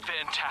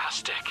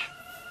 Fantastic.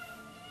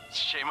 It's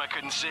a shame I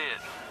couldn't see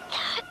it.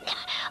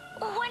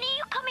 When are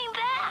you coming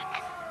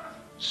back?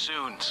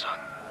 Soon, son.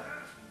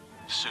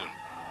 Soon.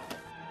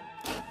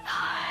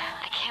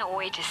 I can't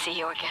wait to see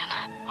you again.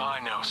 I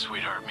know,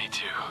 sweetheart, me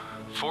too.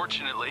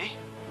 Fortunately,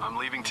 I'm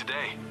leaving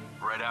today,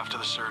 right after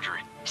the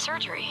surgery.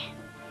 Surgery?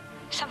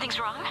 Something's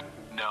wrong?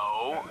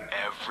 No,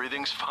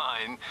 everything's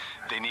fine.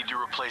 They need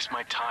to replace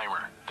my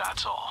timer,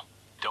 that's all.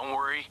 Don't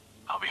worry,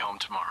 I'll be home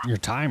tomorrow. Your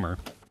timer?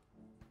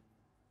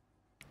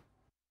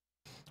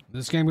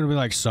 This game gonna be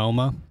like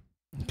Soma?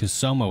 Because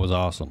Soma was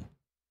awesome.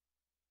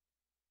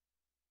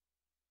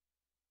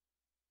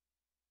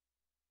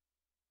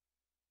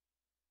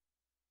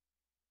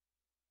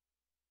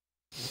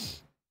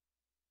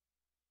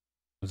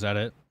 Was that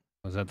it?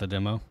 Was that the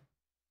demo?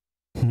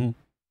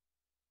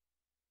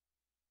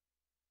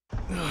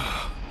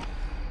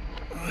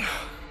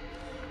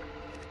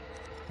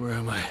 Where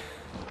am I?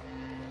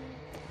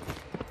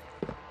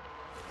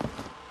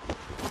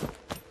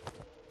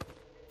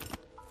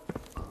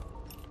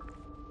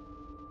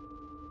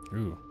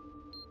 Ooh.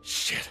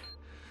 Shit.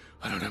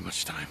 I don't have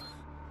much time.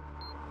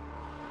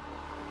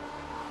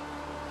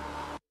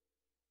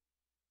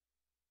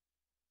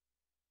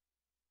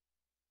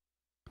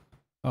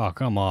 Oh,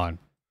 come on.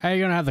 How are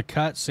you gonna have the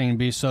cutscene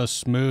be so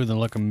smooth and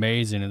look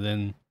amazing, and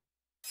then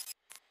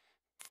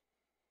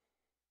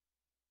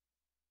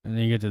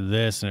you get to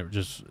this and it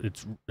just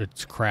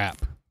it's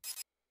crap.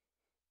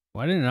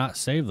 Why did it not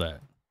save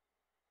that?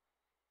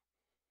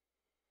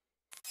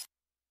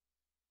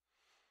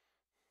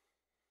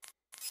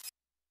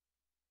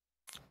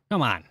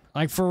 Come on,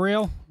 like for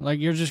real? Like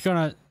you're just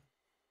gonna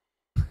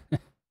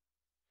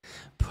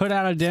put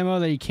out a demo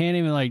that you can't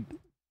even, like,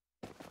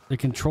 the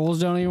controls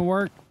don't even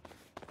work?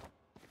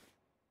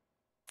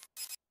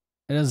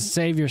 It doesn't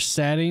save your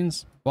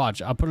settings?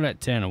 Watch, I'll put it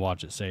at 10 and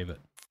watch it save it.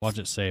 Watch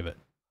it save it.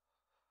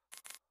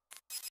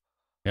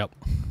 Yep.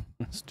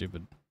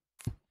 Stupid.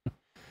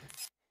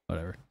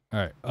 Whatever.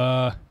 Alright,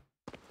 let's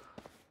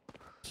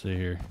see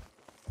here.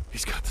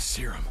 He's got the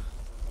serum.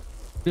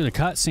 Dude, the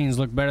cutscenes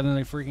look better than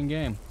the freaking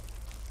game.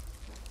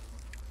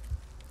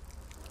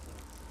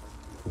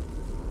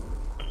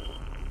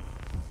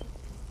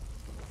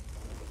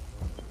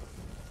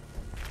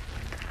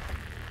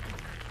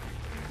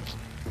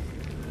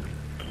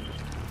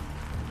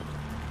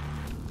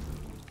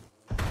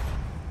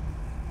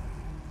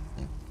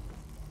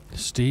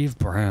 Steve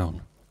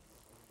Brown.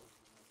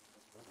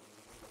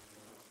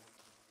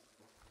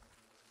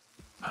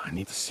 I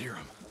need the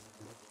serum.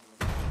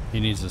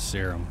 He needs a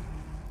serum.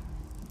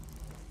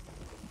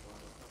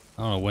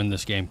 I don't know when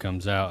this game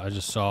comes out. I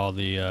just saw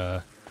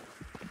the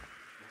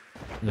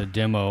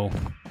demo.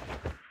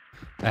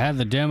 I had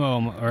the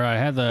demo, or I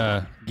had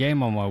the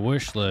game on my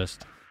wish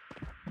list,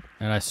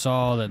 and I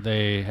saw that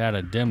they had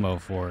a demo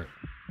for it.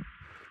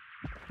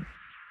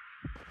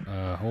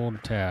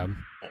 Hold tab.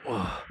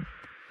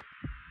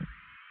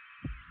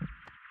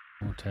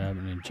 Hold tab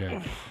and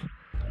inject.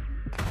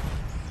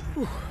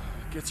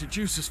 Gets your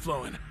juices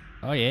flowing.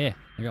 Oh yeah,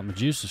 I got my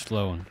juices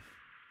flowing.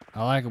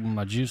 I like it when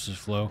my juices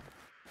flow.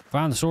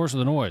 Find the source of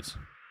the noise.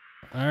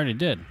 I already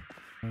did.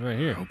 It's right I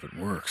here. hope it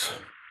works.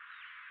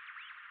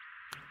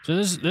 So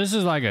this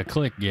is like a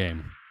click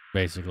game,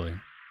 basically.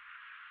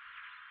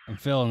 I'm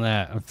feeling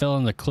that. I'm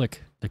feeling the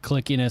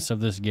clickiness of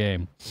this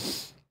game.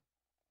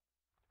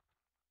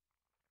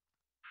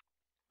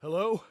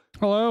 Hello?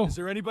 Hello? Is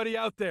there anybody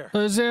out there?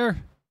 Is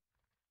there?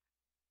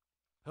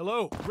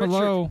 Hello? Richard?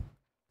 Hello?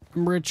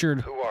 I'm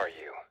Richard. Who are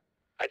you?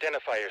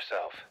 Identify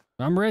yourself.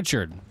 I'm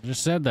Richard.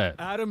 Just said that.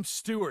 Adam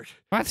Stewart.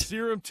 What?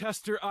 Serum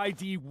tester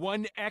ID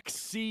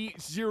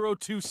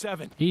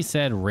 1XC027. He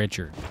said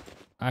Richard.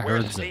 I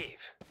heard Where's that. Steve?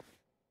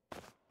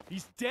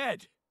 He's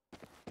dead.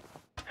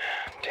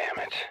 Damn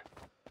it.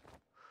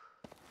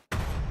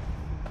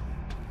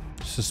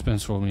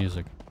 Suspenseful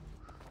music.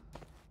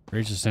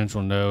 Reach the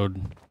central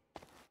node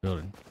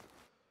building.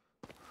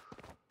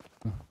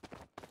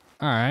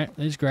 Alright,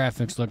 these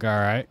graphics look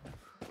alright.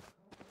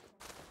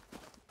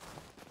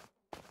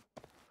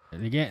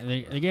 The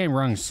game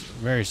runs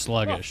very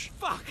sluggish.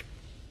 Oh, fuck!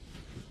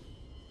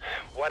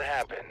 What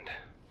happened?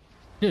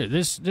 Dude,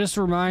 this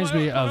reminds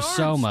me My of arms!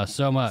 Soma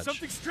so much.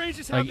 Something strange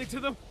is Like- happening to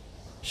them.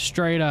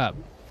 Straight up.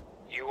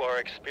 You are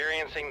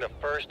experiencing the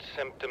first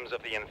symptoms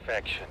of the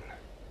infection.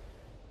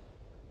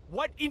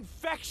 What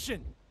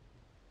infection?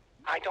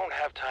 I don't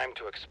have time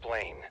to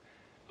explain.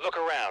 Look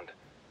around.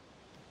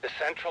 The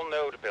central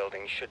node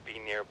building should be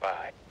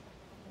nearby.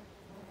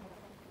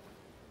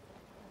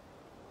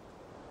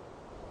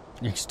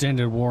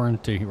 Extended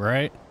warranty,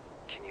 right?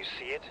 Can you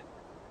see it?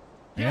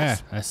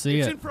 Yes, Yeah, I see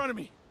it's it. in front of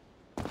me.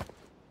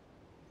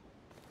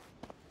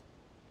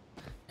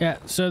 Yeah,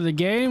 so the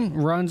game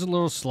runs a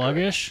little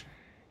sluggish,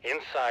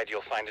 Inside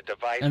you'll find a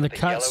device and the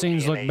with a yellow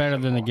cutscenes look DNA better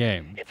than the symbol.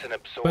 game. It's an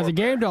absorber. But the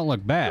game don't look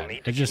You'll bad. need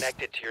It to just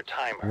connect it to your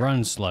timer.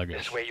 runs sluggish.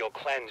 This way you'll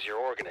cleanse your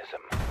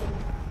organism.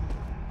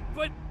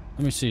 But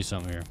Let me see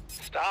something here.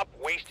 Stop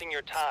wasting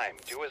your time.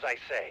 Do as I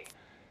say.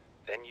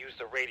 Then use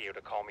the radio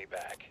to call me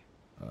back.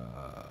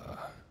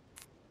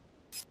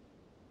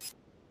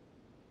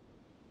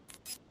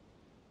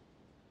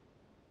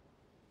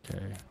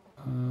 Okay.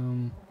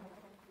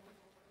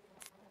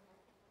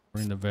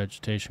 Bring the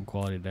vegetation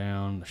quality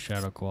down, the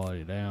shadow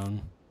quality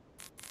down.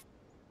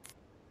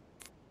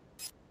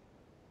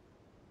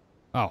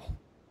 Oh.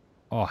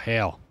 Oh,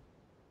 hell.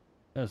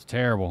 That was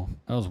terrible.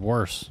 That was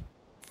worse.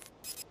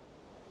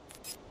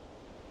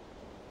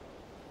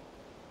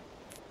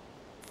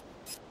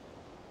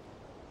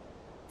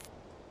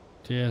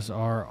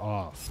 TSR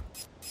off.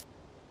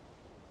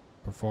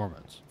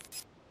 Performance.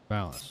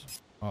 Balance.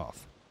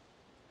 Off.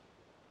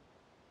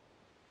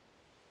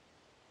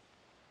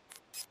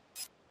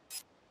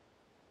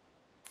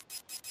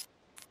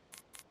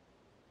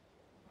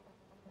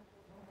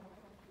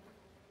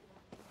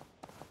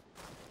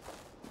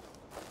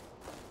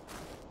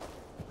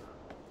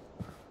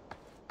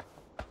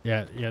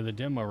 Yeah, the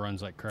demo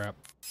runs like crap.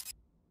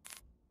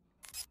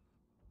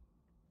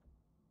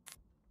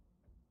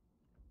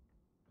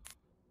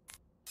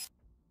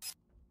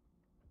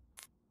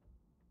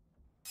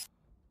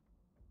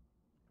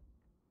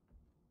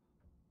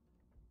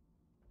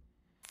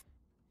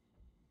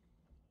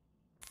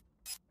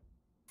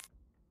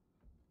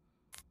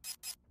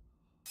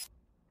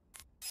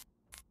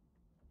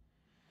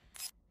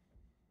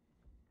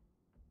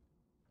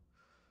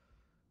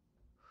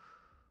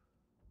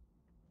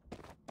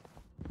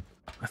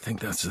 I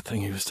think that's the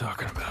thing he was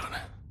talking about.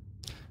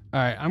 All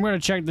right, I'm going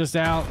to check this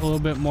out a little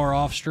bit more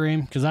off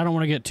stream because I don't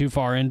want to get too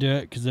far into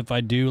it, because if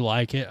I do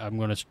like it,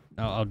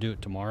 I'll do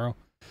it tomorrow.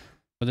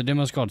 But the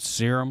demo is called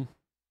Serum.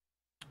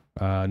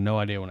 No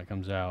idea when it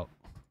comes out.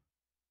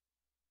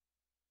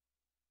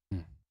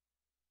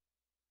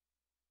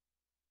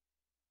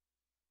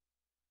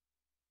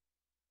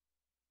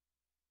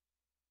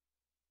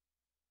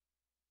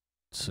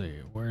 Let's see,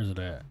 where is it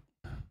at?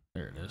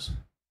 There it is.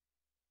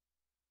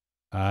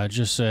 It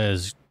just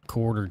says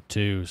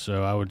Q2,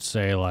 so I would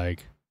say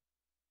like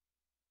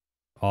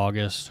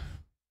August,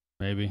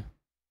 maybe.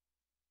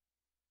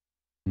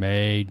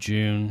 May,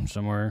 June,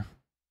 somewhere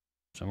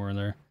in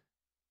there.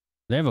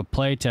 They have a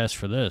play test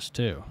for this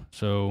too,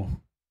 so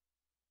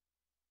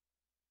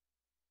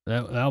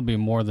that'll be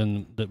more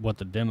than what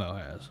the demo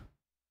has.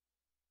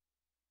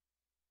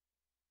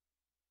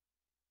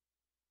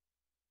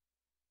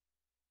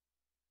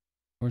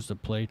 Where's the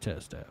play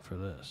test at for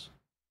this?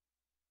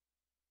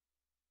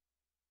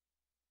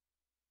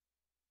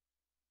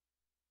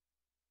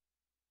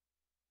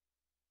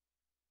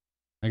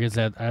 I guess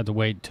I have to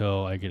wait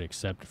till I get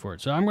accepted for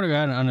it. So I'm going to go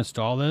ahead and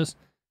uninstall this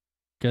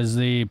because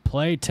the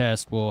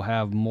playtest will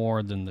have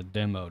more than the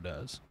demo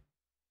does.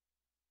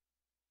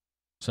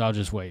 So I'll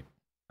just wait.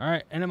 All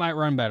right, and it might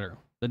run better.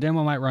 The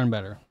demo might run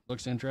better.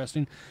 Looks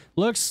interesting.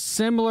 Looks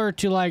similar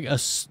to like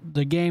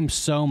the game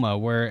Soma,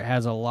 where it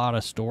has a lot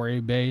of story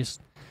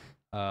based.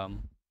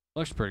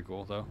 Looks pretty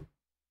cool though.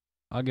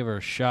 I'll give her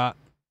a shot.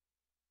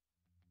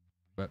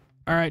 But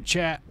all right,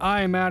 chat.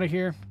 I am out of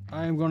here.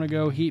 I am gonna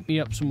go heat me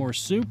up some more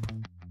soup.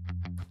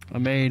 I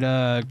made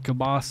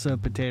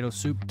kielbasa potato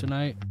soup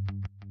tonight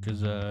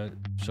because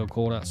it's so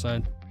cold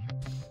outside.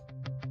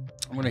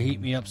 I'm gonna heat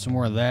me up some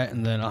more of that,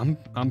 and then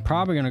I'm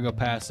probably gonna go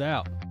pass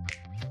out.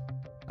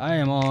 I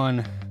am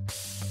on.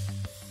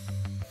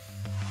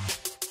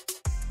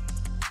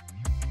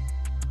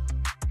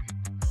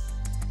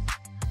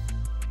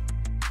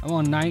 I'm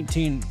on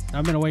 19.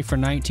 I've been awake for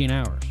 19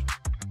 hours.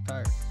 I'm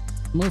tired.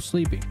 I'm a little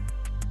sleepy.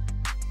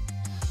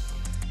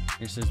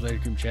 Here says later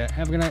group chat.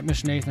 Have a good night,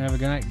 Mr. Nathan. Have a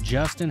good night,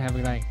 Justin. Have a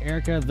good night,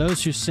 Erica.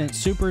 Those who sent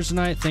supers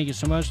tonight, thank you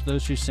so much.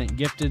 Those who sent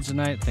gifted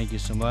tonight, thank you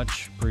so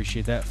much.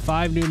 Appreciate that.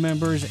 5 new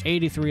members,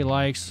 83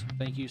 likes.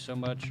 Thank you so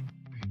much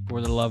for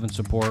the love and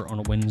support on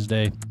a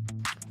Wednesday.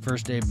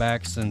 First day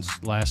back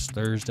since last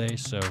Thursday,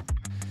 so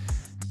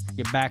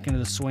get back into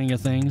the swing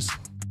of things.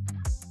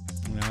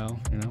 You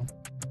know.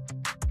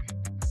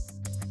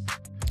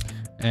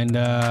 And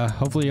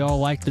hopefully y'all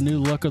like the new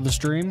look of the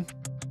stream.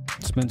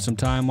 Spent some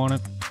time on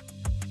it.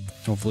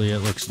 Hopefully it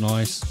looks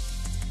nice.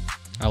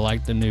 I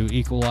like the new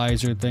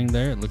equalizer thing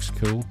there. It looks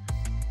cool.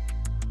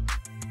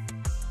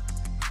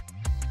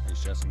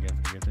 Thanks, Justin, again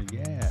for the gifted.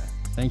 Yeah.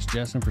 Thanks,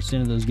 Justin, for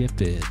sending those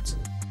gifteds.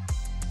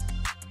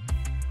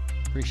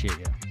 Appreciate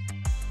you.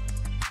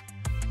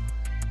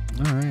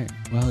 All right.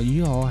 Well,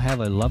 you all have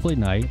a lovely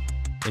night.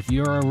 If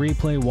you're a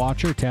replay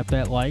watcher, tap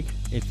that like.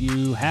 If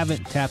you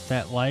haven't tapped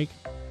that like,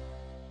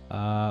 what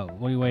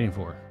are you waiting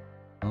for?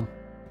 Huh?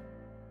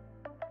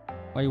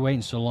 Why are you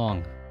waiting so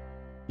long?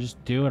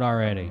 Just do it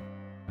already,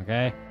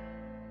 okay?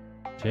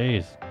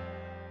 Jeez.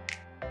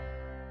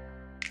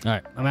 All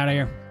right, I'm out of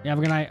here. You have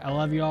a good night. I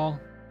love you all,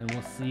 and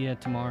we'll see you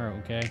tomorrow,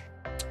 okay?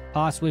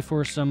 Possibly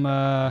for some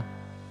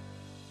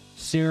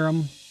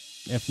serum.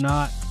 If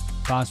not,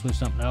 possibly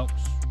something else.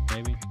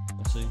 Maybe.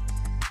 We'll see.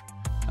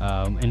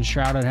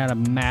 Enshrouded had a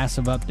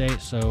massive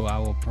update, so I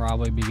will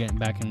probably be getting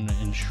back in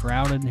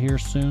Enshrouded here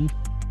soon.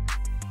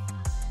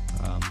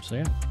 So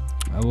yeah,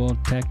 I will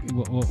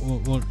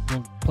we'll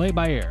play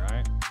by ear, all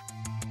right?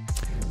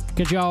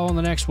 Catch y'all on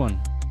the next one.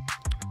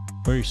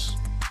 Peace.